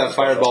 She threw that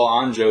fireball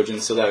on Jojen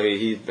so that way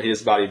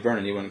his body burned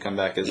and he wouldn't come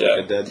back as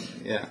a dead...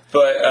 Yeah.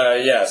 But,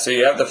 so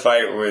you have the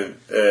fight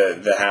with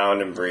the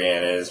Hound and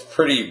Brienne. It's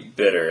pretty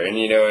bitter. And,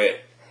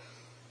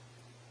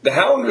 the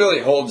Hound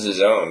really holds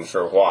his own for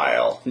a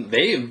while.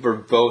 They were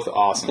both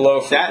awesome. Blow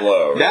for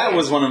blow. That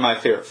was one of my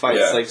favorite fights.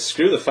 Yeah.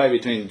 Screw the fight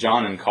between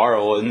Jon and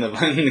Carl in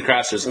the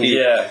Craster's Keep.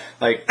 Yeah.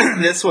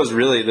 This was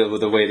really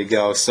the way to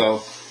go.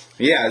 So,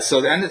 yeah. So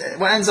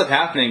what ends up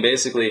happening,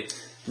 basically,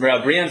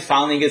 Brienne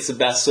finally gets the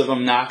best of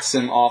him, knocks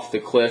him off the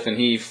cliff, and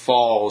he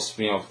falls,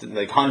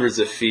 hundreds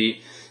of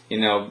feet.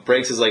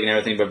 Breaks his leg and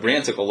everything, but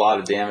Brienne took a lot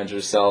of damage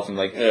herself, and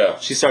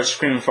she starts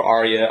screaming for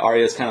Arya.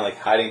 Arya's kind of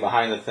hiding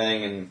behind the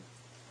thing, and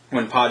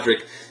when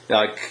Podrick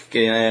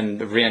and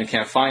Brienne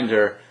can't find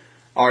her,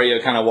 Arya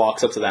kind of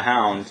walks up to the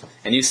Hound,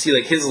 and you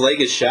see his leg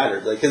is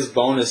shattered, his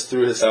bone is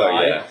through his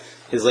thigh. Yeah.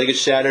 His leg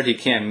is shattered. He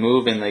can't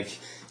move, and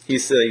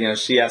he's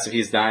she asks if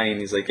he's dying,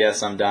 and he's like,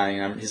 "Yes, I'm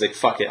dying." He's like,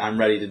 "Fuck it, I'm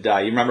ready to die."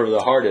 You remember where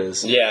the heart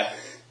is? Yeah.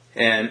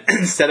 And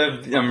instead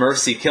of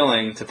mercy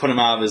killing to put him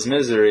out of his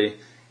misery,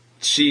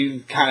 she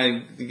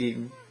kind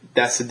of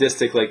that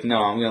sadistic,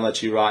 "No, I'm gonna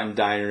let you rot and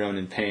die on your own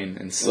in pain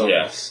and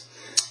slowness."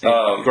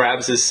 Yeah.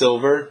 Grabs his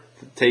silver.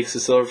 Takes the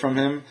silver from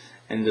him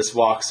and just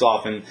walks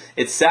off, and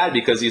it's sad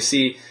because you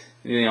see,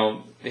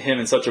 him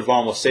in such a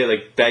vulnerable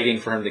state, begging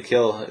her to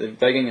kill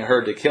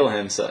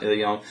him. So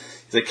he's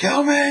like,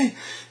 "Kill me,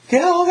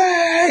 kill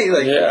me!"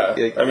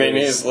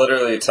 He's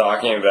literally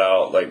talking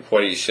about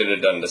what he should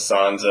have done to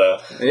Sansa.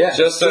 Yeah,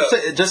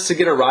 just to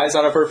get a rise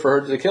out of her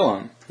for her to kill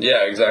him.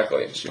 Yeah,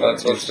 exactly.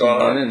 That's what's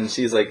going on. And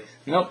she's like,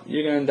 "Nope,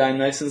 you're gonna die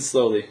nice and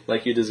slowly,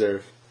 like you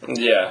deserve."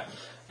 Yeah.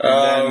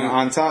 And then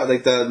on top,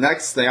 the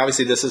next thing,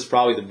 obviously this is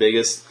probably the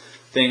biggest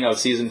thing of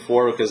season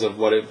 4 because of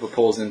what it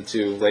pulls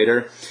into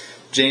later.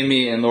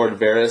 Jaime and Lord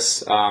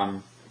Varys,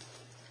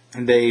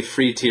 they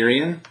free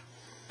Tyrion,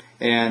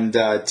 and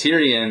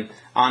Tyrion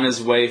on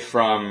his way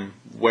from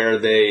where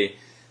they're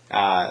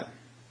going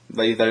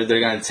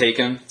to take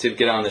him to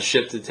get on the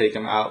ship to take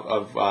him out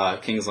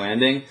of King's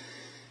Landing.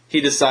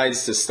 He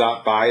decides to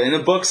stop by. In the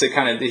books, he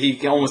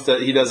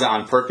does it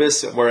on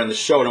purpose, where in the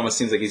show it almost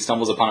seems like he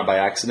stumbles upon it by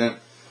accident.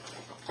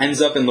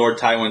 Ends up in Lord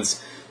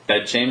Tywin's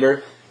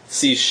bedchamber,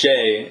 sees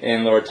Shay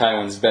in Lord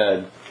Tywin's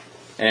bed,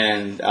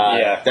 and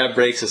that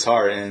breaks his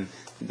heart. And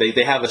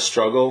they have a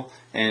struggle,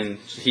 and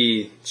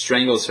he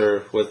strangles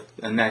her with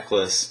a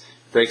necklace,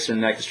 breaks her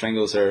neck,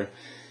 strangles her,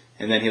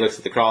 and then he looks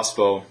at the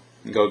crossbow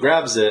and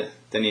grabs it.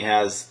 Then he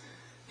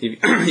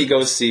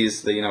goes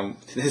sees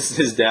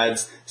his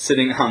dad's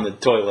sitting on the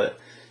toilet,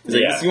 He's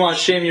like, you want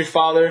to shame your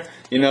father?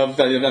 You know,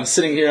 I'm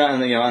sitting here on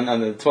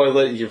the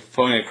toilet. You're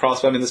pulling a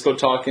crossbow. I mean, let's go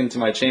talk into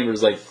my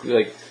chambers like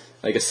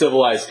a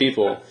civilized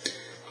people.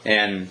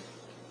 And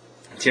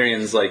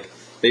Tyrion's like,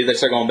 they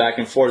start going back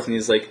and forth, and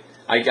he's like,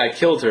 I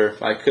killed her.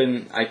 I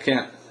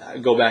can't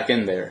go back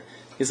in there.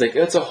 He's like,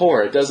 it's a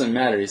whore. It doesn't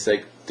matter. He's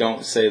like,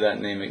 don't say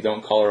that name.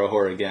 Don't call her a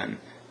whore again.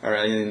 All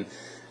right. And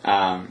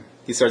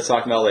he starts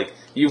talking about like,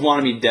 you've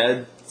wanted me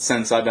dead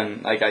since I've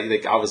been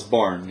I was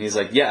born. He's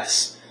like,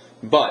 yes,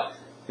 but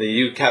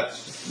you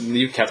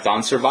kept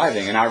on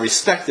surviving, and I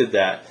respected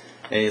that.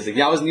 And he's like,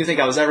 you think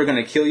I was ever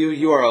going to kill you?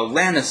 You are a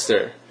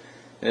Lannister.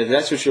 And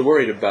that's what you're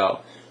worried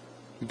about.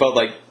 But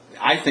like,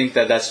 I think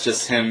that's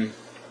just him.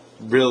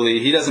 Really,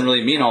 he doesn't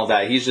really mean all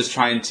that. He's just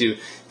trying to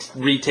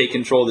retake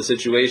control of the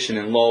situation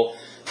and lull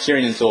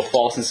Tyrion into a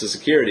false sense of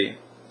security.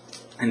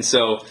 And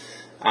so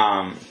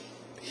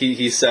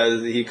he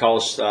says, he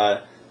calls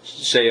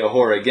Shay a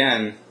whore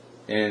again,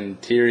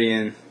 and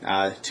Tyrion,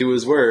 to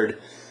his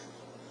word,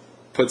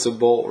 puts a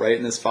bolt right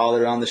in his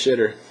father on the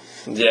shitter.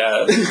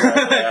 Yeah, that's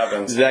exactly what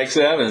happens.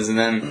 Exactly happens. And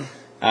then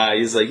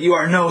he's like, you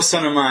are no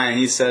son of mine.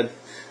 He said,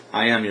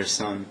 I am your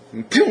son.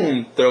 And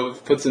boom,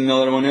 puts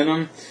another one in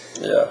him.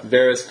 Yeah.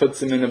 Varys puts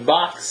him in a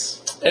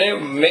box. And it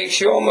makes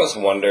you almost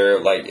wonder,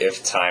 like,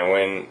 if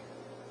Tywin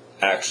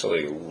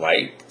actually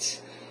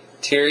liked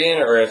Tyrion,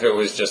 or if it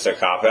was just a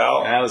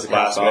cop-out. That was a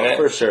cop-out,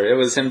 for sure. It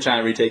was him trying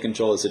to retake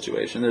control of the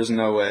situation. There's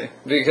no way.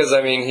 Because,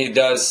 I mean, he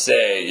does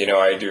say,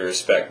 I do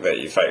respect that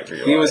you fight for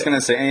your life. He was going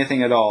to say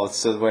anything at all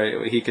so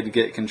that he could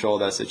get control of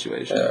that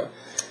situation. Yeah.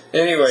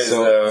 Anyways,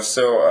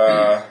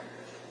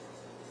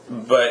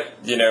 but,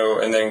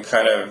 and then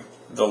kind of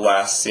the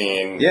last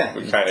scene, we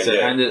kind of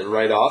to end it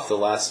right off,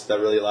 that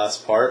really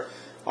last part,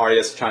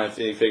 Arya's trying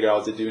to figure out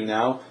what to do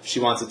now.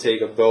 She wants to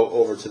take a boat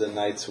over to the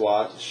Night's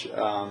Watch,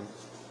 and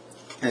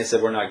they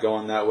said, we're not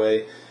going that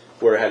way.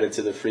 We're headed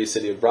to the free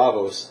city of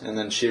Braavos. And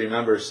then she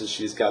remembers that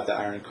she's got the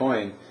iron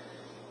coin,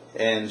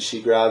 and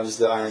she grabs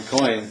the iron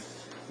coin,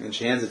 and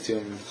she hands it to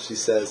him. She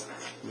says,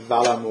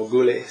 Vala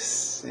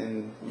Morgulis.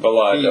 And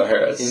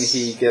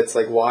he gets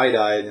like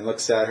wide-eyed and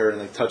looks at her and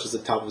like touches the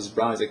top of his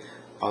brow. He's like,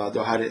 Vala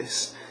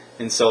Doharis.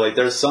 And so like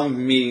there's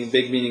some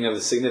big meaning of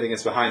the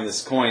significance behind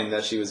this coin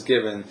that she was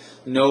given.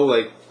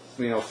 No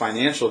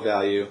financial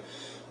value,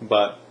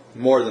 but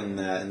more than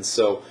that. And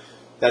so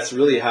that's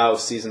really how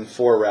season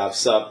 4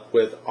 wraps up,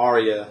 with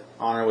Arya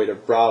on her way to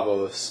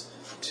Braavos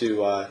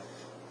to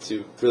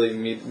really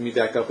meet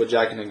back up with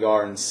Jaqen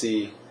H'ghar and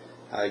see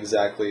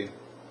exactly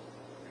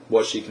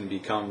what she can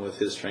become with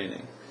his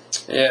training.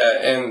 Yeah,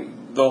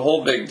 and the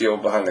whole big deal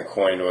behind the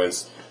coin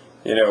was,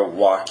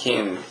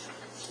 Joaquin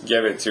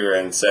gave it to her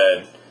and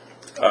said,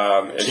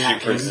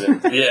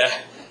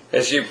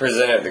 if she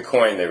presented the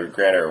coin, they would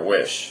grant her a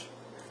wish,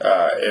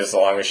 as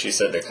long as she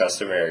said the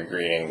customary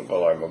greeting,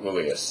 Valar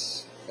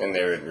Morghulis, and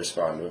they would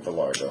respond with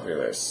Valar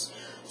Dohaeris.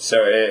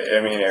 So,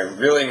 it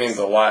really means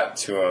a lot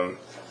to him.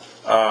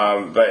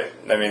 But,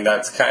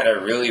 that's kind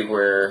of really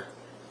where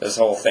this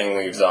whole thing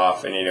leaves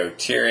off. And,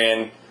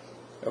 Tyrion,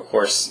 of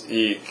course,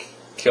 he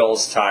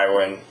kills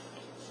Tywin,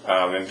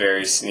 and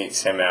Varys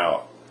sneaks him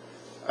out,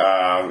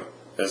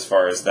 as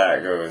far as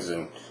that goes.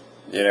 And,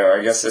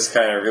 I guess this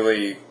kind of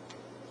really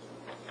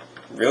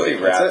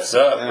wraps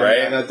up,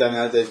 right?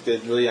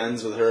 It really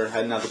ends with her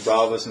heading out to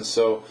Braavos. And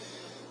so,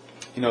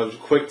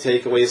 quick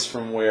takeaways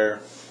from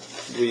where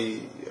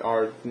we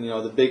are,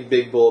 the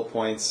big bullet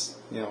points,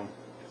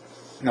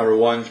 number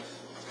 1,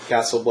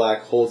 Castle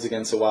Black holds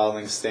against the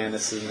wildlings.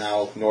 Stannis is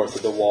now north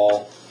of the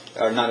wall.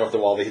 Or not north of the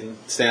wall, but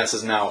Stannis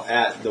is now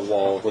at the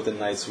wall with the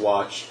Night's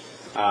Watch.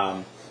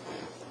 The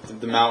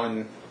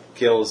Mountain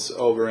kills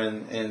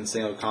Oberyn in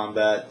single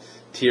combat.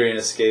 Tyrion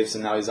escapes,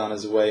 and now he's on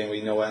his way, and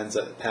we know what ends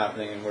up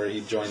happening and where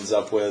he joins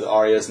up with.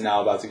 Arya's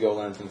now about to go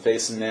learn from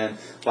Facing Man.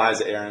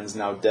 Lysa Arryn's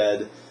now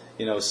dead.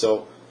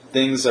 So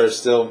things are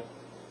still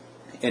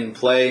in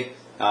play.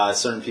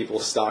 Certain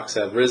people's stocks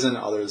have risen,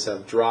 others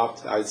have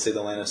dropped. I would say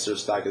the Lannister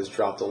stock has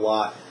dropped a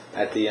lot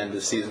at the end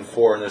of season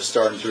 4, and they're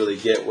starting to really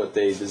get what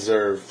they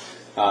deserve.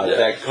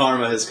 That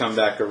karma has come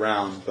back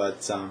around,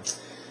 but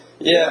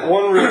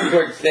one real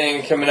quick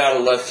thing coming out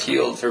of left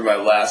field for my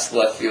last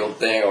left field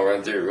thing. I'll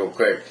run through it real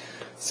quick.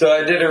 So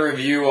I did a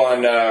review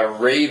on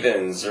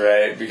Ravens,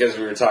 right? Because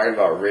we were talking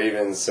about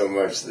Ravens so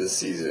much this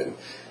season.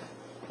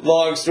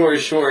 Long story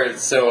short,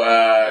 so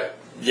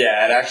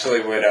it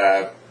actually would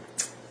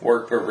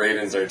work, but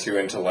Ravens are too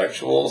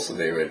intellectual, so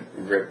they would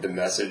rip the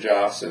message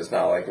off. So it's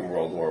not like in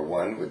World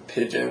War I with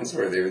pigeons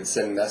where they would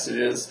send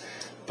messages.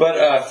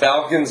 But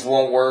falcons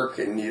won't work,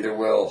 and neither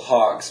will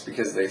hawks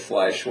because they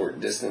fly short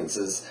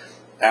distances.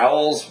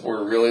 Owls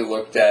were really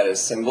looked at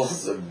as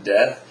symbols of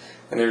death,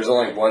 and there's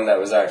only one that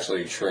was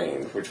actually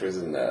trained, which was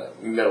in the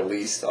Middle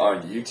East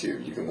on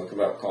YouTube. You can look them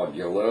up, called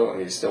YOLO,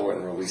 and he still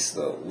wouldn't release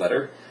the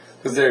letter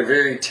because they're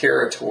very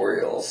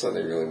territorial, so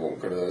they really won't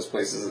go to those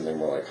places, and they're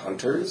more like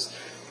hunters.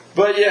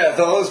 But yeah, I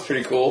thought that was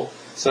pretty cool,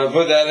 so I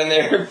put that in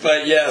there.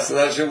 But yeah, so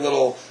that's your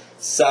little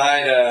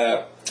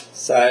side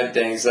Side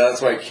thing. So that's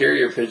why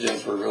carrier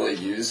pigeons were really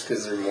used,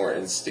 because they're more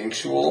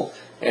instinctual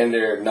and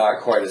they're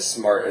not quite as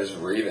smart as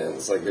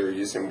ravens, like they were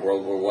used in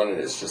World War One, and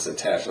it's just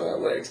attached on their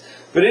legs.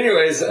 But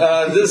anyways,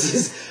 this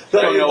is.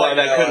 I don't know why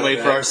that couldn't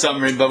wait for our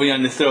summary, but we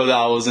had to throw the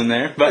owls in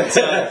there. But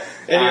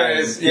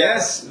anyways,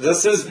 yes,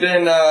 this has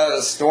been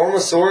Storm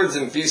of Swords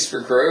and Feast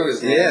for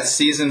Crows. Man. Yeah,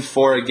 season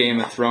 4 of Game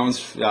of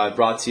Thrones,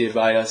 brought to you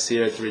by us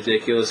here at the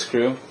Ridiculous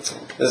Crew.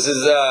 This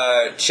is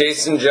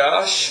Chase and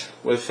Josh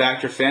With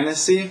Factor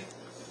Fantasy,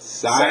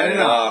 signing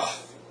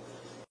off.